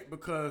straight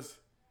because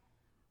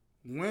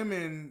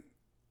women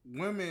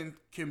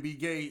can be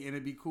gay and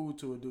it be cool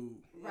to a dude.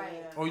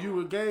 Right. Or you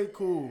were gay,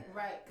 cool.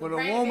 Right. But a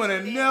Random woman bitch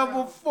that dead never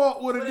wrong.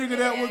 fought with a With a nigga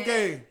that was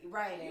gay.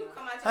 Right. You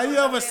come out Have your you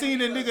ever mouth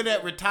seen a and nigga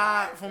that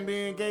retired from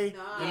being gay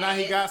Nah. and now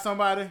he got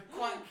somebody?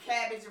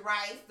 Cabbage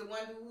rice, the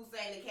one dude who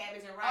sang the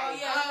cabbage and Oh, rice.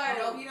 yeah. You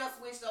know, he done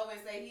switched over and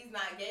say he's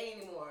not gay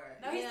anymore.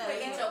 No, he's Yeah. But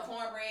still eat your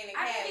cornbread and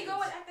I cabbage. think he go.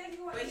 I think he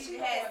went. But he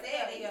had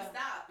said that he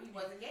stopped. He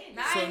wasn't gay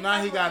anymore. Nah, So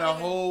now he got a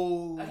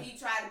whole. He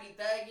tried to be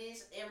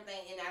thuggish,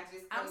 everything, and I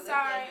just I'm couldn't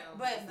sorry, look at him.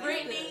 but It's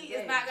Brittany not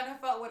is not gonna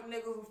fuck with a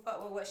nigga who fuck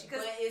with what she. good.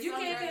 Cause But it's you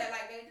some can't. girls that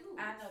like they do.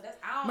 I know that's.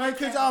 I don't. Man, like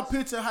could that y'all much.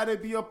 picture how they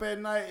be up at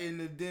night and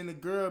then the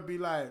girl be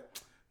like,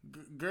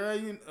 girl,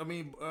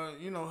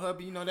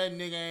 hubby, that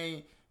nigga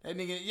ain't. That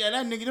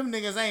nigga, them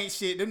niggas ain't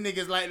shit. Them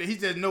niggas like that. He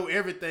just know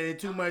everything,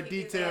 too much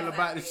detail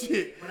about the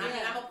shit. When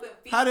I'm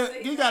put feet How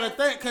six you gotta inches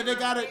think, cause they in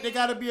my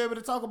gotta bed. be able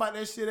to talk about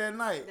that shit at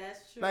night.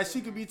 That's true. Like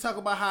she could be talking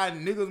about how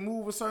niggas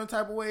move a certain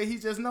type of way. He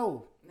just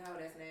know, No,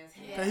 that's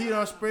nasty. cause he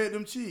done spread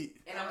them cheeks.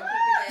 And I'm gonna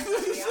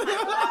keep his ass up there.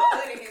 I'm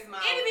like, put in his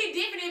mouth. It'd be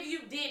different if you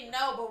didn't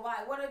know, but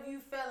why? What if you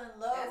fell in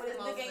love That's with this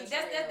the most nigga?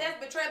 betrayal. That's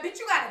betrayal. Bitch,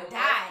 you gotta The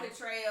most die.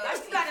 betrayal.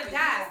 That's you gotta When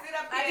die. sit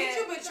up Like, there bitch,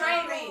 you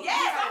betrayed me. Yes,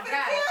 You I'm gotta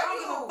finna die. kill I don't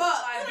you. give a fuck.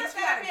 Like, You bitch, done you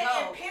sat up gotta here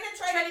go. and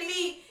penetrated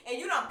me, and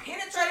you done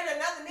penetrated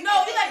another nigga. No,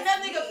 you let that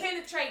another is nigga me.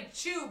 penetrate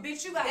you, bitch.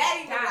 You gotta That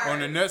even die. worse. On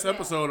the next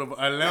episode of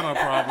Atlanta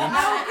Problems,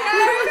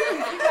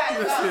 You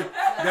gotta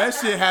go. that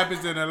shit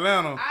happens in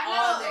Atlanta. I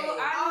All day. know.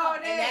 I All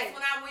know. day. And that's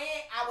when I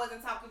went. I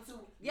wasn't talking to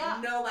Yeah.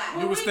 nobody.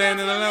 You was staying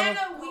in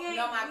Atlanta? We ain't,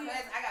 No, my we-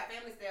 cousin, I got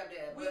family stay up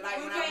there. we- But like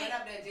we when I can't- went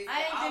up there, just I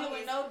ain't dealing always,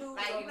 with no dudes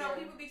like over there.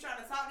 people be trying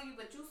to talk to you,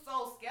 but you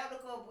so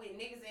skeptical with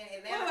niggas in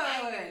Atlanta. Wait, I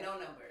ain't wait. giving no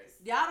numbers.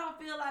 Y'all don't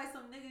feel like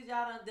some niggas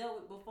y'all done dealt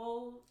with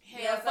before?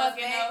 Hell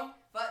fucking suspect. no.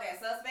 Fuck that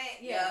suspect.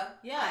 Yeah.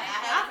 Yeah. Yeah. I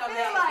had I to come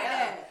feel back, like yeah.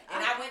 that. And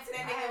I went to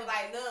that nigga and was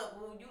like, look,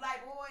 boo, you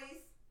like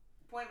boys?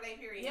 Point blank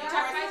period. Yeah, Of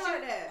I course, feel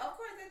like that. Of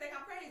course they think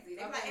I'm crazy. They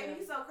be like, Okay. Amy,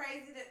 you so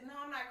crazy that no,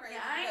 I'm not crazy.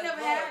 Yeah, I ain't Because,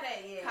 never look, had that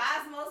yet.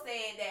 Cosmo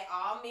said that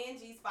all men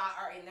G-spot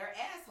are in their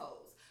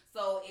assholes.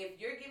 So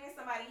if you're giving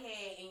somebody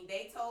head and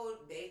this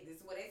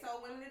is what they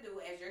told women to do,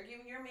 as you're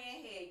giving your man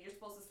head, you're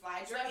supposed to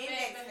slide your Slap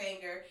index it.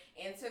 finger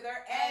into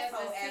their As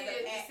asshole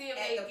to see if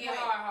they the get point.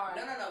 hard.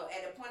 No,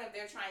 at the point of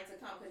they're trying to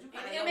come, because you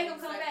kind of It'll make them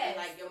come back.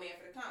 like your man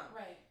for the come.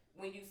 Right.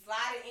 When you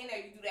slide it in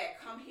there, you do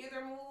that come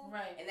hither move,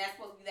 Right. and that's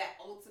supposed to be that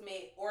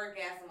ultimate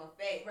orgasm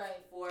effect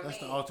Right. for a That's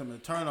the man.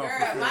 ultimate turnoff.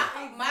 Girl,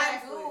 effect.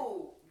 my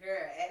dude,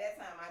 girl, at that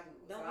time, my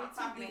dude. Don't So get I'm too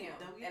talking to deep. him.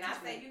 Don't get And I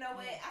too said, deep. you know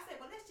what? I said,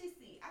 well, let's just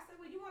see. I said,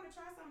 well, you want to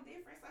try something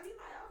different? So he's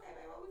like, okay,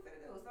 babe, what we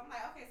finna do? So I'm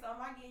like, okay, so I'm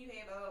not getting you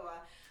head, blah, blah,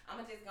 blah. I'm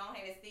going to just go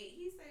ahead and stick.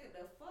 He said,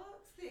 the fuck?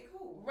 Stick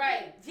who?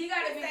 Right. He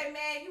gotta He be. said,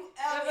 man, you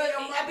Yeah, ever but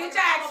your I bitch,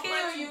 motherfucker, I I'ma kill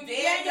punch you.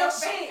 dead Yeah, in your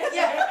face. shit.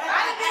 Yeah, I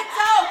done been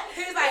told.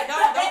 He was like,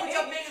 don't put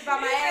your fingers by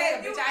my He ass, said,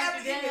 bitch. you I ever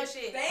ain't doing your even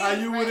shit. think, How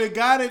you right? would have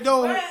got it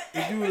though But-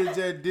 if you would have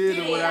just did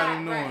it Yeah, without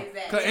him right, knowing?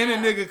 exactly. Cause any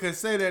nigga can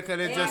say that cause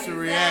it's just a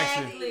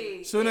reaction.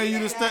 Exactly. Soon as you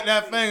just stuck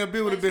that finger,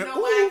 Bill would have But been, you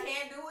know why I ooh.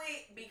 can't do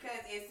it?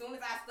 Because as soon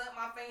as I stuck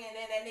my finger and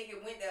then that nigga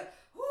went to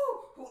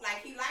whoo, like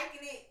he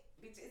liking it,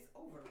 bitch, it's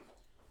over.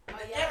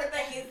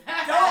 Everything is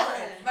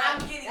done. I'm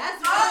getting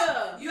That's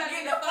up. real. You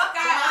getting the fuck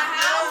out of my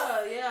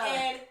house. Yeah.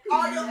 And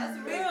all your That's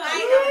bitch, real. I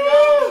ain't never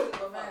done this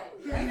before. Right.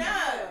 You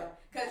done.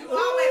 Cause you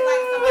always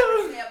like somebody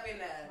to step in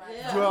there.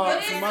 Yeah. Drop But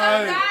there's some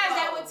somebody. guys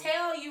that would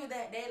tell you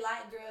that they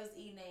like girls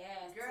eating their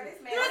ass. Girl, too. this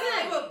man.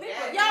 Listen,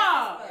 Yeah.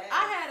 y'all, Yeah.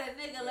 I had a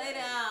nigga lay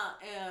down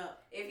and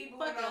If he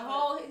moving fucking over,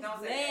 hold his don't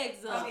say legs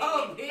that. up. No, Oh,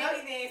 he didn't. No,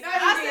 he didn't. No, I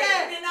he did.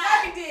 said, No,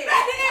 he did.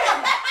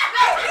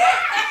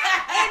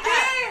 And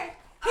then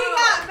he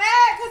got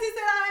mad because he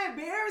said I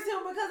embarrassed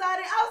him because I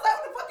didn't. I was like,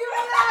 what the fuck you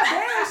mean I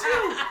embarrassed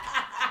you?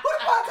 Who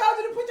the fuck told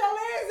you to put your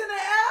legs in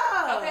the air?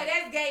 Okay,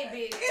 that's gay,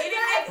 bitch.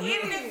 Exactly.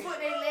 Any nigga put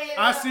their legs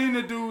I up, seen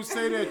the dude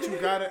say that you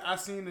got it. I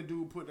seen the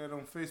dude put that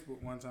on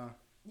Facebook one time.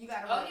 you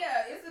gotta Oh work.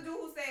 yeah, it's the dude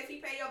who said if he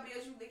pay your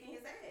bills, you licking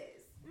his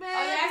ass. Man,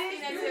 Oh, yeah, I bitch,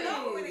 seen that you too.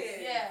 know who it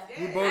is. Yeah.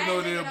 We Yeah. both I know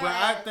ain't that, looking but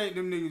at I that. think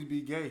them niggas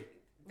be gay.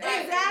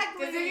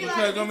 Exactly. 'Cause if you Because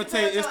like, I'm gonna you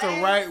tell you, put it's the your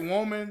ass- right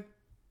woman.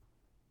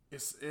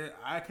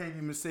 I can't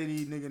even say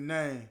these nigga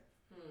name,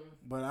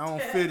 but I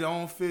don't fit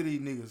these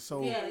niggas.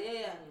 So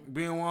Yeah.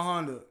 being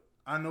 100,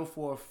 I know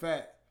for a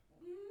fact.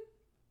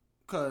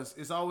 Cause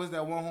it's always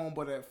that one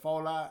homeboy that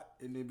fall out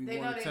and they be They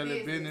want know to their tell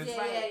their business.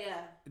 business.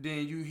 Yeah.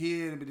 Then you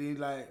hear it, but then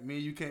like, man,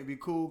 you can't be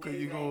cool cause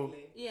you go.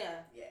 Yeah.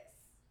 Yes.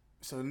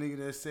 So nigga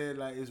that said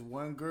like it's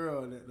one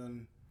girl that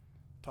done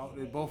talked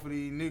to both of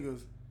these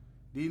niggas.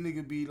 These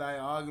niggas be like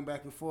arguing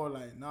back and forth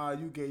like, nah,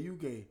 you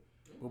gay.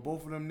 But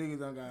both of them niggas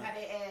done got Got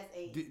their ass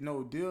ate.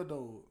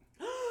 dildo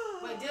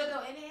Wait,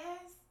 dildo in their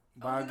ass?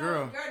 by a You know,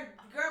 girl.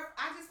 girl,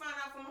 I just found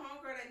out from a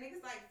homegirl that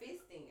niggas like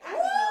fisting. I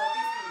didn't even know what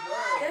fisting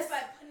was. That's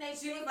like putting their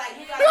She shit was like,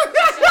 you in. got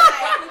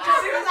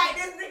she was like,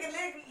 this nigga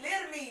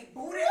literally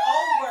booted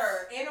over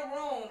in a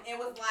room and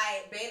was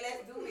like, babe,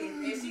 let's do this.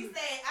 And she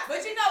said,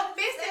 But you know,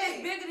 fisting is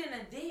bigger than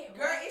a dick.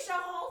 girl, it's your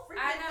whole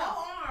I freaking know.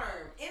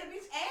 forearm in a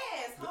bitch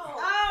asshole.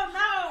 Oh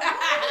no.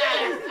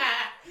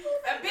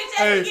 A bitch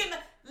Hey, has to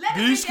get let a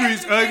These bitch ask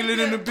streets me to ugly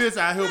than the fist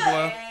bitch out here, Look, boy.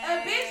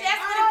 A bitch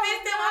asked me to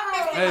fist them, I'm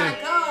fisting Hey.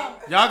 my gum.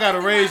 Y'all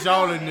gotta raise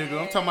y'all in nigga.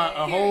 I'm talking about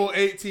a whole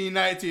 18,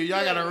 19.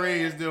 Y'all gotta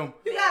raise them.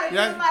 You gotta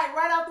Yeah. like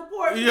right off the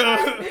porch. Yeah.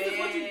 Like, this is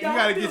what you You don't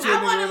gotta do. get your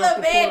I want a nigga little up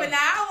the baby porch.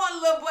 now. I don't want a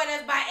little boy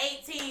that's by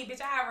 18.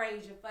 Bitch, I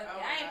raise you. Fuck Oh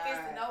it. I ain't my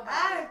fisting God. nobody.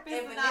 I ain't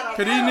fisting out on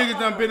Cause these niggas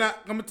done been out.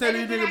 I'm gonna tell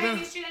you, these niggas been.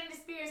 Shit ain't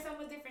experienced so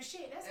much different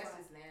shit. That's That's why.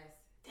 just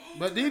nasty.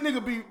 But these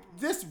niggas be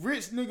this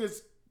rich niggas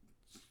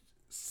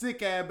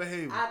sick ass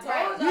behavior. I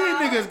told These y'all.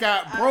 niggas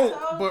got I broke,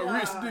 told but y'all.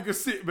 rich niggas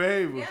sick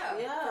behavior. Yeah,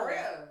 Yeah. for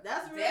real.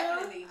 That's real.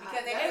 Definitely.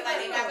 Because they feel like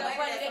they got money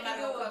that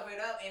somebody gonna cover it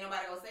up, ain't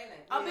nobody gonna say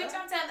nothing. Oh, bitch,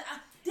 I'm telling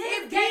this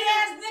This gay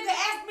ass nigga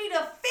asked me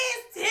to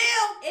fist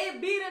him. It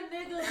be the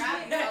niggas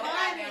I be with so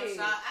goddamn money.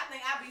 shocked. I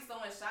think I be so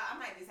in shock. I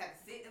might just have to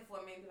sit there for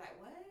a minute and be like,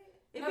 what?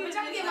 It No, be bitch, the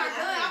I'm gonna get niggas my with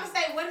gun. money. I'm gonna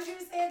say, what did you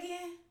say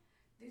again?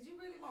 Did you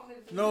really want me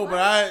to do No, what? but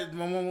I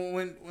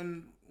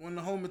when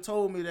the homie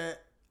told me that,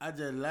 I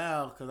just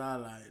laughed because I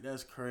like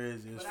that's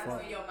crazy as But I know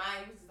fuck. in your mind,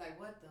 you was just like,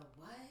 what the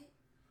what?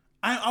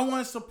 I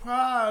wasn't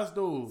surprised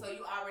though. So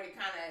you already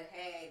kind of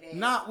had that.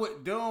 Not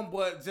with them,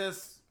 but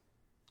just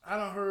I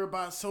done heard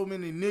about so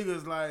many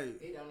niggas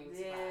like. It don't even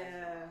surprise you.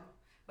 Yeah.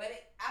 But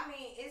I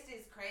mean, it's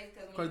just crazy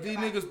Cause these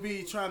niggas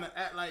be trying to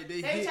act like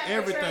they They hit trying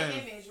to portray an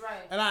everything. image,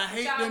 right? And I But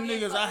hate y'all them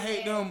get niggas. I fucking hate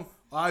ass. them.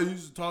 I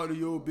used to talk to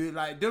your bitch.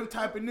 Like them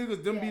type of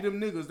niggas, them be Yeah.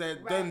 them niggas that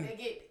Right, done. they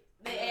get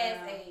they Yeah.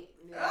 ass ate.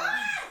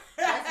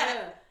 That's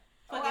real.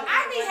 Fucking-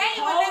 I be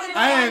hating when niggas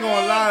I ain't do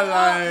gonna that. lie,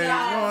 like, Yeah, you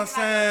know what I'm it's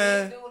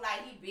saying? Like, dude,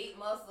 like he big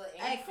muscle and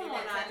Hey, he come sit on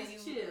there now, telling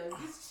just you, chill.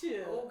 Just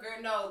chill. oh girl,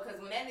 no,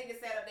 cause when that nigga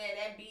sat up there at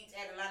that beach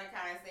at Atlanta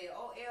Kai and said,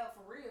 oh L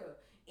for real,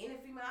 any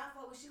female I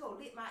fuck with, she gonna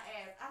lick my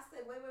ass. I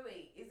said, wait,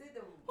 is it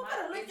the Who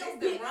better lick is your this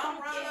the big wrong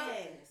funky brother?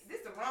 ass? Is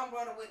this the wrong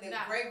brother with the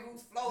Nah. Grey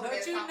Goose floater? But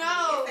that's you talking to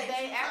know me? This ain't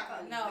they you act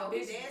talking to me. no, he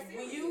bitch. dead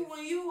When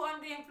serious. you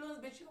under the influence,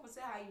 bitch, you gonna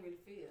say how you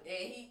really feel.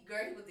 And he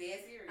was dead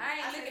serious. I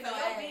ain't said, licking so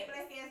no your ass. big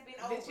black ass been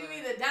over. Bitch, you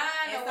either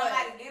dying and or what?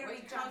 somebody What literally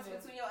you trying comes to do?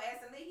 between your ass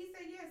and leg. He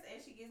said yes, and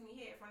she gives me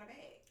head from the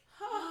back.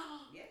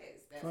 Yes,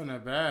 that's From the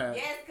back.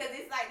 yes, cause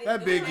it's like this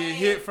That bitch dude get ain't-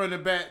 hit from the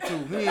back too.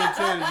 He ain't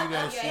telling you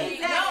that Yeah, shit.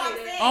 he- no, I'm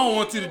saying I don't he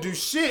want you to do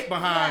shit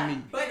behind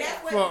me. But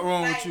that's what Fuck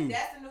wrong like, with you.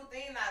 That's the new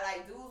thing now.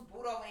 Like dudes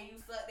boot over and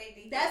you suck they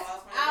dick. That's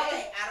off from our- the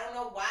back. I don't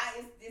know why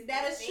it's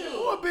That this is thing. true.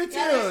 Who a bitch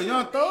That is? is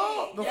Young true.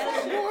 Thug? The That fuck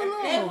is true. going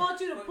They on? want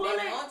you to But pull they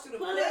it, want you to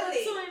pull pull it it.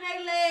 between their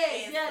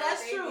legs. And Yeah, suck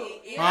that's they true.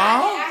 dick. Huh?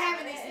 I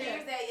haven't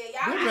experienced that yet.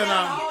 Y'all They I been haven't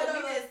out- all We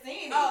those- just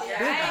seen it. Oh,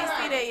 Yeah. I ain't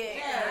see that yet.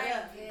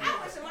 Yeah.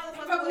 I wish a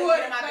motherfucker Fuck would wood.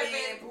 get in my bed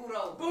and boot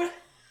over.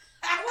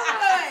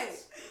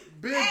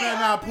 Bitch better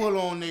not pull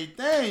on they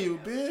thing, you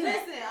bitch.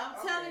 Listen,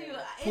 I'm telling you.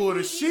 Pull the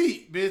it's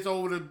sheet, bitch,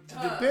 over the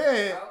bed.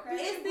 Okay.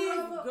 It's these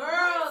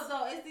girls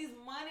though. It's these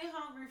money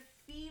hungry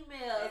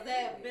females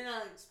that been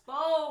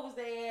exposed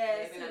their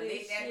ass They to been this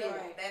lick that shit.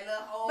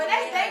 little hole. But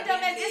that's there, they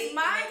dumb as big it's dick,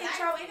 mind and they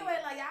control like it. anyway.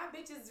 Like y'all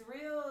bitches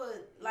real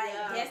like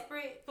Yeah.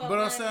 desperate. For But I'm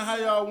money. saying, how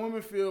y'all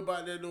women feel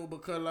about that though?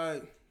 Because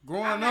like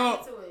growing I'm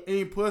not up, into it.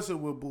 eating pussy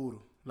with Buddha.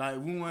 Like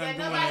we Yeah, wasn't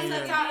doing nobody that.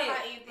 suck yet. talking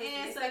about eating pussy.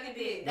 And They suck sucking a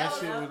dick. dick. That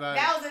shit was like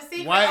That was a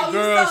secret. white oh,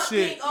 girl you suck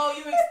shit. dick. Oh,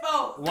 you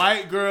exposed.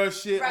 white girl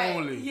shit Right.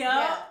 only. Yup,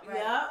 Yeah, right.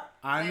 yup.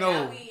 I But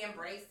know. now we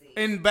embrace it.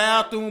 In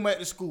bathroom at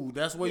the school.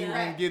 That's where you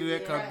Yeah. gonna get it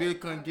at, cause Yeah. bitch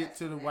couldn't get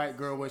to the white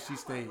girl where she I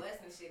stayed. was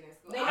busting shit in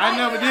school. They I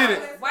never did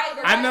it. White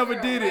girl. I never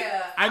did it.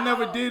 Yeah. I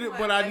never Oh, did it, you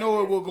but I ain't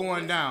know it busting was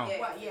going down. Yes,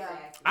 What, yeah.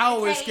 exactly. I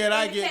always Cake, scared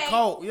I in the get cake.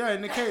 caught. Yeah,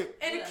 in the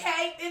cape. In the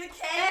cake, in the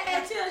Hey,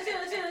 cake. chill.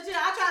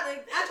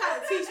 I try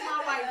to teach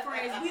my white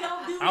friends. We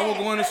don't do that. I was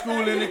going to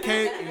school in the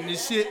cape, and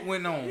this shit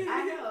went on.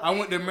 I know. I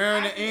went to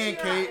Maryland I see and you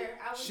out Cape. there.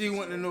 I was She with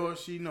went to you. North.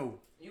 She know.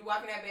 You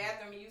walk in that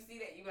bathroom and you see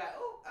that, you be like,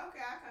 oh, okay,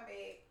 I'll come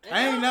back.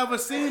 I ain't never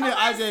seen it.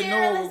 I just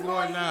know it was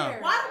going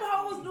down. Why them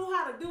hoes knew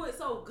how to do it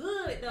so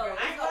good though? I ain't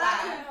That's gonna what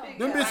I lie. couldn't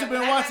figure Them out. bitches been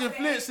Like I watching said,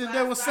 flicks since when they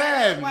I was started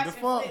savvy. The Watching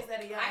fuck. flicks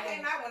at a young I can't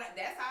age. lie when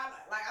that's how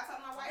like I told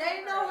my wife.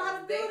 They know how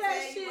to do they that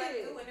tell you what to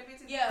shit. do and the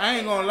bitches Yeah. I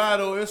ain't gonna lie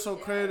though, it's so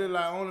crazy.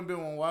 Like I only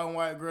been one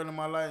white girl in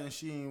my life, and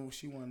she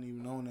wasn't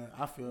even on that.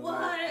 I feel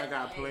like I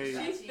got played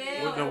She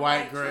failed with the at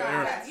white girl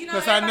trial. era. You know,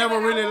 Cause I everybody never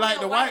like, really want liked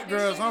a the white white bitch,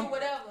 girls. she do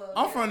whatever.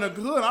 I'm from the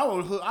hood.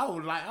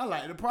 I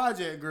like the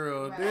project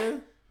girls, Right.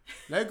 dude.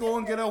 Let go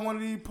and get up one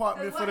of these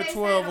apartments for the What they say,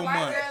 12 a the white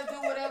month.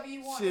 girls do whatever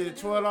you want Shit, them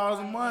to do. $12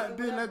 a Like, month,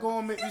 do bitch. Let whatever. go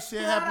and make this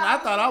shit happen. I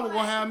thought I was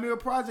gonna have me a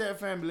project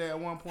family at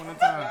one point in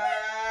time.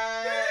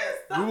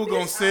 We were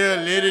gonna sell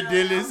Lady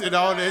Dillies and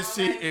all that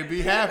shit and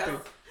be happy.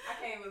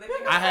 I can't even look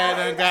at I had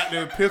done got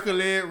the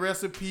pickle egg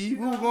recipe.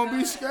 We were gonna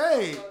be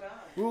straight.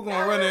 We were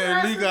gonna run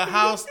an illegal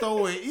house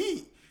store and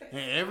eat.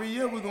 And every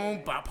year we're gonna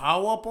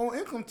power up on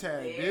income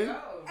tax, There you bitch.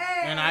 go.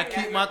 And I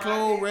keep my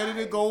clothes ready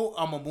to go.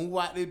 I'ma move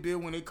out this bill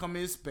when they come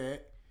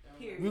inspect.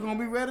 We gonna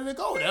be ready to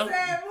go. That's,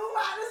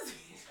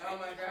 Oh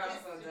my god, I'm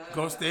so done.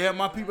 go stay at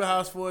my people's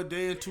house for a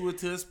day or two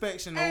until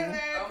inspection over.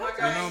 Oh my And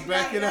god, I'm you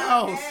back gotta in the get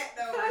house. that,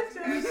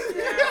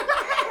 though.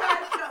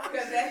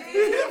 Because that's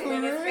it.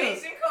 When For real.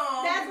 inspection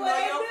comes, That's you what know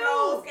they your do.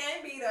 clothes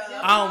can't be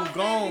done. I'm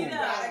gone. You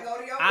gotta go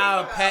to your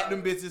I'll people's pack house.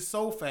 them bitches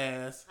so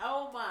fast.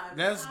 Oh my.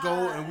 Let's go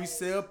and we God.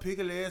 sell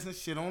pickle ass and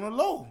shit on the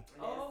low.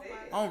 Oh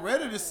That's my. it. I'm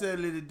ready to sell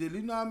Little Dilly.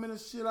 You know how many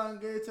shit I done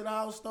gave to the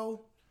house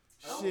though?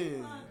 Shit.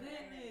 Oh my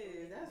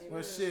goodness. That's Well,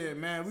 real. shit,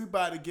 man, we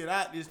about to get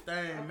out this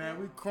thing, man.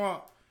 We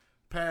crunk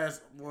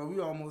past, well, we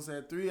almost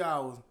at 3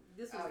 hours.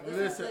 This was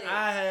Listen, lit.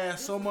 I had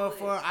This so was much lit.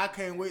 fun. I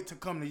can't wait to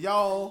come to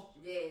y'all.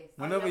 Yes.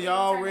 Whenever yeah,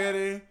 y'all we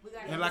ready. We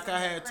gotta And get like some I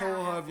had Crown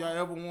told her, if y'all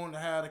Apple. ever want to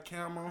have the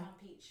camera, Crown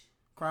Peach.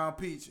 Crown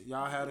Peach,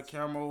 y'all have the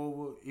camera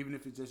over, even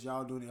if it's just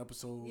y'all doing the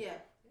episode, Yeah.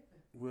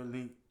 we'll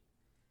link.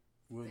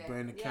 We'll Yeah.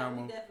 bring the Yeah,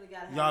 camera. we definitely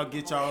gotta have Y'all him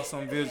get come on. y'all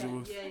some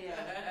visuals.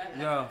 Yeah.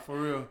 Yeah, for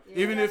real. Yeah.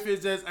 Even if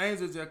it's just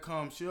Angel just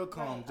come, she'll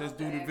come. Right, Just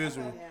okay, do the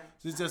visual. Yeah.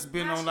 She's just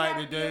been Now on she like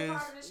gotta the be a days.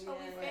 part of the show.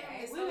 We Yeah.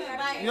 family, so We we invite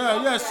gotta get Yeah,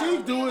 both yeah, of she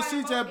y'all. do We it. She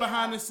invite just both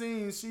behind the y'all.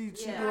 scenes. She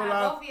Yeah. do a Both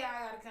lot. of y'all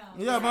gotta come.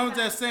 Yeah, but I'm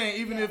just saying,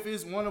 even Yeah. if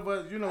it's one of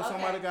us, Okay.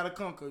 somebody got to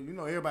conquer.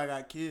 Everybody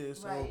got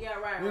kids, so Right. Yeah.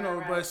 Right.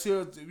 but Right.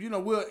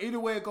 she'll, we'll either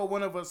way it go.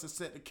 One of us will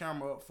set the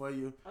camera up for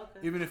you, Okay.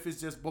 even if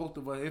it's just both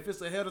of us. If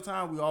it's ahead of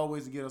time, we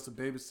always get us a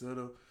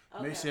babysitter.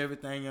 Make Okay. sure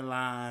everything in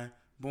line.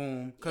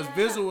 Boom, because Yeah.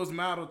 visuals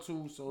matter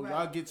too. So Right.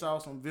 y'all get y'all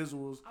some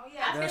visuals. Oh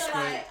yeah, That's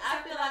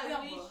I feel like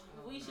November.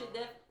 we should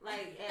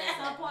like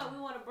at some point we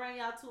want to bring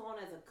y'all two on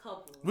as a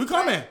couple. We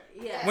coming.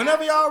 Yeah.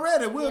 Whenever y'all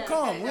ready, we'll Yeah,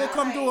 come. We'll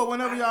come do it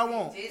whenever y'all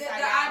want. Just The how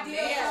y'all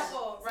ideal mesh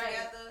couple, right.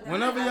 together.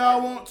 Whenever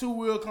y'all want to,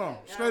 we'll come.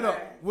 Straight up,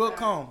 Alright. we'll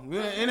come.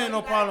 It ain't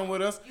no problem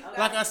with us. You got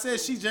Like I it. said,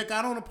 she just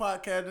got on the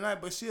podcast tonight,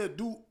 but she'll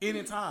do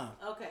anytime.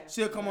 Okay.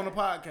 She'll come on the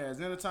podcast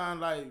anytime.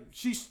 Like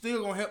she's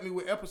still gonna help me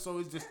with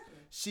episodes. Just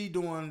she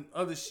doing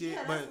other shit,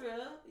 Yeah, but that's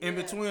real. in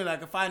Yeah. between,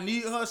 like if I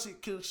need her,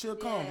 she'll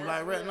come. Yeah, Like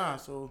that's right real. now,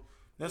 so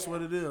that's Yeah.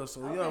 what it is.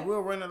 So yeah, Okay.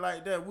 we'll run it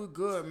like that. We're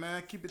good,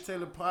 man. Keep it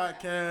Taylor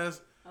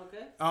podcast.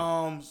 Okay.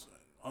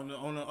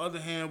 On the other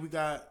hand, we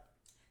got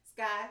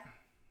Sky.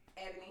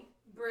 Ebony.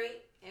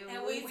 Brick. And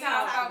And we we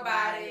talk talk about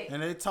about it.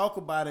 and they talk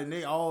about it. And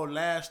they all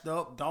lashed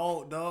up,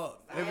 dogged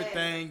up,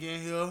 everything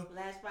in here.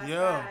 Last by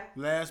Yeah, Sky.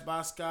 last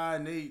by Sky,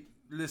 and they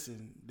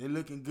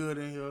looking good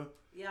in here.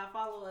 Y'all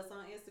follow us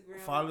on Instagram.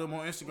 Follow them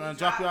on Instagram. We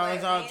Drop y'all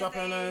Wednesdays- drop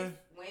your name.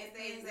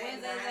 Wednesdays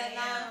Wednesdays at 9 at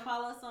 9. a.m.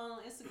 Follow us on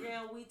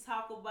Instagram. We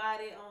talk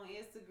about it on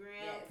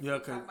Instagram. Yes. Yeah, We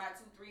 'cause- talk about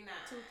 239.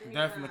 239.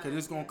 Definitely, cause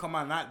it's gonna come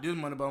out not this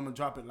month, but I'm gonna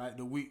drop it like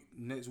the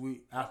next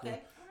week after,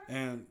 Okay.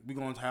 and we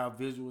gonna have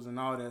visuals and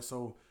all that.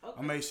 So Okay.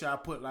 I make sure I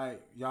put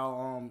like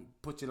y'all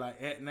put your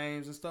like at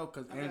names and stuff.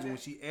 Cause Angel when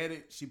she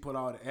edit, she put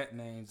all the at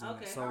names in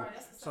Okay. it. So Alright,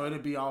 that's what's so up. it'll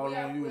be all We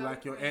are- on you we are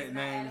like your friends, at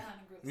not name.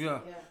 100 groups. Yeah.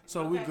 Yeah.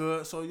 So we Okay.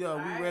 good. So yeah,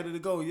 we Alright. ready to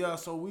go. Yeah.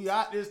 So we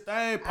out this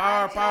thing.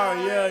 Power, Alright, power.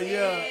 y'all. Yeah,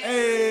 yeah. Yeah.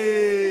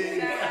 Hey.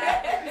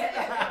 Yeah.